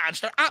Villa stands.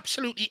 They're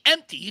absolutely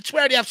empty. You'd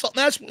swear they have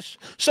something else,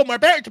 somewhere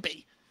better to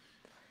be.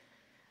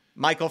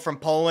 Michael from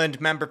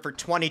Poland, member for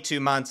 22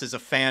 months, is a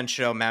fan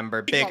show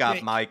member. Big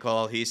up,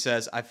 Michael. He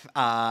says,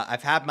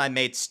 I've had my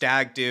mate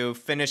stag do,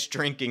 finished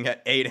drinking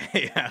at 8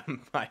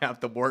 a.m. I have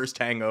the worst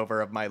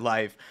hangover of my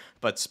life,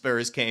 but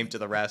Spurs came to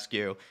the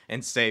rescue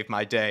and saved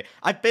my day.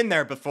 I've been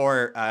there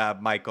before,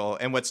 Michael,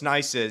 and what's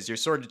nice is you're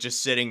sort of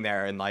just sitting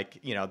there in, like,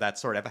 you know, that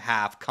sort of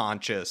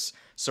half-conscious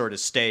sort of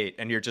state,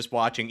 and you're just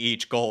watching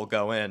each goal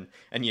go in,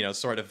 and, you know,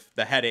 sort of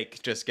the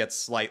headache just gets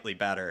slightly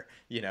better,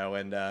 you know,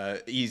 and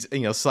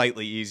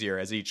slightly easier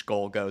as each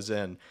goal goes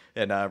in,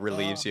 and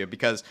relieves you.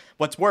 Because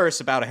what's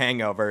worse about a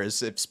hangover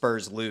is if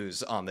Spurs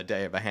lose on the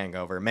day of a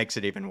hangover. It makes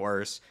it even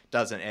worse.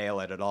 Doesn't ail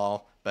it at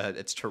all. But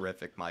it's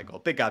terrific, Michael.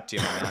 Big up to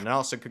you, my man. And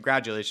also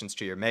congratulations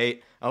to your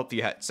mate. I hope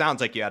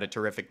sounds like you had a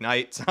terrific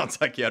night. Sounds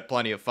like you had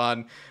plenty of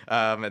fun.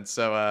 And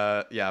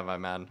so, yeah, my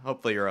man,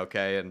 hopefully you're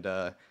okay. And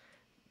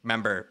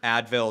remember,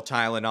 Advil,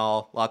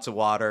 Tylenol, lots of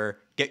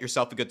water. Get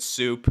yourself a good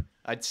soup.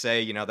 I'd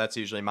say, you know, that's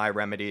usually my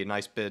remedy. A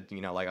nice bit,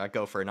 you know, like I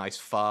go for a nice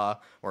pho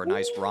or a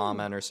nice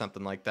ramen or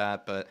something like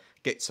that. But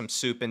get some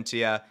soup into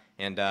you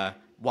and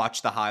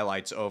watch the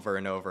highlights over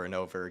and over and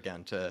over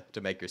again to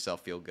make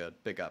yourself feel good.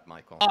 Big up,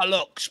 Michael. Oh,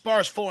 look,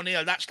 Spurs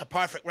 4-0. That's the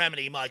perfect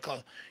remedy,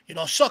 Michael. You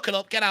know, suck it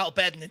up, get out of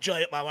bed and enjoy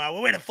it, my man.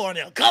 We're winning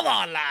 4-0. Come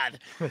on, lad.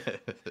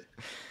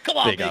 Come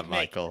on, big up,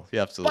 Michael. You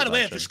absolutely. By the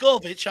way,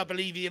 Viscovic, I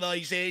believe, you know,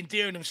 he's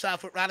endearing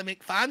himself with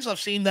Radomic fans. I've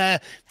seen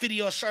the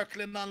video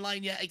circling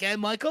online yet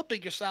again, Michael.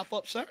 Big yourself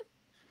up, sir.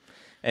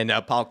 And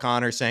Paul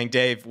Connor saying,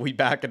 Dave, we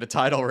back in a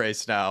title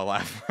race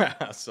now.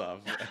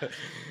 So,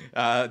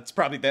 that's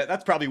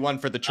probably one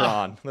for the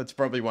Tron. That's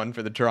probably one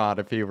for the Tron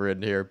if he were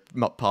in here,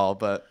 Paul.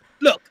 But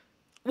look,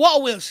 what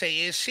I will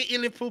say is City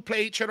and Liverpool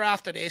play each other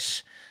after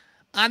this.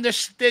 And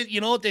there's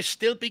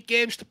still big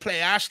games to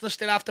play. Arsenal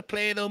still have to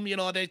play them. You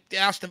know, the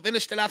Aston Villa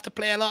still have to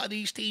play a lot of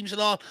these teams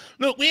and all.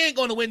 Look, we ain't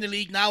going to win the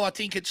league now. I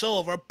think it's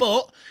over.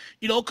 But,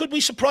 you know, could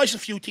we surprise a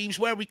few teams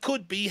where we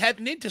could be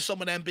heading into some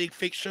of them big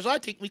fixtures? I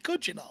think we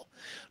could, you know.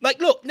 Like,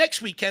 look,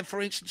 next weekend,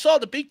 for instance, all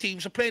the big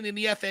teams are playing in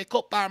the FA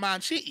Cup bar Man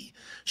City.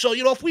 So,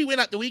 you know, if we win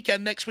at the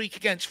weekend next week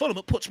against Fulham,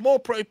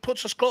 it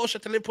puts us closer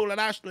to Liverpool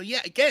and Arsenal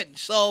yet again.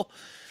 So,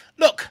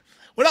 look,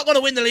 we're not going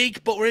to win the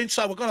league, but we're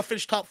inside. We're going to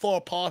finish top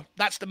 4, Paul.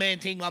 That's the main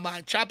thing, my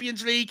man.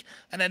 Champions League,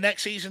 and then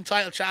next season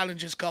title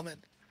challenge is coming.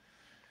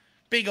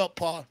 Big up,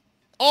 Paul.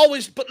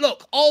 Always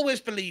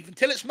believe.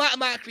 Until it's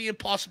mathematically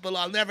impossible,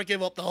 I'll never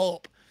give up the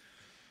hope.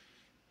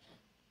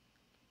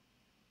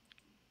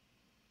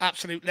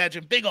 Absolute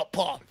legend. Big up,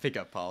 Paul. Big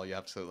up, Paul. You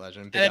absolute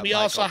legend. And we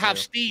also have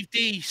Steve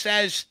D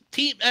says,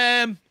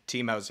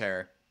 Timo's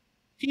hair.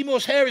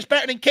 Timo's hair is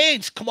better than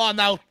Kane's. Come on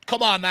now.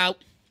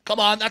 Come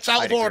on, that's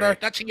out of order.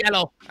 That's a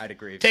yellow. I'd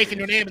agree. Taking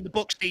your name in the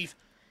book, Steve.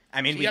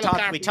 I mean, we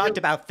talked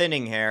about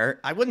thinning hair.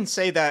 I wouldn't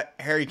say that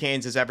Harry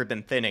Kane's has ever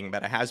been thinning,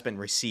 but it has been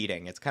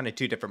receding. It's kind of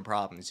two different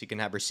problems. You can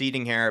have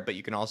receding hair, but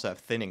you can also have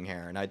thinning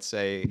hair. And I'd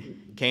say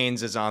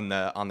Kane's is on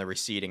the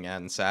receding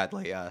end,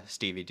 sadly,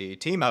 Stevie D.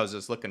 Timo's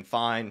is looking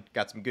fine.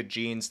 Got some good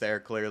genes there,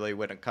 clearly,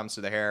 when it comes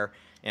to the hair.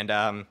 And,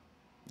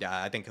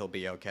 yeah, I think he'll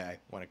be okay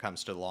when it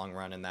comes to the long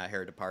run in that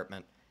hair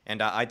department.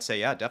 And I'd say,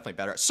 yeah, definitely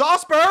better.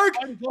 Salzburg!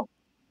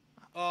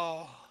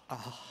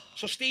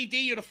 So, Steve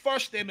D, you're the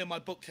first name in my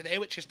book today,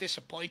 which is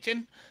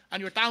disappointing. And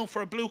you're down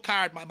for a blue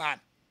card, my man.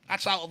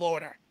 That's out of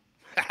order.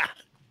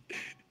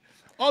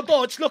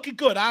 Although it's looking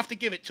good, I have to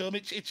give it to him.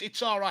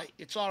 It's all right.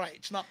 It's all right.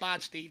 It's not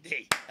bad, Steve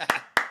D.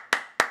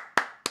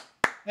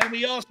 And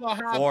we also have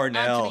 4-0.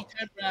 Anthony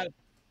Temple.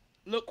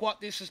 Look what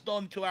this has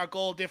done to our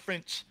goal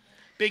difference.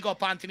 Big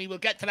up, Anthony. We'll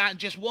get to that in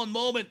just one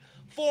moment.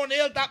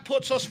 4-0, that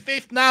puts us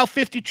fifth now,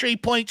 53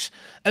 points,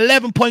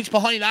 11 points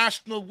behind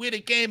Arsenal with a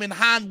game in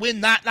hand.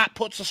 Win that, that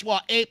puts us,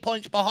 8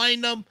 points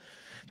behind them.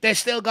 They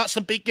still got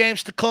some big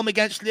games to come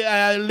against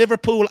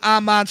Liverpool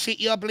and Man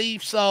City, I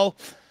believe. So,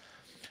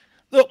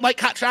 look, might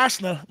catch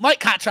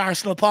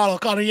Arsenal, Paul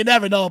O'Connor, you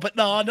never know. But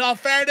no, in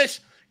fairness,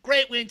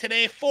 great win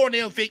today,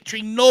 4-0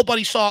 victory.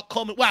 Nobody saw it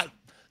coming. Well,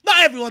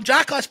 not everyone,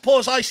 Jack. I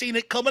suppose I seen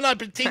it coming. I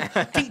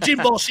think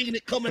Jimbo seen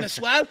it coming as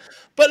well.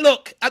 But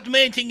look, the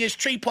main thing is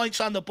 3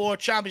 points on the board.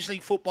 Champions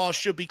League football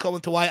should be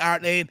coming to White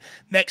Hart Lane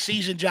next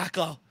season,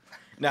 Jacko.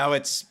 No,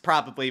 it's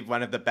probably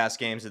one of the best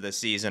games of the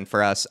season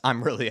for us.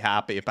 I'm really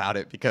happy about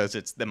it because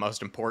it's the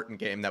most important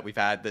game that we've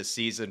had this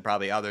season,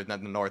 probably other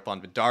than the North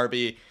London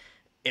Derby.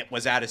 It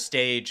was at a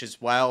stage as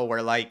well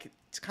where, like,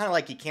 it's kind of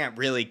like you can't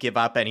really give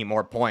up any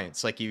more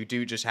points. Like, you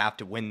do just have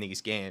to win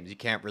these games. You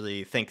can't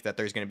really think that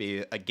there's going to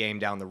be a game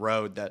down the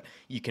road that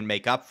you can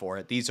make up for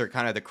it. These are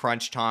kind of the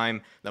crunch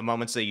time, the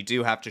moments that you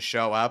do have to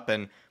show up,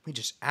 and we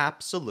just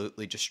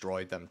absolutely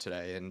destroyed them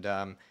today. And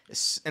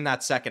in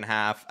that second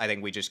half, I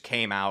think we just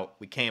came out,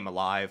 we came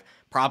alive.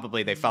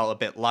 Probably they felt a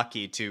bit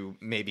lucky to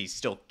maybe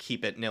still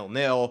keep it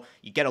 0-0.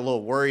 You get a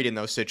little worried in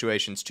those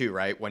situations too,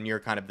 right? When you're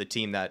kind of the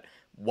team that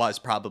was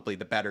probably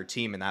the better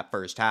team in that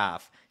first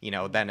half,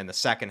 then in the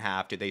second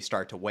half, do they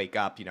start to wake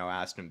up,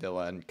 Aston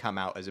Villa, and come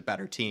out as a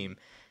better team,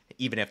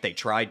 even if they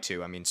tried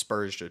to? I mean,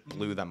 Spurs just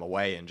blew them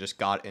away and just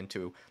got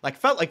into,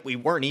 felt like we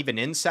weren't even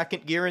in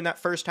second gear in that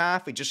first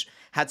half. We just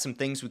had some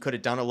things we could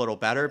have done a little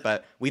better,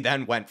 but we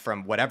then went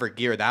from whatever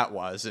gear that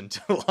was into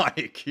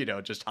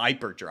just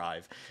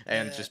hyperdrive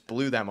and just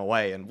blew them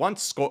away. And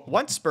once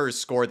Spurs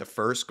scored the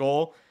first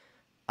goal,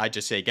 I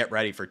just say get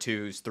ready for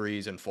 2s,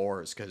 3s, and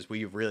 4s, because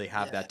we really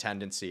have that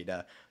tendency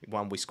to,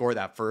 when we score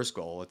that first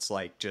goal, it's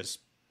like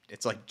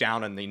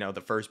down in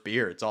the first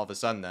beer. It's all of a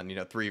sudden then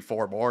 3,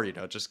 4 more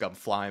just come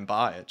flying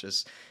by.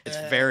 It's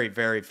very,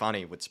 very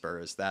funny with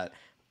Spurs that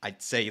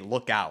I'd say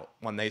look out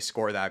when they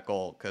score that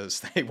goal, because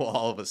they will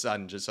all of a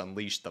sudden just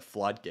unleash the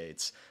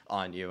floodgates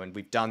on you. And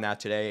we've done that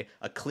today.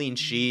 A clean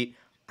sheet.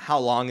 How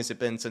long has it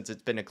been since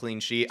it's been a clean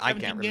sheet? I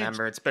can't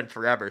remember. It's been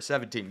forever.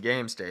 17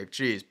 games, Dave.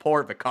 Jeez,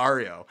 poor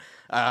Vicario.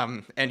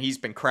 And he's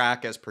been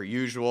crack as per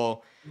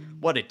usual.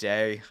 What a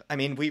day. I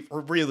mean,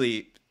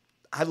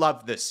 I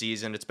love this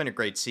season. It's been a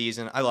great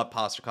season. I love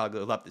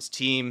Postecoglou. I love this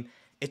team.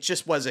 It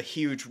just was a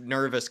huge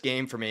nervous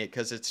game for me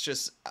because it's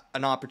just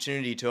an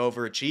opportunity to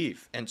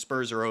overachieve. And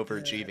Spurs are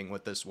overachieving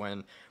with this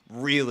win.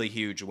 Really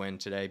huge win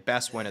today.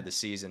 Best win of the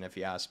season, if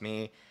you ask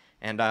me.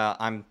 And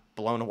I'm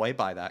blown away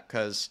by that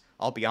because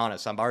I'll be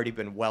honest, I've already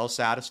been well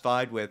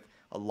satisfied with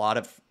a lot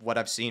of what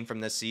I've seen from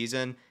this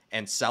season.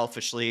 And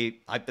selfishly,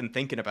 I've been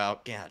thinking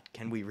about,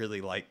 can we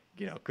really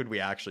could we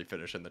actually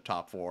finish in the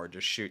top 4,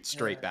 just shoot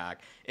straight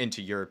back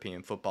into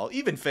European football?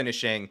 Even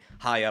finishing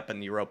high up in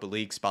the Europa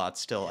League spot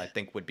still, I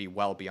think, would be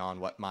well beyond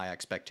what my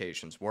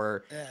expectations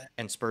were.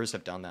 And Spurs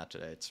have done that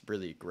today. It's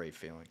really a great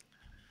feeling.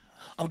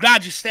 I'm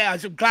glad you stay.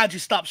 I'm glad you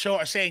stopped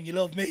short of saying you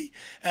love me.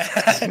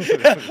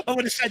 I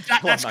would have said,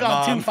 Jack, that's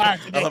gone too far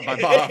today. I love my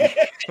mom.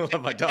 I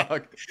love my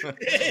dog.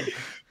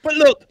 But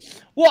look,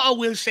 what I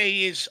will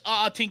say is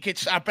I think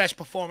it's our best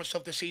performance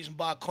of the season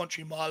by a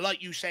country mile.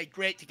 Like you said,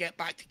 great to get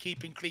back to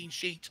keeping clean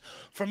sheets.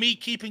 For me,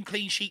 keeping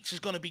clean sheets is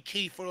going to be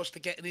key for us to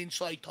get an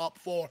inside top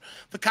 4.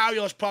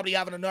 Vicario's probably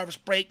having a nervous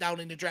breakdown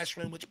in the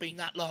dressing room, which being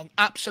that long.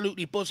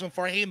 Absolutely buzzing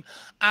for him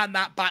and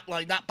that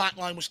backline. That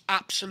backline was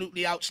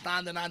absolutely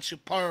outstanding and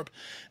superb.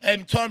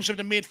 In terms of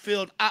the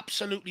midfield,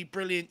 absolutely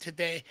brilliant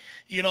today.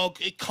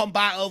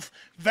 Combative,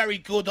 very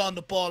good on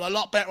the ball. A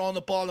lot better on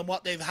the ball than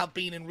what they have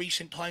been in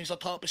recent times. I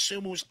thought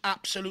Basuma was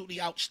absolutely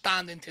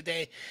outstanding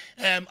today.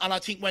 And I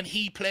think when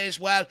he plays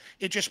well,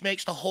 it just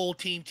makes the whole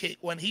team tick.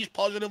 When he's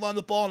positive on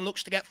the ball and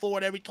looks to get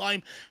forward every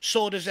time,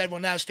 so does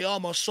everyone else. They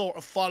almost sort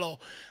of follow.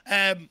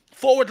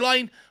 Forward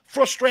line,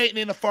 frustrating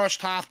in the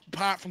first half,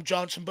 apart from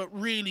Johnson, but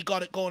really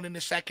got it going in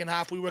the second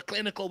half. We were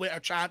clinical with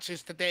our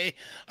chances today.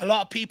 A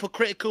lot of people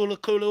critical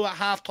of Kulu at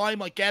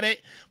half-time, I get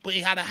it, but he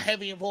had a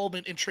heavy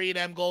involvement in 3 of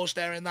them goals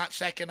there in that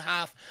second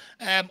half.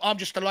 I'm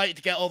just delighted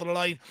to get over the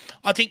line.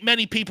 I think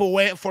many people were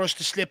waiting for us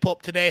to slip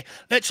up today.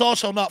 Let's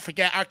also not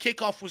forget, our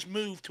kickoff was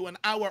moved to an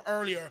hour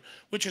earlier,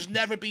 which has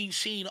never been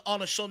seen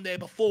on a Sunday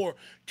before,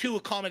 to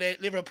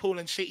accommodate Liverpool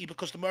and City,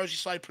 because the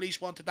Merseyside police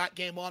wanted that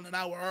game on an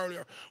hour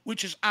earlier,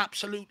 which is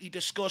absolutely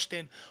disgusting.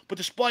 But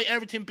despite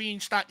everything being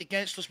stacked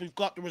against us, we've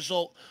got the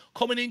result.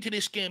 Coming into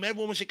this game,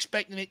 everyone was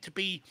expecting it to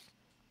be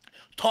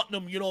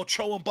Tottenham,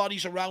 throwing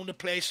bodies around the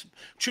place,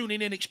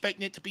 tuning in,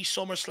 expecting it to be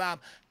SummerSlam.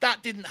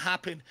 That didn't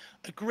happen.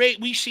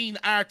 We've seen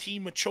our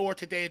team mature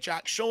today,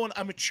 Jack, showing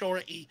a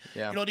maturity.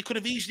 Yeah. You know, they could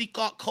have easily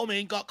got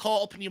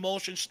caught up in the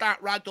emotions, start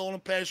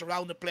ragdolling players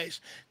around the place.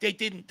 They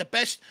didn't. The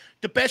best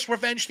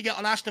revenge to get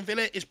on Aston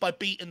Villa is by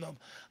beating them.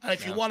 And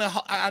if you Yeah. want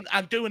to,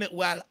 and doing it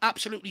well,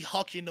 absolutely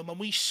hockeying them. And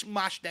we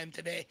smashed them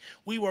today.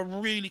 We were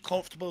really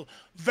comfortable.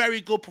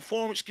 Very good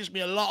performance. Gives me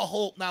a lot of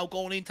hope now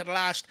going into the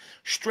last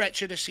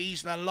stretch of the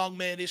season. And long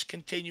may this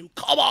continue.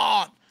 Come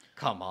on!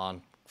 Come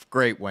on.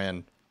 Great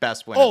win.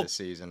 Best win of Oh, the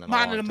season in a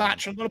man long of the time.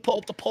 match. I'm going to put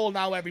up the poll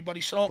now,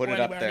 everybody. So don't Put go it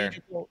up anywhere. I there.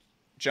 need your vote.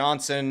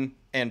 Johnson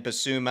and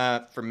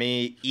Basuma, for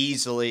me,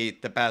 easily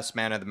the best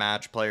man of the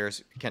match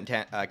players,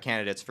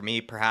 candidates for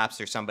me. Perhaps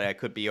there's somebody I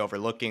could be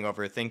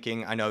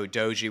overthinking. I know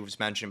Doji was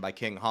mentioned by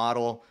King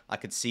Hoddle. I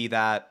could see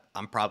that.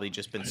 I'm probably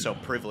just been so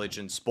privileged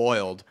and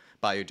spoiled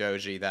by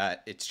Udoji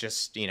that it's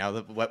just,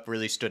 what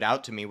really stood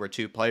out to me were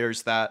two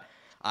players that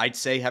I'd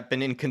say have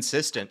been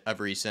inconsistent of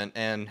recent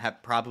and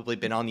have probably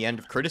been on the end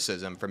of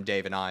criticism from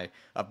Dave and I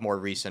of more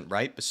recent,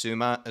 right?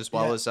 Basuma as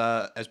well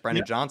as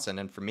Brendan Johnson.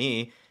 And for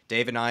me,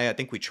 Dave and I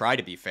think we try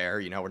to be fair.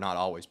 We're not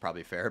always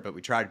probably fair, but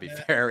we try to be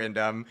fair.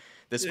 And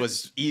this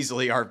was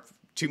easily our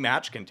two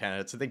match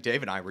candidates. I think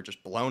Dave and I were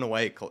just blown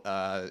away.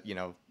 I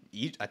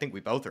think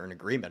we both are in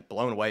agreement,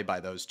 blown away by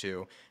those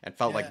two, and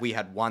felt like we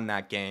had won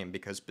that game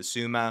because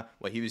Basuma,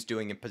 what he was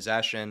doing in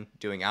possession,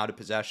 doing out of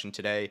possession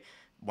today.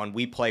 When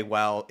we play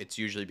well, it's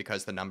usually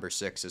because the number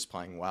 6 is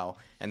playing well.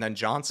 And then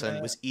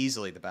Johnson was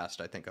easily the best,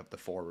 I think, of the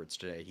forwards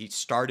today. He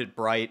started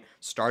bright,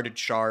 started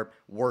sharp,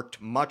 worked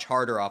much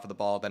harder off of the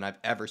ball than I've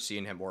ever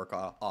seen him work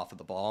off of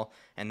the ball,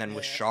 and then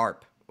was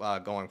sharp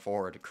going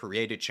forward.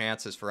 Created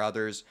chances for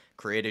others,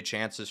 created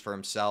chances for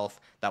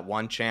himself. That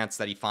one chance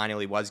that he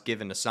finally was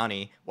given to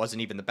Sonny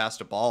wasn't even the best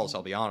of balls,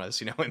 I'll be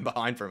honest. In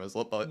behind from him, was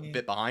a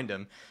bit behind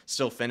him,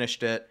 still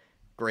finished it.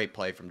 Great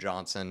play from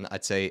Johnson.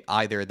 I'd say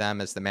either of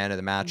them as the man of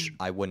the match.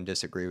 I wouldn't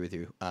disagree with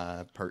you.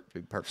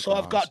 So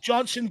I've got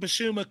Johnson,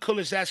 Basuma,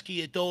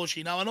 Kulusevski,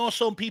 Udoji. Now I know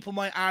some people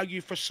might argue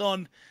for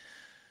Son.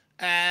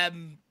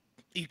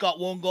 He got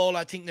one goal.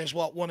 I think there's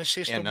one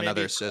assist and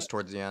another assist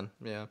towards the end.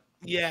 Yeah.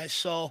 Yeah.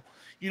 So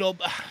do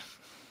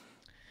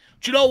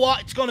you know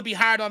what? It's going to be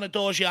hard on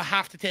Udoji. I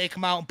have to take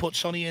him out and put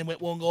Sonny in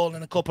with one goal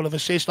and a couple of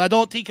assists. I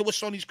don't think it was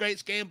Sonny's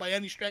greatest game by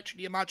any stretch of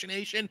the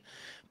imagination,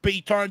 but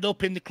he turned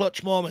up in the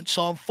clutch moment.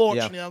 So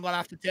unfortunately, I'm going to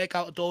have to take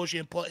out Udoji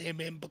and put him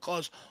in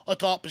because I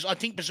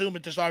think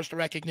Basuma deserves the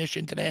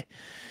recognition today.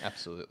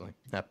 Absolutely.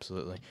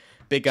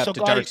 Big up to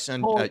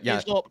Darkson.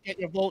 Get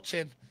your votes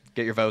in.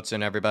 Get your votes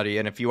in, everybody.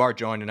 And if you are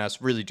joining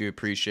us, really do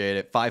appreciate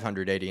it.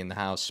 580 in the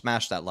house.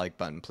 Smash that like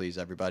button, please,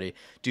 everybody.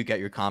 Do get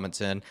your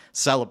comments in.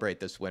 Celebrate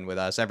this win with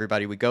us.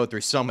 Everybody, we go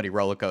through so many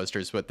roller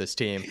coasters with this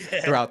team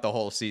throughout the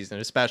whole season,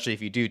 especially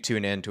if you do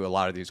tune in to a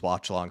lot of these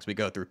watch-alongs. We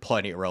go through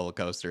plenty of roller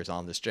coasters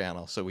on this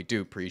channel, so we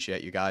do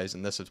appreciate you guys,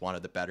 and this is one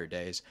of the better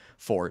days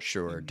for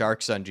sure.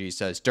 Dark Sun G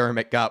says,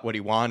 Dermot got what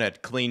he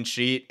wanted. Clean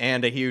sheet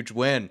and a huge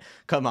win.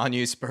 Come on,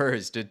 you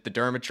Spurs. Did the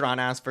Dermatron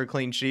ask for a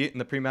clean sheet in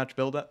the pre-match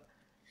build-up?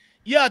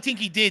 Yeah, I think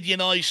he did.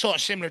 He's sort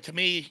of similar to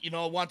me.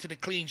 Wanted a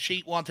clean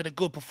sheet, wanted a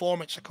good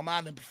performance, a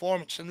commanding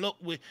performance. And look,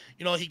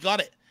 he got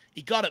it.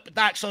 He got it. But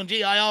Dark Sun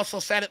G, I also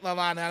said it, my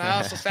man, and I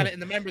also said it in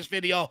the members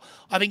video.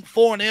 I think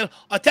 4-0.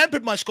 I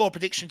tempered my score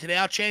prediction today.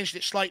 I changed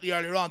it slightly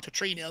earlier on to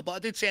 3-0, but I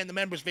did say in the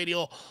members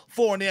video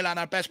 4-0 and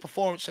our best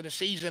performance of the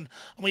season.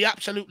 And we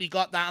absolutely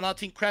got that. And I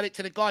think credit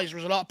to the guys. There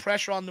was a lot of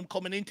pressure on them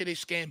coming into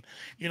this game,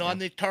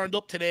 and they turned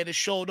up today. They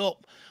showed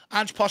up.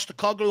 Ange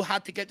Postecoglou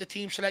had to get the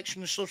team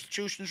selection and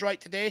substitutions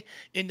right today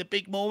in the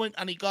big moment,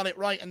 and he got it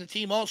right. And the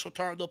team also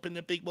turned up in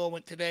the big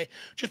moment today.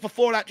 Just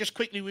before that, just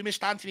quickly, we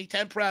missed Anthony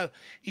Temporel.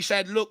 He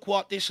said, look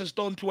what this has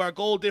done to our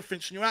goal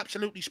difference. And you're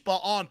absolutely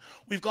spot on.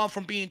 We've gone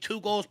from being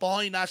 2 goals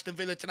behind Aston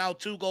Villa to now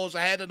 2 goals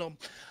ahead of them.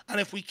 And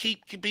if we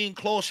keep being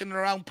close in and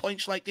around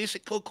points like this,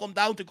 it could come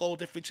down to goal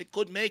difference. It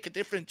could make a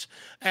difference,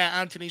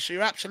 Anthony. So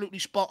you're absolutely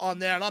spot on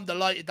there. And I'm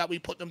delighted that we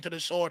put them to the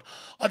sword.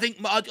 I think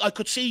I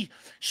could see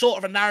sort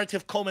of a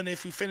narrative coming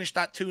if we finished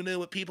that 2-0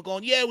 with people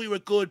going, yeah, we were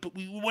good, but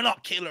we were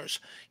not killers,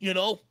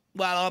 Well,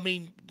 I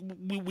mean,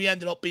 we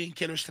ended up being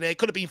killers today. It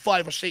could have been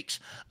 5 or 6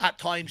 at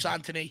times,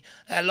 Anthony.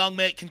 Long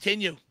may it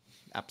continue.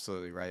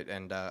 Absolutely right.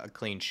 And a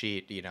clean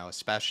sheet,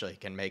 especially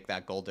can make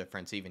that goal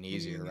difference even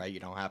easier, right? You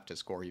don't have to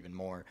score even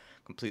more.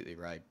 Completely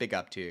right. Big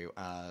up to you,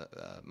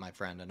 my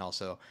friend. And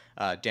also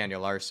Daniel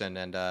Larson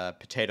and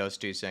Potato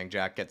Stew saying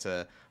Jack gets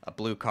a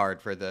blue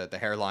card for the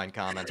hairline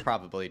comments.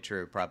 Probably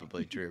true.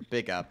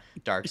 Big up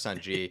Dark Sun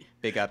G.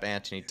 Big up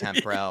Anthony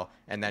Temporel.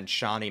 And then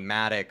Shawnee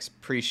Maddox.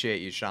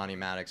 Appreciate you, Shawnee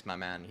Maddox, my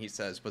man. He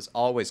says, was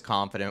always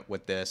confident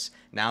with this.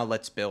 Now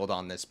let's build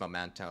on this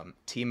momentum.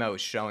 Timo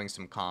is showing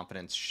some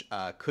confidence.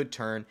 Could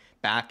turn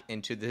back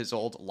into his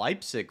old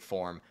Leipzig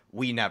form.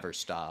 We never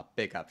stop.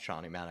 Big up,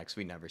 Shawnee Maddox.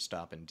 We never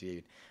stop,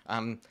 indeed.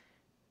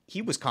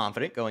 He was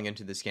confident going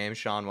into this game.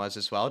 Sean was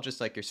as well,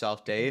 just like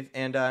yourself, Dave.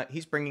 And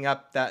he's bringing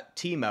up that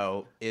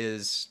Timo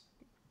is,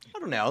 I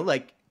don't know,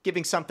 like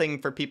giving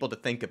something for people to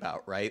think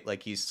about, right?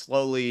 Like he's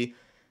slowly,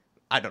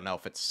 I don't know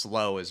if it's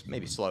slow is,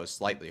 maybe slow is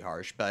slightly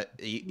harsh, but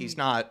he's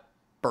not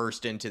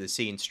burst into the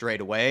scene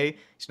straight away.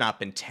 He's not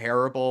been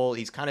terrible.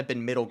 He's kind of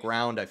been middle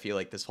ground, I feel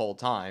like, this whole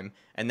time.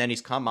 And then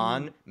he's come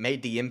on,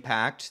 made the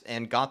impact,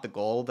 and got the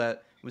goal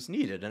that was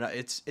needed. And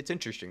it's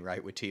interesting,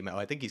 right, with Timo.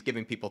 I think he's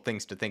giving people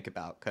things to think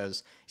about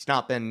because he's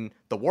not been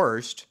the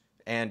worst,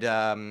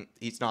 and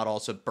he's not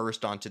also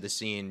burst onto the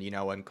scene,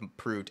 and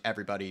proved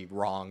everybody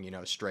wrong,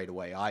 straight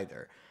away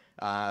either.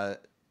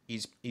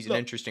 He's an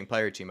interesting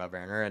player, Timo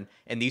Werner, and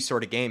in these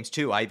sort of games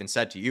too. I even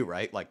said to you,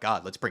 right, like,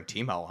 God, let's bring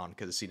Timo on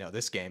because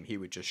this game he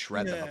would just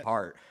shred them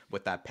apart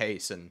with that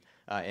pace and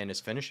his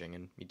finishing,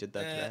 and he did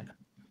that today.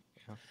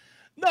 Yeah.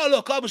 No,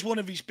 look, I was one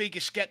of his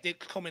biggest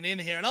skeptics coming in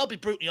here, and I'll be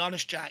brutally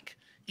honest, Jack.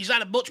 He's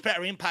had a much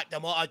better impact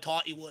than what I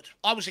thought he would.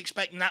 I was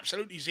expecting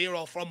absolutely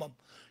zero from him.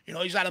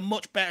 He's had a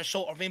much better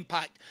sort of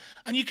impact.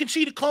 And you can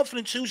see the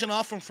confidence oozing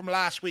off him from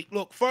last week.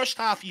 Look, first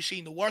half, you've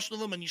seen the worst of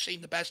him and you've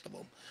seen the best of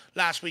him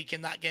last week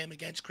in that game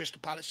against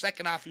Crystal Palace.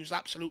 Second half, he was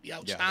absolutely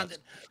outstanding.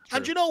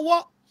 And you know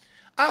what?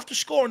 After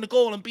scoring the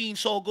goal and being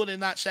so good in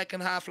that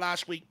second half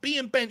last week,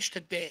 being benched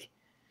today,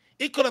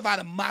 it could have had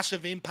a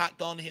massive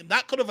impact on him.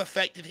 That could have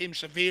affected him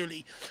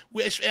severely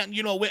with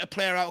a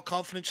player out of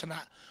confidence and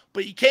that.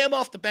 But he came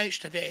off the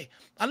bench today,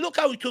 and look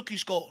how he took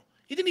his goal.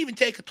 He didn't even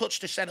take a touch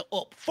to set it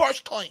up.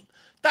 First time.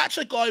 That's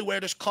a guy where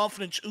there's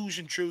confidence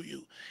oozing through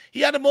you.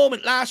 He had a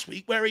moment last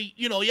week where he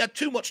had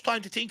too much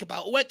time to think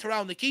about it, went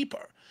around the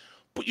keeper.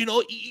 But,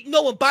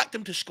 no one backed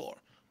him to score.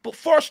 But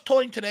first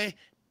time today,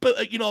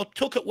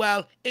 took it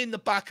well in the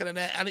back of the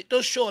net. And it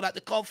does show that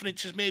the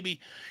confidence is maybe,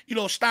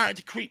 starting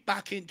to creep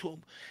back into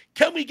him.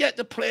 Can we get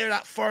the player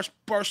that first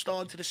burst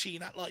onto the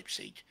scene at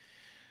Leipzig?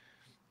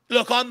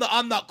 Look, I'm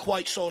not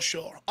quite so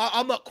sure.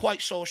 I'm not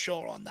quite so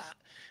sure on that.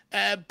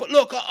 But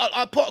look,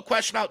 I put a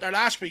question out there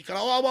last week, and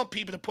I want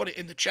people to put it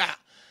in the chat.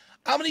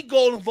 How many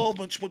goal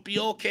involvements would be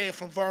okay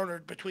from Werner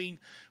between,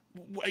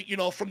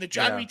 from the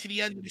January to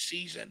the end of the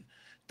season,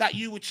 that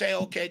you would say,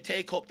 okay,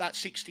 take up that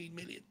 16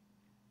 million?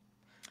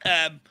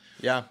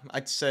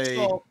 I'd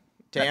say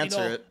to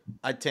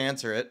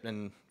answer it,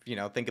 and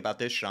think about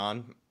this,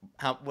 Sean.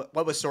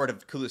 What was sort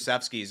of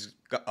Kulusevski's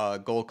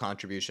goal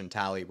contribution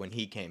tally when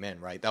he came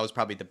in? Right, that was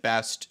probably the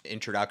best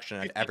introduction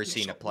I'd ever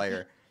seen a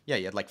player. Yeah,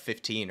 he had like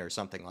 15 or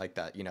something like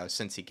that,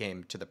 since he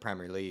came to the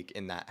Premier League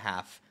in that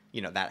half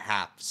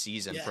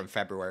season from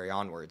February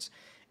onwards.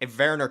 If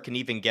Werner can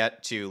even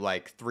get to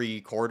like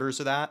 3/4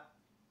 of that,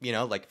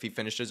 like if he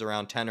finishes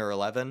around 10 or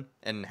 11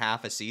 in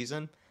half a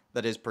season,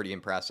 that is pretty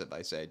impressive,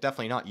 I say.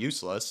 Definitely not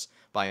useless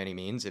by any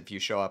means if you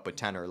show up with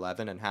 10 or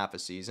 11 in half a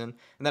season.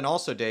 And then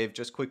also, Dave,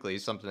 just quickly,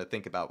 something to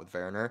think about with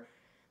Werner.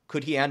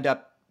 Could he end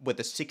up with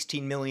a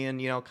 16 million,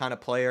 kind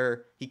of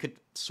player? He could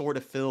sort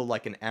of fill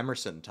like an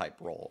Emerson type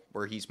role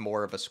where he's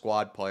more of a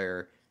squad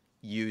player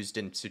used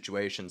in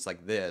situations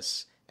like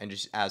this and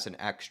just as an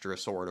extra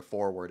sort of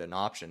forward and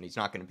option. He's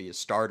not going to be a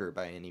starter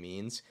by any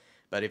means,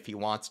 but if he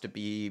wants to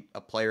be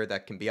a player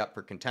that can be up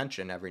for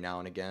contention every now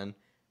and again,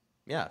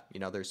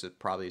 there's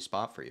probably a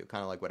spot for you,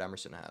 kind of like what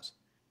Emerson has.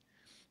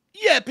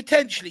 Yeah,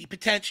 potentially.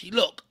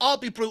 Look, I'll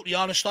be brutally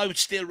honest. I would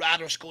still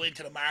rather us go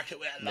into the market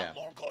with a lot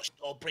more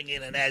gusto, bring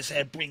in an Eze,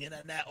 bring in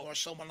a Net or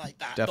someone like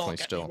that. Definitely.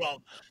 Don't get me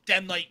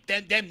wrong.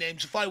 Them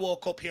names, if I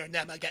walk up here and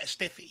them, I get a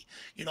stiffy.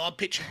 I'm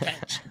pitching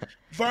tents.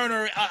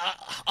 Werner,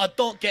 I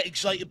don't get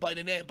excited by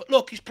the name. But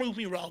look, he's proved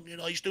me wrong.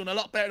 He's doing a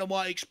lot better than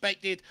what I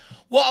expected.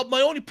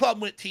 My only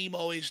problem with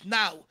Timo is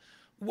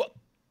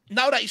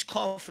now that he's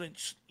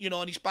confident,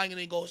 and he's banging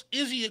in goals,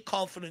 is he a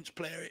confidence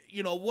player?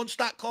 Once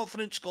that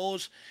confidence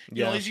goes,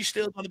 is he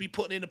still going to be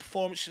putting in a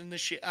performance in this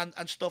shit and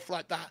stuff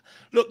like that?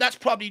 Look, that's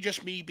probably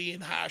just me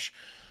being harsh.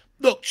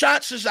 Look,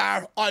 chances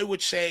are, I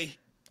would say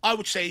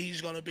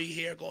he's going to be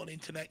here going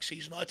into next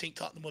season. I think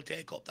Tottenham will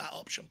take up that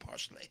option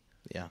personally.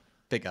 Yeah.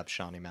 Big up,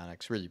 Shawnee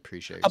Maddox. Really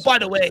appreciate it. By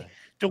the way,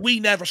 the we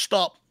never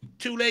stop.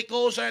 2 late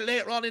goals are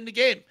later on in the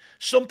game.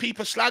 Some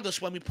people slag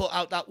us when we put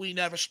out that we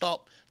never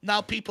stop. Now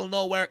people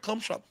know where it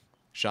comes from.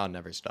 Sean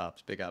never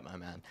stops. Big up, my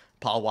man.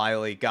 Paul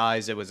Wiley,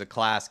 guys, it was a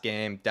class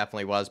game.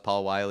 Definitely was.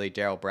 Paul Wiley.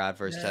 Daryl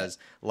Bradford says,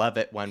 love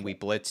it when we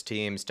blitz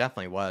teams.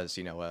 Definitely was,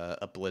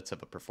 a blitz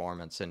of a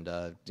performance, and,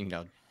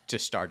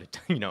 just started,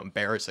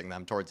 embarrassing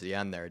them towards the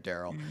end there,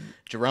 Daryl.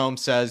 Jerome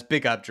says,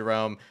 big up,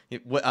 Jerome.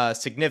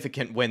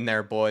 Significant win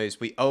there, boys.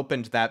 We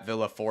opened that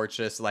Villa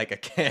Fortress like a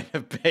can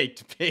of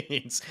baked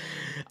beans.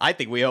 I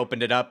think we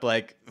opened it up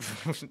like...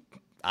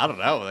 I don't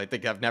know. I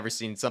think I've never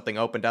seen something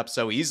opened up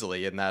so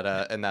easily in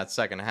that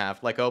second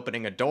half, like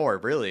opening a door.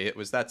 Really, it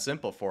was that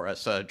simple for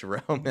us,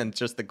 Jerome. And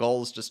just the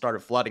goals just started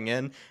flooding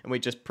in, and we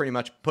just pretty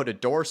much put a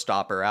door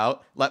stopper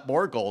out, let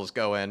more goals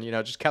go in.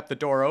 Just kept the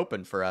door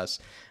open for us.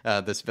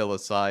 This Villa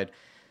side,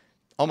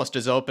 almost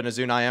as open as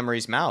Unai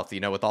Emery's mouth.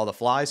 With all the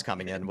flies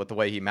coming in, with the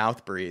way he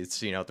mouth breathes,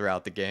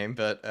 throughout the game.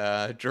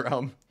 But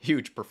Jerome,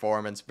 huge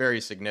performance,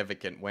 very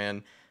significant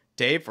win.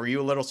 Dave, were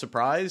you a little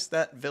surprised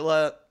that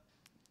Villa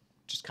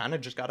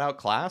just got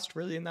outclassed,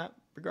 really, in that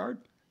regard?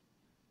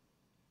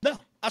 No,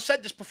 I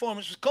said this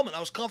performance was coming. I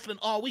was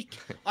confident all week.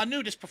 I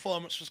knew this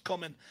performance was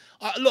coming.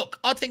 Look,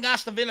 I think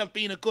Aston Villa have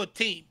been a good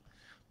team,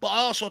 But I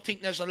also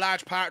think there's a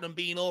large part of them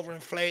being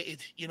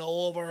overinflated,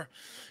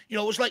 it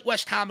was like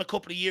West Ham a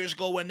couple of years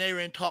ago when they were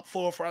in top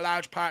four for a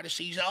large part of the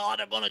season. Oh,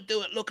 they're going to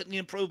do it. Look at the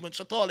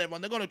improvements. I told everyone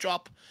they're going to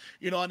drop,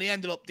 and they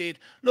ended up did.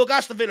 Look,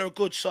 Aston Villa are a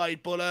good side,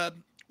 but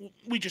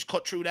we just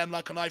cut through them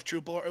like a knife through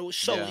butter. It was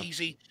so Yeah.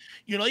 easy.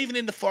 Even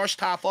in the first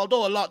half,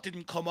 although a lot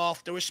didn't come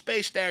off, there was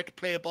space there to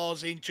play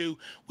balls into.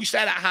 We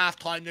said at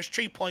halftime, there's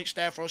 3 points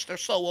there for us. They're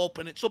so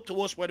open. It's up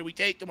to us whether we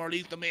take them or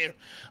leave them here.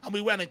 And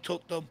we went and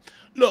took them.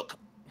 Look,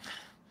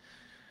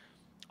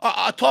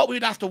 I thought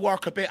we'd have to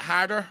work a bit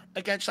harder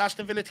against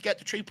Aston Villa to get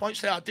the 3 points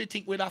there. I did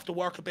think we'd have to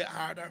work a bit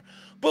harder.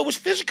 But it was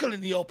physical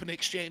in the open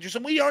exchanges,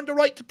 and we earned the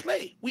right to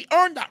play. We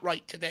earned that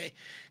right today.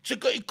 It's a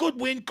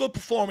good win, good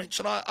performance.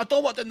 And I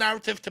don't want the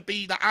narrative to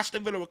be that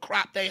Aston Villa were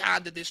crap. They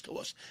handed this to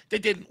us. They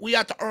didn't. We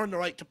had to earn the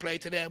right to play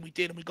today, and we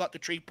did, and we got the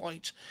 3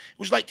 points. It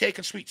was like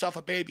taking sweets off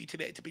a baby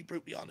today, to be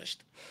brutally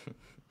honest.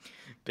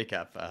 Big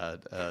up,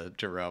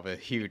 Jerome. A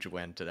huge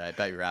win today. I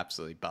bet you're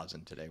absolutely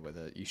buzzing today with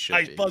it. You should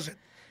I was be. buzzing.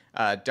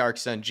 Dark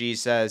Sun G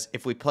says,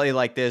 if we play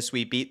like this,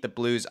 we beat the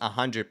Blues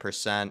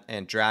 100%,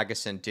 and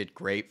Dragusin did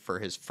great for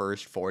his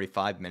first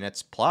 45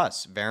 minutes.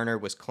 Plus, Werner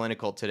was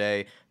clinical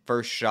today.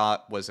 First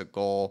shot was a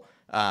goal.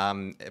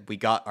 We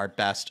got our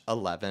best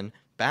 11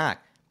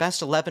 back.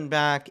 Best 11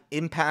 back,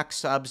 impact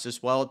subs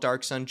as well,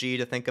 Dark Sun G,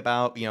 to think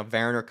about.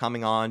 Werner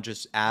coming on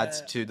just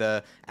adds to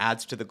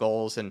the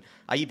goals. And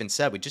I even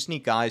said we just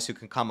need guys who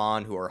can come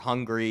on who are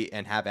hungry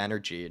and have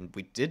energy. And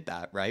we did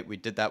that, right? We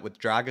did that with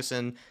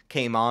Dragusin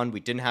came on.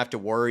 We didn't have to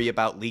worry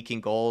about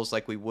leaking goals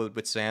like we would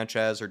with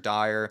Sanchez or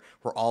Dyer,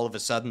 where all of a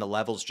sudden the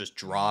levels just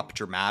drop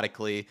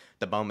dramatically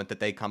the moment that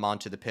they come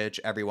onto the pitch.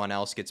 Everyone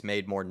else gets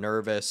made more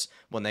nervous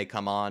when they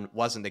come on.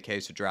 Wasn't the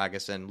case with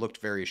Dragusin. Looked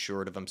very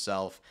assured of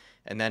himself.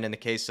 And then in the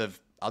case of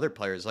other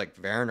players like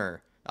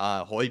Werner,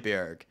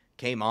 Højbjerg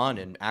came on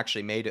and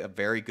actually made a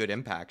very good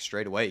impact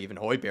straight away. Even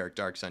Højbjerg,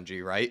 Dark Sun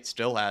G, right?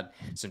 Still had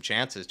some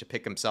chances to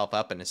pick himself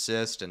up an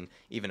assist and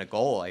even a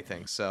goal, I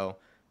think. So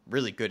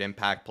really good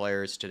impact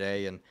players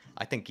today. And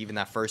I think even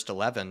that first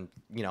 11,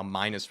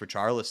 minus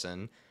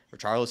Richarlison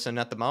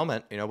at the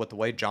moment, with the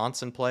way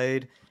Johnson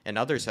played and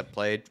others have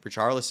played,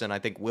 Richarlison, I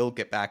think, will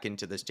get back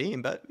into this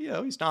team. But,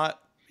 he's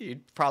not.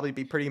 You'd probably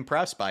be pretty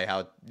impressed by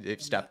how they've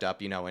stepped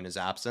up, in his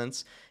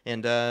absence.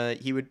 And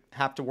he would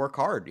have to work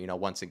hard,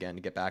 once again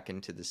to get back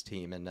into this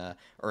team and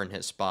earn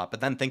his spot.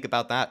 But then think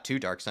about that too,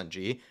 Dark Sun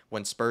G.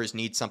 When Spurs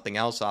need something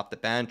else off the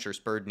bench or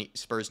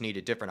Spurs need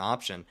a different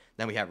option,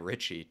 then we have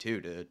Richie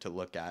too to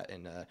look at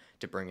and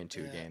to bring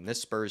into a game.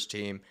 This Spurs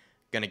team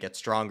going to get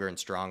stronger and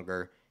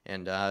stronger.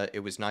 And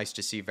it was nice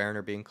to see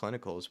Werner being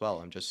clinical as well.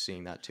 I'm just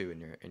seeing that too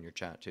in your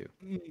chat too.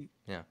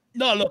 Yeah.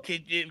 No, look,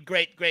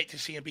 great to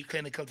see him be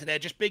clinical today.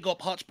 Just big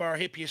up Hotspur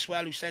Hippie as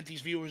well, who sent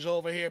his viewers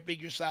over here.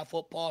 Big yourself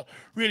up, Paul.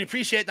 Really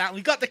appreciate that. And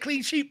we got the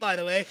clean sheet, by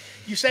the way.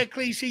 You said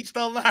clean sheets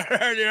don't matter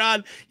earlier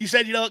on. You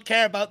said you don't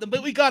care about them,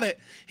 but we got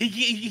it.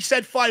 He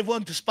said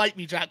 5-1 to spite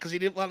me, Jack, because he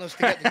didn't want us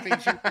to get the clean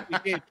sheet that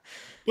we did.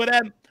 But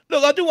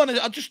look, I do want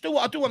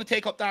to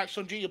take up Dark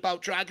Sun G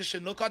about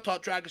Dragusin. Look, I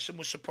thought Dragusin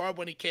was superb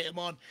when he came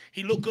on.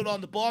 He looked good on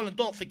the ball, and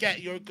don't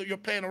forget, you're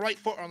playing a right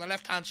footer on the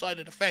left-hand side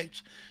of the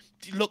fence.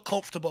 He looked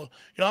comfortable.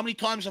 How many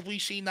times have we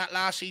seen that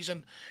last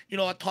season?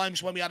 At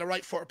times when we had a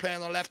right footer playing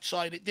on the left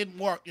side, it didn't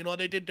work.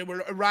 They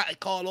were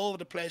erratic all over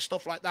the place,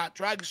 stuff like that.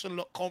 Dragusin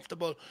looked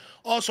comfortable.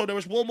 Also, there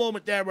was one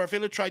moment there where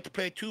Villa tried to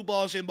play 2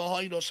 balls in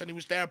behind us, and he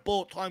was there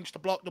both times to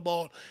block the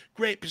ball.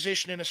 Great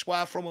positioning as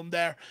well from him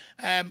there.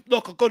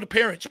 Look, a good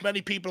appearance.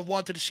 Many people have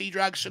wanted to see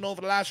Dragusin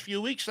over the last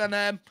few weeks,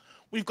 and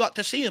we've got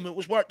to see him. It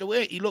was worth the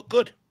wait. He looked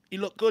good. He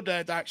looked good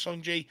there, Dark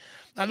Sun G.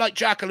 And like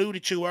Jack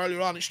alluded to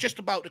earlier on, it's just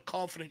about the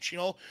confidence,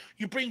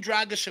 You bring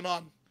Dragusin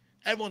on,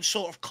 everyone's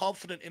sort of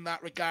confident in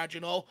that regard,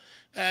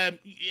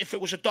 If it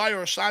was a Dyer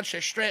or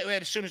Sanchez, straight away,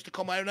 as soon as they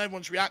come out,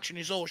 everyone's reaction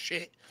is, oh,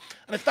 shit.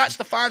 And if that's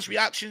the fans'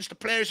 reactions, the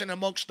players in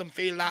amongst them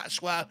feel that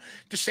as well,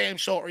 the same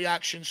sort of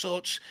reaction. So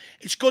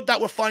it's good that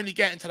we're finally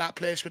getting to that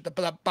place with the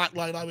back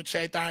line, I would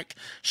say, Dark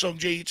Sun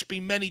G. It's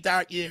been many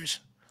dark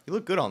years. He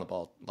looked good on the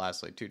ball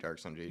lastly too, Dark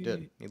Sun G. He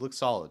did. He looked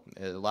solid.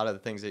 A lot of the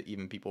things that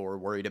even people were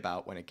worried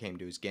about when it came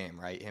to his game,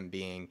 right? Him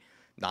being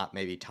not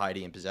maybe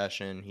tidy in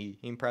possession. He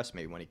impressed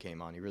me when he came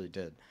on. He really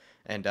did.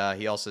 And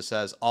he also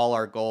says, all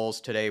our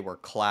goals today were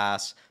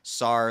class.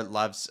 I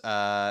love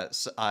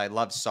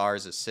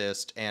Sar's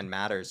assist and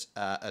Matters'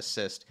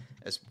 assist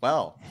as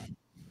well.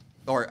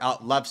 Or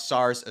love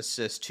Sar's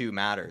assist to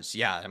Matters.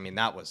 Yeah, I mean,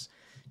 that was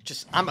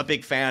just, I'm a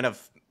big fan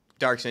of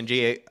Dark Sun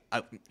G.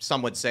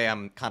 Some would say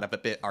I'm kind of a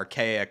bit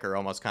archaic or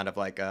almost kind of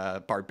like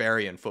a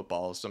barbarian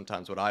football is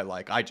sometimes what I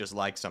like. I just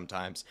like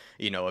sometimes,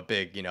 a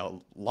big,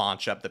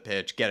 launch up the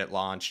pitch, get it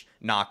launched,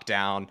 knock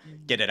down,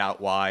 get it out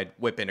wide,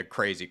 whip in a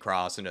crazy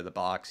cross into the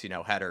box,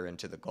 header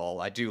into the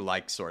goal. I do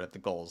like sort of the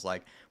goals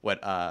like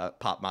what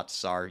Pop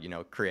Matsar,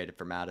 created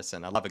for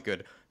Madison. I love a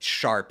good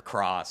sharp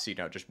cross,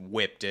 just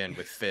whipped in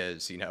with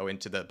fizz,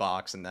 into the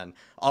box. And then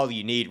all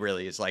you need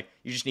really is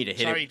you just need to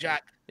hit it. Sorry,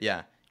 Jack.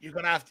 Yeah. You're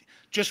going to have to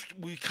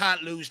we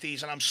can't lose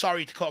these, and I'm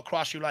sorry to cut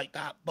across you like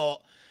that, but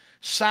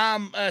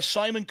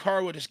Simon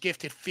Curwood is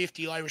gifted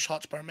 50 Irish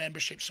Hotspur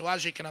memberships. So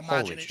as you can imagine,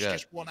 Holy it's shit.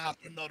 just one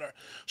after another.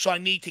 So I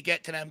need to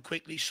get to them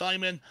quickly.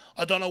 Simon,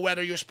 I don't know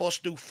whether you're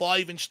supposed to do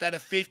 5 instead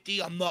of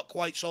 50. I'm not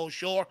quite so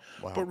sure,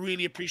 but Wow.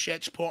 really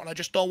appreciate support. And I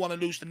just don't want to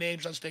lose the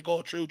names as they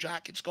go through,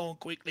 Jack. It's going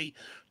quickly.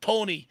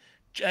 Tony,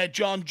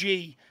 John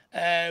G,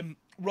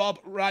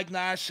 Rob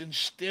Ragnarsson,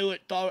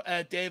 Stuart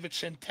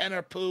Davidson,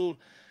 Tenor Poole,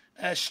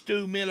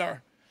 Stu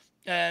Miller.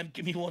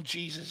 Give me one.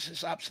 Jesus,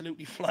 it's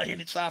absolutely flying.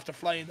 It's after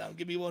flying down.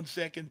 Give me 1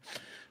 second.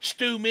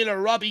 Stu Miller,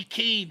 Robbie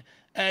Keane,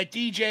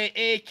 DJ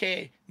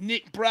AK,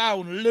 Nick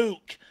Brown,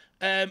 Luke,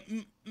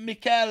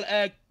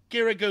 Mikel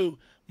Giragu,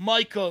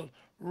 Michael,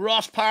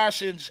 Ross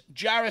Parsons,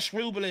 Jairus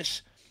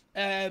Rubelis,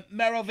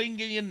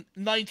 Merovingian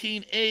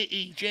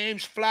 1980,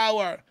 James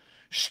Flower,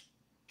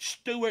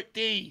 Stuart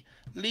D,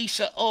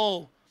 Lisa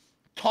O,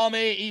 Tom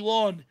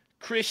 81,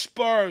 Chris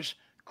Spurs,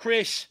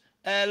 Chris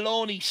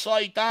Loney,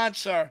 Side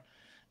Dancer,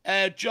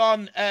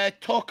 John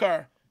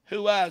Tucker,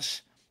 who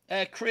else?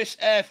 Chris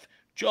F,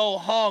 Joe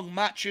Hong,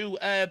 Matthew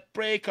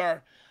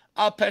Breaker,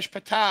 Alpesh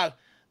Patel.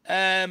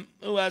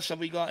 Who else have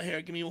we got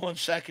here? Give me 1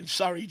 second.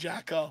 Sorry,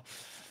 Jacko.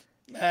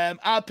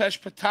 Alpesh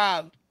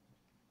Patel,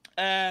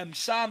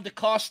 Sam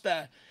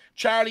DaCosta,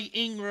 Charlie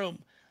Ingram,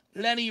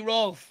 Lenny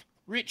Rolfe,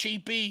 Richie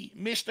B,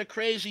 Mr.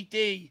 Crazy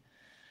D,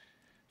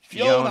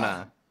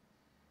 Fiona,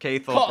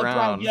 Cathal Cotton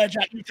Brown, Yeah,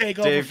 Jack, you take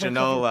over Dave for a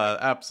couple.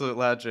 Janola, absolute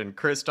legend,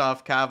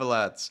 Christoph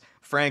Cavalets,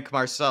 Frank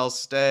Marcel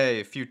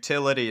Stay,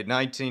 Futility,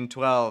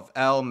 1912,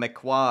 L.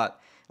 McWatt,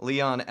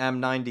 Leon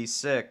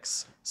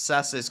M96,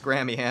 Cessus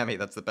Grammy Hammy,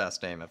 that's the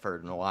best name I've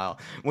heard in a while,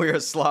 We're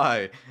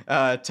Sly,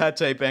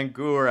 Tete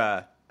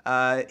Bangura,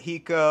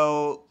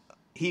 Hiko,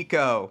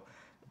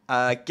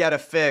 Get a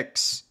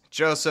Fix,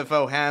 Joseph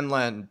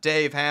O'Hanlon,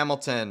 Dave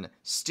Hamilton,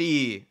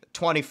 Steve,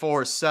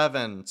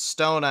 24/7,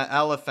 Stone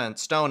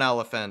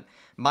Elephant,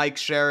 Mike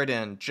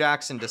Sheridan,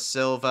 Jackson De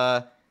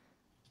Silva.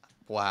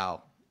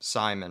 Wow,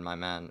 Simon, my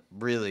man,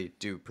 really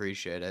do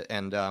appreciate it.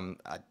 And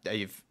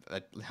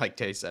like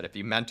Tay said, if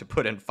you meant to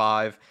put in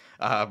 5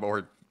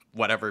 or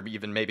whatever,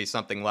 even maybe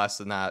something less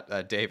than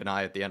that, Dave and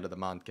I at the end of the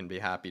month can be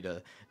happy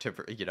to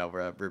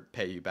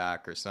repay you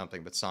back or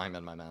something. But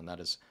Simon, my man, that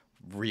is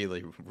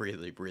really,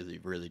 really, really,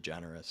 really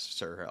generous,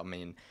 sir. I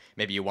mean,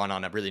 maybe you won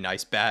on a really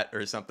nice bet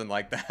or something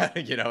like that,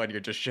 and you're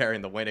just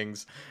sharing the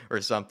winnings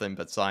or something.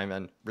 But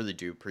Simon, really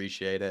do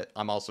appreciate it.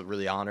 I'm also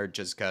really honored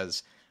just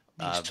because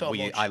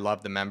I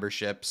love the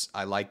memberships.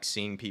 I like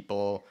seeing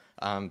people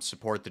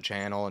support the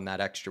channel in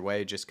that extra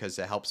way, just because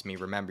it helps me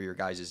remember your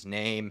guys'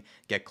 name,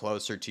 get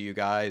closer to you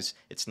guys.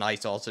 It's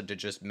nice also to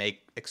just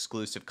make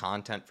exclusive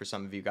content for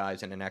some of you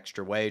guys in an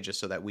extra way, just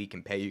so that we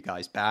can pay you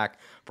guys back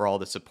for all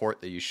the support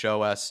that you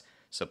show us.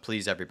 So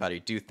please, everybody,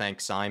 do thank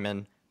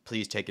Simon.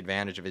 Please take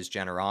advantage of his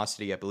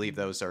generosity. I believe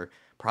those are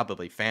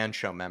probably fan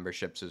show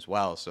memberships as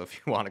well. So if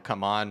you want to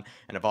come on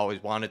and have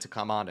always wanted to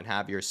come on and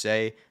have your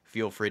say,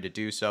 feel free to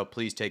do so.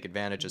 Please take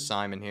advantage of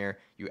Simon here.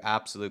 You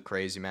absolute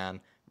crazy man.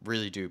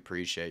 Really do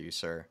appreciate you,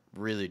 sir.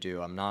 Really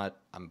do.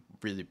 I'm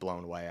really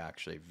blown away,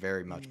 actually.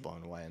 Very much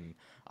blown away. And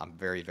I'm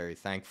very, very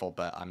thankful,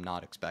 but I'm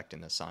not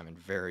expecting this, Simon.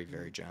 Very,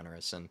 very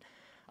generous. And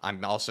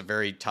I'm also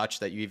very touched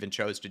that you even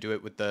chose to do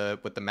it with the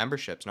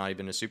memberships, not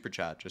even a super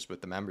chat, just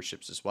with the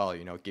memberships as well,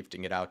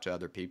 gifting it out to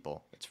other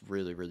people. It's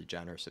really, really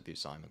generous of you,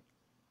 Simon.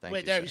 Thank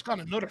Wait, you, there, sir. he's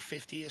got another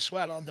 50 as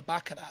well on the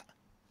back of that.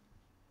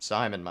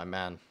 Simon, my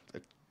man.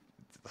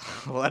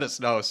 Let us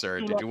know, sir.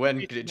 You Did lot you win?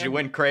 50 Did you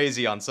win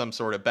crazy on some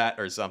sort of bet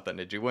or something?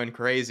 Did you win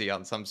crazy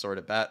on some sort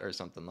of bet or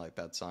something like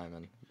that,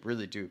 Simon?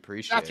 Really do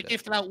appreciate After it.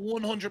 gifting out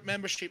 100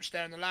 memberships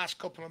there in the last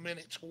couple of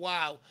minutes.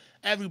 Wow.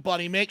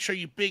 Everybody, make sure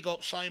you big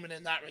up Simon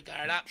in that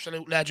regard.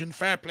 Absolute legend.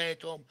 Fair play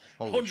to him.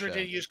 Holy 100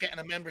 shit. of you getting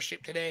a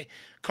membership today.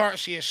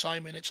 Courtesy of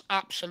Simon. It's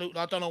absolute.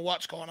 I don't know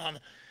what's going on.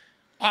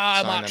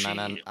 Simon,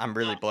 man, I'm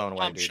really blown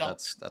away, I'm dude.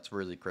 shocked. That's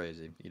really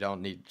crazy. You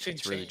don't need.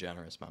 It's really insane.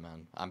 generous, my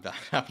man. I'm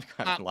kind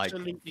of like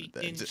Absolutely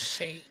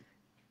insane.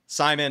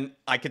 Simon.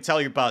 I could tell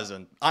you're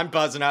buzzing. I'm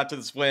buzzing after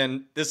this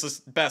win. This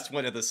is best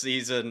win of the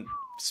season.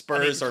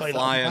 Spurs are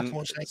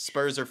flying.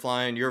 Spurs are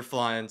flying. You're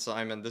flying,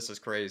 Simon. This is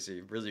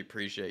crazy. Really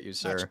appreciate you,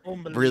 sir.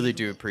 Really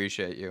do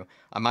appreciate you.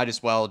 I might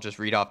as well just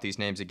read off these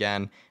names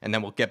again, and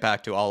then we'll get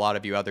back to a lot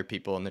of you other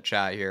people in the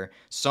chat here.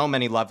 So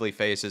many lovely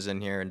faces in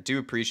here, and do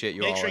appreciate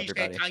you all,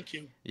 everybody. Thank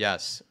you.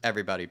 Yes,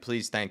 everybody,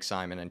 please thank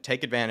Simon and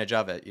take advantage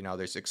of it.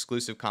 There's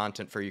exclusive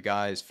content for you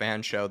guys.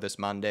 Fan show this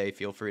Monday.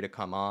 Feel free to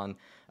come on.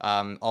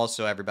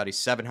 Also, everybody,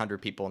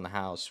 700 people in the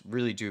house.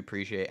 Really do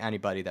appreciate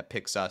anybody that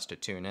picks us to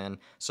tune in.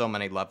 So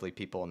many lovely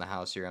people in the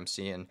house here. I'm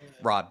seeing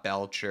Rob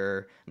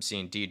Belcher. I'm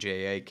seeing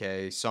DJ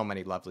AK. So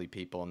many lovely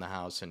people in the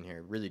house in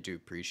here. Really do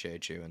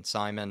appreciate you. And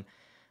Simon,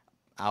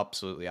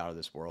 absolutely out of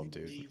this world,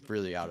 dude.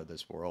 Really out of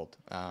this world.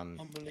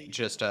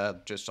 Just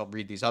I'll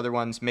read these other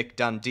ones. Mick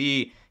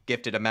Dundee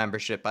gifted a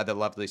membership by the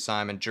lovely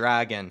Simon.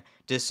 Dragon,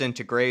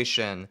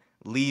 Disintegration,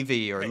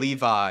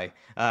 Levi.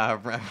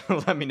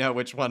 Let me know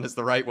which one is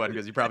the right one,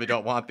 because you probably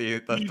don't want the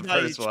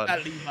first one.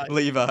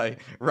 Levi,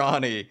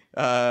 Ronnie,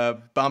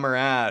 Bummer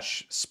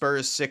Ash,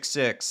 Spurs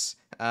 66,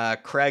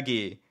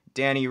 Craigie,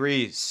 Danny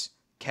Reese,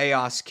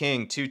 Chaos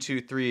King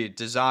 223,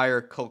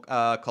 Desire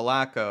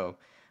Colaco,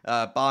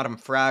 Bottom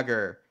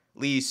Fragger,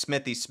 Lee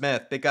Smithy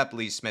Smith, big up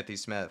Lee Smithy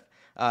Smith,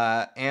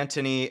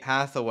 Anthony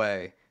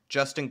Hathaway,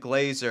 Justin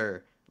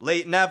Glazer,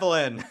 Leighton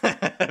Evelyn,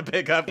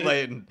 big up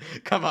Leighton.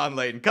 Come on,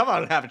 Leighton. Come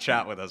on and have a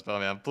chat with us,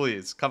 man.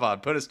 Please, come on,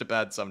 put us to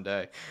bed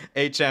someday.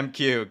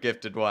 HMQ,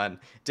 gifted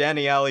one.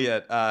 Danny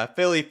Elliott,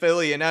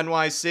 Philly and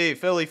NYC.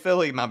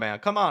 Philly, my man.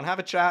 Come on, have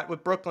a chat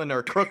with Brooklyn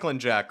or Crooklyn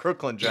Jack,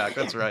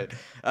 that's right.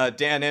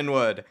 Dan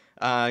Inwood,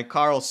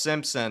 Carl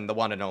Simpson, the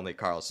one and only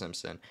Carl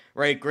Simpson.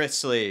 Ray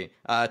Grisley,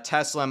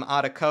 Teslam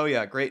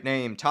Adekoya, great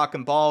name.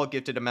 Talkin' Ball,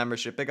 gifted a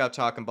membership. Big up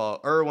Talkin' Ball.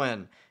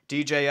 Irwin,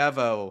 DJ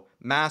Evo,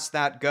 Mass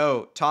That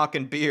Goat,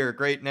 Talkin' Beer,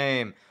 great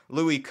name.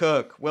 Louis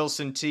Cook,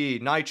 Wilson T,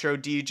 Nitro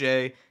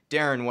DJ,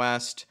 Darren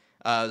West,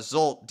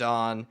 Zolt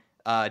Don,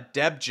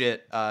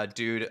 Debjit,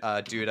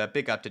 Duda,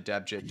 big up to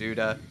Debjit,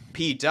 Duda.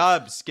 P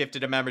Dubs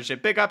gifted a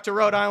membership. Big up to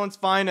Rhode Island's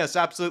finest,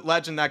 absolute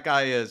legend that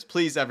guy is.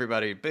 Please,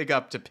 everybody, big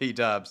up to P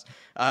Dubs.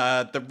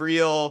 The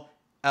real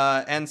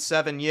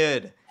N7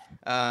 Yid,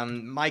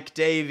 Mike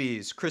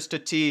Davies,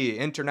 Krista T,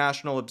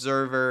 International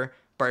Observer,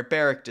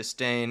 Barbaric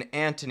Disdain,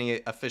 Anthony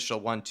Official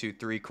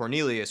 123,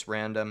 Cornelius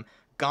Random,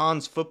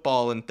 Gons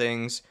Football and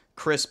Things,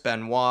 Chris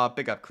Benoit,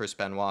 big up Chris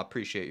Benoit,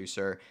 appreciate you,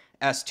 sir.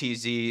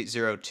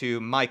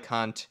 STZ02, Mike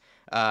Hunt,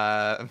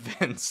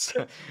 Vince,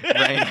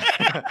 Rain.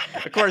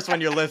 Of course, when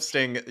you're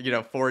listing,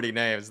 40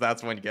 names,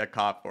 that's when you get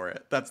caught for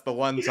it. That's the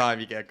one time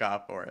you get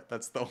caught for it.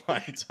 That's the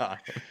one time.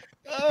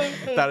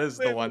 That is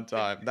the one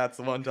time. That's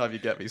the one time you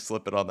get me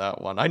slipping on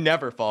that one. I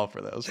never fall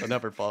for those.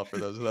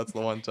 That's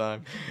the one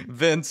time.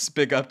 Vince,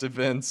 big up to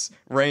Vince.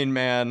 Rain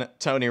Man,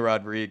 Tony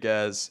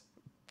Rodriguez,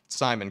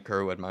 Simon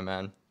Kerwood, my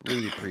man.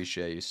 Really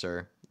appreciate you,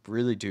 sir.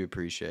 Really do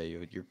appreciate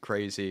you. You're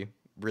crazy,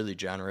 really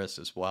generous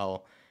as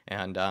well.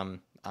 And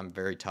I'm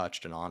very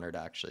touched and honored,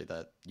 actually,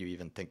 that you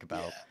even think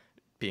about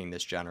being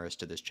this generous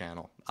to this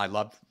channel. I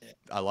love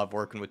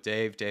working with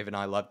Dave. Dave and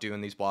I love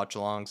doing these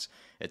watch-alongs.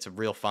 It's a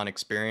real fun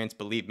experience.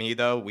 Believe me,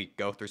 though, we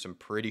go through some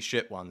pretty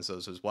shit ones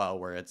those as well,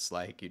 where it's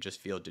like you just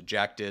feel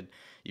dejected.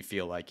 You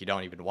feel like you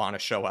don't even want to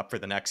show up for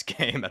the next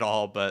game at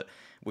all. But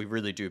we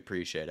really do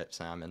appreciate it,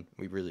 Simon.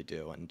 We really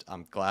do. And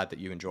I'm glad that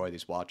you enjoy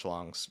these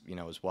watch-alongs,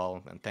 as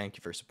well. And thank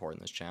you for supporting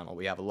this channel.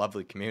 We have a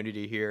lovely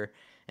community here.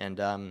 And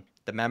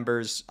the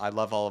members, I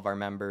love all of our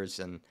members,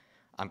 and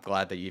I'm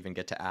glad that you even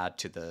get to add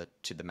to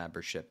the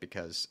membership,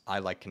 because I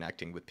like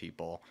connecting with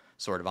people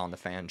sort of on the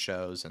fan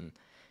shows and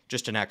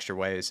just in extra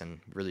ways,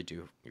 and really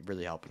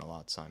helping a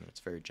lot, Simon.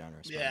 It's very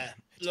generous. Yeah,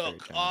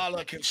 look, all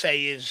I can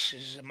say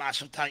is a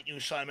massive thank you,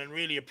 Simon.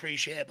 Really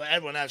appreciate it. But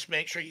everyone else,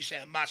 make sure you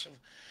say a massive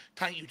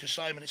thank you to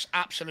Simon. It's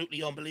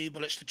absolutely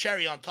unbelievable. It's the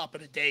cherry on top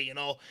of the day,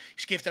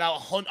 He's gifted out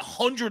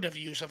 100 of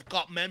you have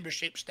got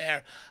memberships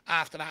there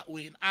after that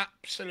win.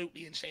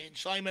 Absolutely insane.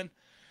 Simon,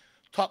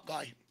 top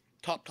guy.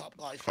 Top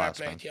guy. Fair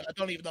play to you. I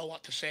don't even know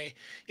what to say.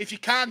 If you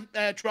can,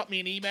 drop me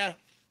an email.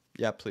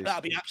 Yeah, please.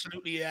 That'd be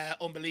absolutely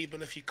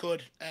unbelievable if you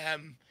could.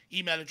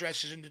 Email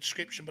address is in the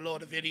description below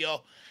the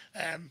video.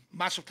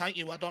 Massive thank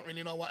you. I don't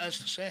really know what else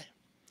to say.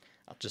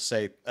 I'll just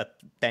say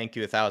thank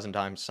you 1,000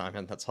 times,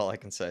 Simon. That's all I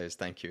can say is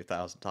thank you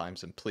 1,000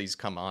 times. And please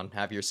come on,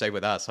 have your say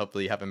with us.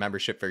 Hopefully you have a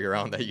membership for your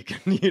own that you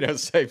can,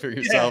 say for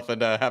yourself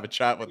and have a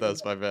chat with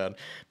us, my man.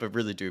 But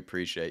really do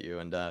appreciate you.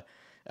 And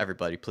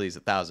everybody, please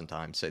 1,000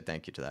 times say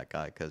thank you to that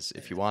guy. Because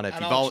if you want it,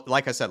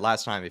 like I said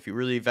last time, if you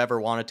really have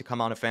ever wanted to come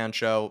on a fan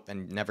show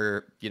and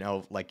never,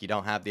 like you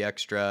don't have the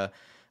extra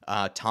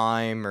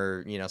time,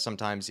 or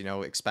sometimes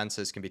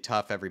expenses can be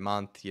tough every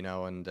month,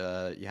 and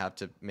you have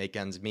to make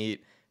ends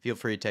meet. Feel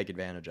free to take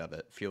advantage of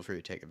it.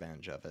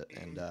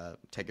 And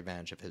take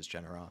advantage of his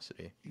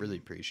generosity. Really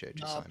appreciate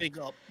you, Simon.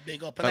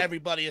 Big up. And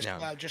everybody as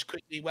well, just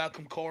quickly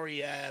welcome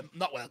Corey.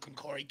 Not welcome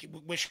Corey.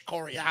 Wish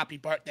Corey a happy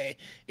birthday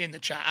in the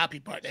chat. Happy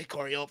birthday,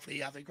 Corey. Hopefully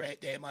you have a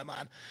great day, my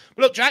man.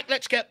 But look, Jack,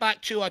 let's get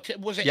back to,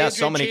 was it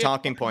so many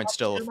talking points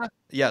still.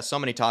 Yeah, so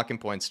many talking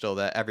points still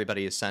that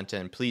everybody has sent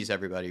in. Please,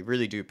 everybody,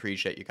 really do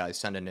appreciate you guys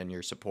sending in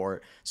your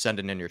support,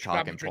 sending in your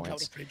talking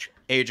points.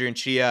 Adrian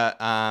Chia,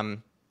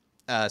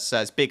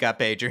 says, big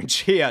up Adrian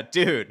Chia,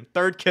 dude,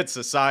 Third Kit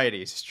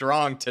Society,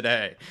 strong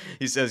today.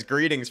 He says,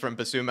 greetings from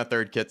Basuma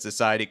Third Kit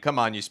Society. Come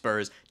on, you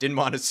Spurs. Didn't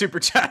want to super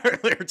chat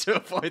earlier to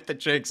avoid the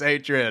jinx,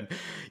 Adrian.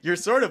 You're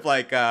sort of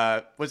like,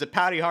 was it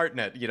Patty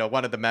Hartnett?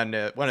 One of the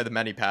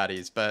many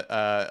Patties, but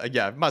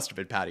yeah, it must have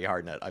been Patty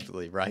Hartnett, I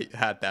believe, right?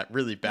 Had that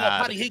really bad.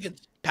 No, Patty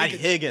Higgins. Patty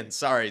Higgins.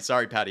 Sorry,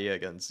 Patty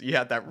Higgins. You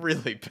had that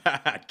really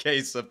bad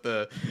case of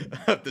the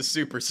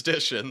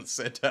superstitions.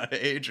 And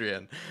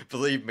Adrian,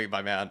 believe me,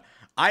 my man,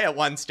 I at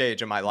one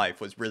stage in my life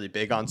was really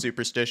big on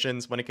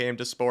superstitions when it came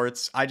to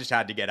sports. I just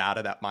had to get out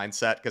of that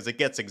mindset because it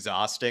gets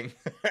exhausting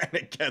and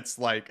it gets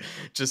like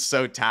just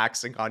so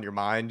taxing on your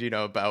mind,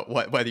 about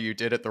whether you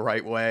did it the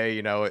right way,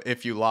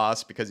 if you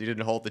lost because you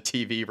didn't hold the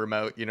TV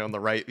remote, in the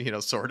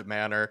right, sort of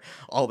manner,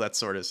 all that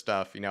sort of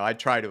stuff. I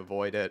try to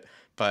avoid it.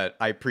 but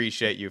I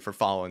appreciate you for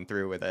following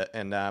through with it.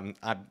 And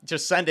I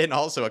just send in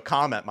also a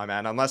comment, my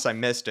man, unless I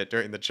missed it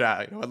during the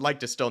chat. I'd like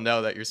to still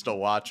know that you're still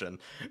watching.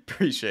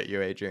 Appreciate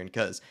you, Adrian,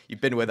 because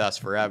you've been with us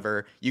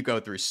forever. You go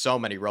through so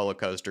many roller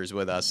coasters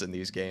with us in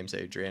these games,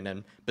 Adrian.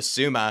 And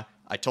Basuma,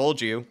 I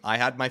told you, I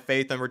had my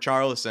faith in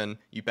Richarlison.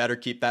 You better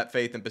keep that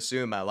faith in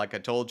Basuma, like I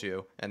told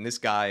you. And this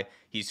guy,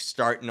 he's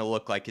starting to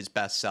look like his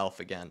best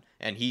self again.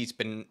 And he's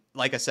been,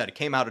 like I said, it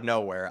came out of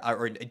nowhere,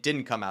 or it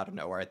didn't come out of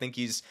nowhere. I think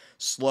he's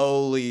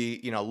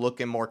slowly,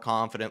 looking more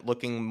confident,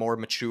 looking more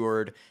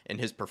matured in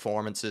his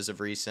performances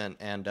of recent.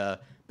 And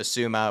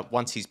Basuma,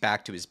 once he's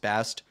back to his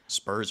best,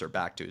 Spurs are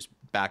back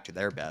to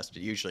their best.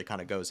 It usually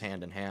kind of goes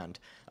hand in hand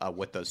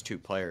with those two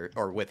players,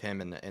 or with him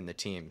in the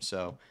team.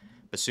 So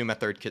Basuma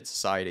Third Kit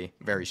Society,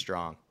 very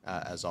strong,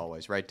 as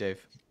always. Right,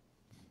 Dave?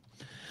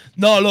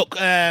 No, look,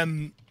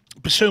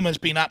 Basuma's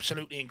been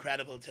absolutely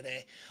incredible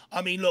today.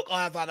 I mean, look,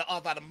 I've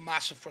had a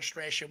massive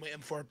frustration with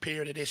him for a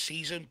period of this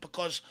season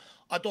because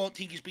I don't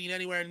think he's been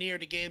anywhere near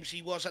the games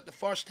he was at the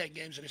first 10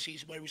 games of the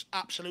season where he was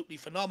absolutely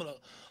phenomenal.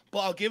 But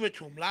I'll give it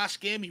to him.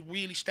 Last game, he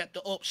really stepped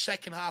it up.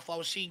 Second half, I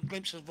was seeing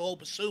glimpses of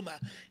old Basuma.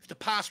 If the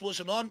pass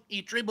wasn't on,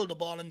 he dribbled the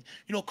ball and,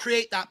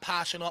 create that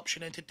passing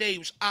option. And today, he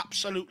was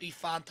absolutely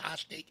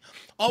fantastic.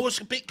 I was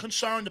a bit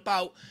concerned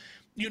about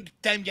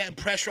them getting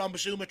pressure on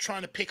Basuma,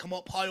 trying to pick him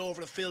up high over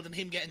the field and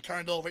him getting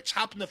turned over. It's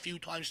happened a few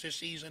times this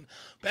season.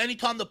 But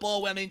anytime the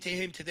ball went into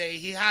him today,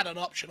 he had an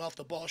option off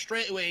the ball.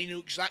 Straight away, he knew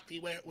exactly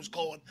where it was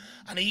going.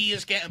 And he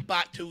is getting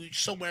back to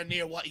somewhere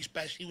near what he's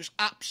best. He was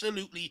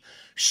absolutely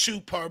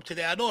superb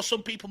today. I know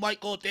some people might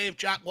go, Dave,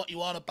 Jack, what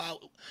you on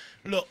about?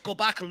 Look, go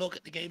back and look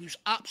at the game. He was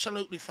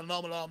absolutely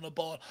phenomenal on the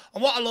ball.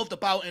 And what I loved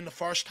about in the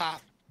first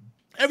half,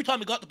 every time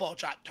he got the ball,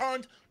 Jack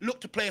turned,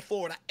 looked to play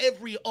forward at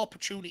every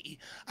opportunity,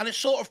 and it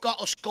sort of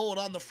got us going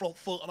on the front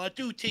foot. And I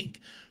do think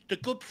the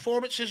good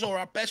performances, or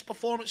our best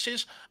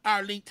performances,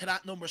 are linked to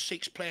that number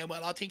 6 playing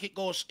well. I think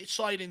it's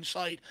side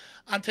inside.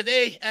 And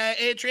today,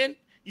 Adrian,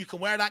 you can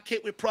wear that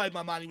kit with pride,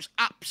 my man. He was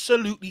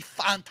absolutely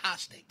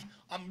fantastic.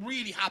 I'm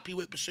really happy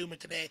with Basuma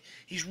today.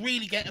 He's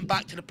really getting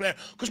back to the player.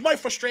 Because my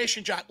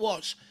frustration, Jack,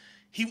 was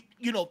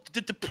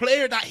the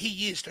player that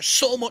he is, there's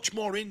so much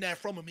more in there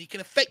from him. He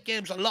can affect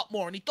games a lot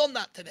more, and he done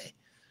that today.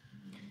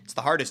 It's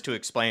the hardest to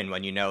explain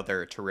when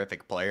they're a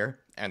terrific player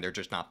and they're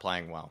just not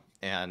playing well.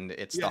 And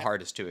it's the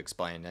hardest to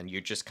explain. And you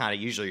just kind of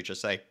usually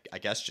just like, I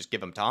guess, just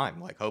give him time.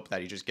 Like, hope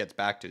that he just gets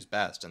back to his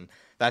best. And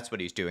that's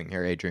what he's doing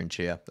here, Adrian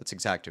Chia. That's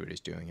exactly what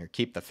he's doing here.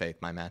 Keep the faith,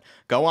 my man.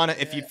 Go on it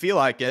if you feel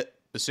like it.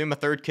 Assume a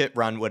third kit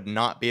run would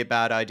not be a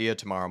bad idea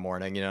tomorrow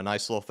morning.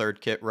 Nice little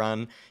third kit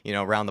run,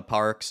 around the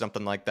park,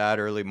 something like that,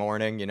 early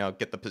morning,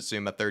 get the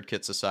Basuma Third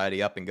Kit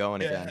Society up and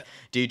going again.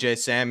 DJ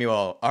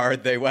Samuel, are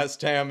they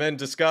West Ham in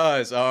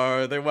disguise?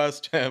 Are they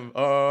West Ham?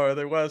 Are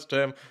they West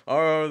Ham?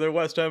 Are they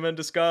West Ham in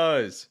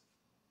disguise?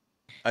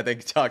 I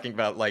think talking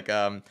about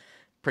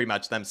pretty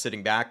much them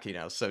sitting back,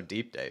 so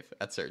deep, Dave,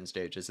 at certain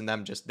stages, and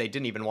they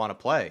didn't even want to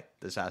play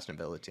this Aston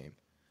Villa team.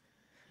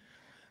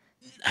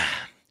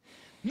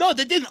 No,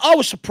 they didn't. I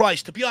was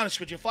surprised, to be honest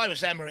with you. If I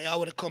was Emery, I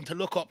would have come to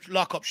lock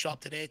up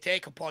shop today,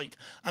 take a point,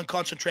 and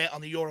concentrate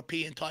on the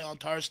European tie on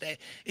Thursday.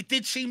 It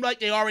did seem like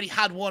they already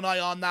had one eye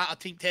on that. I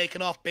think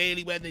taking off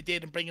Bailey when they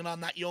did and bringing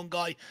on that young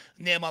guy,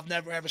 name I've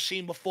never ever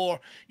seen before,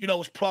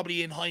 was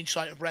probably in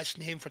hindsight of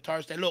resting him for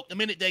Thursday. Look, the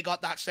minute they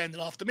got that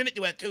sending off, the minute they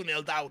went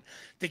 2-0 down,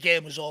 the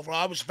game was over.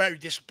 I was very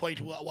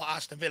disappointed with what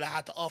Aston Villa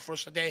had to offer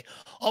us today.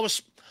 I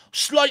was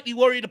slightly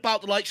worried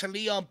about the likes of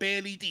Leon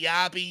Bailey,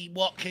 Diaby,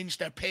 Watkins.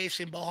 They're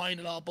pacing behind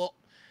it all, but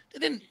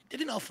they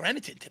didn't offer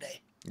anything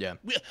today. Yeah.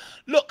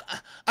 Look,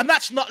 and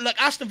that's not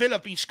like Aston Villa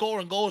have been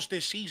scoring goals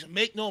this season.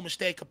 Make no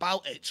mistake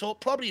about it. So it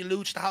probably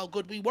alludes to how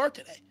good we were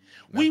today.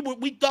 No.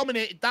 We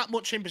dominated that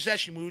much in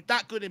possession. We were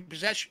that good in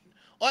possession.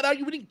 I'd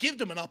argue we didn't give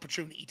them an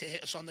opportunity to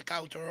hit us on the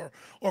counter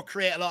or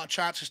create a lot of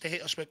chances to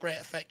hit us with great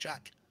effect,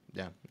 Jack.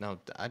 Yeah, no,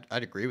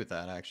 I'd agree with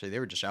that, actually. They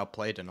were just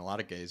outplayed in a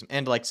lot of games.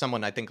 And like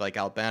someone I think like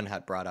Alben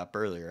had brought up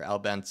earlier,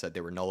 Alben said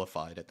they were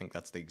nullified. I think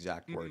that's the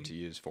exact word to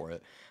use for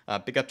it.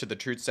 Big up to the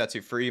Truth Sets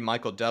You Free.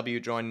 Michael W.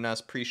 joining us.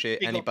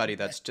 Appreciate anybody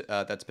that's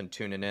been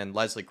tuning in.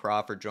 Leslie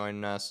Crawford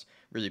joining us.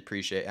 Really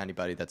appreciate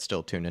anybody that's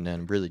still tuning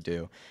in. Really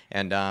do.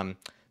 And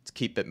let's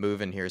keep it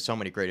moving here. So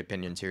many great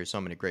opinions here. So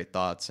many great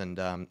thoughts. And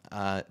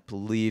I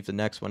believe the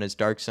next one is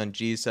Dark Sun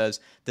G says,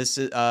 this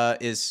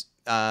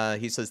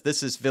he says,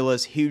 this is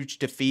Villa's huge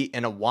defeat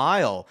in a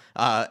while,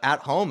 at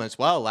home as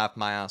well, laughed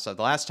my ass off.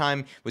 The last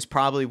time was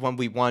probably when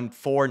we won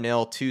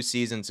 4-0 2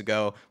 seasons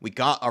ago. We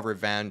got our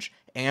revenge,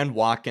 and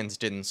Watkins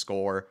didn't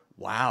score.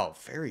 Wow,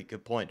 very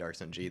good point,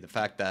 Darkson G. The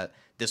fact that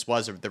this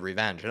was the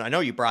revenge. And I know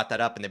you brought that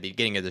up in the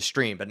beginning of the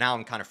stream, but now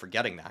I'm kind of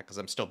forgetting that because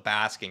I'm still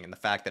basking in the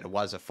fact that it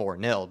was a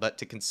 4-0. But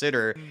to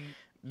consider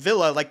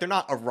Villa, like, they're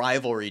not a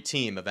rivalry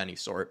team of any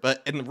sort,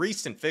 but in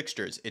recent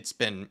fixtures, it's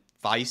been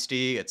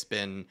feisty. It's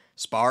been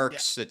Yeah.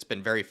 sparks. It's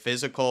been very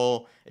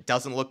physical. It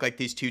doesn't look like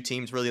these two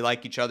teams really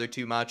like each other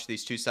too much,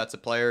 these two sets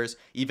of players.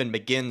 Even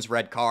McGinn's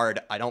red card,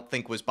 I don't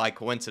think was by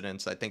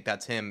coincidence. I think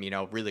that's him,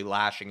 really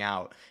lashing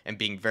out and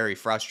being very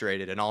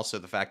frustrated. And also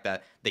the fact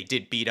that they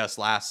did beat us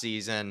last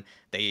season.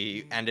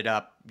 They ended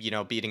up,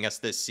 beating us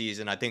this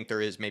season. I think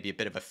there is maybe a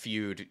bit of a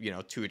feud,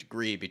 to a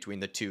degree between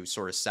the two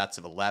sort of sets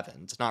of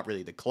 11. It's not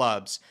really the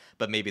clubs,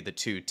 but maybe the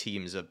two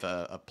teams of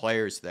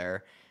players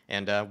there.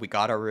 And we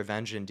got our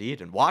revenge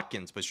indeed. And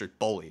Watkins was just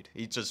bullied.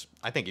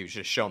 I think he was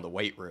just shown the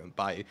weight room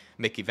by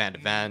Mickey Van de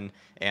Ven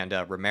and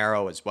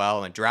Romero as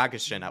well. And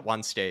Dragusin at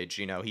one stage,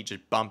 he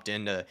just bumped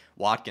into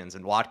Watkins.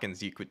 And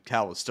Watkins, you could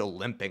tell, was still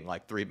limping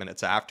like 3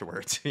 minutes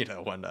afterwards,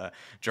 when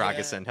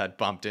Dragusin had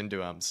bumped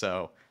into him.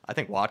 So I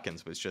think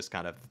Watkins was just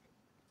kind of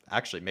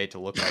actually made to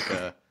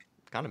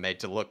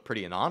look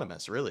pretty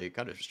anonymous, really.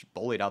 Kind of just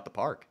bullied out the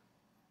park.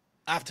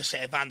 I have to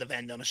say, Van de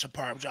Ven done a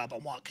superb job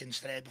on Watkins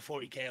today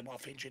before he came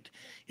off injured.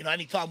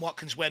 Anytime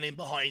Watkins went in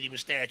behind, he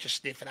was there just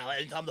sniffing out.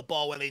 Anytime the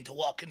ball went into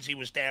Watkins, he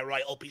was there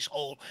right up his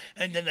hole.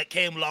 And then it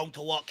came long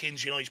to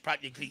Watkins, he's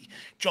practically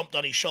jumped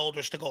on his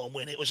shoulders to go and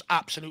win. It was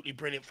absolutely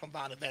brilliant from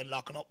Van de Ven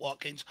locking up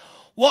Watkins.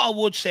 What I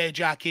would say,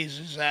 Jack,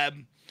 is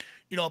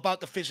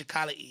about the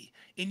physicality.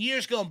 In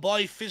years gone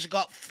by,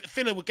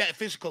 Villa would get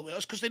physical with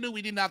us because they knew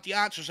we didn't have the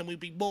answers and we'd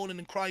be moaning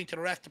and crying to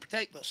the ref to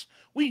protect us.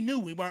 We knew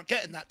we weren't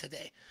getting that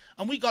today.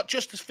 And we got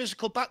just as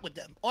physical back with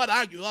them.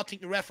 I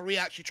think the referee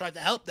actually tried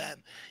to help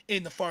them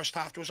in the first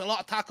half. There was a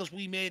lot of tackles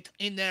we made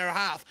in their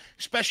half,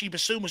 especially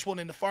Bissouma's one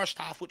in the first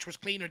half, which was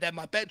cleaner than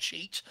my bed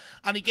sheets.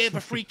 And he gave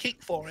a free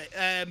kick for it,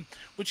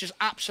 which is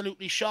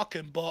absolutely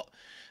shocking. But,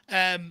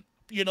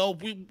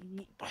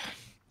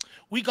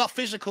 we got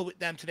physical with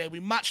them today. We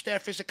matched their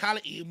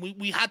physicality, and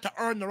we had to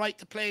earn the right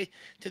to play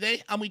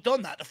today, and we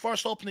done that. The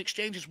first open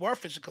exchanges were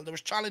physical. There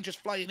was challenges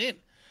flying in.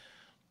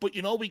 But,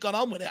 we got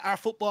on with it. Our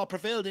football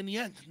prevailed in the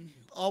end. And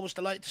always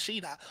delighted to see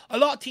that. A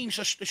lot of teams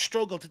just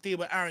struggle to deal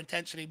with our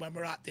intensity when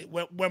we're at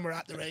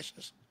the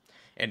races.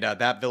 And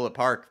that Villa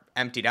Park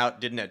emptied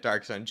out, didn't it,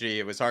 Dark Sun G?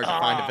 It was hard to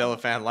find a Villa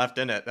fan left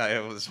in it.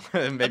 It was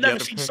maybe I've never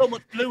seen so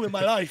much blue in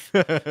my life.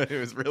 It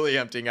was really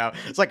emptying out.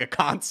 It's like a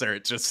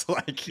concert, just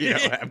like,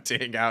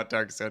 emptying out,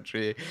 Dark Sun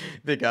G.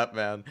 Big up,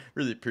 man.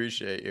 Really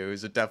appreciate you. It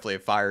was definitely a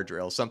fire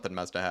drill. Something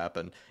must have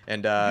happened.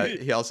 And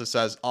he also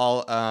says,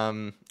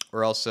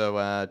 we're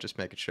also just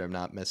making sure I'm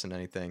not missing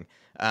anything.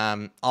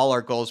 All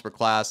our goals were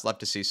class. Love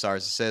to see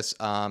SARS assists.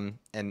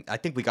 And I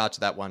think we got to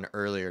that one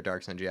earlier,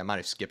 Dark Sun G. I might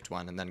have skipped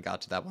one and then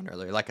got to that one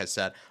earlier. Like I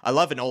said, I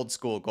love an old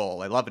school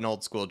goal. I love an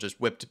old school just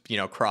whipped,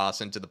 cross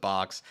into the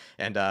box.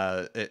 And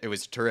it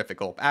was a terrific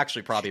goal.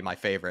 Actually, probably my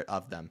favorite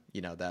of them.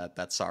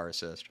 That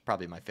SARS assist.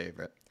 Probably my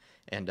favorite.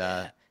 And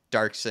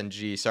Dark Sun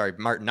G,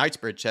 Martin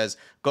Knightsbridge says,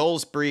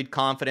 goals breed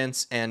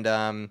confidence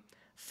and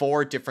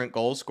 4 different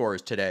goal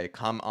scorers today.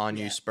 Come on,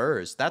 you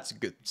Spurs. That's a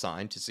good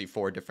sign to see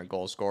 4 different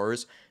goal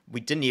scorers. We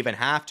didn't even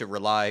have to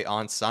rely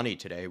on Sonny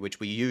today, which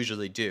we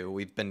usually do.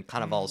 We've been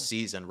kind of all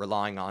season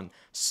relying on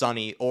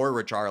Sonny or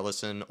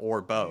Richarlison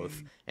or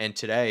both. And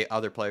today,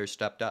 other players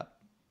stepped up.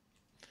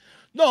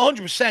 No,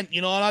 100%.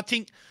 And I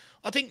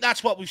think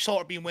that's what we've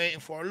sort of been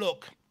waiting for.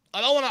 Look,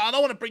 I don't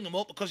want to bring him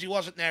up because he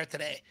wasn't there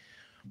today.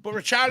 But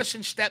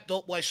Richarlison stepped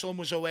up while Son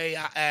was away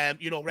at,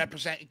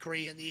 representing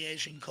Korea in the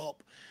Asian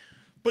Cup.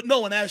 But no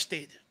one else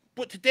did.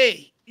 But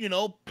today,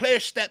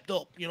 players stepped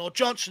up.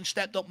 Johnson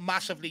stepped up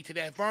massively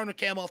today. Werner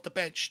came off the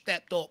bench,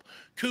 stepped up.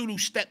 Kulu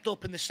stepped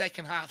up in the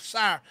second half.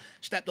 Sarr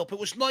stepped up. It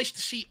was nice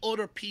to see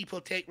other people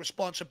take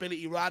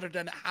responsibility rather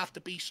than it have to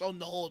be Son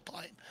the whole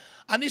time.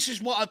 And this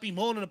is what I've been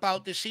moaning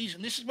about this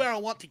season. This is where I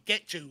want to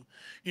get to.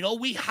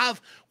 We have,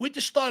 with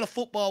the style of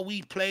football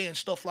we play and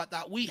stuff like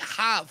that, we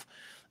have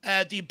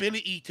the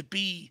ability to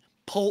be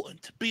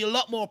potent, be a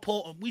lot more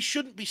potent. We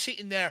shouldn't be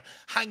sitting there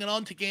hanging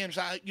on to games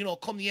that,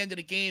 come the end of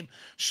the game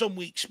some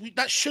weeks.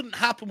 That shouldn't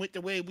happen with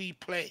the way we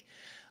play.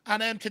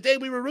 And today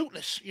we were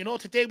ruthless.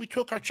 Today we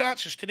took our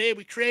chances. Today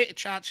we created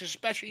chances,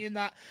 especially in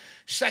that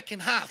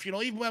second half.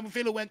 Even when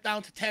Villa went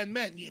down to 10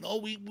 men,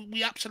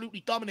 we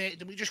absolutely dominated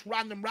them. We just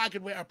ran them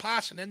ragged with our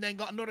passing and then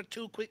got another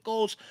 2 quick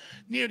goals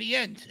near the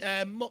end.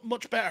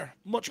 Much better.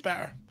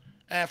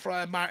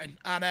 For Martin,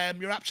 and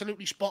you're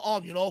absolutely spot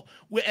on,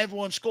 with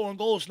everyone scoring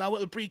goals. Now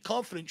it'll breed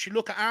confidence. You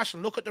look at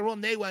Arsenal, look at the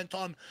run they went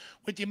on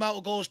with the amount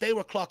of goals they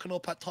were clocking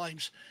up at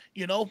times,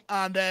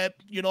 and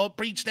it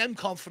breeds them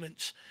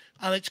confidence.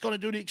 And it's going to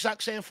do the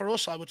exact same for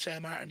us, I would say,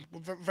 Martin.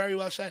 Very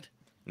well said.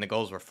 And the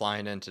goals were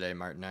flying in today,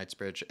 Martin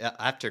Knightsbridge.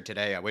 After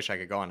today, I wish I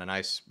could go on a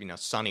nice,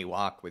 sunny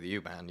walk with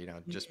you, man.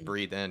 Just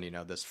breathe in,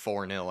 this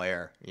 4-0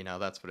 air.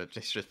 That's what it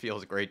just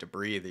feels great to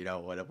breathe, with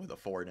a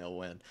 4-0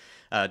 win.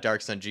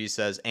 Dark Sun G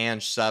says,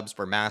 Ange subs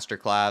were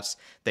masterclass.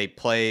 They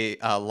play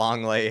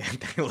Longley and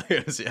they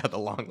lose. Yeah, the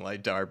Longley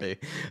derby.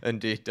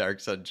 Indeed, Dark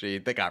Sun G.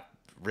 They got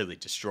really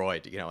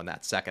destroyed, in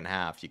that second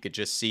half. You could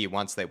just see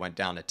once they went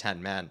down to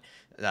 10 men,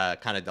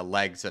 kind of the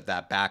legs of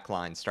that back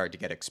line started to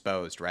get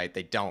exposed, right?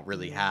 They don't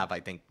really have, I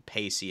think,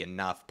 pacey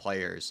enough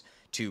players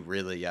to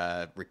really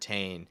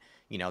retain,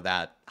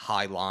 that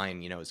high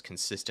line, as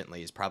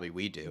consistently as probably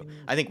we do.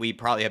 I think we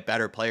probably have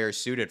better players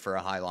suited for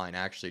a high line,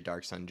 actually,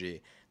 Dark Sun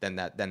G, than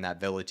that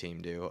Villa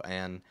team do.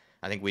 And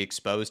I think we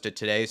exposed it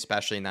today,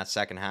 especially in that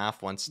second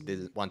half once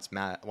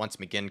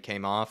McGinn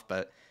came off.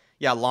 But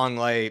yeah,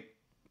 Longley,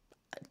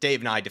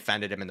 Dave and I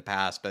defended him in the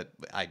past, but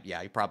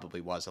he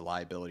probably was a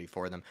liability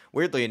for them.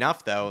 Weirdly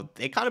enough, though,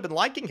 they kind of been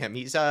liking him.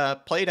 He's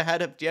played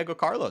ahead of Diego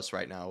Carlos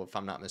right now, if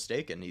I'm not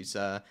mistaken. He's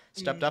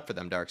stepped up for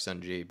them, Dark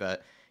Sun G.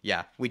 But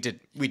yeah, we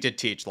did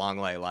teach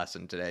Longley a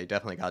lesson today.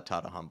 Definitely got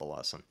taught a humble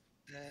lesson.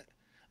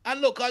 And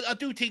look, I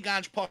do think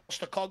Ange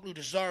Postecoglou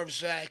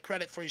deserves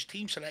credit for his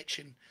team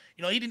selection.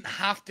 He didn't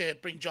have to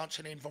bring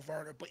Johnson in for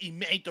Werner, but he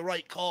made the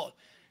right call.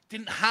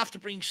 Didn't have to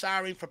bring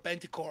Sarr in for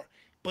Bentancur,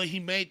 but he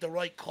made the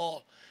right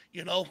call.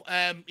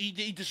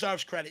 He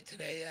deserves credit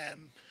today.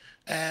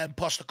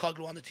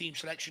 Postecoglou on the team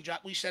selection,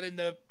 Jack. We said in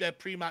the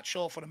pre-match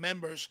show for the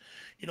members,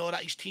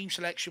 that his team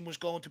selection was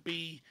going to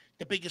be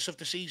the biggest of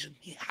the season.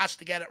 He has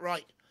to get it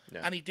right,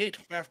 and he did.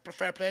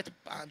 Fair play to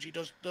Ange. He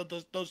does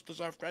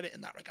deserve credit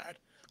in that regard,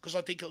 because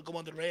I think he'll go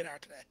under the radar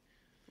today.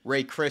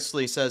 Ray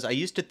Chrisley says, I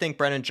used to think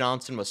Brennan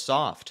Johnson was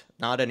soft.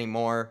 Not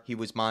anymore. He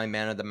was my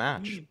man of the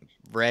match.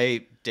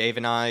 Ray, Dave,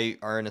 and I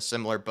are in a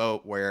similar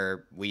boat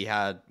where we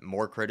had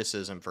more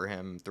criticism for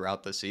him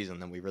throughout the season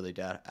than we really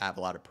did have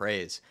a lot of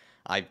praise.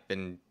 I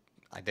think,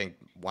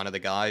 one of the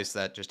guys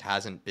that just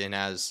hasn't been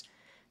as,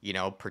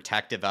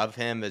 protective of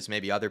him as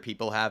maybe other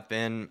people have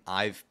been.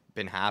 I've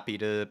been happy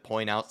to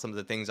point out some of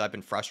the things I've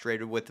been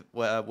frustrated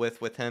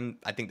with him.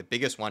 I think the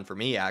biggest one for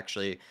me,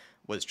 actually,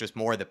 was just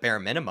more the bare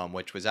minimum,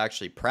 which was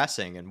actually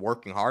pressing and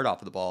working hard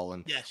off of the ball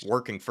and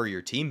working for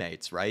your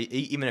teammates, right?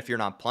 Even if you're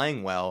not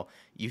playing well,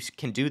 you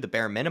can do the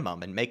bare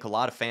minimum and make a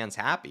lot of fans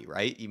happy,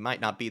 right? You might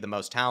not be the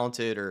most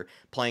talented or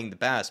playing the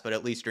best, but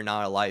at least you're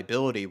not a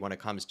liability when it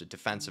comes to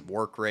defensive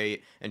work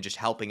rate and just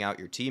helping out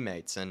your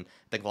teammates. And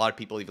I think a lot of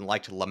people even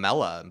liked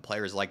Lamella and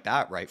players like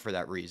that, right, for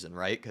that reason,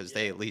 right? Because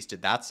they at least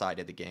did that side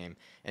of the game.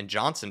 And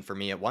Johnson, for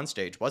me, at one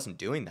stage wasn't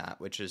doing that,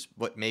 which is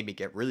what made me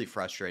get really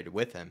frustrated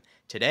with him.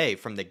 Today,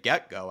 from the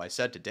get-go, I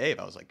said to Dave,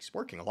 I was like, he's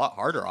working a lot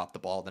harder off the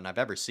ball than I've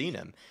ever seen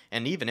him.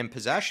 And even in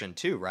possession,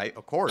 too, right?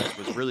 Of course,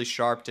 was really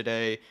sharp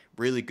today,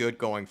 really good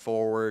going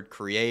forward,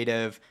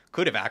 creative,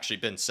 could have actually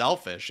been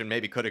selfish and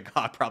maybe could have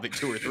got probably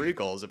 2 or 3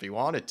 goals if he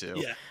wanted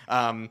to.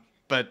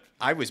 But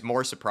I was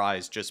more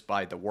surprised just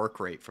by the work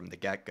rate from the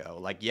get-go.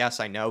 Like,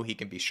 yes, I know he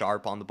can be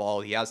sharp on the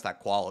ball. He has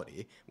that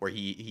quality where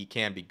he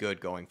can be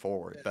good going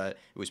forward. But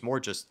it was more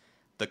just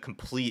the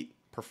complete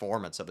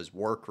performance of his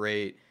work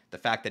rate, the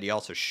fact that he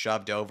also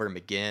shoved over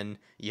McGinn,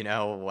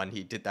 when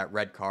he did that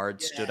red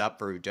card, stood up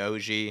for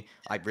Udogie.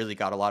 I really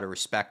got a lot of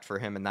respect for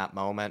him in that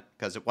moment,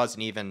 because it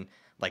wasn't even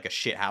like a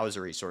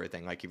shithousery sort of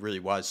thing. Like, he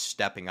really was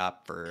stepping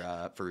up for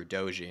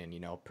Udogie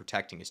and,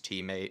 protecting his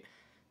teammate.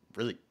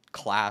 Really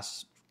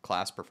class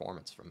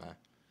performance from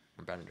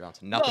Brennan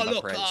Johnson.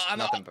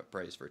 Nothing but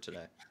praise for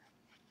today.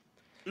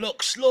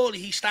 Look, slowly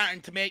he's starting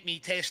to make me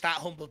taste that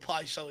humble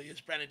pie, so he is,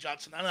 Brennan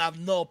Johnson. And I have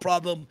no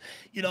problem,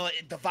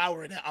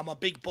 devouring it. I'm a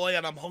big boy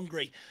and I'm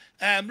hungry.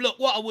 Look,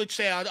 what I would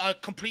say, I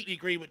completely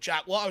agree with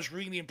Jack. What I was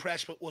really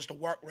impressed with was the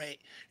work rate.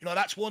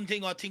 That's one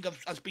thing I think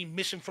has been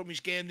missing from his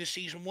game this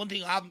season. One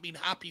thing I haven't been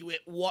happy with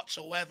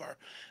whatsoever.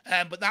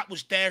 But that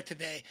was there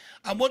today.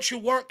 And once you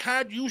work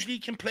hard, usually you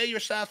can play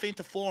yourself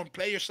into form,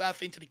 play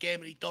yourself into the game,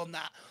 and he done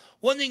that.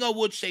 One thing I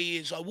would say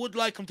is I would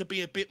like him to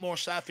be a bit more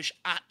selfish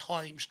at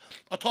times.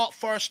 I thought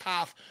first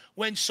half,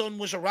 when Son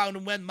was around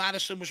and when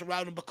Maddison was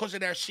around, and because of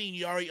their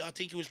seniority, I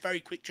think he was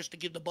very quick just to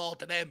give the ball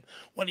to them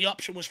when the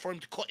option was for him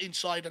to cut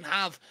inside and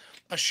have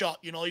a shot.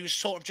 He was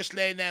sort of just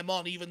laying them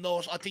on, even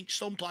though I think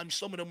sometimes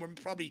some of them were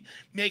probably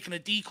making a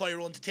decoy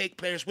run to take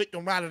players with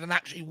them rather than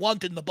actually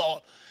wanting the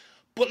ball.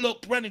 But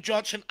look, Brennan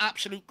Johnson,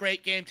 absolute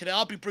great game today.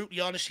 I'll be brutally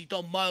honest, he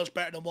done miles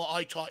better than what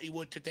I thought he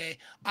would today.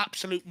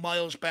 Absolute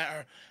miles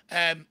better.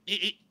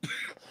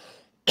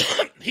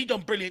 He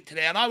done brilliant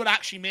today, and I would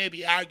actually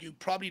maybe argue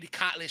probably the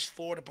catalyst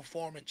for the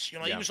performance.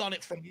 He was on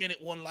it from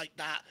minute one like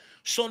that.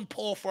 Son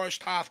poor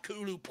first half,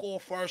 Kulu poor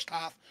first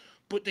half,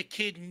 but the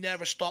kid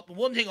never stopped. And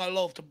one thing I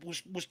loved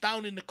was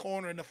down in the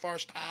corner in the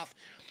first half.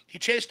 He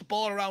chased the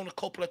ball around a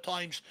couple of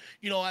times,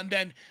 and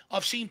then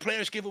I've seen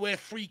players give away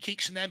free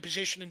kicks in them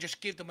position and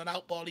just give them an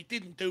out ball. He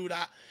didn't do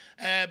that.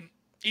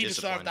 He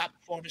deserved that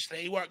performance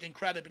today. He worked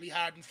incredibly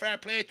hard, and fair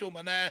play to him.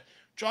 And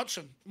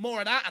Johnson, more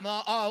of that, and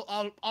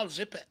I'll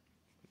zip it.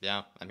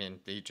 Yeah, I mean,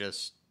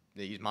 he's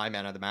my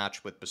man of the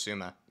match with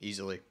Basuma,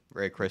 easily.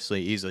 Ray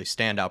Chrisley, easily.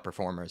 Standout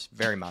performers,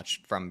 very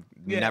much.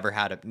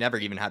 Never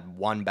even had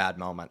one bad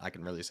moment, I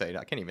can really say.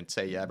 I can't even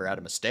say he ever had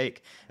a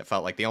mistake. It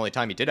felt like the only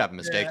time he did have a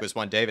mistake was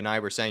when Dave and I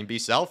were saying, be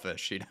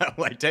selfish,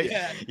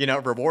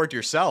 reward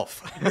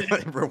yourself.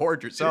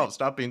 Reward yourself.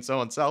 Stop being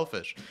so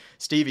unselfish.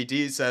 Stevie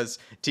D says,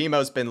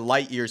 Timo's been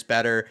light years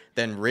better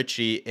than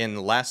Richie in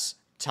less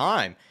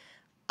time.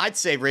 I'd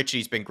say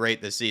Richie's been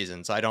great this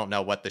season, so I don't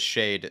know what the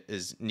shade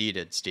is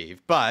needed,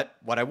 Steve. But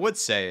what I would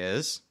say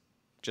is,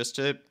 just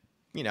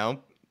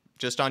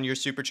on your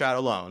super chat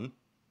alone,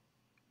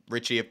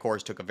 Richie, of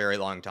course, took a very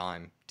long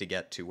time to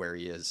get to where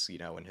he is,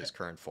 in his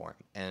current form.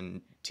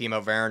 And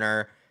Timo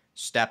Werner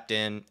stepped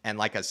in, and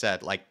like I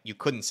said, like you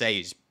couldn't say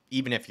he's,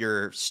 even if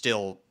you're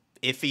still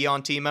iffy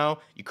on Timo,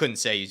 you couldn't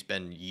say he's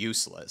been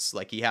useless.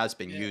 Like he has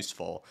been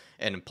useful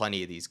in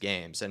plenty of these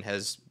games and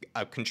has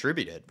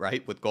contributed,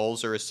 right, with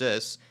goals or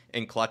assists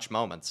in clutch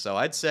moments. So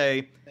I'd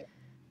say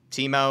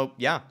Timo,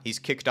 he's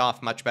kicked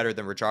off much better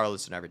than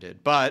Richarlison ever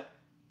did. But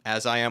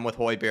as I am with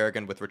Højbjerg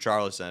and with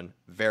Richarlison,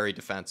 very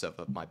defensive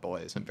of my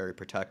boys and very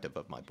protective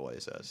of my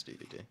boys,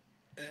 Stevie D.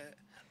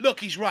 Look,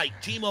 he's right.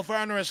 Timo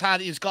Werner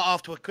he's got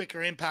off to a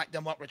quicker impact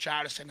than what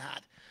Richarlison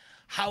had.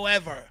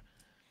 However,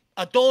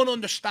 I don't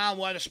understand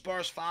why the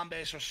Spurs fan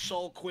base are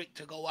so quick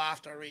to go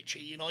after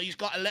Richie. He's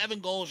got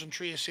 11 goals and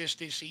 3 assists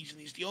this season.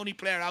 He's the only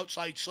player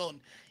outside Son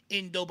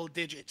in double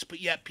digits,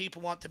 but yet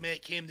people want to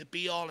make him the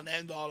be-all and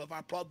end-all of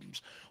our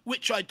problems,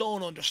 which I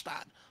don't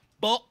understand.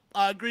 But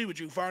I agree with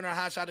you. Werner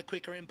has had a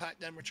quicker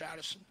impact than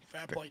Richarlison.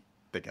 Fair point.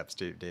 Big ups,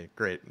 Steve D.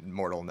 Great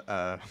mortal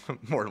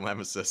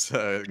nemesis.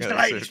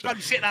 He's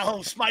probably sitting at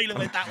home smiling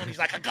with that one. He's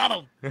like, I got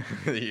him.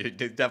 He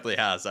definitely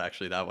has,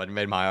 actually. That one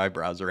made my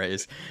eyebrows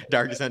raise.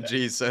 Darkest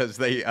G says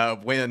they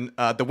win.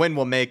 The win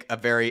will make a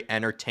very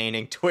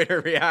entertaining Twitter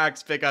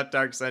reacts. Pick up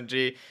Darkest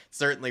G.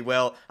 Certainly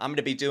will. I'm going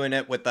to be doing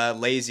it with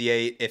Lazy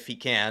 8 if he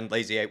can.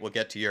 Lazy 8 will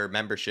get to your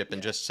membership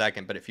in just a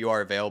second. But if you are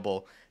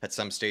available at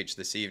some stage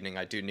this evening,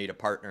 I do need a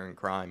partner in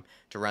crime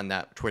to run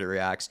that Twitter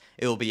reacts.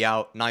 It will be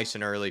out nice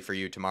and early for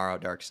you tomorrow,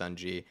 Dark Sun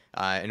G,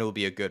 and it will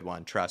be a good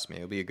one. Trust me,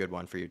 it'll be a good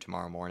one for you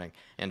tomorrow morning.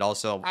 And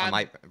also, I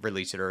might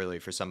release it early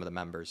for some of the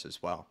members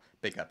as well.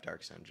 Big up,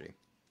 Dark Sun G.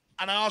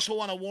 And I also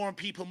want to warn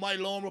people, my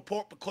loan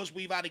report, because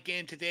we've had a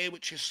game today,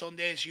 which is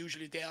Sundays,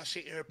 usually the day I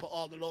sit here, put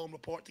all the loan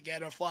report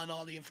together, find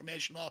all the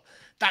information off.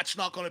 That's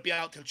not going to be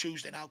out till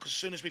Tuesday now, because as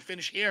soon as we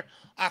finish here,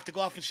 I have to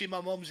go off and see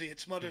my mumsy.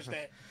 It's Mother's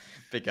Day.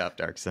 Big up,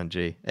 Dark Sun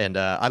G. And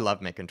I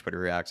love making Twitter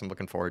reacts. I'm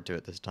looking forward to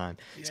it this time.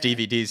 Yeah.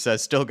 Stevie D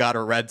says, still got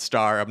a red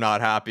star. I'm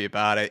not happy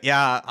about it.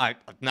 Yeah,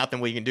 nothing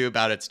we can do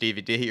about it,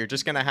 Stevie D. You're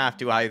just going to have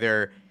to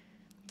either...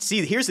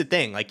 See, here's the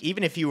thing. Like,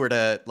 even if you were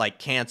to, like,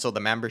 cancel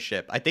the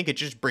membership, I think it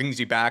just brings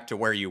you back to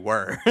where you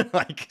were.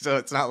 So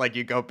it's not like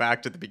you go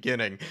back to the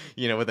beginning,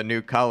 with a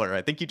new color.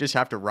 I think you just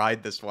have to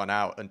ride this one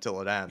out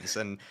until it ends.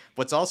 And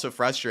what's also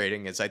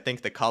frustrating is I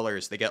think the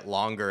colors, they get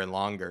longer and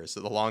longer. So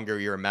the longer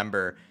you're a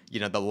member,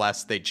 the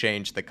less they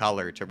change the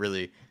color to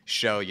really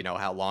show,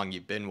 how long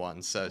you've been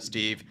one. So,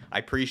 Steve, I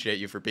appreciate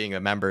you for being a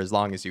member as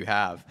long as you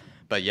have.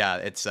 But yeah,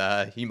 it's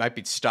you might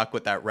be stuck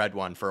with that red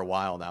one for a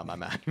while now, my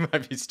man. You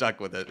might be stuck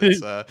with it.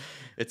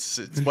 It's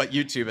what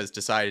YouTube has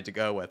decided to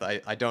go with.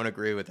 I don't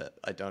agree with it.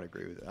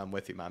 I'm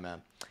with you, my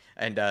man.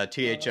 And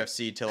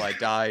THFC Till I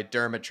Die,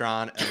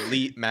 Dermatron,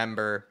 elite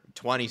member,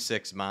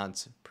 26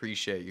 months.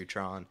 Appreciate you,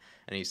 Tron.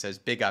 And he says,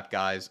 big up,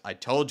 guys. I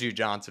told you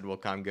Johnson will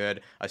come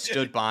good. I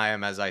stood by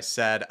him, as I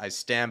said. I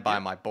stand by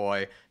my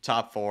boy.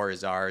 Top 4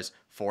 is ours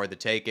for the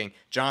taking.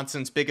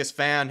 Johnson's biggest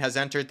fan has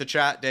entered the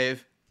chat,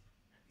 Dave.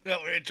 No,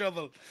 we're in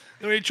trouble.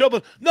 We're in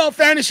trouble. No, in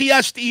fairness, he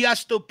has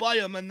stood by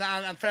him, and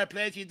fair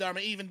play to you,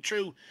 Dermot. Even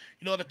through,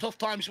 the tough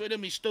times with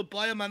him, he stood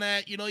by him, and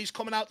he's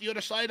coming out the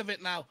other side of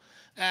it now.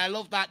 I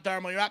love that,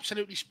 Dermot. You're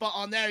absolutely spot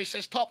on there. He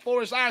says top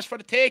 4 is ours for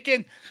the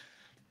taking.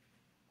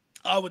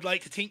 I would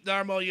like to think,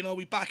 Dermot,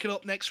 we back it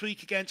up next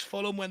week against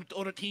Fulham when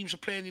other teams are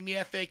playing in the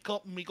FA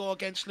Cup, and we go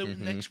against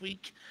Luton next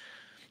week.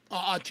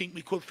 I think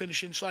we could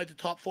finish inside the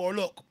top 4.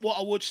 Look, what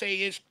I would say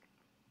is,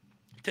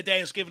 today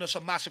has given us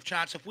a massive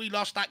chance. If we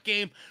lost that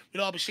game, we'd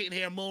all be sitting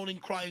here moaning,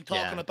 crying,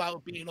 talking about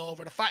it being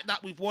over. The fact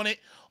that we've won it,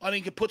 I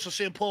think it puts us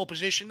in pole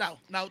position now.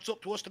 Now it's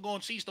up to us to go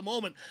and seize the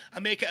moment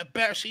and make it a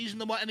better season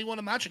than what anyone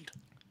imagined.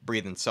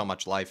 Breathing so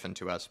much life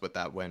into us with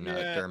that win,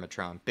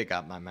 Dermatron. Big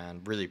up, my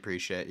man. Really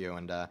appreciate you.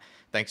 And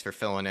thanks for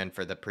filling in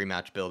for the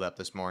pre-match build-up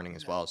this morning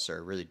as well,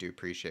 sir. Really do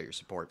appreciate your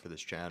support for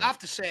this channel. I have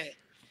to say,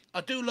 I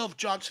do love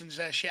Johnson's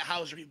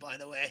shithousery, by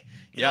the way.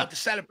 You know, the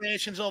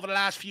celebrations over the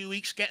last few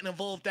weeks, getting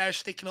involved there,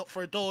 sticking up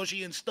for a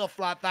Doji and stuff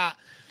like that.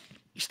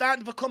 He's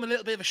starting to become a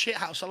little bit of a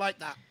shithouse. I like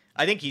that.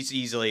 I think he's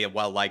easily a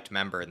well-liked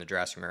member in the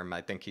dressing room.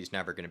 I think he's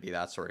never going to be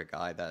that sort of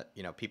guy that,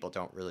 people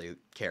don't really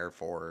care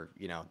for,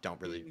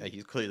 don't really...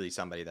 He's clearly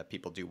somebody that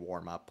people do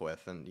warm up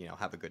with and,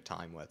 have a good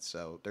time with.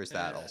 So there's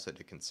that also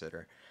to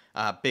consider.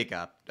 Big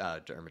up,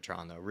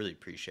 Dermatron, though. Really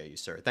appreciate you,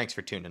 sir. Thanks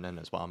for tuning in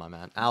as well, my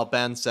man. Al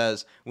Ben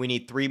says, we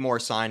need 3 more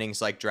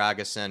signings like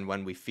Dragusin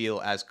when we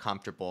feel as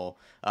comfortable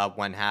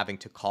when having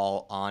to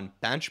call on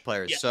bench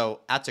players.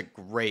 So that's a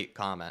great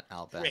comment,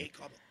 Al Ben. Great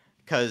comment.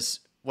 Because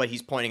what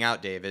he's pointing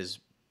out, Dave, is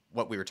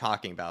what we were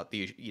talking about.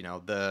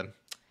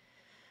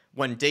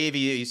 When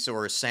Davies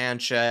or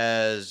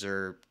Sanchez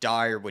or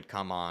Dyer would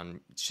come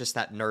on, it's just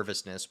that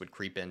nervousness would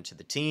creep into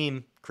the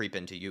team, creep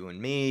into you and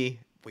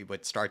me. We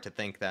would start to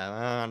think that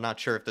I'm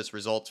not sure if this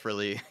result's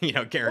really,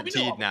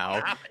 guaranteed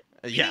now.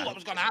 We knew what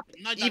was going to happen.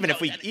 Even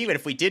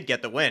if we did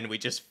get the win, we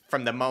just,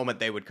 from the moment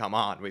they would come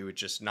on, we would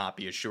just not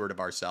be assured of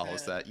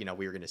ourselves that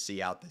we were going to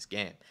see out this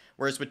game.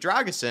 Whereas with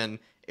Dragusin,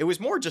 it was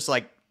more just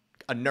like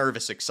a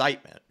nervous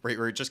excitement.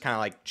 We're just kind of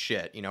like,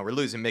 shit, we're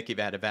losing Mickey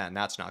Van de Ven.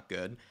 That's not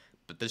good.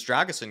 but this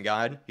Dragusin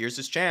guy, here's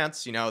his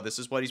chance. This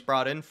is what he's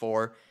brought in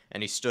for.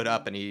 And he stood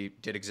up and he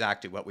did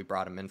exactly what we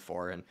brought him in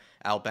for. And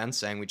Al Ben's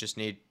saying we just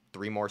need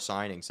 3 more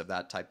signings of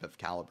that type of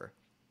caliber.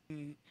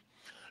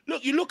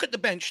 Look, you look at the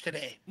bench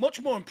today, much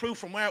more improved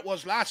from where it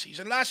was last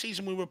season. Last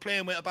season, we were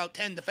playing with about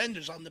 10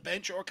 defenders on the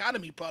bench or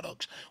academy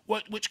products,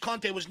 which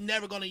Conte was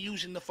never going to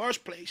use in the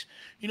first place.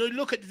 You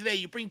look at today,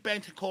 you bring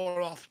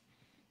Bentancur off,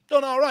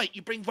 done all right.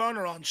 You bring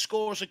Werner on,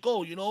 scores a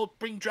goal.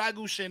 Bring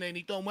Dragusin in,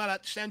 he done well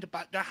at the centre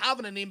back. They're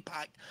having an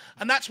impact,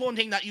 and that's one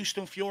thing that used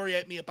to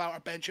infuriate me about our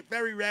bench. It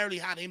very rarely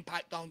had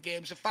impact on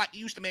games. In fact, it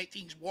used to make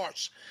things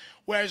worse.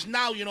 Whereas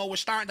now, we're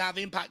starting to have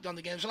impact on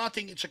the games, and I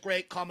think it's a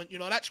great comment.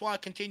 That's why I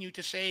continue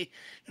to say,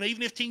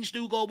 even if things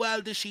do go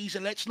well this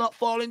season, let's not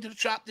fall into the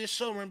trap this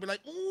summer and be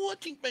like, I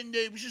think Ben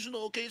Davies is an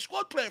okay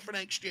squad player for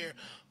next year.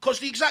 Because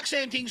the exact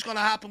same thing's going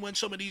to happen when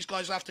some of these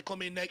guys have to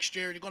come in next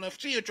year. You're going to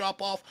see a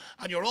drop-off,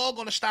 and you're all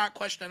going to start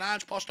questioning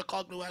Ange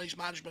Postecoglou and his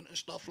management and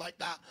stuff like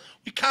that.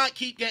 We can't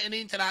keep getting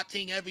into that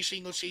thing every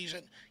single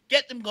season.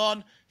 Get them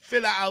gone,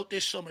 fill it out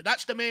this summer.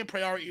 That's the main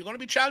priority. You're going to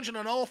be challenging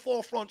on all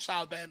 4 fronts,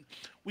 Al Ben.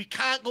 We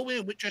can't go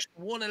in with just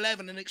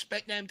 1-11 and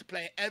expect them to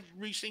play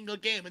every single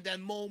game and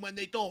then moan when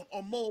they don't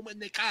or moan when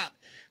they can't.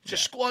 It's a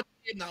squad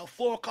game now.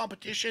 4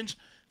 competitions,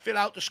 fill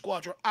out the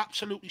squad. You're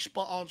absolutely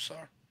spot on,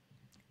 sir.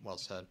 Well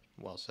said.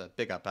 Well said.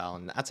 Big up, Al.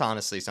 And that's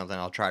honestly something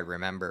I'll try to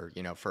remember,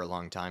 for a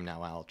long time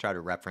now, Al. I'll try to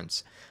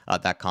reference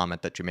that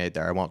comment that you made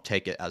there. I won't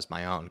take it as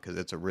my own because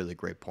it's a really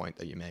great point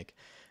that you make.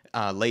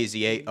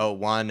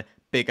 Lazy801.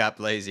 Big up,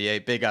 Lazy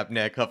 8. Big up,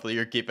 Nick. Hopefully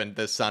you're keeping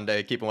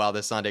well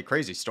this Sunday.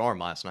 Crazy storm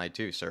last night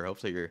too, sir.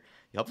 Hopefully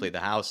the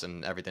house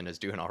and everything is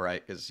doing all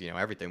right because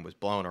everything was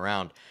blowing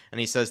around.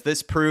 And he says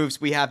this proves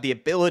we have the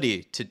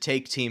ability to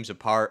take teams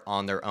apart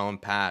on their own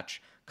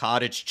patch.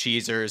 Cottage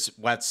cheesers,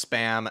 wet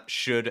spam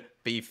should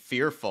be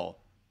fearful.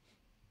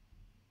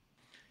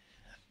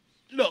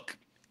 Look,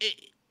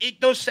 it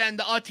does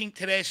send, I think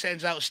today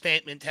sends out a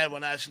statement to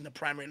everyone else in the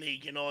Premier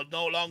League.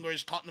 No longer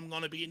is Tottenham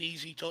going to be an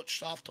easy touch,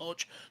 soft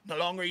touch. No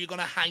longer are you going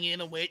to hang in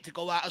and wait to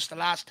go at us the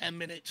last 10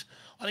 minutes.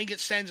 I think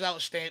it sends out a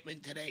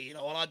statement today, and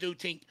I do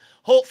think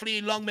hopefully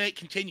long may it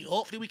continue.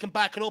 Hopefully we can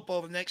back it up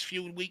over the next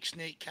few weeks,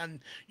 Nick, and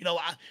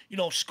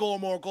score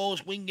more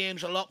goals, win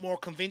games a lot more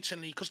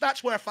convincingly, because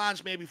that's where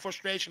fans maybe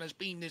frustration has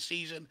been this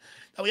season,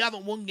 that we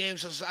haven't won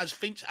games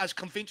as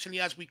convincingly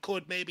as we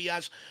could, maybe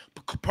as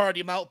per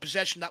the amount of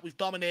possession that we've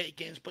dominated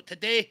games. But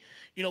today,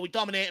 we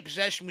dominated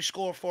possession, we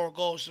scored 4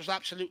 goals. There's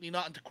absolutely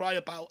nothing to cry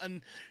about,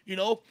 and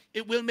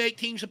it will make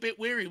teams a bit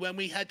weary when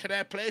we head to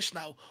their place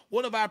now.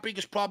 One of our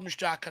biggest problems,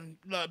 Jack, and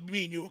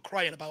me and you were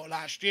crying about it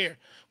last year,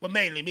 well,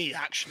 mainly me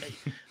actually,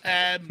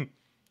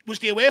 was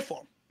the away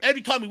form.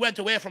 Every time we went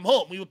away from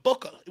home, we would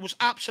buckle. It was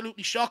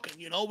absolutely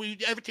shocking.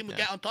 Everything would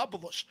get on top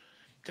of us.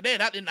 Today,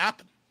 that didn't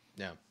happen.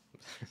 Yeah,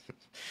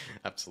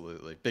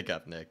 absolutely. Big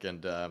up, Nick.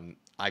 And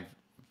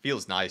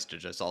feels nice to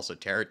just also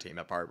tear a team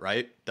apart,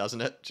 right?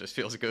 Doesn't it? Just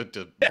feels good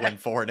to win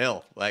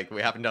 4-0. Like,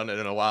 we haven't done it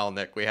in a while,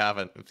 Nick. We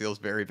haven't. It feels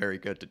very, very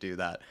good to do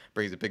that.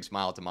 Brings a big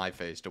smile to my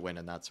face to win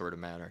in that sort of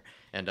manner.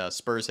 And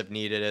Spurs have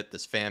needed it.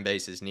 This fan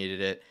base has needed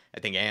it. I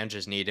think Ange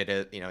has needed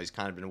it. He's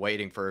kind of been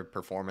waiting for a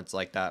performance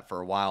like that for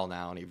a while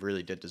now, and he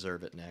really did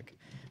deserve it, Nick.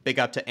 Big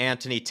up to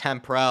Anthony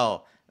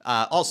Temprell.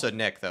 Also,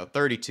 Nick, though,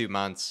 32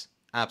 months.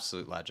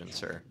 Absolute legend,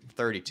 sir.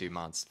 32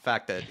 months. The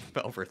fact that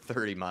over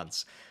 30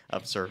 months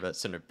of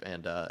service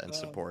and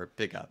support.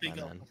 Big up, my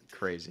man.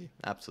 Crazy.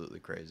 Absolutely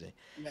crazy.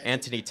 Yeah.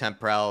 Anthony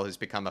Temprell has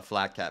become a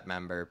Flat Cat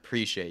member.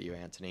 Appreciate you,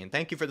 Anthony. And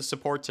thank you for the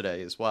support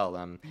today as well.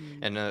 And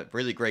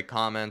really great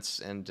comments.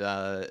 And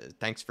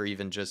thanks for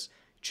even just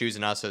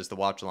choosing us as the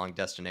watch-along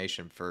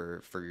destination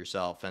for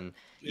yourself. And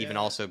even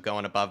also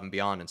going above and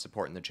beyond and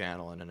supporting the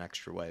channel in an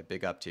extra way.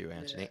 Big up to you,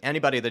 Anthony.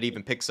 Anybody that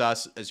even picks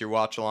us as your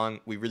watch-along,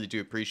 we really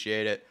do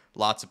appreciate it.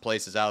 Lots of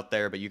places out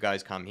there, but you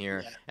guys come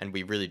here, and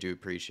we really do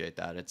appreciate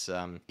that. It's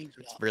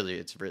really,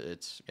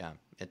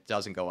 it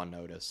doesn't go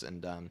unnoticed,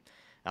 and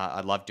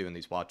I love doing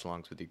these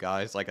watch-alongs with you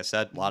guys. Like I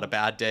said, a lot of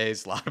bad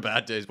days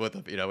with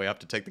them. We have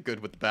to take the good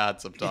with the bad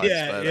sometimes.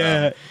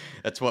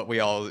 That's what we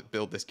all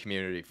build this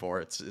community for.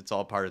 It's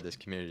all part of this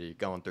community,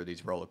 going through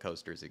these roller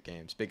coasters at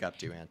games. Big up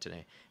to you,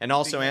 Anthony. And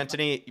also,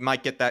 Anthony, you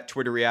might get that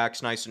Twitter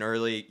Reacts nice and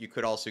early. You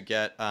could also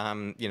get,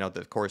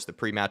 of course, the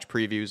pre-match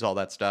previews, all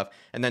that stuff.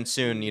 And then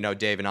soon,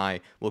 Dave and I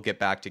will get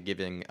back to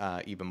giving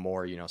even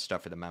more,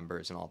 stuff for the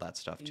members and all that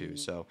stuff too.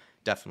 So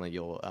definitely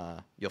you'll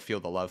feel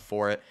the love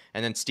for it.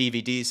 And then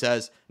Stevie D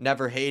says,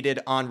 never hated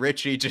on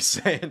Richie, just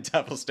saying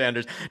double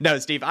standards. No,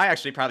 Steve, I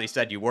actually probably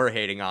said you were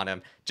hating on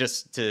him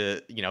just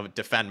to,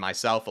 defend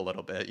myself a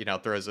little bit,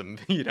 throw some,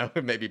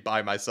 maybe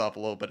buy myself a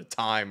little bit of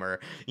time or,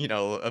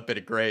 a bit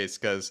of grace,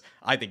 because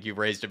I think you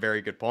raised a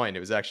very good point. It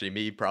was actually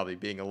me probably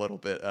being a little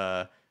bit,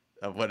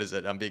 what is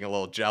it? I'm being a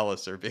little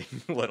jealous or being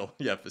a little,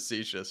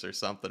 facetious or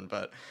something,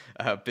 but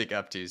big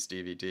up to you,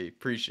 Stevie D.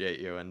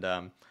 Appreciate you.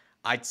 And,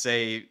 I'd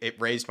say it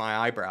raised my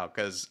eyebrow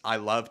because I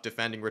love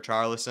defending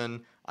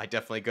Richarlison. I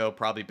definitely go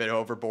probably a bit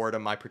overboard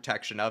on my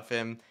protection of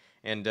him.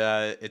 And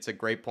it's a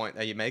great point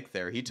that you make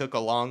there. He took a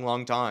long,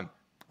 long time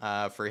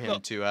for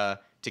him to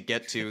to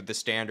get to the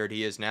standard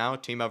he is now.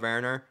 Timo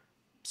Werner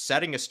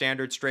setting a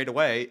standard straight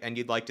away, and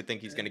you'd like to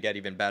think he's going to get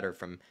even better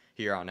from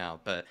here on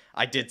out. But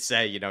I did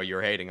say, you know, you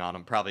were hating on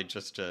him, probably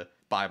just to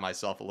buy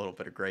myself a little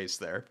bit of grace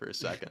there for a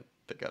second.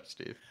 Pick up,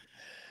 Steve.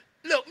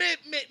 Look,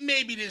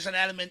 maybe there's an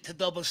element to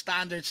double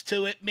standards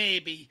to it,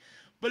 maybe.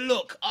 But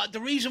look, the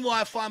reason why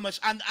I find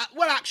myself, and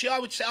well, actually, I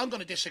would say I'm going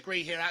to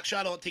disagree here. Actually,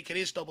 I don't think it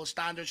is double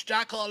standards.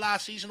 Jack, all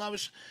last season, I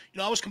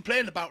was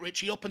complaining about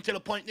Richie up until a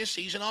point this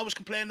season. I was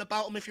complaining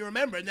about him, if you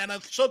remember, and then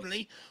I've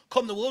suddenly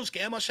come the Wolves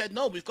game. I said,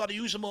 no, we've got to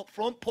use him up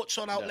front, put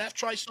Son out left,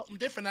 try something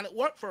different, and it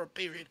worked for a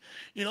period.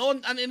 You know,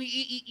 and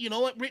he, you know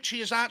what, Richie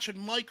has answered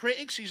my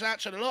critics. He's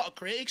answered a lot of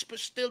critics, but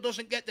still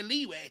doesn't get the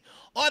leeway.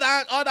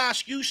 I'd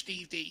ask you,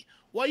 Steve D,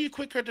 why are you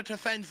quicker to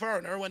defend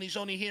Werner when he's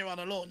only here on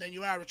a loan than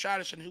you are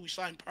Richarlison, who we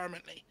signed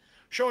permanently?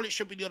 Surely it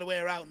should be the other way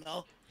around,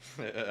 no?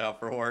 Out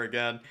for war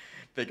again.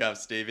 Big up,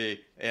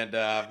 Stevie. And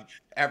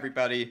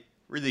everybody,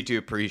 really do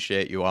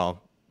appreciate you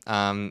all.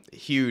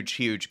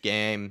 Huge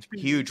game.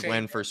 Huge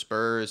win for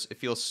Spurs. It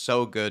feels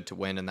so good to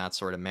win in that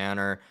sort of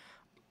manner.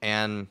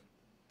 And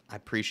I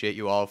appreciate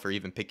you all for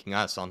even picking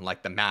us on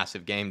like the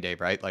massive game day,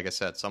 right? Like I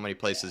said, so many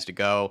places to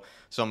go,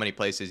 so many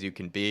places you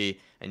can be,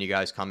 and you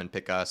guys come and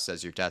pick us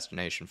as your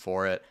destination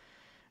for it.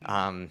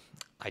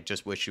 I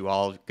just wish you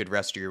all a good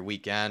rest of your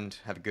weekend.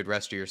 Have a good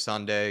rest of your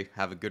Sunday.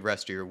 Have a good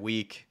rest of your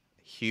week.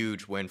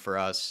 Huge win for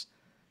us.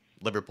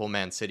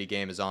 Liverpool-Man City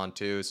game is on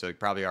too, so you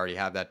probably already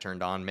have that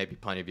turned on. Maybe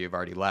plenty of you have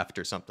already left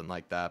or something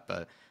like that.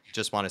 But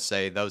just want to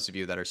say, those of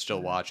you that are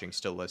still watching,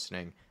 still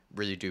listening,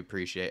 really do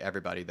appreciate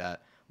everybody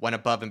that went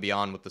above and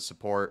beyond with the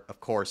support. Of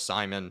course,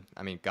 Simon,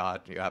 I mean,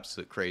 God, you're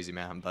absolute crazy,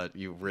 man, but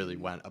you really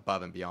went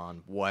above and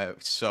beyond. Wow,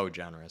 so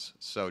generous,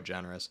 so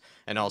generous.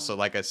 And also,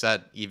 like I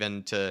said,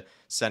 even to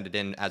send it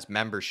in as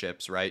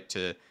memberships, right,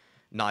 to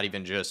not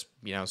even just,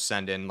 you know,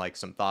 send in like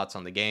some thoughts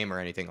on the game or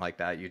anything like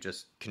that. You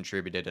just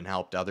contributed and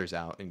helped others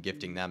out, and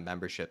gifting them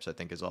memberships, I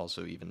think, is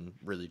also even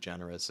really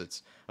generous.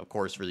 It's, of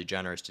course, really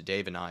generous to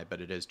Dave and I, but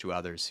it is to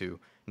others who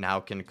now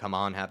can come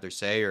on, have their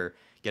say, or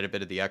get a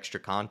bit of the extra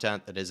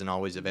content that isn't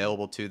always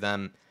available to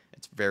them.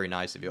 It's very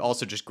nice of you.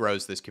 Also just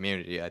grows this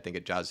community. I think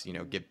it does, you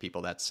know, give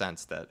people that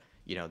sense that,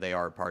 you know, they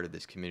are a part of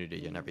this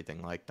community and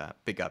everything like that.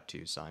 Big up to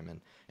you, Simon,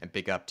 and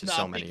big up to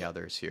so many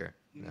others here.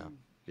 No.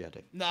 Yeah,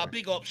 Dave. No,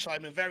 big up,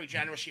 Simon. Very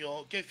generous, you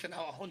know. Giving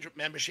out 100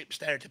 memberships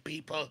there to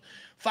people.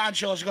 Fan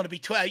shows are going to be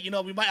 20. You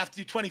know, we might have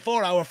to do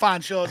 24-hour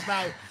fan shows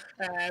now.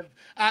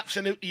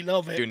 Absolutely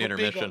love it. Do an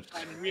intermission. Big up,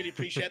 Simon. Really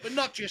appreciate it. But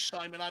not just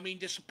Simon. I mean,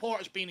 the support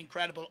has been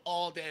incredible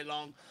all day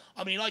long.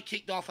 I mean, I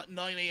kicked off at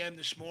 9 a.m.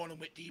 this morning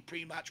with the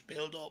pre-match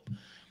build-up.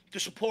 The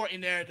support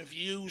in there, the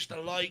views, the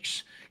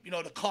likes, you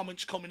know, the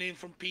comments coming in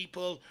from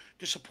people,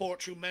 the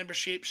support through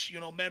memberships, you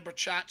know, member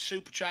chats,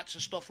 super chats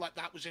and stuff like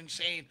that was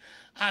insane.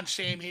 And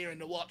same here in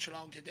the watch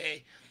along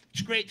today.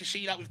 It's great to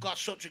see that we've got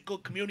such a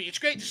good community. It's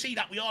great to see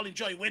that we all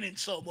enjoy winning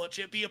so much.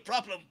 It'd be a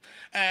problem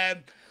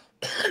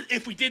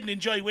if we didn't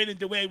enjoy winning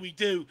the way we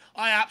do.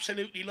 I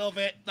absolutely love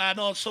it. I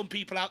know some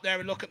people out there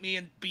will look at me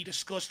and be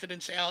disgusted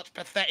and say, oh, it's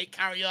pathetic,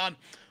 carry on.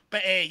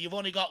 But hey, you've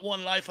only got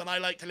one life, and I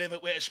like to live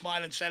it with a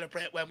smile and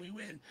celebrate when we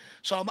win.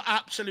 So I'm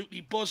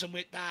absolutely buzzing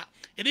with that.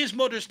 It is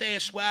Mother's Day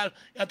as well.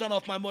 I don't know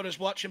if my mother's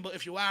watching, but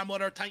if you are,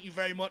 Mother, thank you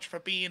very much for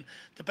being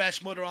the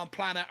best mother on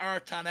planet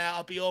Earth. And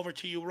I'll be over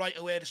to you right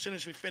away as soon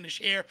as we finish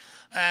here.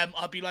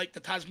 I'll be like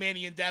the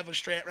Tasmanian devil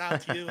straight round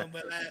to you, and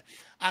we'll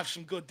have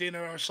some good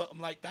dinner or something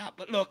like that.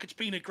 But look, it's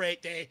been a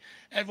great day.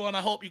 Everyone,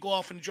 I hope you go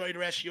off and enjoy the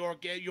rest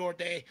of your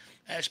day.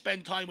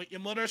 Spend time with your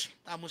mothers,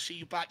 and we'll see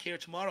you back here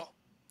tomorrow.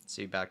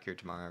 See you back here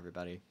tomorrow,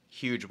 everybody.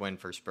 Huge win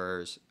for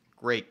Spurs.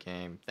 Great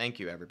game. Thank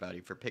you, everybody,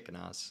 for picking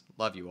us.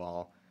 Love you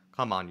all.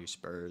 Come on, you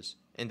Spurs.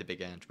 In the big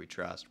end, we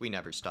trust. We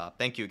never stop.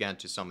 Thank you again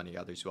to so many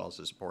others who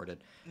also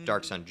supported.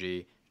 Dark Sun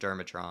G,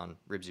 Dermatron,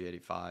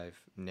 Ribsy85,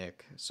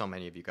 Nick, so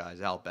many of you guys,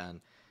 Al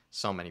Ben,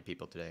 so many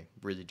people today.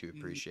 Really do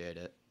appreciate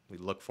it. We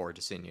look forward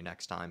to seeing you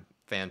next time.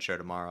 Fan show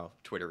tomorrow,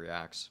 Twitter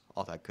reacts,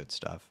 all that good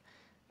stuff.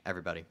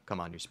 Everybody,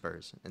 come on, you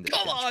Spurs. In the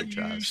come on,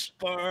 you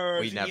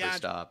Spurs. We never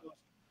stop.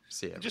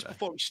 See you. Just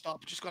before we stop,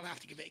 I'm just going to have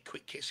to give it a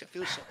quick kiss. It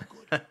feels so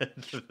good.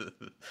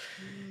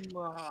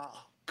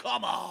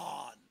 Come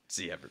on.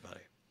 See you, everybody.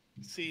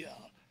 See ya.